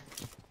ആക്കിനെ.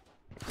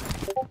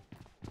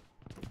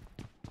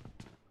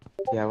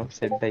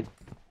 സെറ്റായി.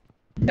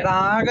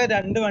 ആകെ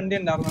 2 വണ്ടി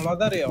ഉണ്ടായിരുന്നുള്ളൂ,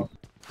 അതറിയോ?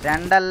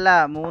 2 അല്ല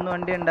 3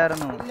 വണ്ടി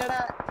ഉണ്ടായിരുന്നു.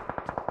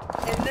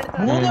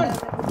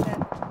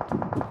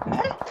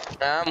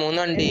 3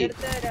 വണ്ടി.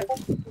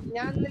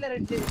 ഞാൻ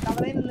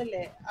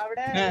നിന്നില്ലേ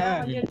അവിടെ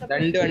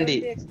 2 വണ്ടി.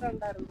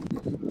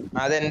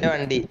 അതെന്റെ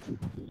വണ്ടി.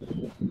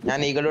 ഞാൻ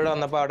ഈകളൂടെ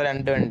വന്നപ്പോ അവിടെ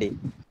 2 വണ്ടി.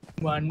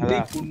 വണ്ടി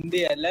കുണ്ടി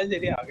എല്ലാം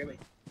ശരിയാകെ.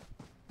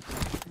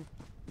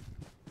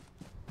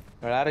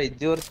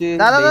 റിഡ്ജ് കുറച്ച്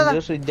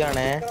ഡേഞ്ചറസ് റിഡ്ജ്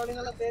ആണേ.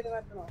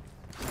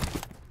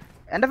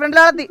 എന്റെ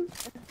ഫ്രണ്ടിലാളെത്തി.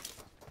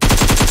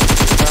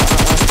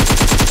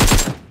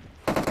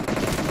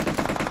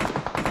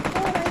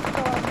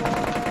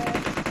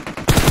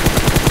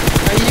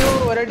 അയ്യോ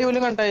ഒരടി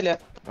പോലും കണ്ടായില്ല.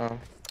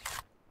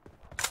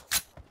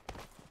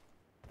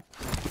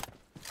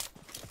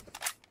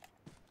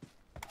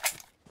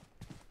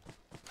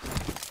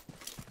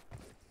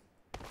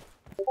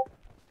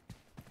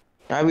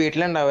 ആ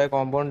വീട്ടിലുണ്ടാവേ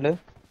കോമ്പൗണ്ടില്.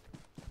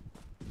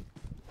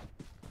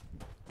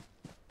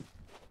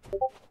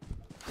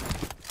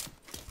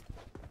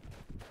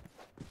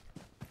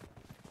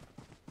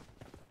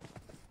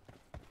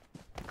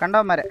 കണ്ടോ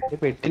മരെ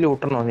പെട്ടി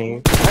ലൂട്ടണോ നീ?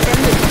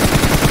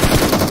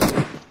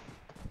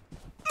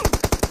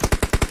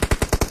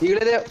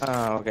 ഇവിടെ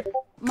ഓക്കെ.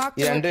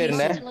 ഈ 2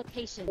 പേരുണ്ടേ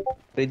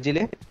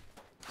ഫ്രിഡ്ജില്.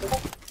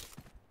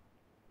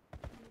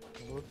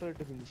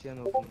 ഫിനിഷ് ചെയ്യാൻ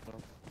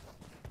നോക്കുന്നു.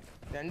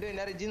 2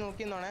 പേരുടെ റിഡ്ജ്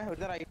നോക്കിന്നോണേ.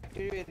 ഒരു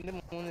റൈറ്റ്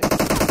വരുന്നുണ്ട്.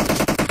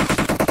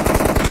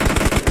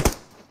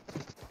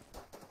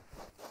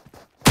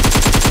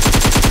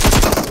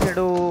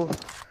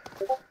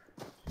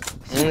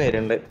 3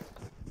 പേരുണ്ട്.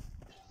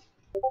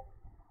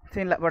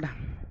 സീനില്ല പോട്ടെ.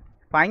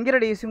 ഭയങ്കര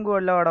ഡീസും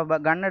കൂടല്ല അവിടെ.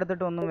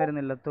 ഗണ്ണെടുത്തിട്ട് ഒന്നും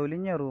വരുന്നില്ല.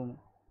 തൊലിഞ്ഞ റൂം.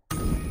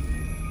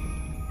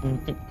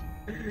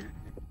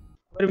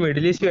 ഒരു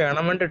മിഡിൽ ഈസ്റ്റ്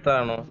വേണം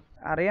വേണ്ടിട്ടാണോ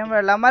അറിയാൻ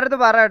വേണ്ട. അമ്മാരത്ത്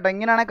പറയട്ടോ,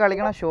 ഇങ്ങനെയാണെ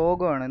കളിക്കണ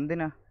ശോകമാണ്.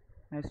 എന്തിനാ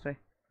നൈസ്.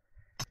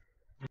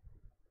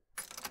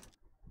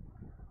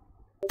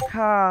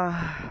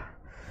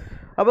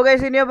 അപ്പോൾ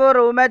ഗൈസ് ഇനിയപ്പോൾ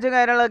റൂം മാച്ചും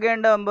കാര്യങ്ങളൊക്കെ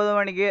ഉണ്ട് 9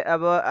 മണിക്ക്.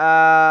 അപ്പോൾ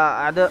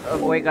അത്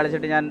പോയി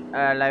കളിച്ചിട്ട് ഞാൻ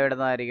ലൈവ്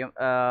ഇടുന്നതായിരിക്കും.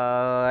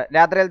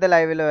 രാത്രിയിലത്തെ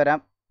ലൈവിൽ വരാം.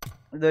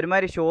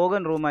 ഇതൊരുമാതിരി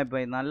ഷോഗൻ റൂമായി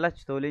പോയി. നല്ല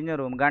തൊലിഞ്ഞ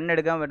റൂം.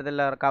 ഗണ്ണെടുക്കാൻ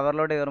പറ്റത്തില്ല.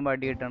 കവറിലോട്ട് കയറുമ്പോൾ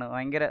അടി കിട്ടണം.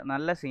 ഭയങ്കര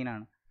നല്ല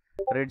സീനാണ്.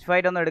 റിഡ്ജ്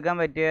ഫൈറ്റ് ഒന്നും എടുക്കാൻ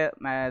പറ്റിയ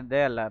ഇതേ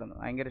അല്ലായിരുന്നു.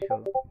 ഭയങ്കര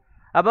ഷോഗ്.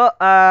 അപ്പോൾ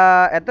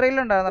എത്ര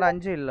ഇല്ലുണ്ടായിരുന്നു?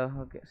 5 ഇല്ലോ.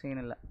 ഓക്കെ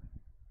സീനില്ല.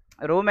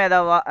 റൂം ഏതാ?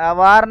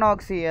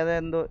 വാർനോക്സി.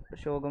 അതെന്തോ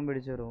ശോകം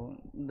പിടിച്ച റൂം.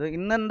 ഇത്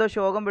ഇന്നെന്തോ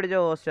ശോകം പിടിച്ച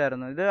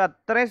ഹോസ്റ്റായിരുന്നു. ഇത്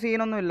അത്രയും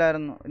സീനൊന്നും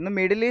ഇല്ലായിരുന്നു. ഇന്ന്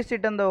മിഡിൽ ഈസ്റ്റ്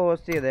ഇട്ടെന്തോ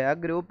ഹോസ്റ്റ് ചെയ്തേ. ആ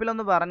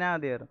ഗ്രൂപ്പിലൊന്ന് പറഞ്ഞാൽ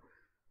മതിയായിരുന്നു.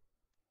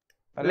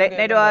 ലൈറ്റ്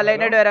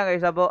നൈറ്റ് വരാൻ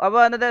കഴിച്ചു.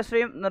 അപ്പോൾ അന്നത്തെ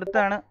സ്ട്രീം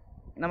നിർത്താണ്.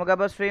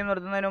 നമുക്കപ്പോൾ സ്ട്രീം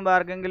നിർത്തുന്നതിന് മുമ്പ്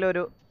ആർക്കെങ്കിലും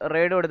ഒരു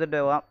റൈഡ് കൊടുത്തിട്ട്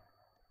പോവാം.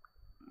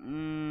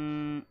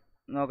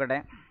 നോക്കട്ടെ.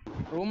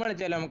 റൂം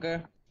കളിച്ചാലോ നമുക്ക്?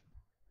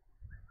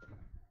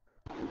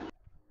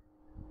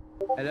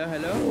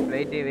 ഹലോ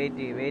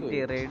വെയിറ്റ്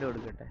റൈഡ്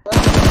കൊടുക്കട്ടെ.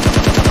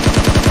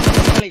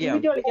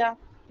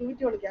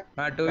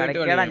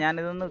 ഞാൻ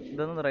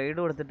ഇതൊന്ന് റൈഡ്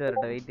കൊടുത്തിട്ട്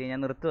വരട്ടെ. വെയിറ്റ് ഞാൻ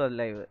നിർത്തുക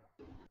ലൈവ്.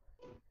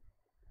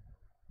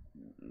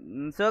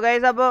 സോ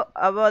ഗൈസ് അപ്പോൾ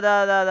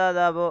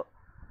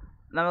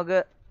നമുക്ക്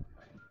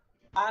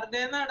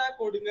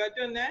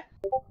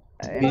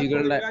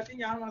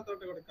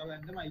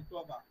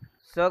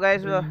സോ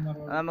ഗൈസ്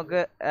നമുക്ക്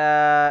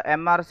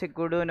MRC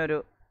കുടുവിനൊരു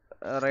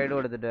റൈഡ്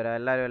കൊടുത്തിട്ട് വരാം.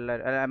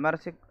 എല്ലാവരും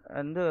MRC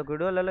എന്ത്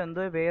കുടുവല്ലല്ലോ,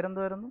 എന്തോ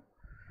പേരെന്തുവായിരുന്നു?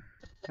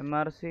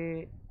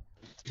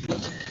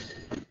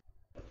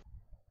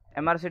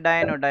 MRC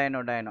ഡയനോ.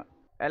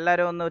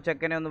 എല്ലാവരും ഒന്ന്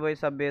ചെക്കനെ ഒന്ന് പോയി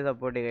സബ് ചെയ്ത്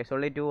സപ്പോർട്ട് ചെയ്യുക.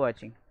 Only 2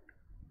 watching.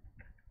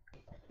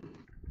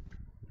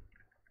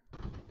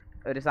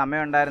 ഒരു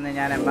സമയം ഉണ്ടായിരുന്നു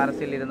ഞാൻ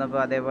MRCയിൽ ഇരുന്നപ്പോൾ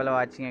അതേപോലെ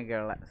വാച്ചിങ് ഒക്കെ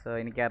ഉള്ള. സോ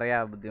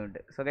എനിക്കറിയാം ബുദ്ധിമുട്ട്.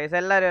 സോ ഗൈസ്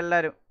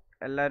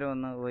എല്ലാവരും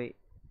ഒന്ന് പോയി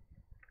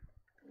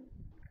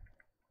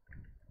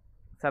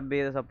സബ്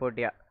ചെയ്ത് സപ്പോർട്ട്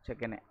ചെയ്യുക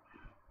ചെക്കനെ.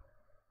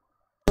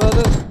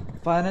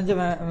 15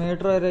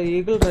 മീറ്റർ വരെ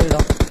ഈഗിൾ റൈഡോ?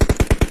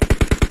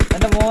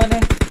 എൻ്റെ മോനെ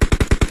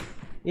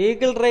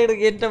ഈഗിൾ റൈഡ്.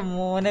 എൻ്റെ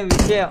മോനെ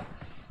വിഷയം.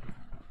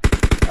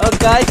 ഓ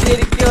കാശ്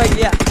ശരിക്കും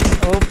വയ്യ.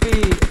 OP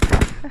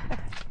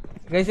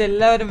ഗൈസ്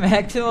എല്ലാവരും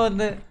മാക്സിമം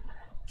ഒന്ന്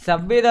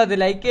സബ് ചെയ്താൽ മതി.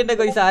 ലൈക്ക് ചെയ്യണ്ട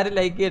ഗൈസ്, ആരും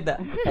ലൈക്ക് ചെയ്യണ്ട.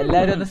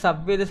 എല്ലാവരും ഒന്ന്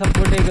സബ് ചെയ്ത്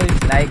സപ്പോർട്ട് ചെയ്യുക.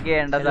 ലൈക്ക്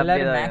ചെയ്യണ്ട,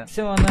 എല്ലാവരും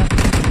മാക്സിമം ഒന്ന്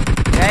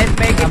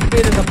സബ്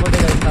ചെയ്ത് സപ്പോർട്ട്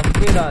ചെയ്യുക. സബ്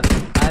ചെയ്താൽ മതി.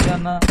 ആരും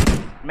ഒന്ന്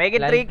make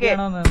it 3k ഞാൻ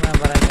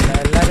പറയുന്നില്ല.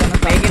 എല്ലാവരും ഒന്ന്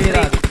സബ്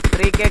ചെയ്താൽ മതി.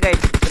 3k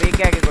guys, 3k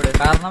ആക്കി കൊടു.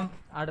 കാരണം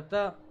അടുത്ത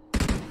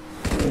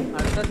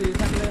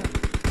സീസണില്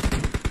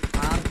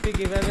RP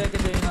ഗിവ് അവേ ഒക്കെ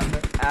ചെയ്യുന്നുണ്ട്.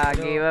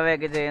 ഗിവ് അവേ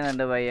ഒക്കെ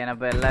ചെയ്യുന്നുണ്ട് പയ്യൻ.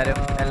 അപ്പൊ എല്ലാരും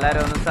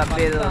ഒന്ന് സബ്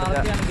ചെയ്ത് കൊടുക്കുക.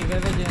 ഗിവ്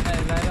അവേ ചെയ്യുന്നത്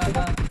എല്ലാവരും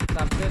ഒന്ന്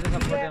സബ് ചെയ്ത്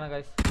സപ്പോർട്ട് ചെയ്യണം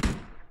ഗൈസ്.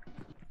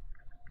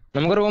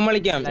 നമുക്ക് റൂം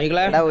കളിക്കാം.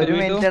 ഒരു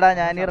മിനിറ്റ് എടാ,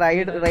 ഞാൻ ഈ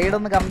റൈഡ്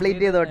ഒന്ന്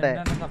കംപ്ലീറ്റ് ചെയ്തോട്ടെ.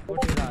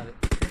 സപ്പോർട്ട് ചെയ്താൽ മതി.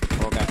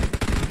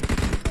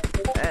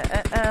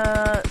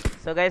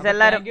 സോ ഗൈസ്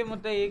എല്ലാരും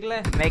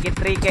make it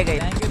 3k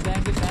guys.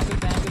 Thank you so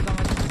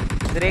much.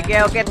 3k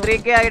okay,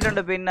 3k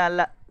ആയിട്ടുണ്ട്. പിന്നെ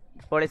അല്ല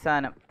പൊളി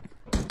സാധനം.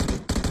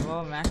 ഓ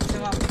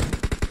മാക്സിമം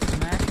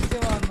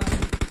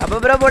അപ്പൊ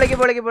ബ്രോ പൊളിക്ക്.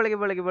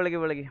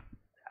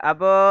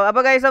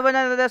 അപ്പൊ ഗൈസ്, അപ്പൊ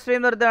ഞാൻ ഇന്നത്തെ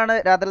സ്ട്രീം നിർത്തുകയാണ്.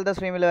 രാത്രിയിലത്തെ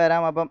സ്ട്രീമിൽ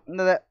വരാം. അപ്പം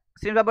ഇന്നത്തെ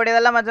സ്ട്രീം സപ്പോർട്ട്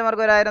ചെയ്തെല്ലാം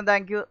മച്ചന്മാർക്ക് 1000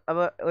 താങ്ക് യു.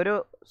 അപ്പോൾ ഒരു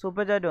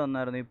സൂപ്പർ ചാറ്റ്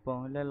വന്നായിരുന്നു ഇപ്പോൾ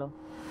ഇല്ലല്ലോ.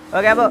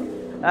 ഓക്കെ, അപ്പോൾ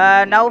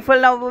Naufal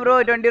bro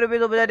 20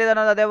 rupees super chat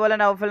ചെയ്തിട്ടുണ്ട്. അതേപോലെ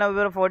Naufal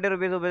bro 40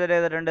 rupees super chat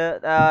ചെയ്തിട്ടുണ്ട്.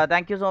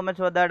 Thank you so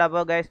much for that.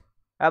 അപ്പോൾ ഗൈസ്,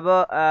 അപ്പോൾ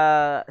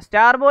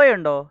സ്റ്റാർ ബോയ്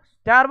ഉണ്ടോ?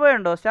 സ്റ്റാർ ബോയ്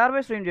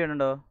സ്ട്രീം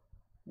ചെയ്യുന്നുണ്ടോ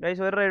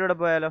ഗൈസ്? ഒരു റൈഡ് കൂടെ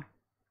പോയാലോ?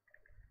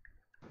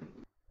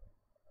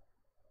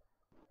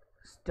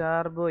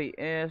 സ്റ്റാർ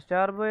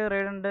ബോയ്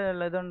റൈഡ് ഉണ്ട്,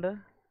 അല്ല ഇതുണ്ട്.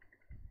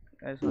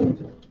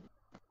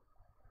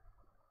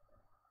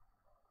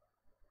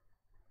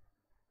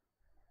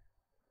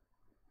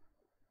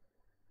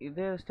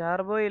 ഇത് സ്റ്റാർ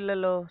ബോയ്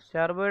ഇല്ലല്ലോ.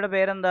 സ്റ്റാർ ബോയുടെ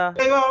പേരെന്താ?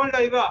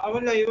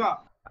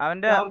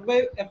 അവന്റെ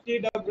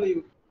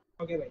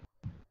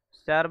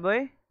star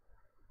boy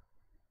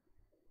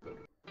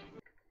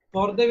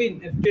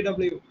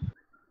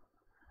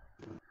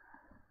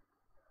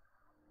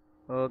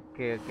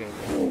okay.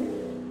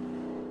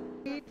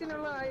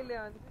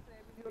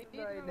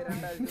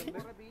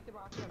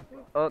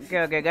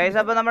 Okay guys,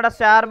 അപ്പൊ നമ്മുടെ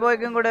സ്റ്റാർ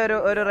ബോയ്ക്കും കൂടെ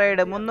ഒരു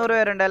റൈഡ് 300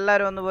 പേരുണ്ട്.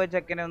 എല്ലാരും ഒന്ന് പോയി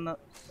ചെക്കിനെ ഒന്ന്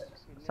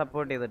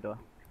സപ്പോർട്ട് ചെയ്തിട്ടോ.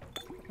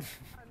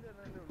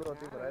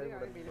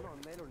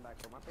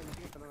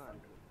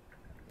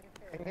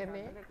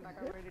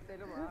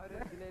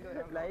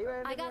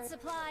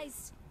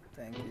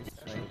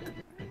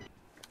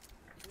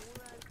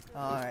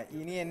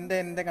 ഇനി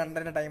എന്റെ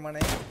കണ്ടന്റ്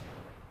ടൈമാണ്.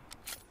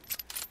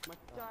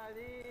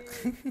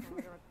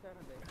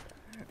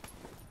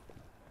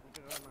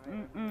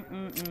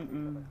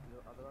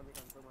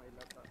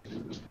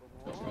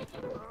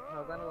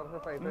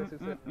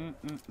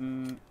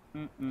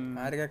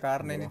 ആരൊക്കെ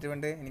കാറിന്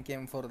വേണ്ടിട്ടുണ്ട്? എനിക്ക്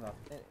M4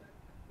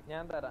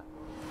 ഞാൻ തരാം.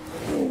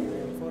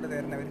 M4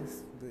 തരുന്നവര്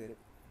ഇത് തരും.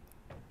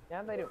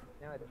 ഞാൻ തരും.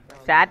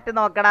 ചാറ്റ്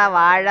നോക്കടാ.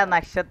 വാഴ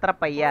നക്ഷത്ര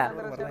പയ്യ.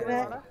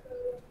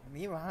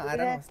 നീ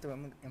ആരാ ഫസ്റ്റ്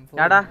വന്ന്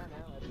M4?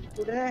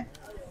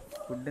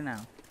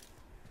 ഫുഡിനാണ്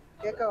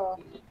കേക്കാവോ?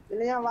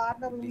 പിന്നെ ഞാൻ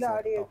വാർണ റൂമിൽ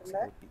ആഡ്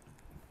ചെയ്തിട്ടുണ്ട്.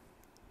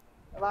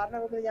 വാർണ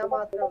റൂമിൽ ഞാൻ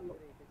മാത്രമേ ഉള്ളൂ.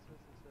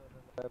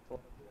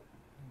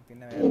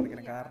 പിന്നെ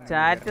വേറെ കാറിന്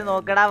ചാറ്റ്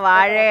നോക്കടാ.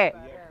 വാഴേ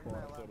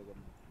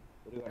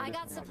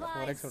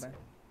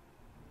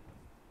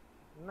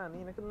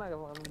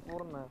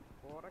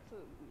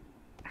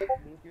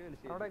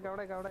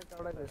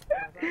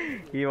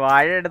ഈ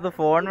വാഴ എടുത്ത്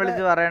ഫോൺ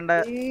വിളിച്ച് പറയണ്ട.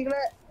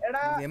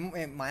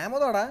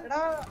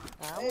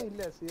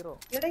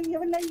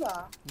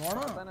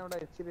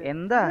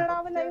 എന്താ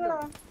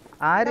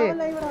ആര്?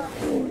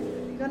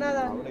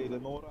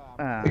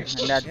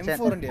 എന്റെ അച്ഛൻ.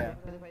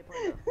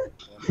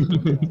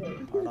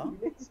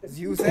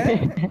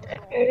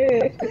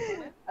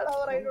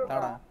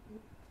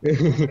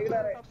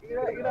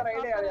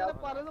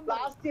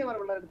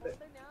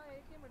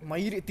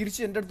 മയില്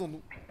തിരിച്ച് എന്റെ അടുത്ത് വന്നു.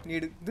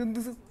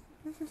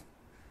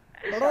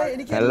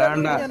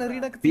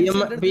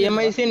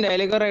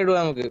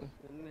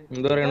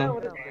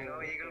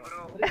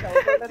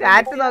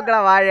 ചാറ്റ് നോക്കടാ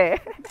വാഴേ.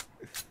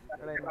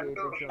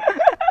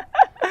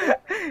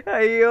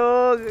 അയ്യോ,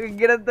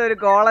 ഇങ്ങനത്തെ ഒരു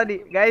കോളനി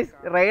ഗൈസ്.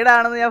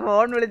 റൈഡാണെന്ന് ഞാൻ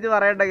ഫോൺ വിളിച്ച്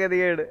പറയണ്ട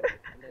ഗതികേട്.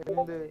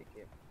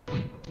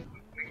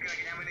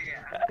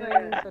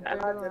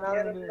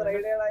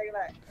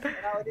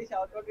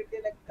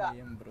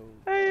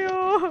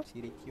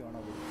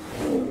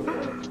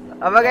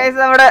 അപ്പൊ ഗൈസ്,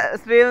 നമ്മുടെ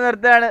സ്ട്രീം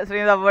നിർത്തുകയാണ്.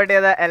 സ്ട്രീം സപ്പോർട്ട്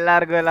ചെയ്ത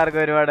എല്ലാവർക്കും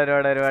ഒരുപാട്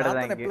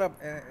താങ്ക് യു.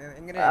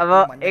 അപ്പൊ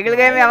എഗിൾ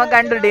ഗെയിമിംഗ് അവൻ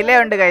കണ്ടു ഡിലേ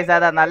ഉണ്ട് ഗൈസ്.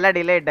 അതാ നല്ല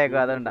ഡിലേ ഇട്ടേക്കും,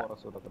 അതുകൊണ്ടാ.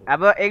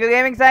 അപ്പൊ എഗിൾ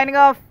gaming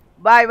signing off.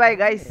 Bye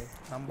guys.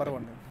 Number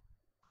 1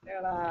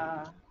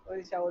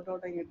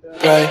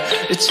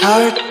 It's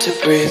hard to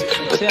breathe,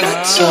 but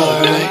that's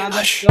alright.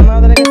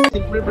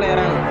 Simple player.